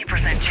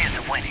 50% chance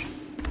of winning.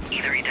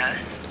 Either he does,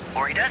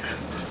 or he doesn't.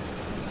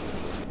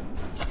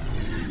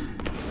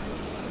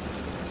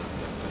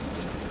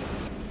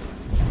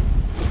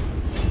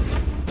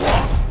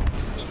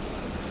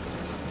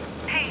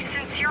 Hey,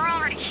 since you're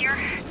already here,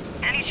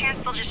 Any chance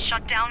they'll just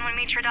shut down when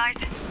Mitra dies?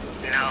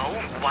 No,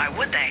 why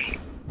would they?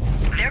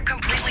 They're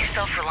completely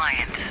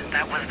self-reliant.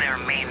 That was their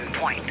main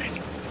point.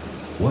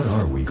 What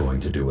are we going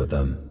to do with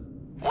them?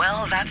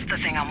 Well, that's the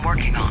thing I'm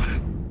working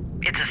on.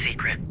 It's a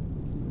secret.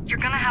 You're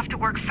gonna have to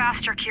work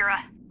faster, Kira.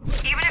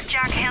 Even if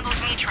Jack handles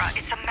Mitra,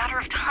 it's a matter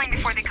of time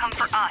before they come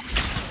for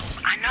us.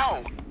 I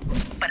know,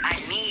 but I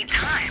need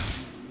time.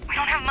 We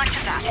don't have much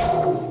of that.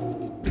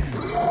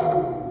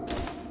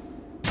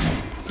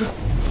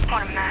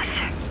 What a mess.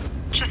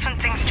 Just when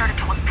things started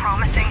to look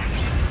promising.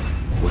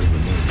 What do you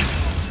mean?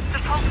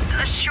 This whole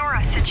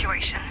Ashura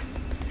situation.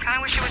 Kinda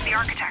wish it was the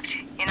architect,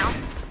 you know?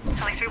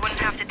 At least we wouldn't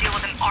have to deal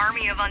with an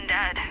army of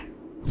undead.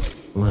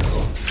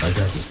 Well, I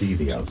got to see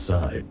the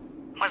outside.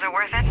 Was it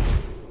worth it?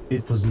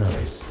 It was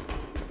nice.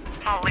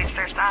 Well, at least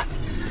there's that.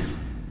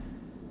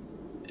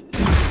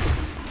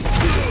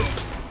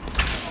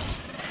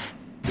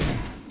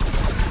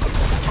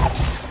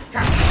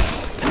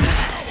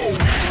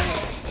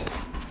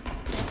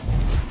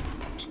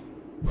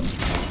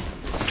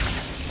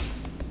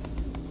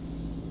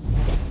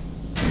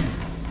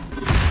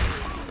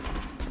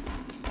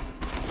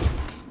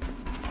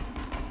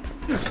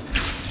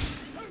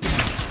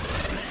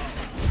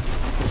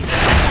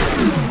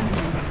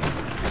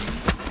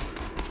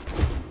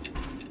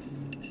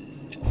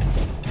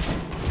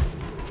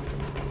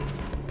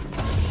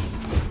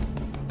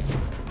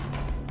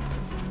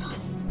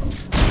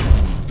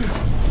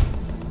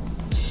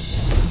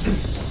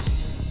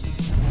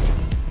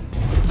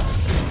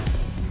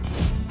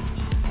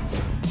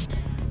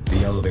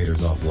 The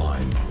elevator's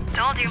offline.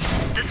 Told you.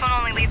 This one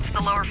only leads to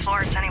the lower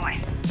floors anyway.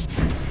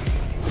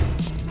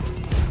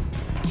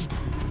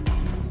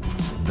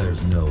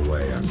 There's no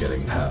way I'm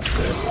getting past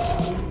this.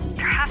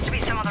 There has to be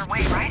some other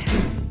way, right?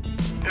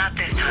 Not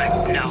this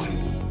time, no.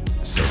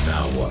 So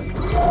now what?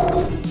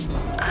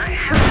 I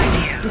have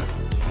an idea.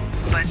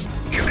 But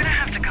you're gonna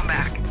have to come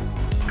back.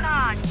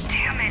 God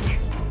damn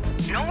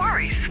it. No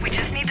worries, we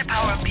just need to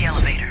power up the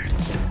elevator.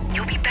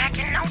 You'll be back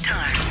in no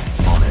time.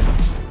 On it.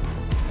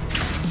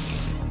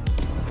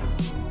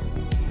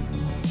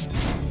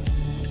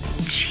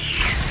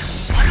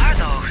 Jeez, what are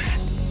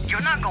those?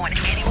 You're not going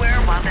anywhere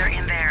while they're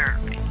in there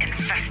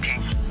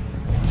infesting.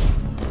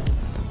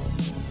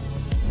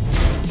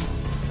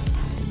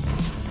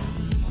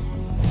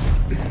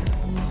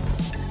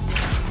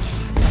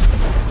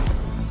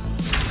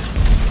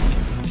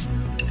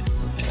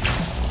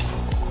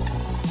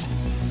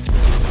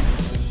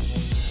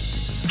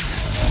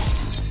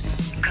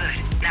 Good,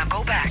 now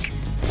go back.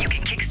 You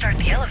can kickstart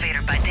the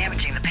elevator by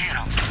damaging the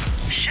panel.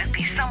 Should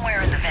be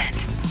somewhere in the vent.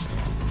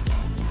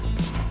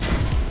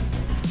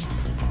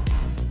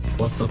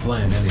 What's the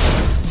plan anyway?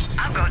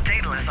 I'll go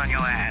dataless on your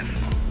ass.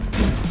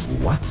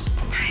 What?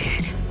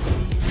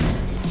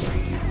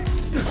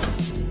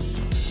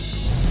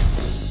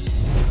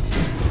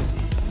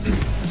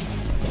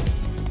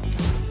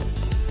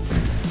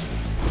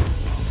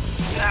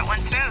 That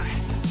one's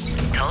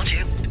smooth. Told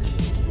you.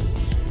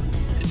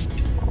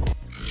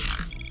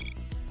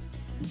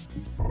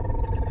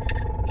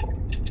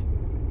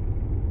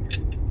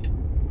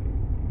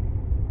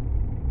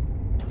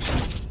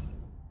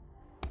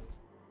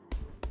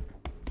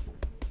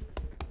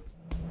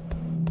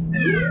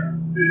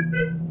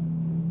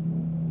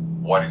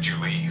 Why did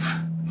you leave?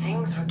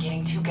 Things were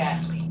getting too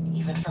ghastly,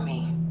 even for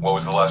me. What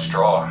was the last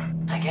straw?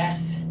 I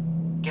guess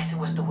it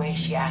was the way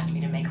she asked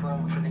me to make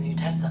room for the new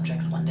test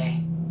subjects one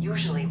day.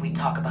 Usually we'd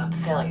talk about the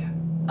failure,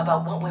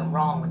 about what went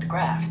wrong with the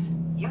graphs.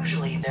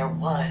 Usually there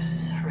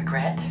was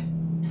regret,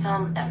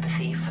 some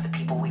empathy for the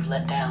people we've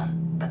let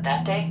down. But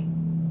that day,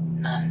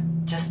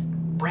 none. Just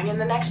bring in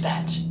the next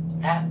batch.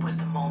 That was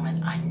the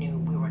moment I knew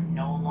we were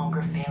no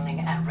longer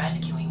failing at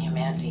rescuing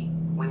humanity.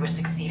 We were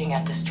succeeding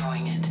at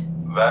destroying it.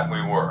 That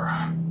we were.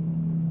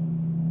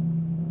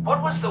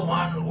 What was the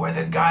one where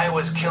the guy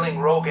was killing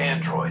rogue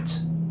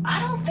androids? I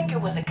don't think it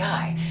was a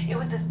guy. It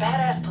was this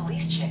badass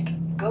police chick.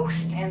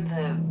 Ghost and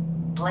the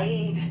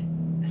Blade,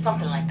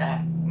 something like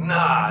that.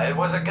 Nah, it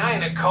was a guy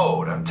in a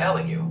code, I'm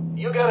telling you.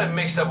 You got it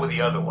mixed up with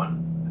the other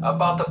one.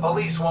 About the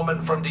policewoman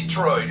from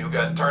Detroit who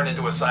got turned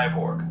into a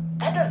cyborg.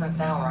 That doesn't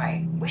sound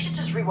right. We should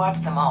just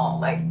rewatch them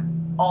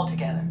all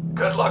together.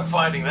 Good luck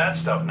finding that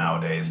stuff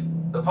nowadays.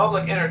 The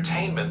public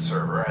entertainment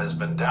server has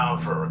been down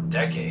for a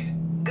decade.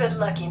 Good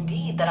luck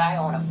indeed that I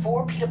own a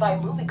 4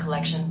 petabyte movie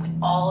collection with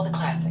all the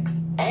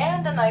classics.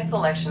 And a nice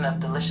selection of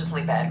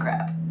deliciously bad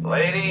crap.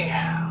 Lady,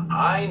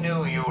 I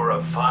knew you were a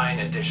fine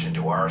addition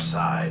to our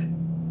side,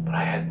 but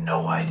I had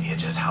no idea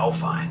just how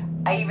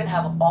fine. I even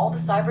have all the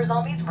Cyber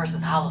Zombies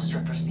vs. Hollow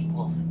Stripper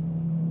sequels.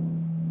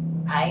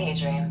 Hi,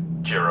 Adrian.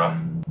 Kira?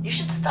 You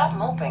should stop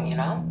moping, you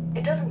know?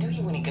 It doesn't do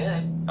you any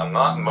good. I'm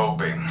not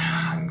moping.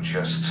 I'm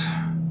just...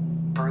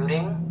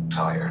 brooding?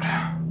 Tired.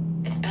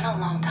 It's been a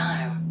long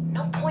time.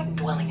 No point in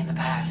dwelling in the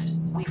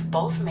past. We've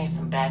both made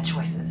some bad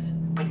choices,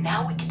 but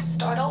now we get to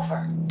start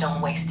over.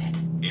 Don't waste it.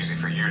 Easy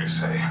for you to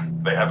say.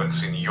 They haven't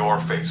seen your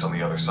face on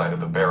the other side of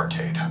the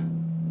barricade.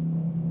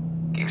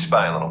 Keep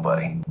spying, little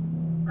buddy.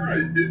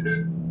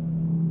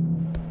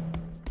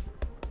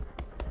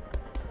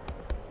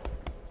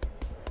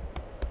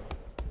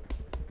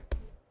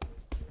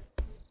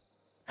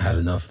 Had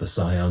enough of the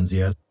Scions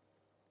yet?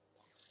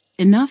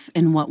 Enough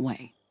in what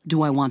way?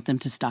 Do I want them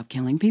to stop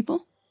killing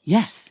people?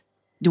 Yes.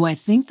 Do I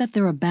think that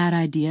they're a bad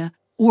idea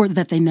or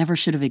that they never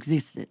should have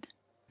existed?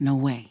 No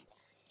way.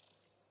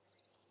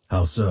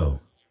 How so?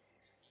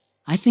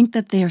 I think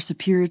that they are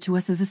superior to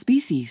us as a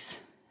species,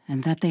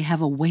 and that they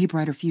have a way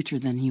brighter future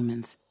than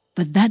humans.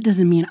 But that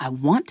doesn't mean I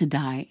want to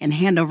die and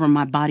hand over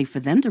my body for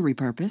them to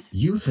repurpose.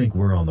 You think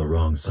we're on the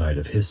wrong side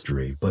of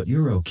history, but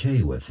you're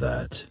okay with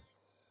that.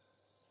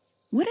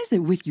 What is it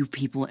with you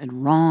people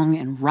and wrong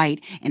and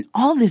right and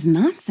all this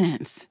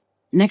nonsense?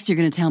 Next you're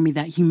going to tell me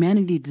that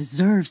humanity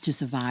deserves to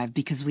survive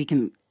because we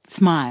can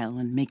smile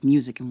and make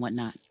music and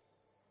whatnot.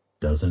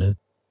 Doesn't it?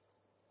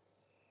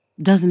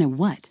 Doesn't it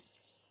what?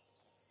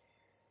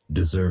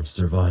 Deserve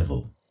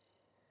survival.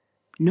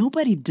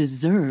 Nobody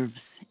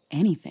deserves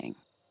anything.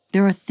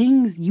 There are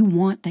things you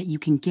want that you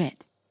can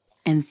get,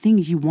 and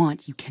things you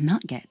want you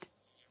cannot get.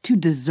 To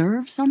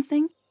deserve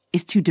something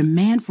is to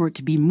demand for it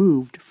to be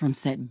moved from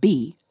set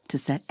B to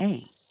set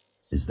A.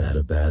 Is that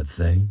a bad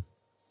thing?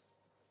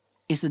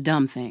 It's a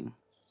dumb thing.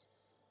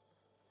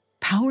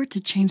 Power to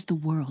change the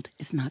world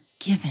is not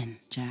given,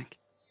 Jack.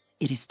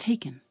 It is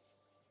taken.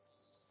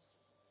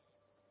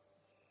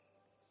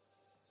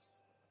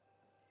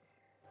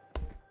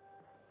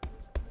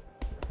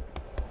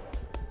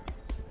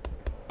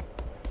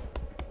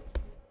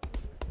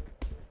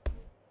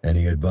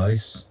 Any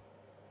advice?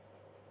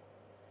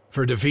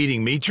 For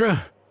defeating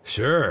Mitra?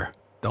 Sure.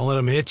 Don't let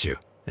him hit you.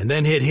 And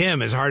then hit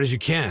him as hard as you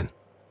can.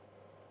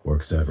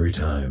 Works every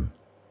time.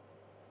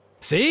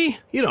 See?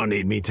 You don't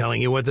need me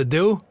telling you what to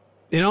do.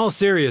 In all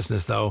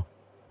seriousness, though,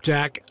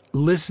 Jack,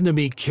 listen to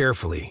me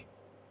carefully.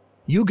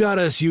 You got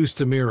us used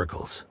to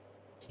miracles.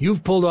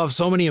 You've pulled off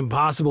so many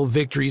impossible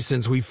victories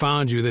since we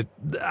found you that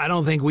I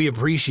don't think we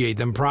appreciate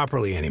them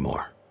properly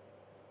anymore.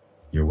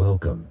 You're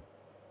welcome.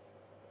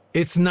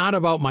 It's not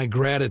about my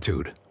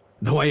gratitude,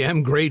 though I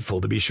am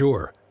grateful to be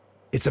sure.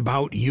 It's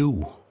about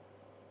you.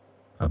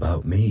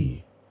 About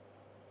me?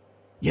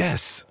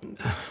 Yes.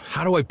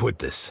 How do I put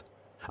this?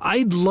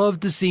 I'd love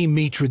to see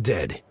Mitra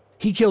dead.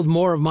 He killed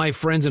more of my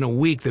friends in a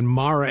week than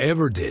Mara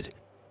ever did.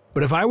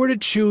 But if I were to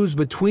choose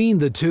between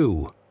the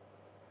two,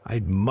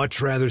 I'd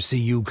much rather see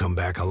you come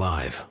back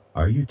alive.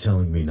 Are you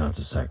telling me not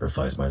to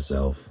sacrifice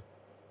myself?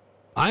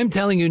 I'm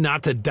telling you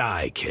not to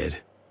die,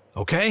 kid.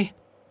 Okay?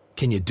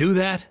 Can you do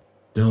that?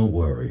 Don't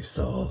worry,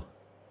 Saul.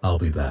 I'll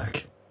be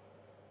back.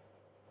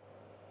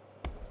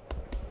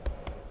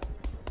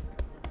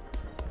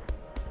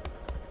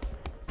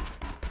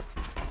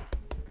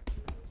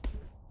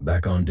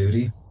 Back on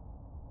duty?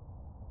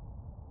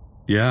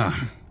 Yeah,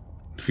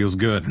 it feels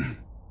good.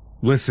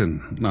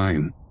 Listen,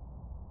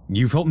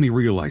 you've helped me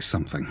realize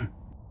something.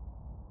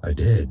 I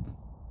did.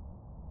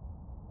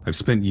 I've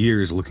spent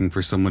years looking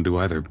for someone to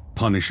either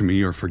punish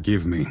me or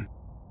forgive me,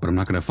 but I'm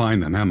not going to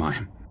find them, am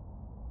I?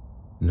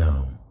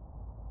 No.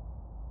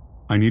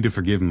 I need to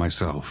forgive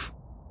myself.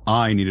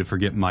 I need to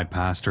forget my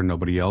past or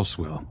nobody else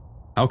will.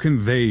 How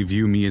can they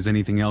view me as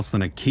anything else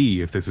than a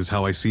key if this is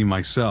how I see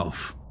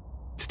myself?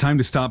 It's time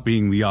to stop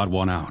being the odd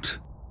one out.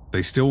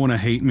 They still want to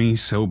hate me,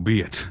 so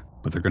be it.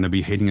 But they're going to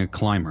be hating a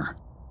climber,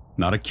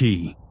 not a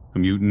key, a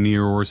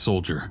mutineer, or a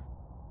soldier.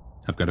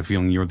 I've got a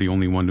feeling you're the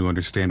only one to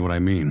understand what I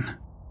mean.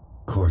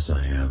 Of course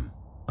I am.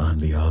 I'm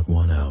the odd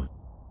one out.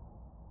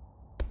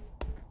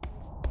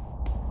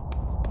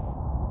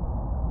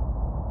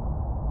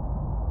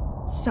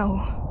 So,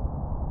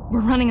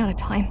 we're running out of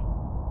time.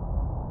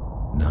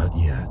 Not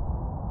yet.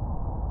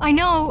 I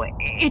know,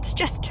 it's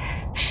just...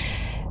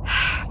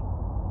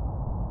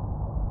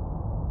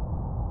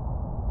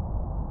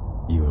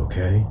 You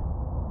okay?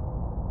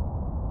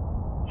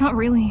 Not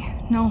really,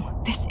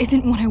 no. This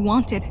isn't what I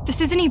wanted.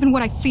 This isn't even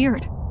what I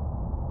feared.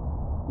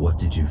 What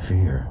did you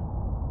fear?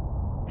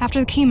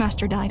 After the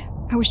Keymaster died,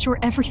 I was sure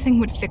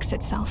everything would fix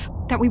itself.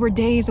 That we were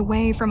days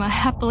away from a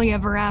happily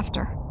ever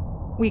after.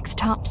 Weeks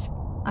tops.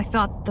 I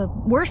thought the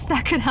worst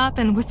that could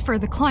happen was for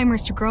the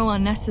climbers to grow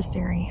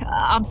unnecessary,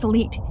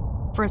 obsolete.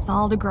 For us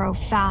all to grow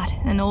fat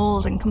and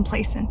old and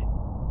complacent.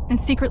 And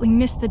secretly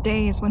miss the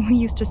days when we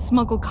used to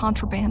smuggle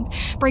contraband,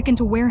 break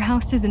into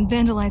warehouses and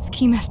vandalize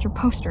Keymaster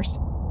posters.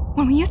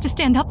 When we used to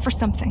stand up for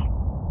something.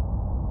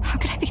 How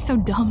could I be so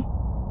dumb?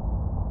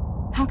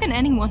 How can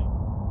anyone?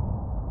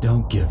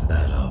 Don't give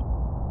that up.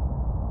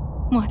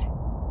 What?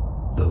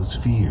 Those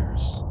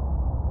fears.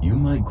 You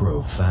might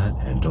grow fat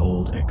and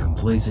old and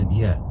complacent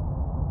yet.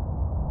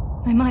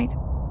 I might.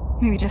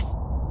 Maybe just...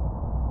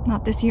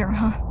 not this year,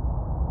 huh?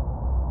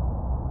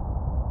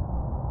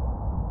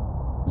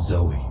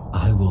 Zoe,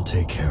 I will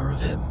take care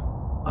of him.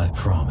 I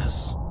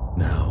promise.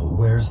 Now,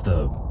 where's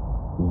the...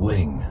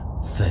 wing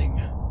thing?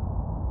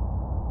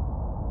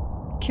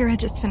 Kira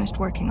just finished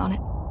working on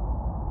it.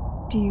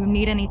 Do you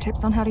need any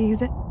tips on how to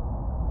use it?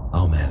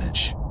 I'll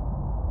manage.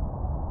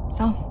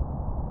 So?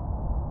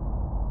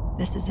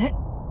 This is it?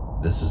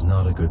 This is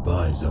not a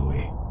goodbye,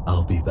 Zoe.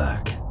 I'll be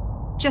back.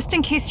 Just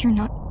in case you're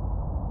not...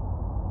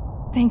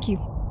 Thank you.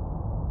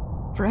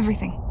 For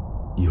everything.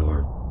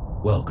 You're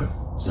welcome,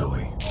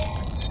 Zoe.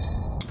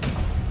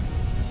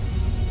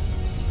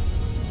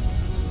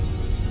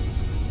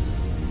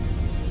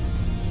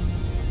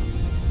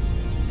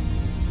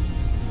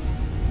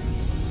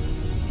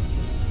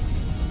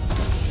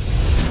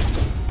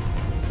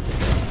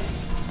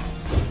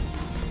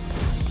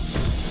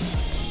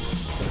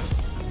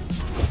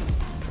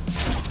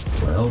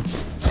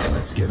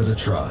 give it a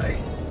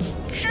try.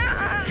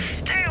 Just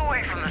stay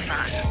away from the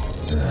sun.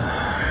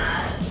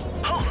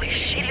 Holy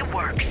shit, it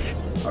works.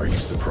 Are you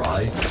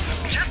surprised?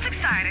 Just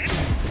excited.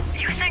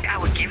 You think I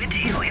would give it to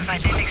you if I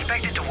didn't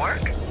expect it to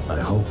work? I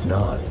hope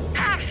not.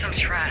 Have some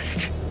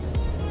trust.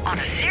 On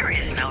a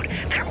serious note,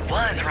 there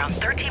was around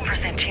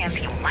 13% chance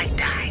you might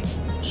die.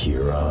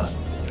 Kira.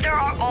 There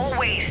are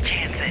always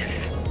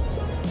chances.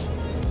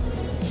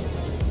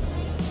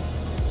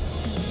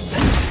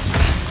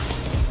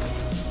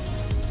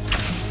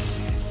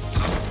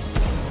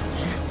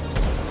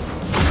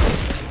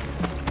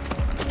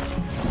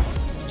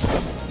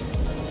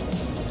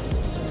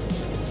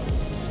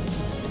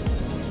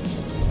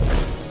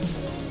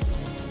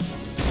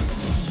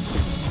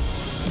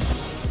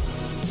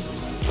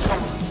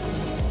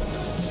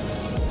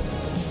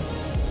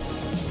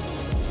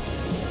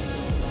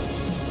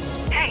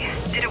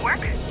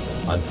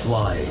 I'm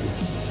flying.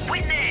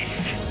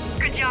 Witness!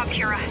 Good job,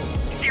 Kira.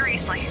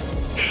 Seriously.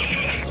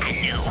 I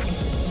knew.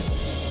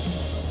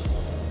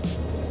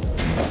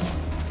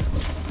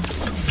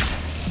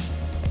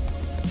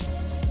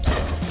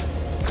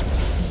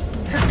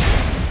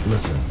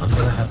 Listen, I'm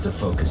gonna have to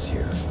focus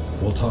here.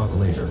 We'll talk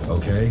later,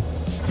 okay?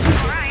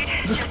 Alright,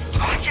 just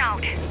watch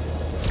out.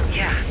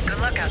 Yeah, good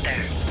luck out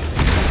there.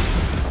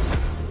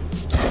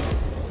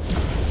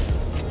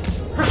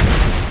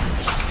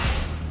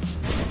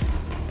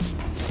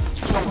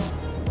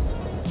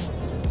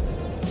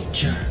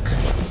 Jack.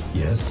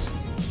 Yes?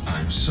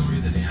 I'm sorry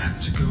that it had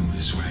to go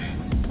this way.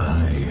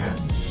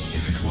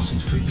 If it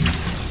wasn't for you,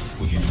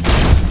 we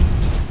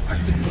I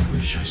really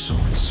wish I saw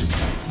it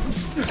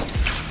sooner.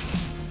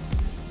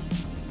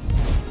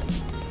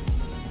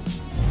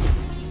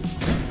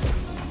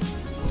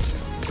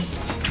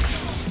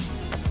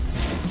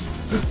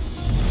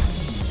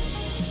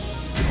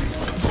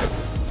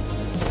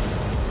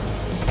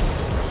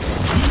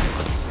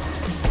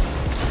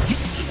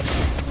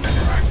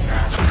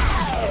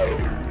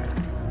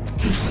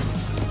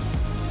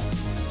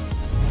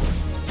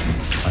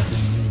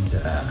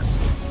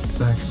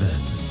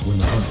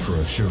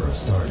 Ashura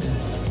started,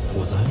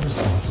 was I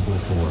responsible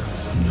for?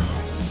 No,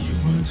 you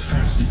weren't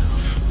fast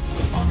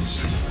enough.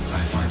 Honestly,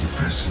 I find it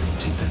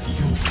fascinating that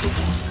you're the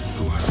one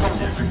who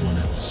outlived everyone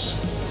else.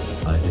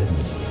 I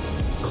didn't.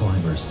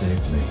 Climber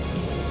saved me.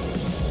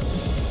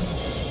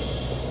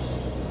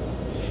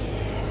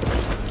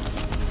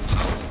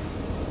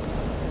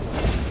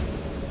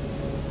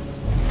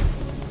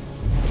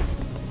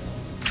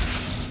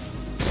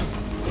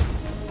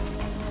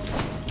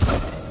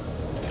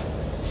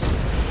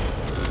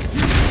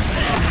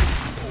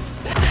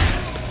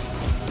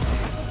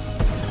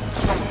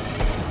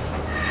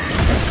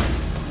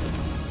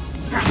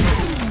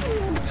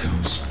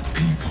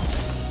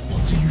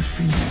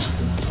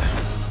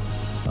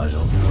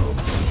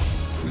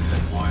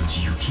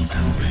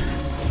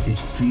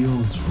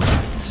 Feels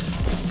right.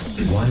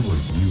 Why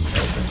were you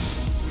helping?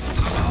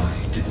 I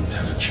didn't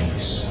have a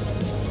choice.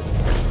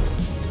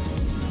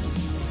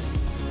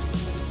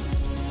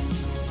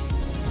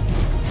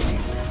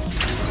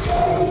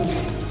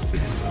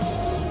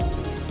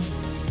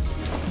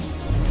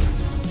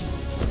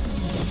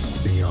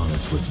 Be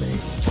honest with me.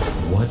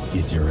 What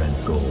is your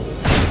end goal?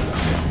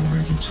 I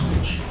already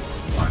told you.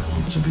 I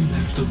want to be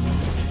left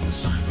alone in the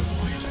cyber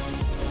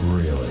void.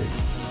 Really?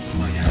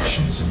 My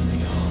actions only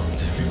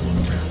harmed everyone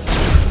around me.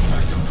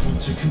 I don't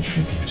want to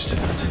contribute to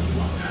that any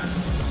longer.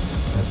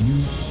 Have you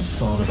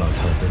thought about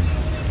helping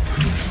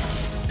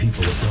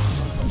people of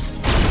Dharma?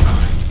 I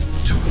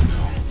don't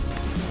know.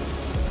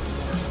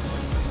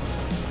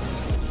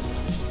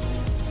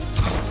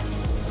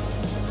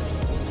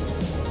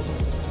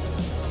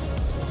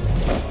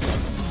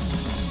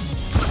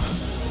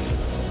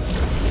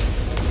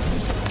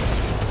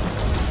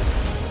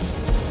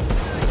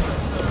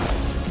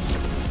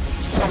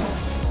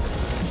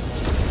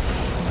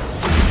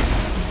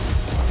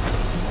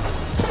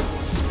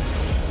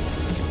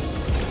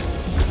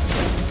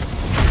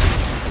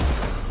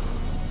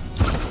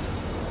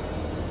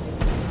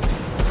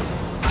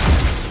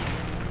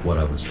 What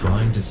I was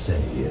trying to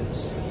say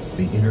is,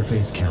 the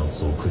Interface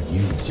Council could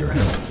use your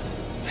help.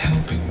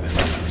 Helping them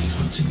and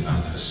hunting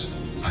others.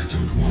 I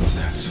don't want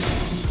that.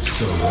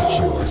 So what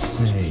you're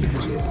saying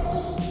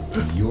is,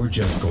 you're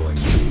just going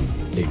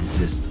to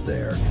exist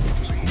there.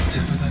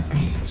 Whatever that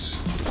means.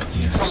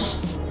 Yes.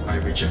 I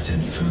reject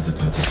any further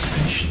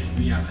participation in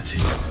reality.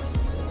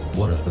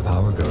 What if the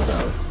power goes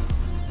out?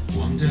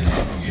 One day,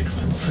 it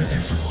will for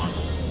everyone.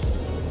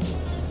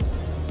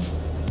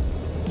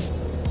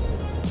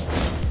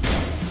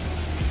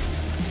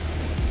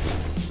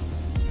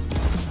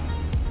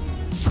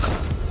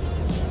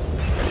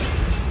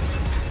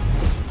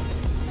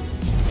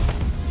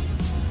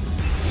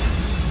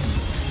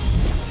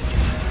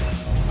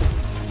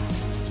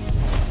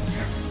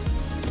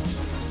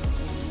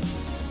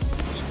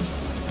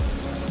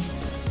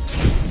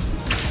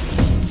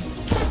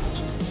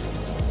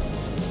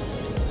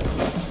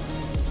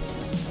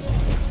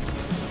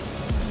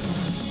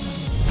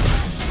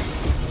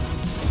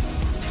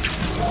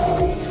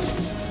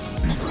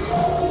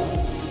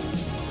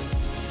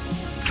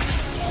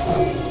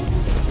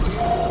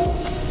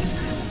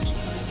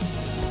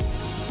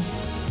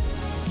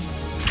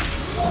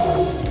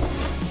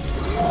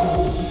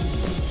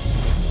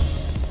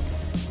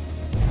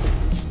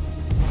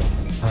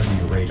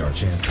 our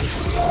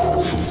chances?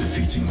 For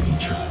defeating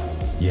Mitra?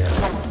 Yeah.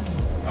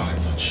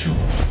 I'm not sure.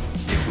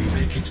 If we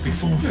make it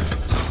before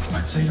her,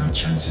 I'd say our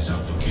chances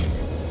are looking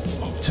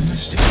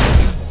optimistic.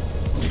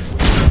 If we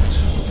don't,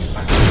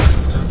 I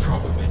think it's not a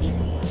problem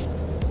anymore.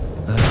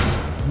 That's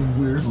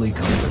weirdly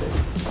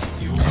comforting.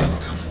 You're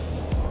welcome.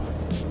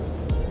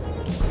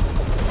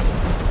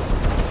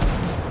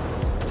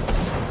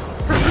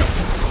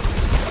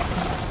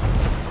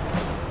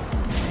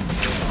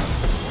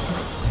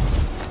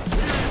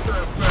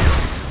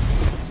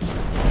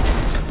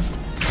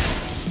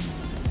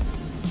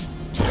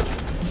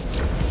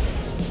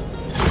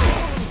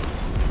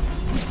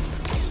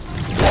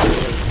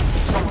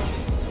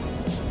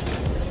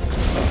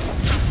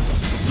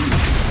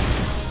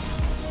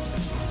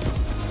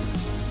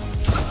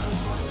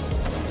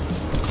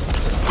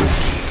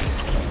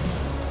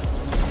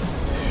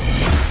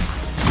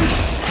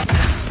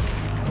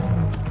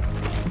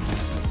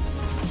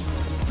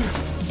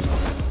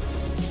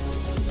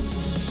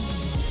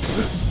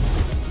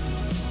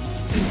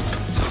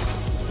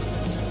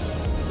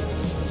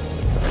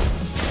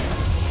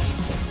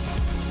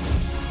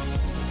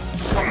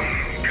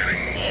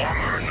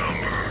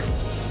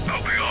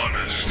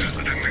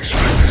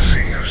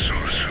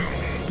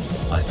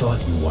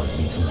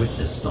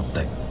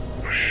 Something.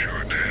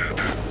 Sure did.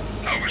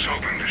 I was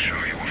hoping to show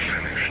you a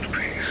finished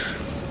piece.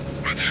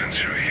 But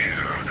since you're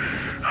here,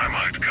 I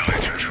might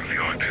guide you through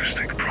the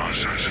artistic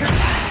process.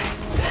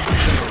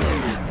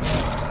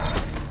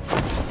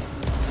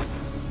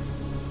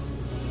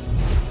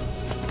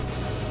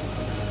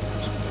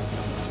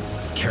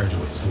 Care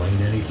to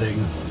explain anything?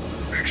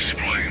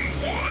 Explain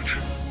what?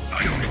 I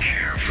don't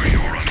care for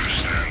your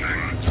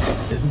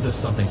understanding. Isn't this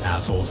something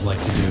assholes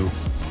like to do?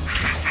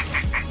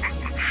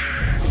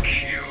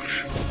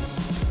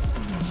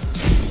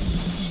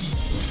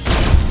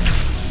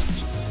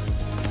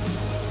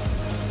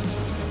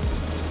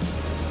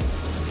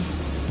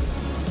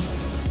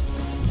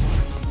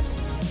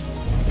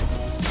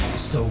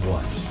 So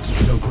what?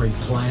 No great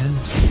plan?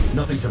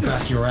 Nothing to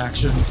back your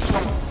actions?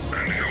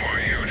 And who are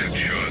you to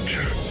judge?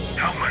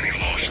 How many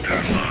lost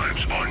their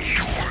lives on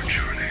your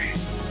journey?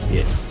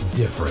 It's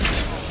different.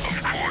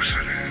 Of course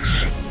it is.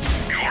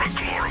 You're a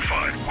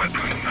glorified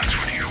weapon, that's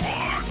what you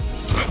are.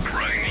 A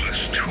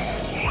brainless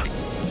tool.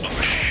 A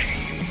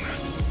machine.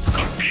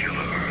 A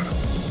killer.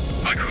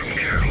 I couldn't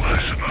care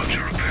less about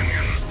your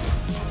opinion.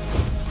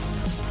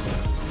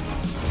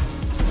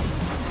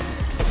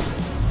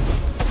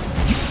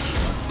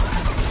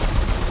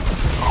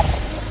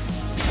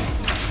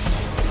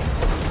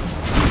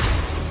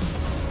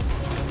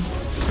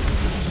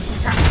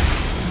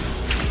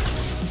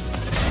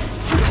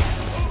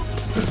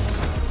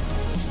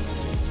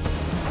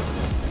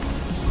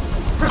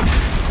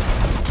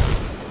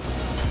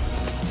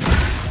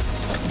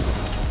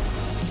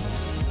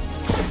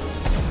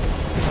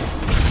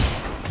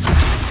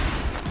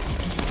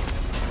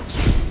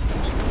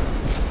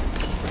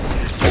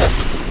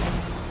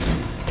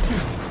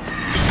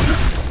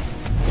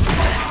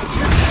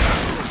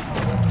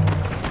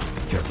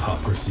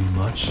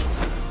 Much?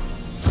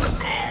 Oh,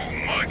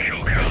 my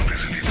kill count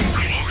isn't even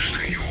close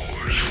to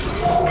yours.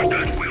 But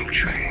that will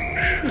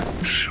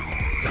change soon.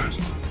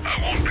 I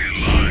won't be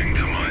lying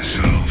to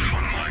myself,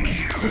 unlike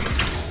you.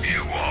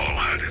 You all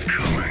had it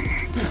coming.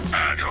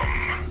 Adam,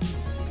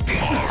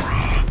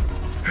 Mara,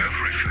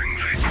 everything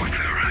they put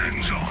their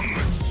hands on.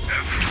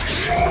 Every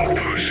single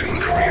person,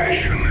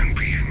 creation, and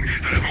being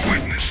that ever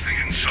witnessed the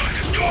inside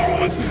of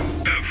Dharma.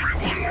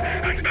 Everyone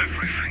and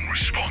everything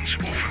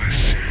responsible for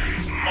this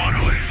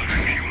monolith of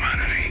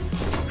inhumanity.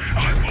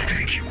 I will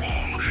take you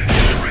all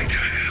straight to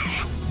hell,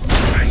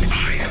 and I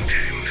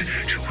intend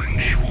to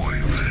enjoy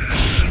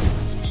this.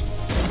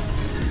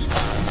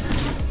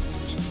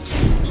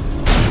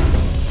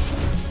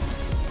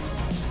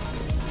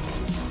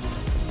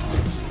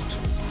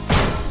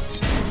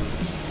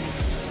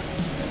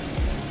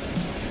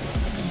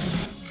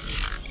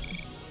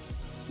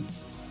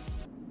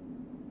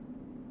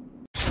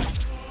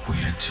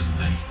 We're too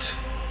late.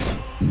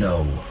 No.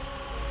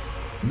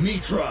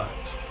 Mitra!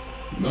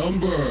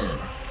 Number.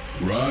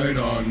 Right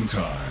on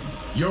time.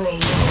 You're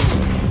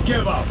alone.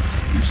 Give up.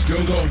 You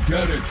still don't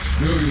get it,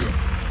 do you?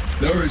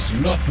 There is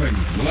nothing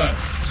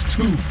left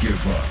to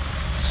give up.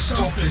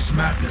 Stop this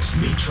madness,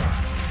 Mitra.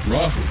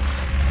 Rahul.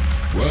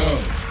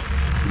 Well,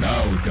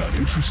 now it got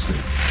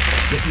interesting.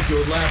 This is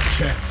your last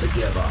chance to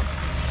give up.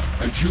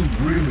 And you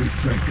really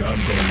think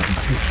I'm going to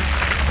take it?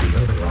 The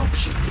other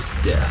option is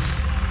death.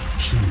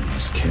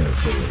 Choose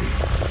carefully.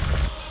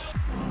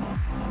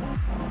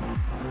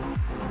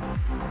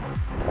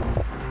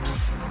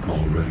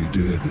 Already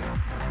did.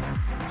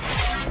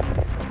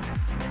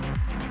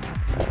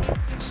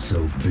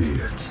 So be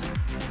it.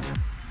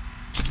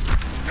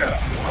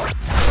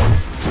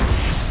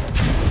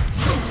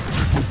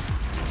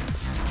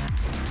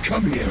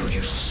 Come here,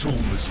 you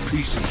soulless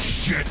piece of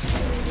shit!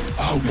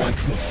 I'll wipe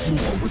the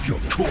floor with your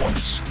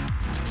corpse!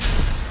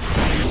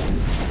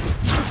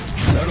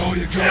 That all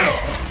you got?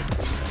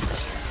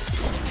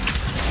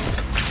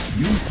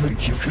 You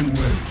think you can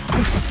win?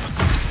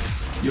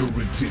 You're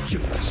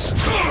ridiculous.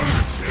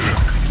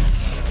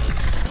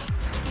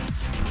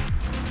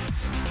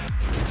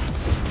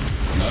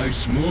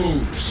 Nice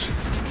moves.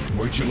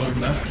 Where'd you learn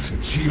that?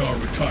 GR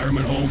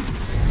retirement home?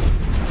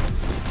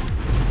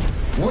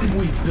 Weren't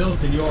we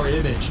built in your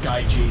image,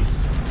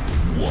 Gaijis?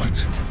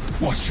 What?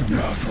 Watch your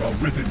mouth or I'll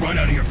rip it right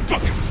out of your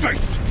fucking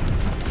face!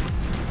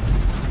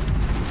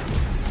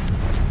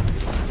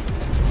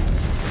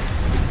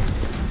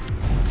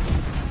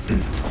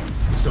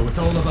 So it's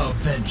all about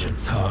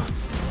vengeance, huh?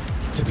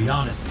 To be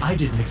honest, I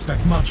didn't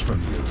expect much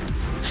from you.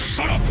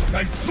 Shut up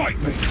and fight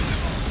me!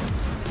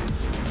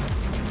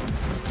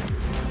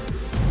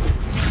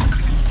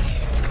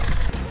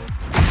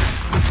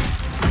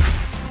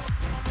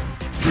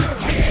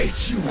 I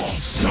hate you all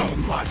so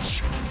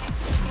much!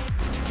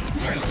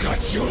 I'll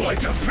gut you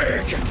like a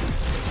pig!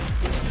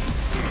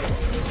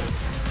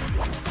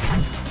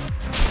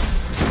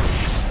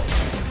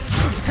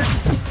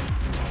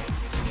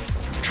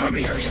 Come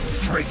here, you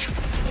freak!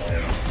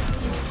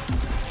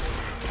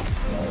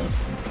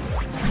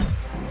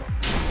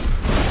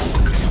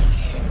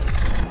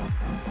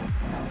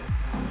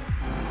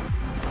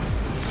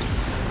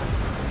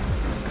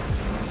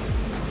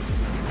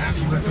 Have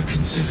you ever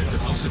considered the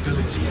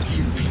possibility of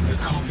you being the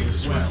copy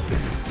as well?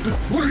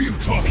 What are you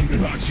talking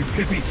about, you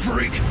hippie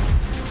freak?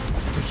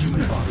 The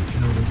human body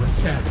can only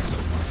withstand so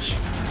much.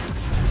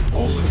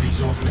 All of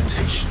these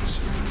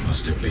augmentations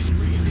must have been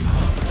really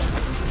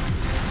hard.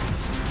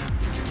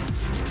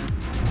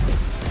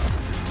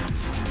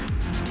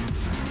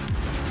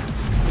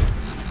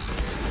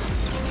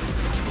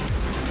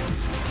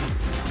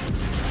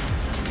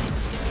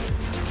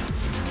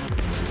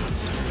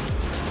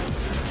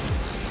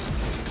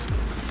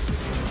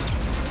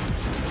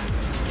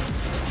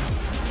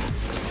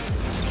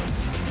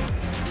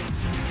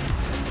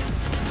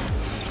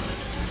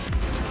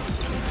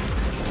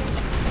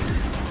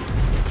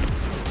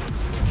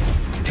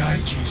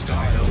 Gaijis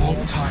died a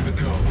long time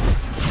ago.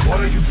 What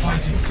are you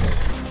fighting for?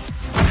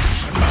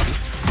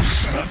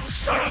 Shut up!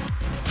 Shut up!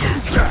 You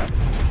dead!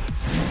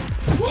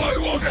 Why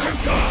won't you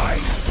die?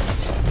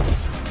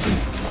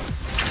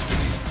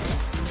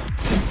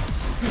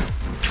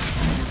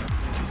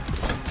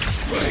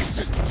 Please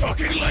just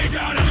fucking lay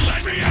down and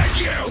let me at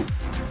you!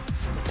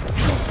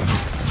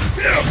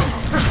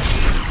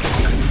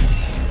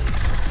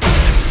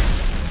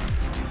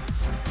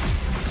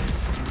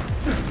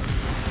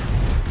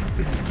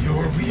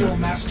 You're a real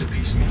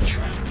masterpiece,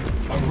 Mitra.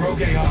 A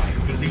rogue AI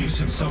who believes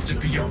himself to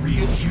be a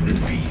real human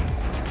being.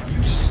 You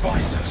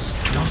despise us,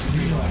 not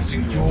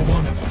realizing you're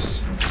one of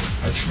us.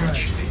 A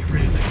tragedy,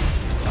 really.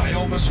 I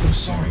almost feel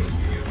sorry for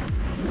you.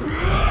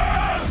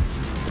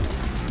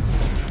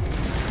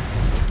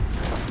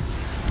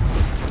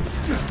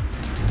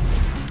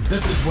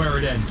 This is where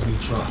it ends,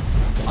 Mitra.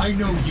 I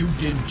know you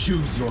didn't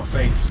choose your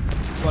fate,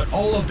 but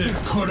all of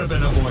this could have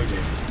been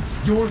avoided.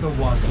 You're the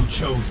one who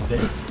chose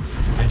this,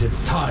 and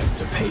it's time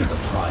to pay the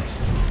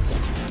price.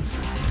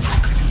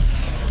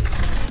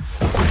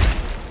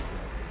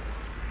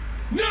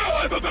 Now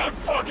I've about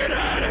fucking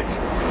had it!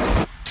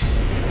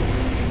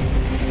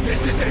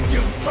 This isn't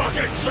you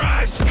fucking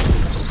trash!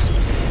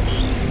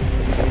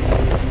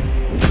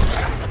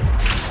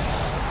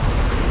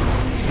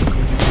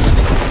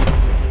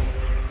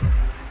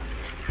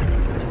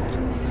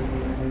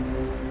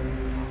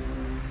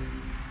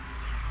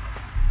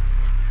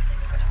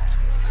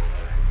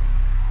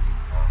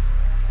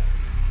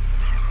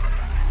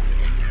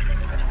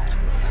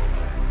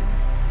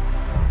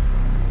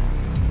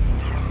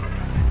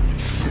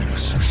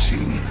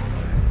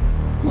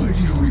 Why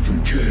do you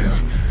even care?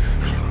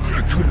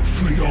 I could have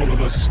freed all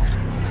of us.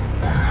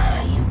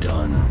 You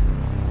done?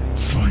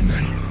 Fine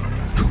then.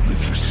 Go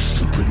live your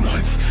stupid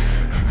life.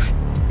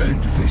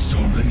 End this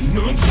already,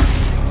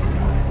 nonsense.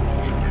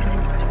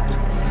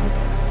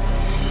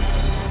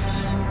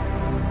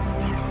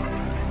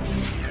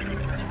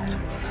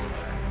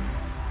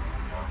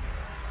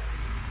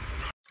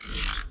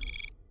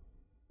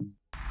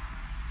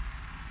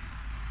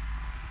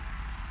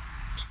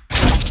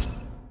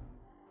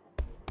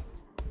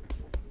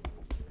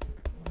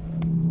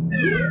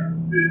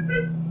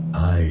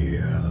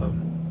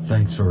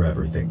 Thanks for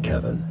everything,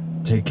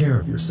 Kevin. Take care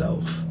of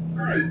yourself.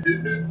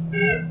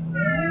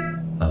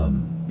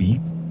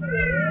 Beep?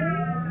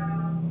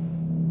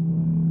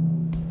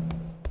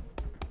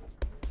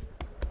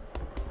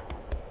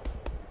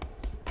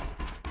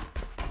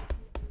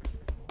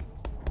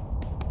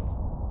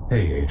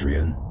 Hey,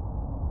 Adrian.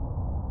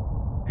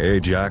 Hey,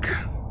 Jack.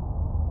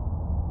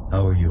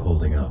 How are you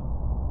holding up?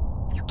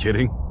 You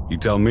kidding? You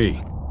tell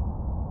me.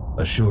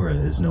 Ashura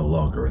is no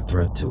longer a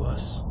threat to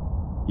us.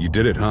 You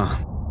did it, huh?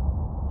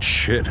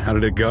 Shit, how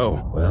did it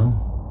go?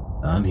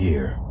 Well, I'm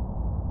here.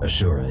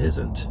 Ashura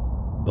isn't,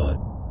 but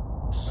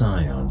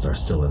Scions are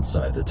still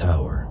inside the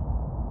tower.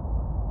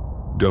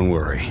 Don't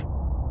worry.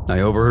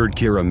 I overheard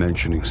Kira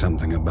mentioning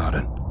something about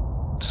it.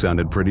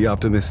 Sounded pretty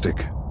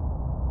optimistic.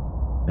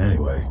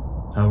 Anyway,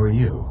 how are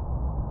you?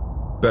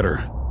 Better.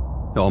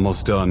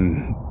 Almost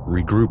done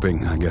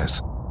regrouping, I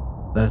guess.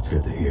 That's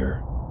good to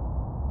hear.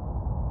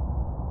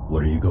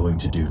 What are you going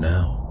to do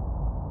now?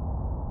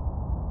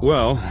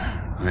 Well,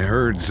 I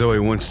heard Zoe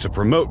wants to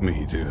promote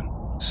me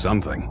to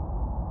something.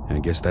 I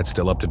guess that's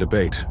still up to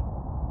debate.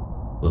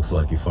 Looks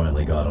like you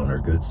finally got on her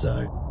good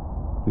side.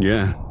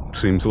 Yeah,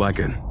 seems like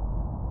it.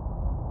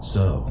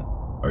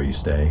 So, are you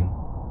staying?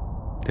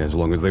 As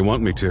long as they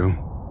want me to.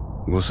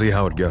 We'll see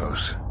how it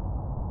goes.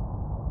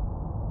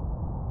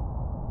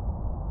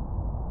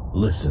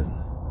 Listen,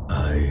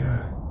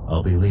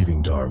 I'll be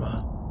leaving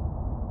Dharma.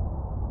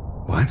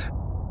 What?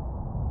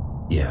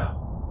 Yeah.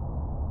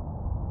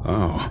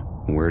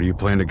 Oh, where do you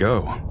plan to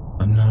go?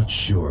 I'm not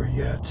sure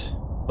yet,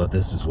 but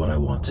this is what I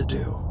want to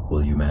do.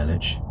 Will you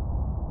manage?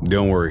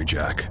 Don't worry,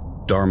 Jack.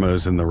 Dharma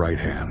is in the right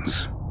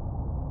hands.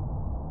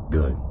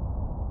 Good.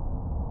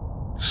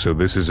 So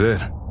this is it?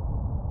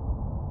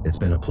 It's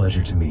been a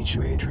pleasure to meet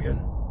you,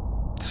 Adrian.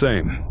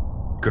 Same.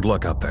 Good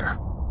luck out there.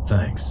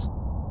 Thanks.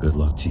 Good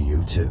luck to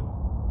you, too.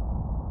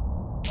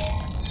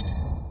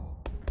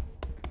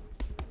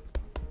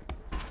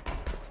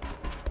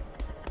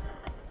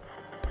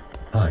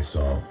 Hi,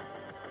 Saul.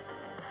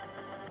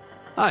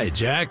 Hi,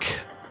 Jack.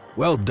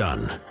 Well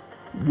done.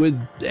 With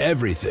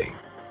everything.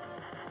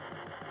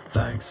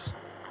 Thanks.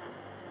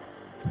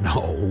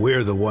 No,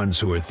 we're the ones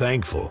who are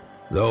thankful.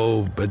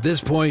 Though, at this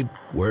point,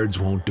 words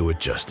won't do it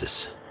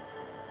justice.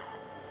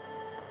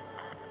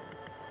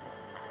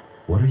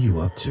 What are you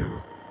up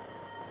to?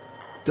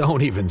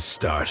 Don't even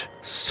start.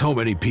 So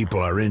many people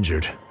are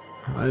injured.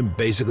 I'm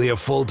basically a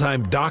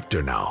full-time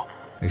doctor now.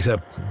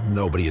 Except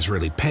nobody is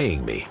really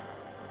paying me.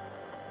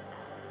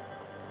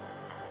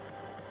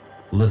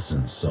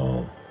 Listen,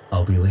 Saul.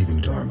 I'll be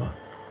leaving Dharma.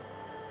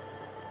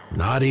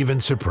 Not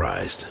even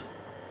surprised.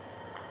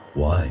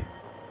 Why?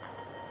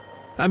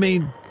 I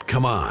mean,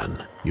 come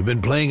on. You've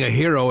been playing a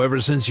hero ever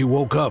since you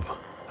woke up.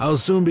 How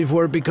soon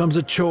before it becomes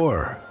a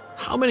chore?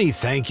 How many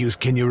thank yous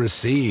can you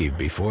receive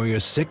before you're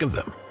sick of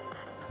them?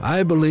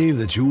 I believe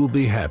that you will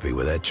be happy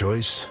with that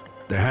choice.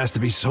 There has to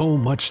be so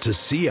much to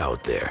see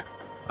out there.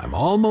 I'm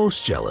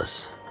almost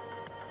jealous.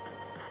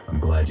 I'm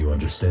glad you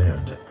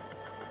understand.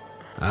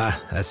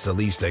 That's the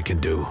least I can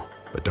do.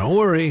 But don't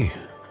worry,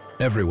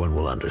 everyone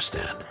will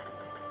understand.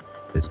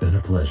 It's been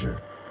a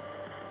pleasure.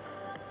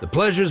 The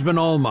pleasure's been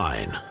all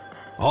mine.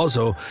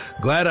 Also,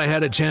 glad I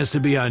had a chance to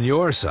be on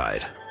your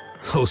side.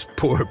 Those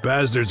poor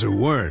bastards who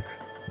weren't.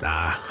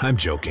 Nah, I'm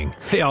joking.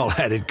 They all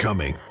had it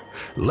coming.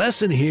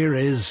 Lesson here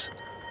is,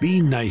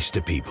 be nice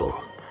to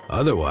people.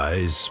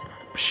 Otherwise,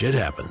 shit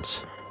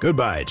happens.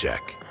 Goodbye,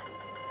 Jack.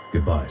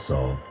 Goodbye,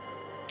 Saul.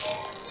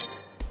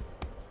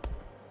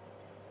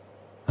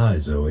 Hi,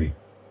 Zoe.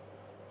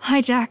 Hi,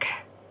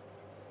 Jack.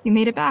 You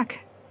made it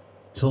back.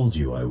 Told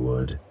you I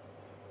would.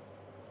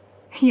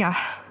 Yeah.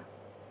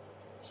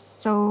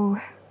 So,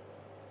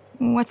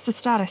 what's the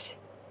status?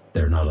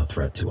 They're not a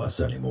threat to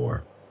us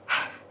anymore.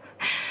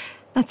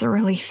 That's a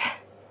relief.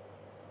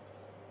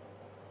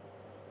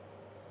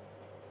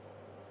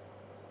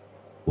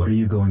 What are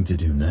you going to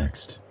do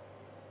next?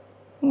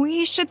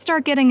 We should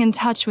start getting in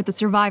touch with the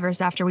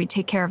survivors after we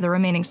take care of the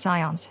remaining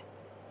scions.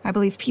 I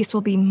believe peace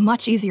will be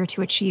much easier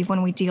to achieve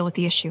when we deal with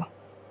the issue.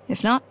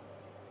 If not,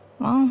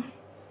 well,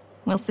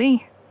 we'll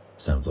see.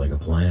 Sounds like a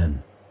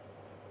plan.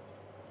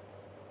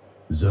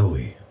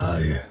 Zoe,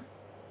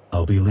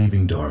 I'll be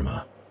leaving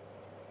Dharma.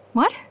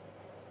 What?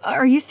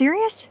 Are you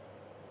serious?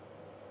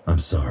 I'm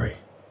sorry.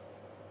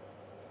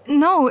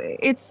 No,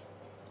 it's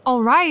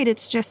alright,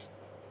 it's just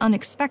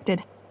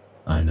unexpected.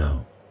 I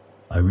know.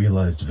 I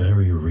realized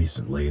very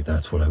recently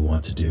that's what I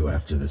want to do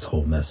after this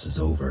whole mess is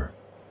over.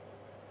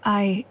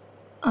 I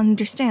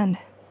understand.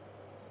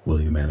 Will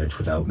you manage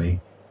without me?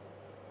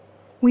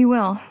 We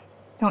will.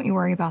 Don't you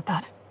worry about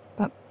that.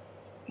 But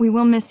we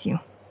will miss you.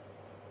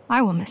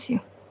 I will miss you.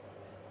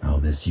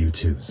 I'll miss you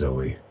too,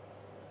 Zoe.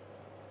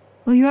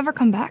 Will you ever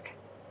come back?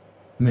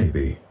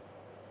 Maybe.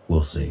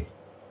 We'll see.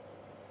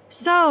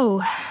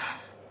 So,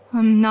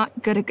 I'm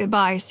not good at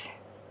goodbyes.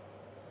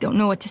 Don't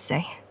know what to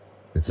say.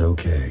 It's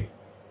okay.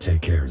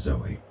 Take care,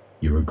 Zoe.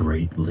 You're a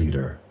great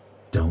leader.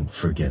 Don't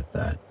forget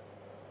that.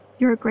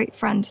 You're a great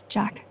friend,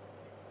 Jack.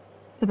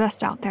 The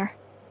best out there.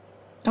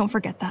 Don't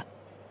forget that.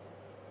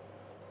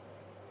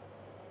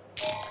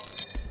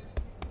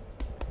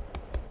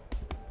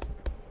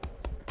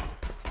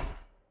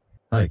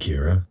 Hi,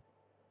 Kira.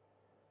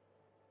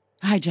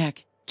 Hi,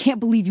 Jack. Can't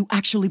believe you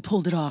actually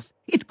pulled it off.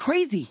 It's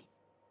crazy.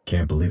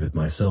 Can't believe it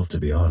myself, to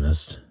be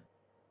honest.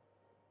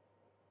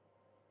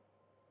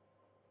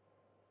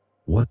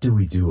 What do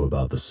we do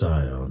about the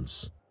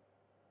scions?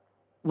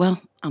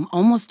 Well, I'm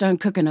almost done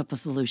cooking up a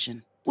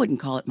solution. Wouldn't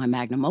call it my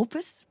magnum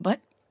opus, but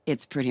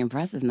it's pretty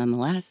impressive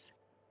nonetheless.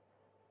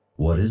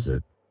 What is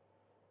it?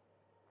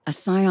 A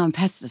scion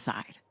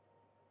pesticide.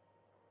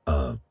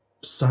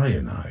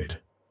 Cyanide?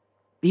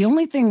 The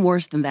only thing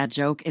worse than that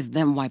joke is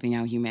them wiping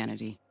out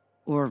humanity.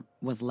 Or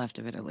what's left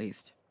of it, at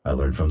least. I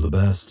learned from the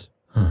best.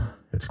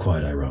 It's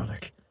quite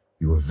ironic.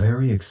 You were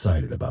very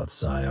excited about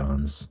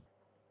scions.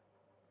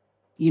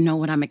 You know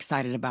what I'm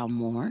excited about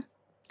more?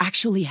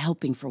 Actually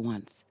helping for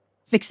once.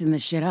 Fixing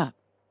this shit up.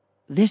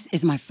 This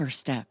is my first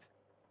step.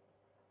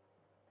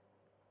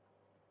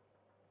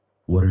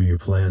 What are your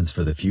plans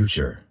for the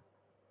future?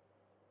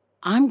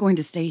 I'm going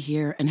to stay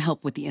here and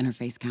help with the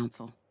Interface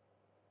Council.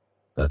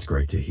 That's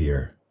great to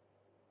hear.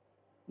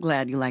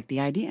 Glad you like the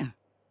idea.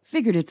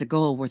 Figured it's a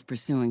goal worth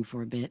pursuing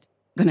for a bit.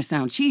 Gonna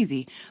sound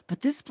cheesy,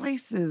 but this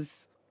place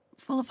is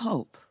full of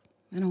hope,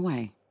 in a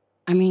way.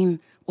 I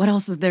mean, what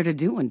else is there to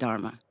do in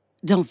Dharma?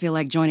 Don't feel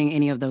like joining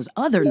any of those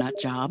other nut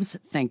jobs,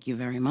 thank you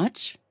very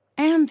much.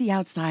 And the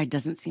outside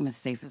doesn't seem as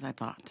safe as I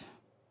thought.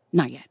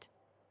 Not yet.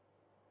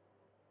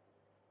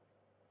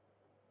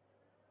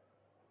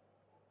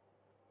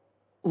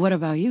 What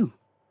about you?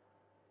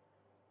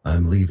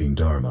 I'm leaving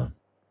Dharma.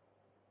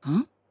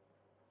 Huh?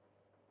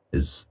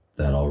 Is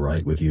that all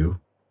right with you?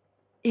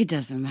 It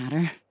doesn't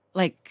matter.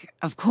 Like,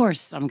 of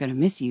course I'm gonna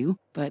miss you,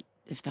 but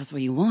if that's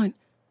what you want,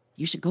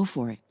 you should go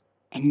for it.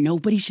 And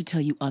nobody should tell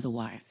you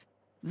otherwise.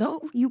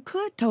 Though you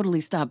could totally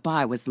stop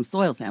by with some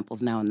soil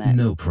samples now and then.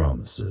 No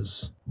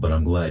promises, but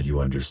I'm glad you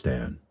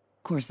understand.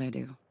 Of course I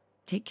do.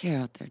 Take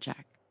care out there,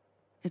 Jack.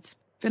 It's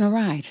been a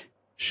ride.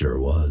 Sure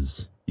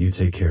was. You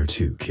take care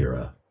too,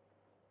 Kira.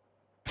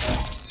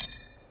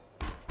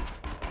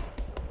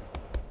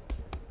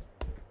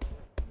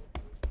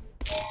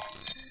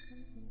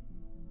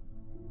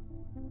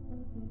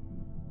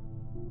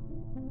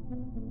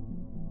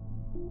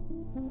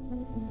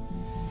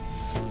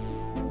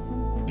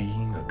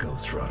 Being a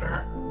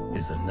Ghostrunner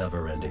is a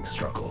never-ending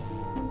struggle.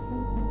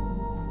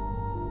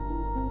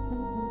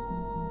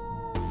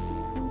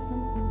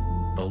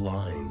 The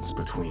lines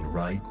between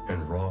right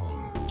and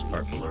wrong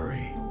are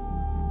blurry.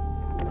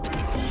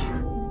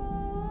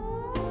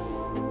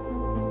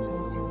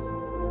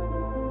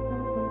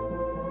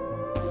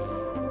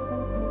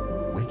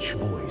 Which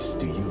voice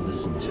do you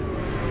listen to?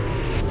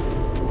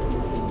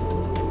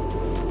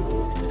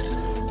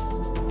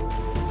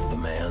 The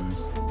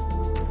man's?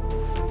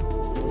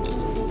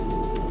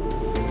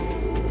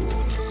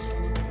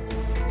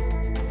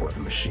 Or the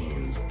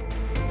machine's?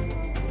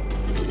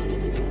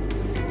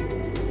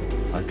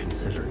 I've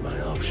considered my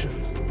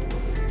options.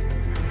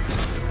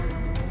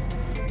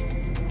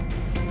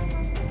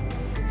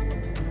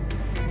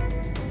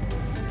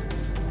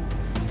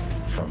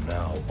 From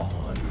now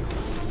on,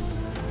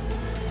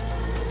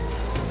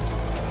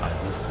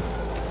 I listen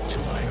to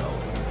my own.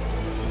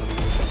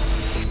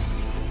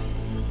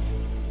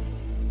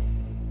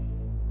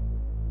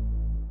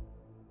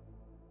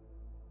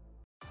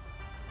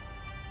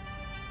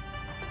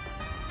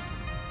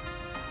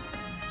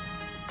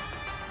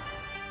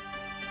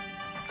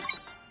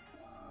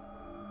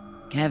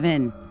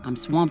 Kevin, I'm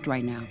swamped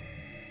right now.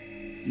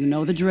 You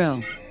know the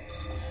drill.